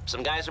 so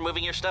some guys are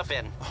moving your stuff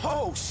in.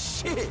 Oh,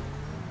 shit.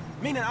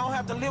 Meaning I don't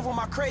have to live with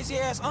my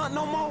crazy-ass aunt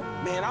no more?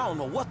 Man, I don't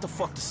know what the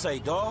fuck to say,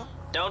 dawg.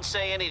 Don't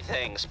say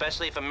anything,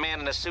 especially if a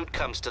man in a suit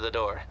comes to the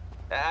door.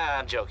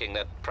 I'm joking.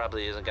 That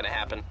probably isn't going to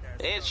happen.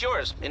 It's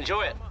yours.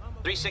 Enjoy it.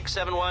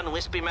 3671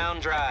 Wispy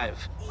Mound Drive.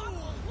 Is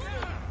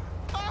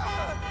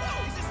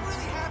this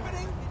really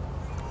happening?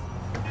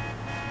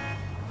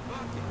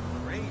 Fucking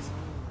crazy.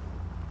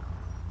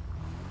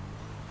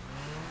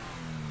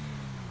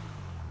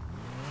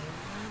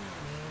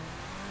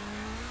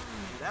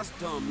 That's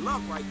dumb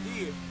luck right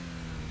there.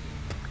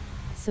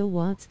 So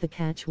what's the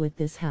catch with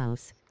this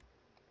house?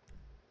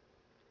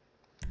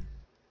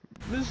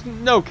 There's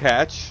no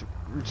catch.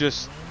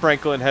 Just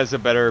Franklin has a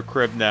better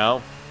crib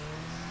now.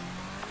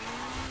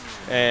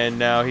 And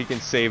now he can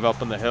save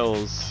up in the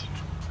hills.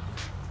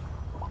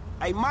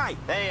 Hey, Mike.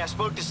 Hey, I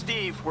spoke to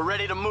Steve. We're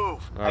ready to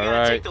move. I All gotta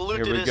right, take the loot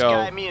here to we this go.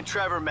 guy me and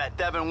Trevor met,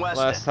 Devin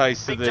Weston. Last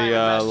heist of Big time the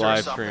investor or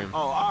live something. stream. Oh,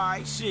 all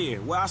right,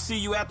 shit. Well, I'll see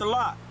you at the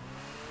lot.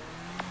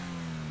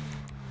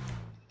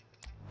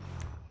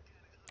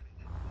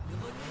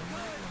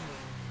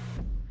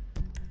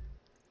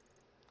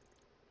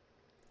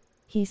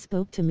 He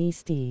spoke to me,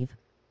 Steve.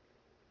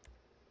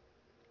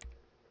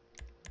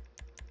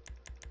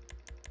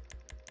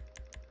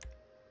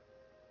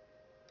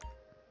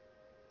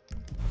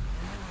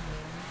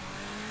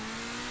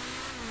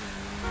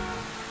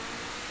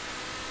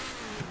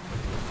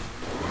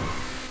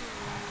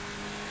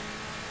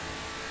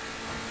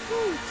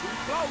 Woo, too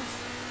close.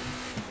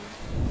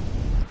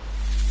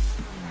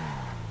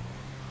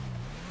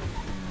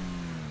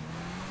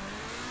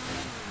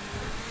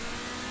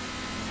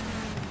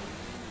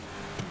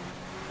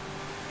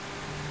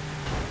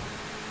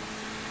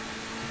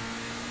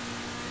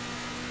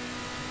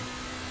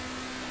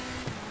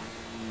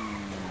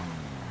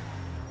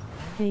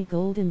 Hey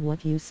Golden,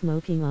 what you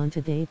smoking on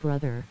today,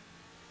 brother?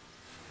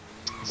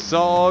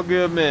 Saul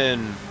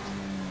Goodman.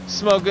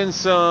 Smoking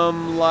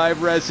some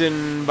live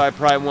resin by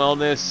Prime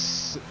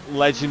Wellness,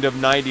 Legend of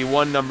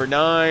 91 number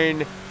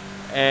 9,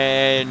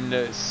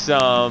 and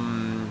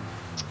some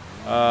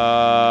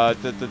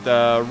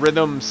the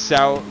Rhythm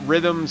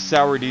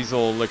Sour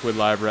Diesel liquid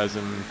live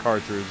resin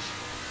cartridge.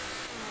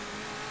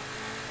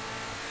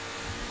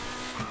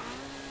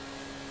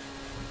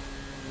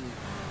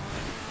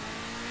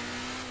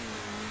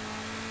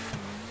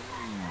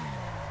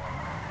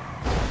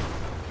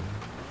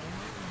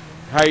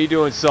 How you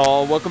doing,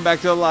 Saul? Welcome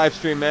back to the live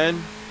stream, man.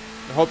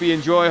 I hope you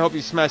enjoy. I hope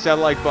you smash that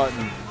like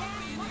button.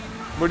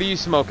 What are you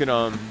smoking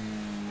on?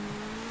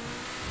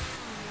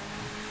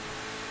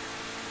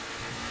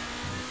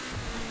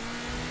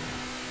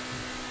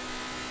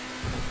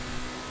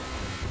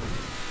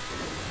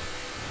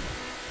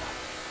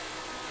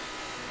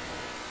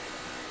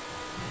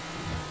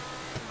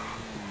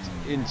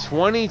 in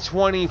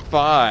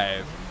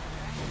 2025.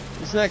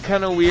 Isn't that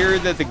kind of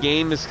weird that the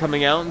game is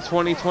coming out in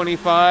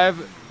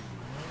 2025?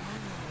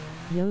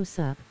 Yo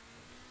sup.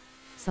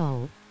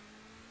 Sol.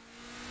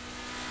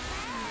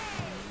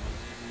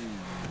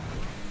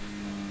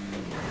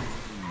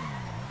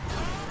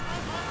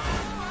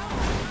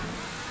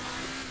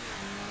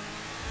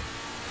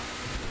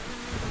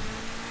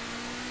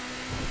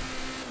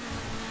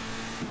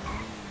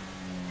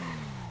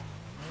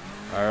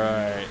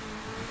 Alright.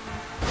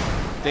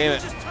 Damn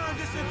it.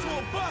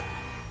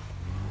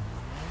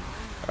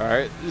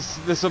 Alright,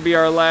 this will be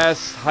our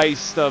last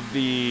heist of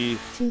the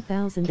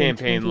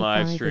campaign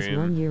live stream. Is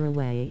 1 year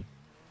away.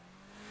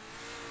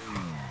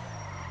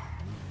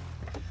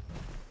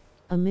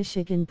 A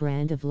Michigan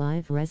brand of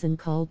live resin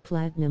called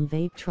Platinum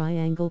Vape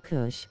Triangle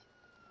Kush.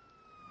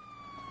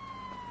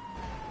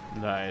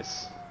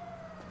 Nice.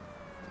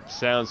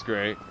 Sounds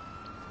great.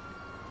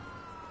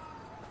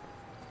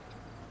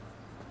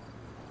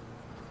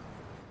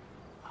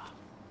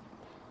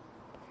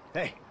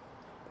 Hey.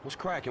 What's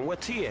cracking?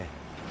 What tea at?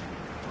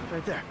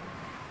 Right there.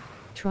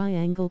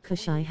 Triangle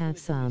Kush, I have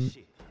some.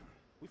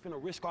 We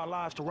finna risk our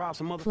lives to rob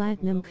some other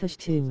Platinum Kush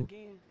too.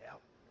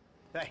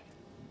 Hey.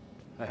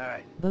 All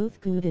right.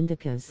 Both good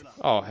indicas.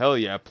 Oh, hell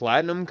yeah.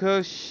 Platinum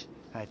Kush?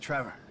 Hey,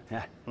 Trevor.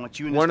 Yeah. I want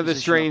you in One this of the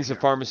position strains up of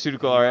here.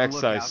 pharmaceutical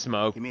RX I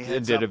smoked Give me a and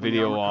heads did up a when the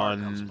video armored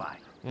car comes on by.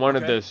 one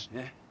of Okay? the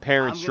Yeah.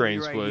 parent I'm gonna be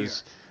strains right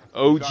was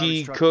here. OG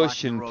Garbage truck Kush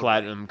blocking the and roadway.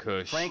 Platinum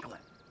Kush. Franklin,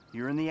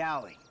 you're in the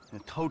alley in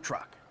a tow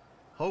truck.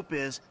 Hope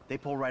is they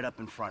pull right up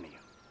in front of you.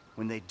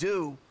 When they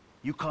do,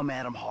 you come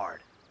at them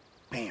hard.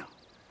 Bam.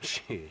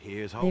 Shit,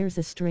 here's hope. There's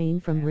a strain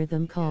from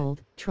Rhythm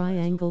called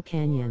Triangle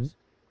Canyon.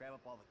 Grab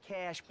up all the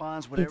cash,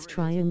 bonds, whatever. It's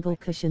Triangle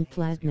Kush and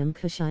Platinum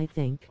Kush, I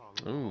think.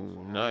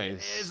 Ooh,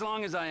 nice. As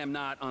long as I am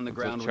not on the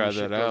Let's ground try when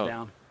the shit that goes out.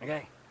 down.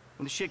 Okay.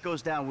 When the shit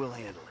goes down, we'll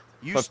handle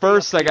it. You But stay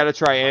first, up I gotta here,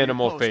 try on your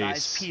Animal post,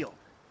 eyes Face. peeled.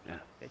 Yeah.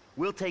 Okay?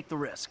 We'll take the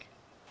risk.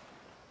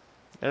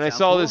 And I Sound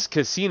saw cool? this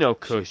Casino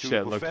Kush too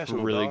that looked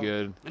professional, really dog.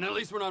 good. And at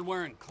least we're not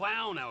wearing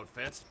clown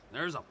outfits.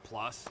 There's a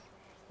plus.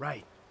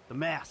 Right. The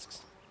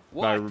masks.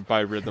 By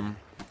Rhythm.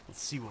 Let's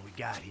see what we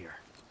got here.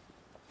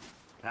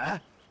 Huh?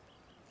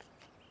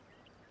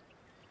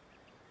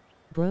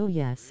 Bro,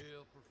 yes.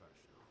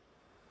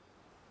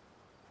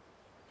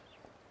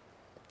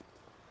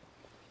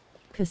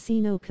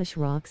 Casino Kush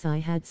rocks, I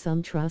had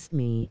some, trust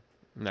me.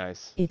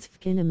 Nice. It's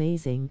fkin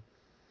amazing.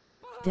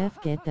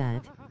 Def, get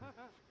that.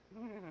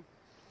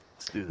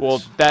 Let's do this.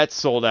 Well, that's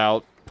sold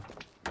out.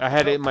 I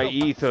had it in my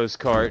Ethos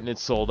cart and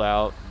it's sold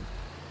out.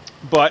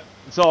 But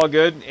it's all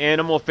good.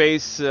 Animal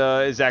Face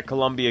is at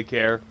Columbia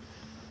Care.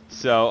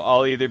 So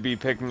I'll either be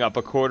picking up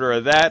a quarter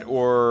of that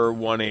or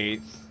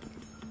 1/8.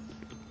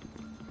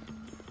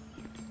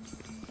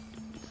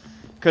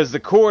 Because the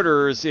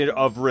quarters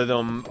of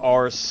Rhythm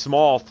are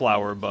small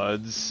flower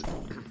buds.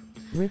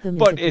 Rhythm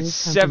But is a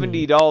it's good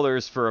company.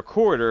 $70 for a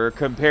quarter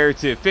compared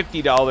to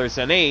 $50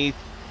 an eighth.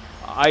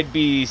 I'd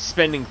be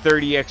spending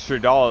 $30 extra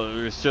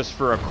just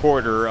for a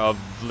quarter of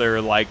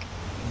their, like,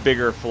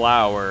 bigger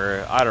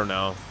flower. I don't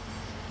know.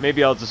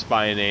 Maybe I'll just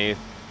buy an eighth.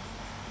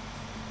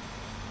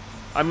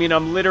 I mean,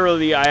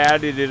 I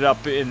added it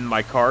up in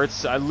my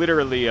carts. I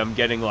literally am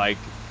getting, like,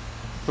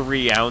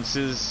 3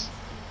 ounces.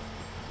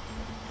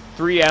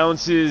 3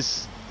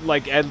 ounces,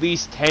 like, at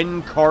least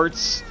 10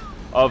 carts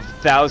of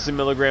 1,000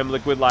 milligram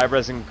liquid live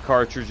resin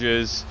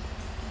cartridges,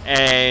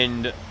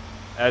 and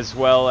as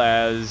well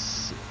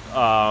as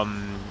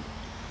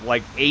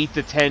like 8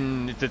 to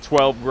 10 to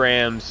 12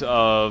 grams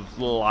of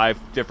live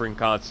different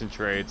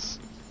concentrates.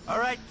 All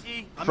right,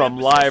 T. I'm From in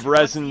live position.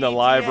 resin to What's the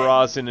live ETA?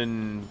 rosin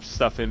and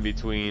stuff in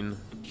between.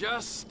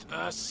 Just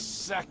a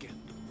second.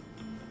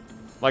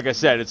 Like I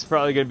said, it's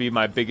probably going to be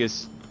my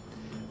biggest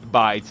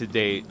buy to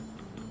date.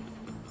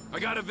 I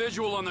got a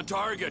visual on the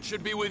target.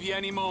 Should be with you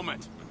any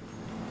moment.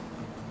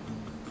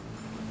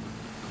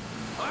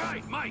 All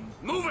right, Mike,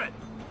 move it.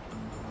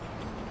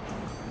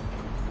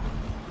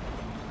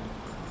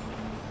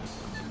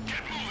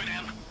 Get moving,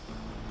 Em.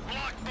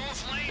 Block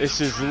both lanes.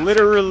 This is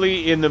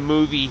literally in the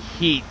movie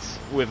Heat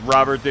with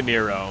Robert De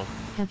Niro.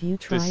 Have you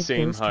tried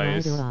same Ghost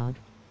heist. Rider Og?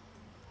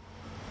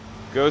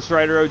 Ghost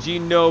Rider OG?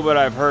 No, but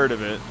I've heard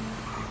of it.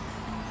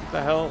 What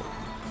the hell?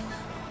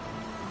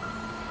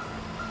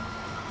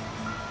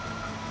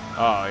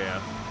 Oh,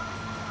 yeah.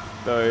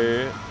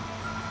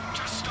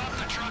 Just stop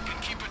the truck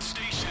and keep it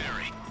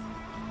stationary.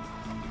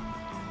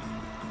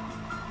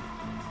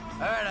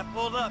 All right, I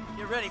pulled up.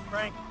 Get ready,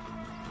 Frank.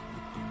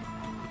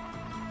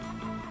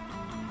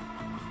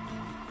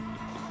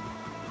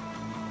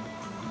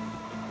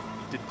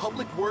 Did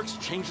Public Works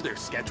change their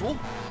schedule?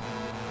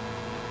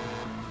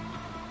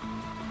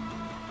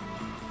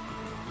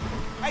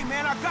 Hey,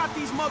 man, I got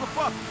these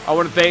motherfuckers. I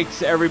want to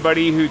thank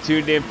everybody who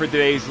tuned in for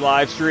today's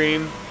live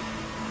stream.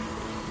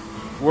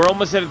 We're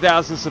almost at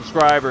 1,000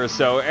 subscribers,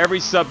 so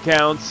every sub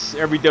counts,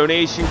 every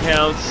donation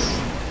counts,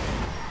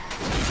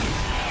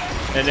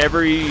 and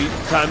every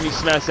time you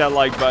smash that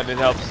like button, it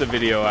helps the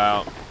video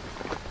out.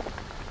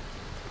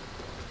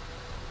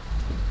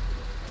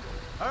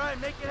 All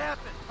right, make it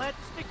happen. Plant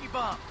the sticky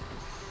bomb.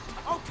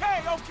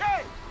 Okay,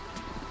 okay.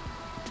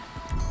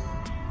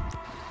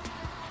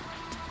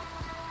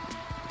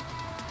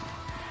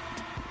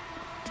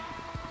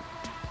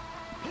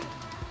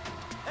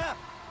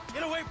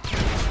 Get away!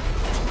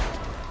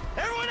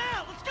 Everyone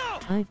out! Let's go!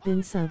 I've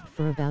been subbed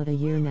for about a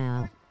year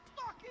now.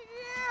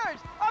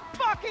 I'm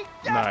fucking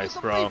Nice,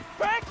 bro.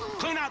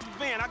 Clean out the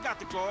van. I got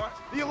the guards.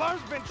 The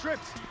alarm's been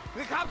tripped.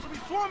 The cops will be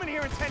swarming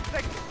here in 10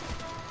 seconds.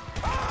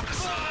 I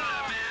saw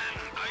that, man.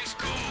 Ice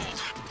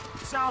cold.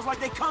 Sounds like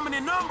they coming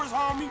in numbers,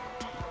 homie.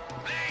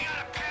 They ain't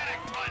got a panic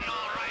button,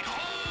 all right.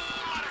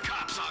 Whole lot of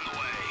cops on the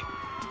way.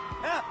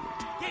 Yeah,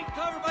 get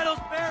covered by those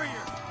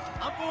barriers.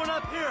 I'm going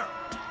up here.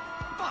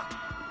 Fuck!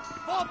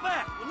 Fall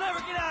back. We'll never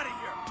get out of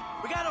here.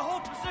 We gotta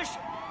hold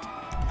position.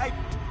 Hey,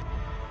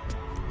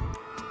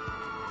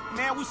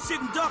 man, we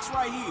sitting ducks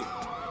right here.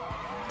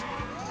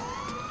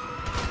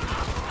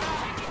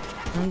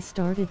 I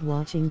started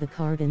watching the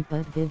card and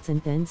butt vids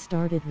and then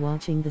started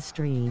watching the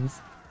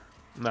streams.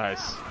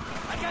 Nice.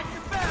 I got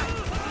your back.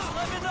 Just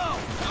let me know.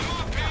 I'm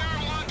up here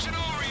watching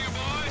over you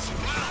boys.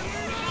 Well,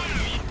 one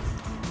of you.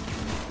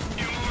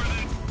 You more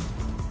than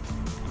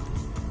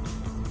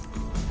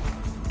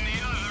the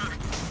other.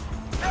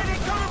 Hey, they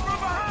coming from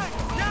behind.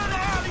 Down the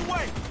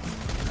alleyway.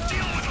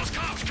 Deal with those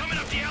cops coming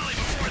up the alley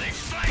before they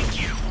flank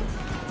you.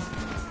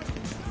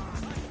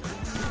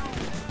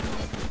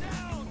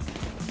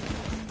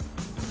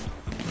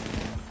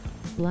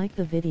 Like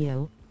the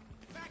video.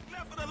 Back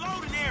left for the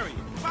loading area.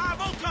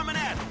 5-0 coming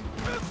at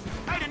us.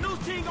 Hey, the news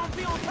team gonna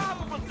be on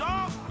top of us,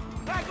 dog.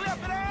 Back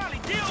left of the alley.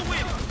 Deal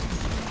with it.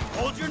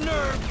 Hold your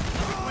nerve.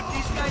 Put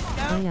these guys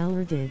down. I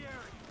our did.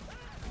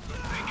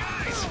 Hey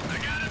guys, I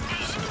got a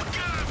visible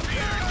gun up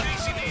here in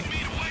case you need me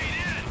to wade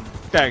in.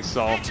 Thanks,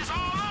 Saul. Bitches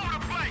all over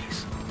the place.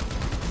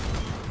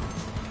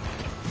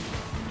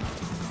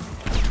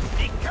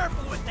 Be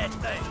careful with that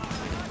thing.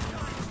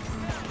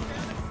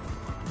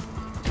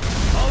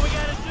 All we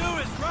gotta do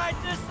is ride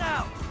this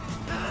out.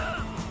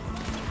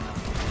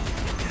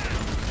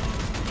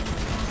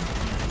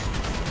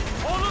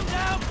 Hold them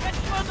down, catch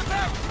them on the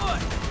back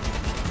foot.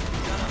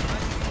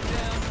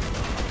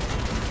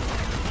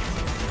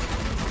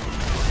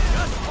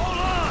 Just hold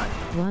on.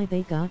 Why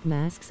they got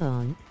masks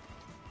on?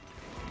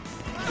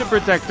 To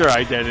protect their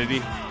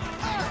identity.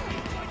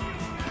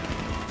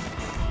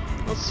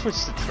 Let's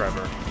switch to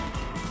Trevor.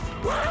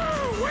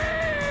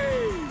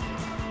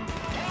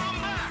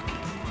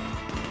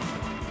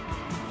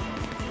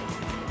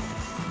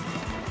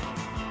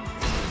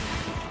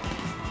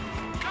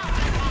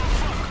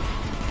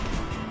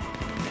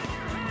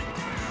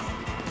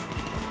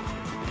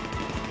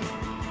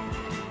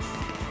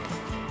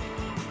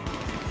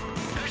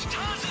 There's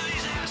tons of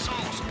these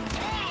assholes.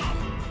 Hold 'em.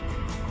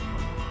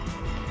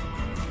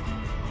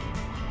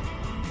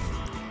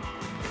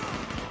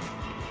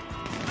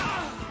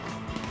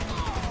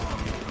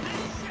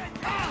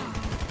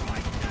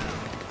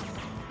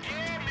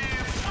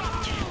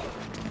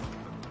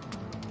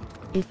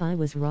 If I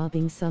was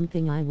robbing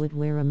something I would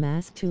wear a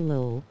mask too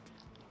low.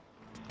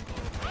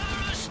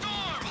 Weather the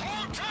storm.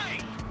 Hold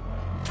tight.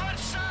 Front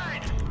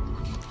side.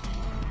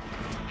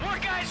 More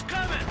guys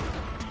coming.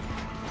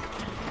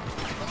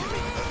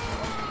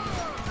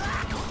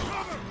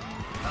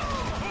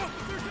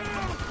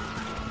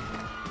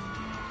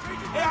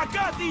 Hey, I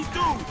got these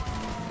dudes.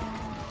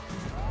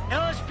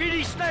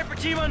 LSPD sniper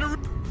team on the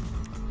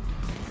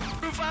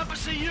roof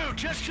opposite you,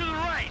 just to the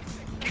right.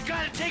 You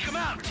gotta take them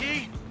out,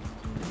 T.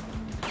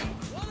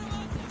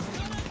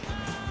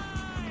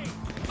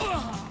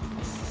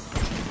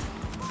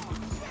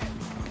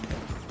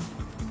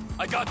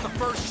 I got the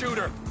first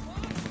shooter.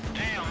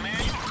 Damn,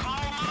 man, you a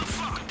cold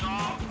motherfucker,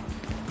 dog.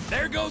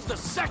 There goes the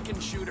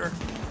second shooter.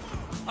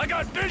 I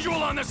got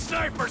visual on the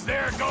snipers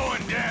there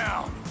going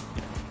down.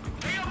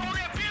 They up on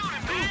that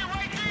building, man,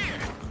 right there.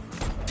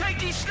 Take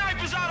these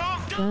snipers out all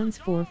done. Guns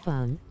for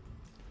fun.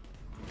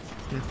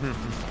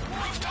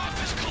 Rooftop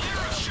is clear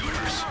of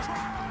shooters.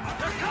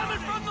 They're coming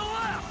from the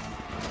left.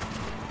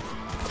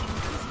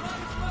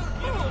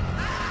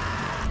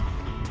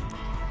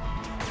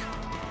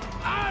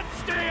 I'd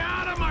stay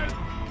out of my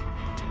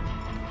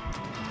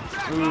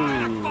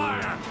line of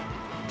fire.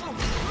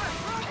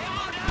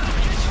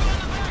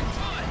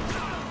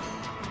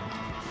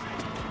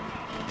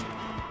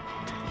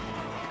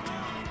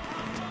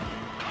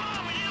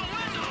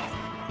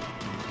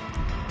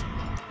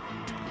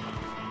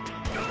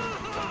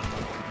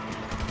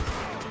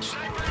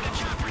 Sniper in the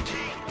chopper, T.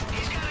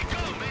 He's gotta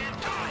go, man.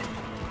 Do it.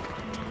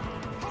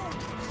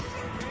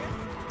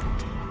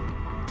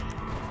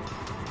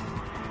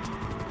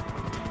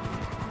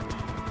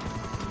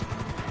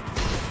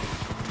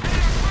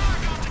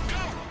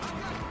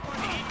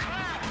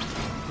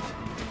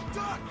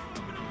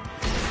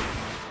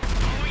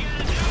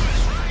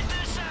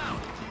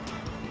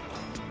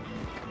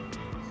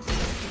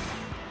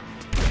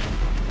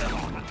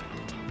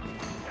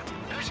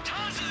 There's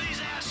tons of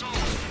these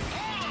assholes.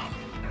 Hold 'em.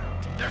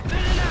 They're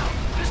thinning out.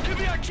 This could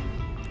be our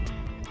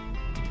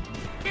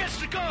chance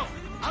to go.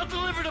 I'll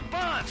deliver the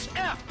bonds.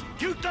 F,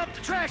 you dump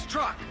the trash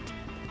truck.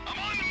 I'm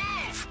on the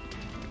move.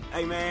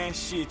 Hey man,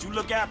 shit, you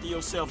look after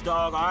yourself,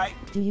 dog, alright?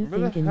 Do you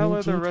Where think the in hell new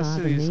are the rest GTA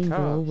of the these main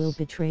goal cops? will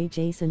betray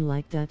Jason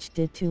like Dutch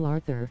did to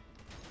Arthur?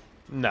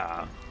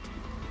 Nah.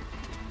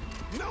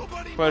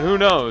 But who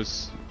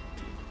knows?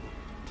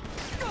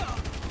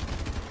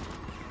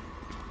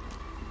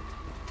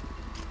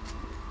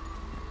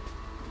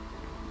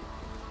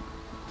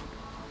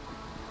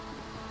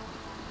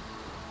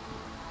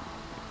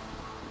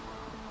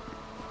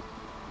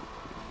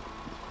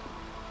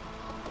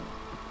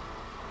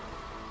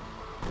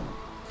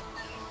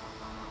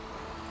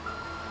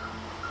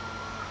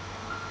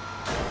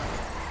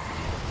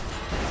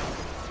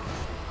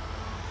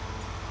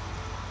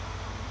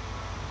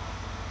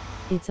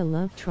 It's a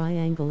love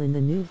triangle in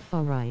the new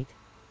far right.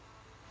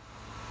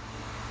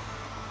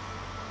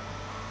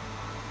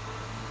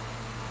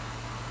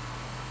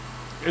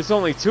 There's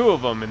only 2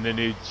 of them in the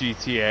new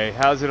GTA.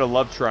 How's it a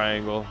love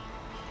triangle?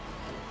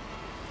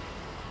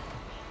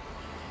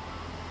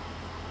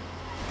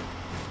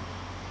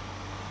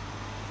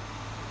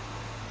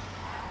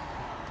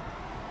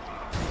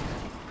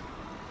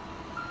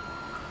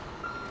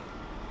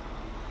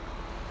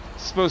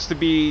 It's supposed to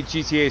be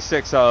GTA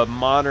 6, a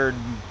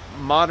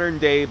modern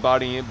day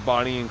Bonnie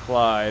and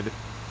Clyde.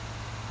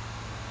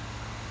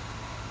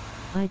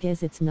 I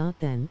guess it's not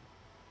then.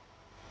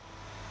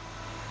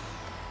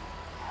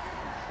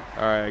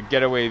 Alright,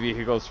 getaway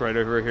vehicles right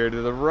over here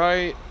to the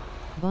right.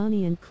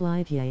 Bonnie and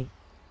Clyde, yay.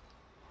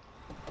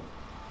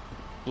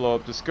 Blow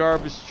up this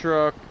garbage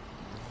truck.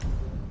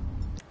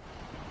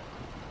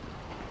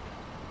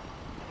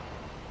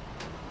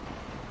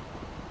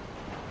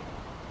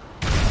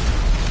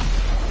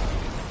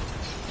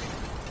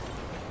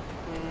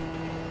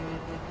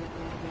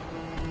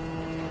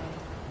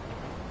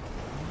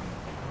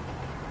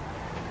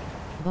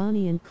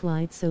 Bonnie and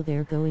Clyde, so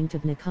they're going to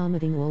be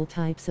committing all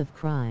types of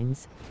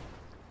crimes.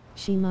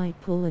 She might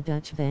pull a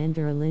Dutch van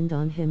der Linde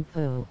on him,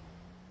 though.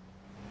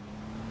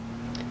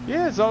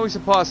 Yeah, it's always a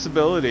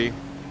possibility.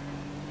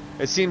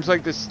 It seems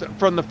like this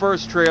from the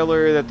first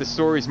trailer that the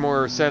story's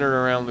more centered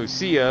around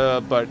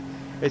Lucia, but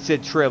it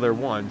said trailer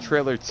 1.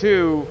 Trailer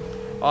 2,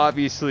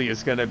 obviously,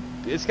 it's got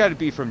to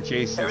be from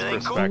Jason's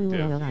perspective.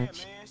 Man,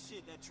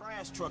 shit, that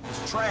trash truck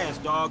is trash,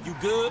 dog. You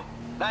good?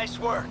 Nice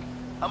work.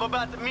 I'm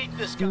about to meet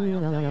this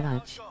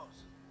guy.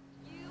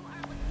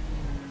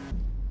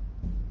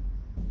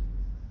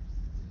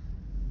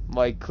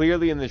 Like,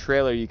 clearly in the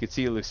trailer, you could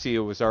see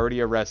Lucia was already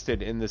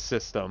arrested in the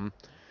system.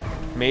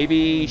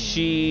 Maybe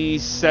she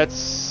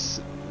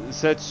sets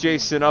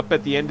Jason up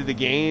at the end of the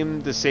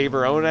game to save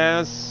her own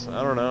ass?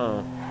 I don't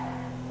know.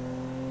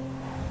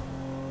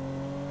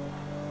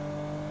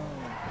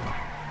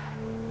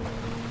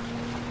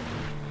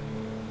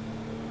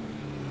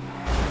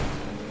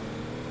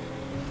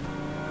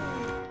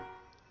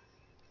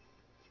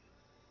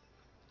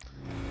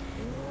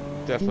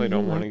 Definitely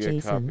don't want to get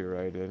Jason?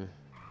 copyrighted.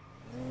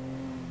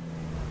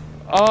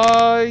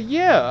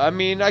 Yeah. I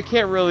mean, I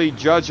can't really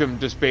judge him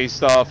just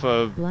based off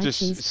of Like just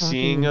she's talking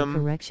seeing in him. a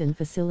correction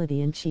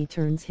facility and she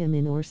turns him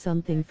in or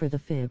something for the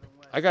fib.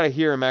 I gotta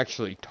hear him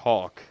actually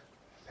talk.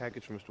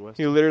 Package from Mr. West.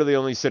 He literally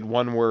only said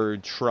one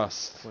word,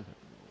 trust,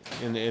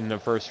 in the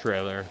first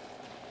trailer.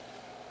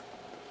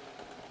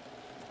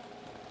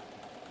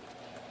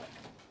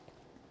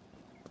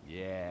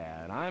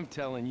 Yeah, and I'm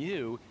telling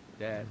you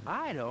that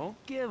I don't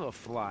give a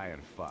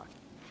flying fuck.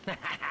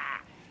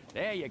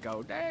 There you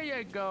go, there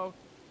you go.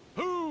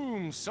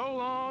 Boom! So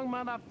long,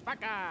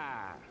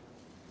 motherfucker!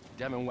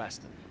 Devin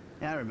Weston.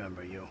 I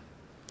remember you.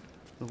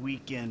 The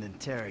weekend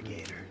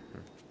interrogator.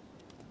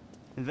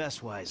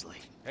 Invest wisely.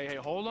 Hey,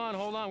 hold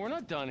on. We're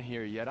not done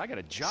here yet. I got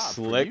a job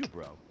Slick. for you,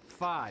 bro.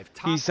 5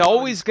 He's top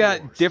always got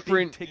scores,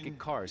 different big-ticket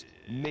cars,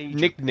 major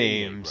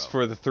nicknames payday,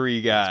 for the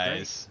 3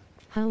 guys.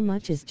 How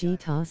much is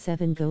GTA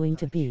 7 going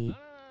to be?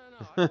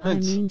 I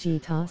mean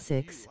GTA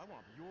 6.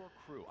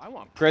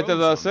 Grand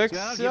Theft Auto 6? I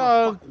don't give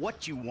a fuck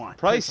what you want.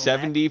 Probably pencil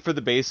 70 for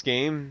the base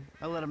game.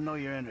 I'll let them know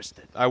you're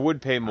interested. I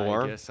would pay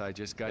more. I guess I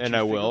just got and your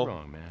I figure will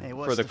wrong, man. Hey,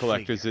 what's for the the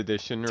collector's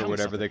edition or Tell me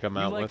whatever they something. come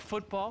out You like with.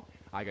 football?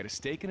 I got a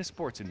stake in a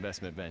sports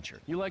investment venture.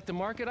 You like the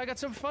market? I got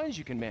some funds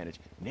you can manage.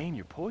 Name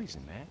your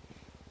poison, man.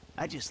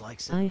 I just like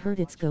I heard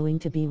it's going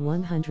to be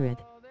 100.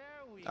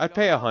 I'd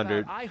pay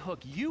 100. I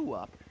hook you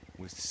up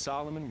with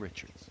Solomon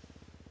Richards.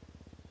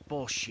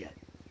 Bullshit.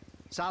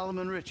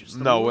 Solomon Richards.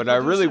 the No, movie what I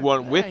really producer?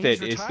 want with he's it is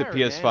the retired,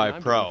 man, and PS5 I'm doing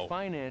a Pro.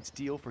 finance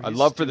deal for I'd his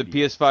love for the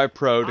studio. PS5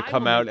 Pro to I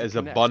come will out make as the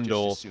a connects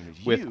bundle just as soon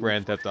as with you-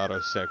 Grand Theft Auto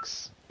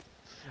 6.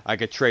 I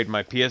could trade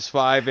my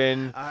PS5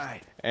 in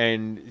Alright.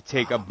 and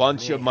take a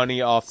bunch of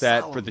money off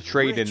that for the Solomon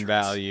trade-in Richards.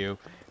 value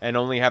and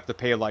only have to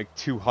pay like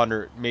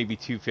 200, maybe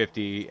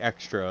 250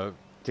 extra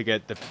to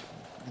get the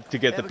Have a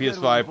good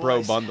PS5 one, Pro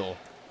boys. bundle.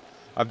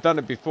 I've done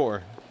it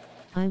before.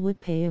 I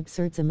would pay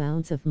absurd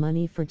amounts of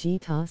money for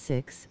GTA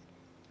 6.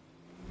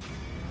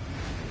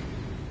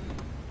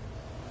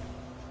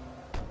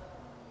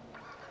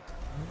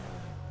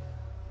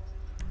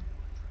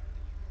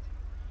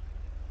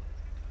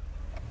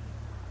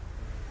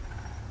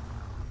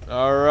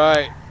 All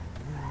right.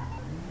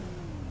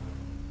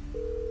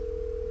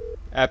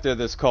 After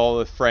this call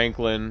with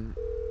Franklin,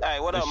 Hey,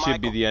 what This up,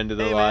 should be the end of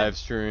the Hey, live man.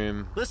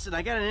 stream. Listen,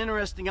 I got an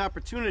interesting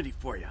opportunity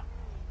for you.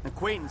 An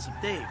acquaintance of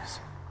Dave's.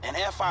 An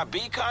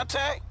FIB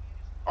contact?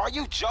 Are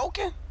you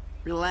joking?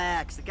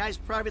 Relax, the guy's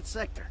private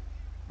sector.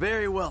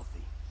 Very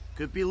wealthy.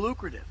 Could be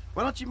lucrative.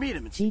 Why don't you meet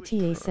him and see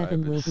GTA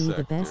 7 will be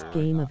the best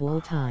game of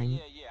all time.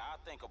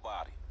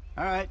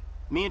 Alright,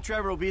 me and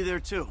Trevor will be there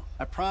too.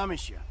 I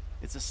promise you.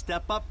 It's a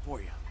step up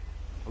for you.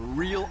 A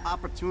real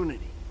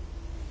opportunity.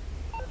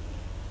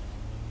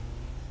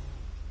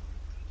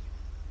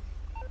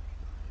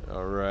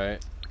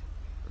 Alright.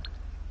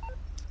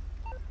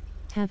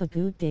 Have a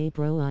good day,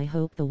 bro. I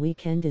hope the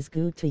weekend is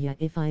good to ya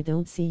if I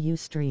don't see you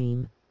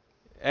stream.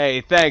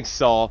 Hey, thanks,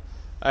 Saul.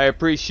 I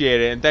appreciate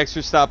it. And thanks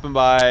for stopping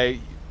by,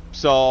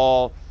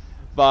 Saul,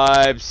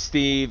 Vibes,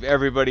 Steve,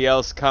 everybody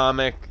else,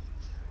 Comic.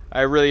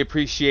 I really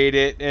appreciate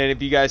it. And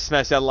if you guys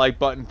smash that like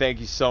button, thank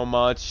you so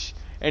much.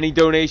 Any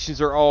donations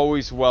are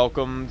always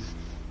welcomed.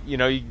 You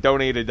know, you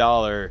donate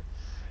 $1.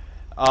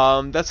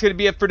 That's going to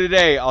be it for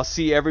today. I'll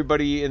see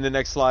everybody in the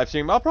next live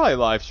stream. I'll probably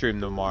live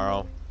stream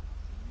tomorrow.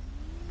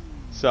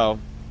 So,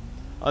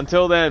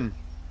 until then,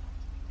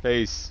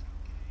 peace.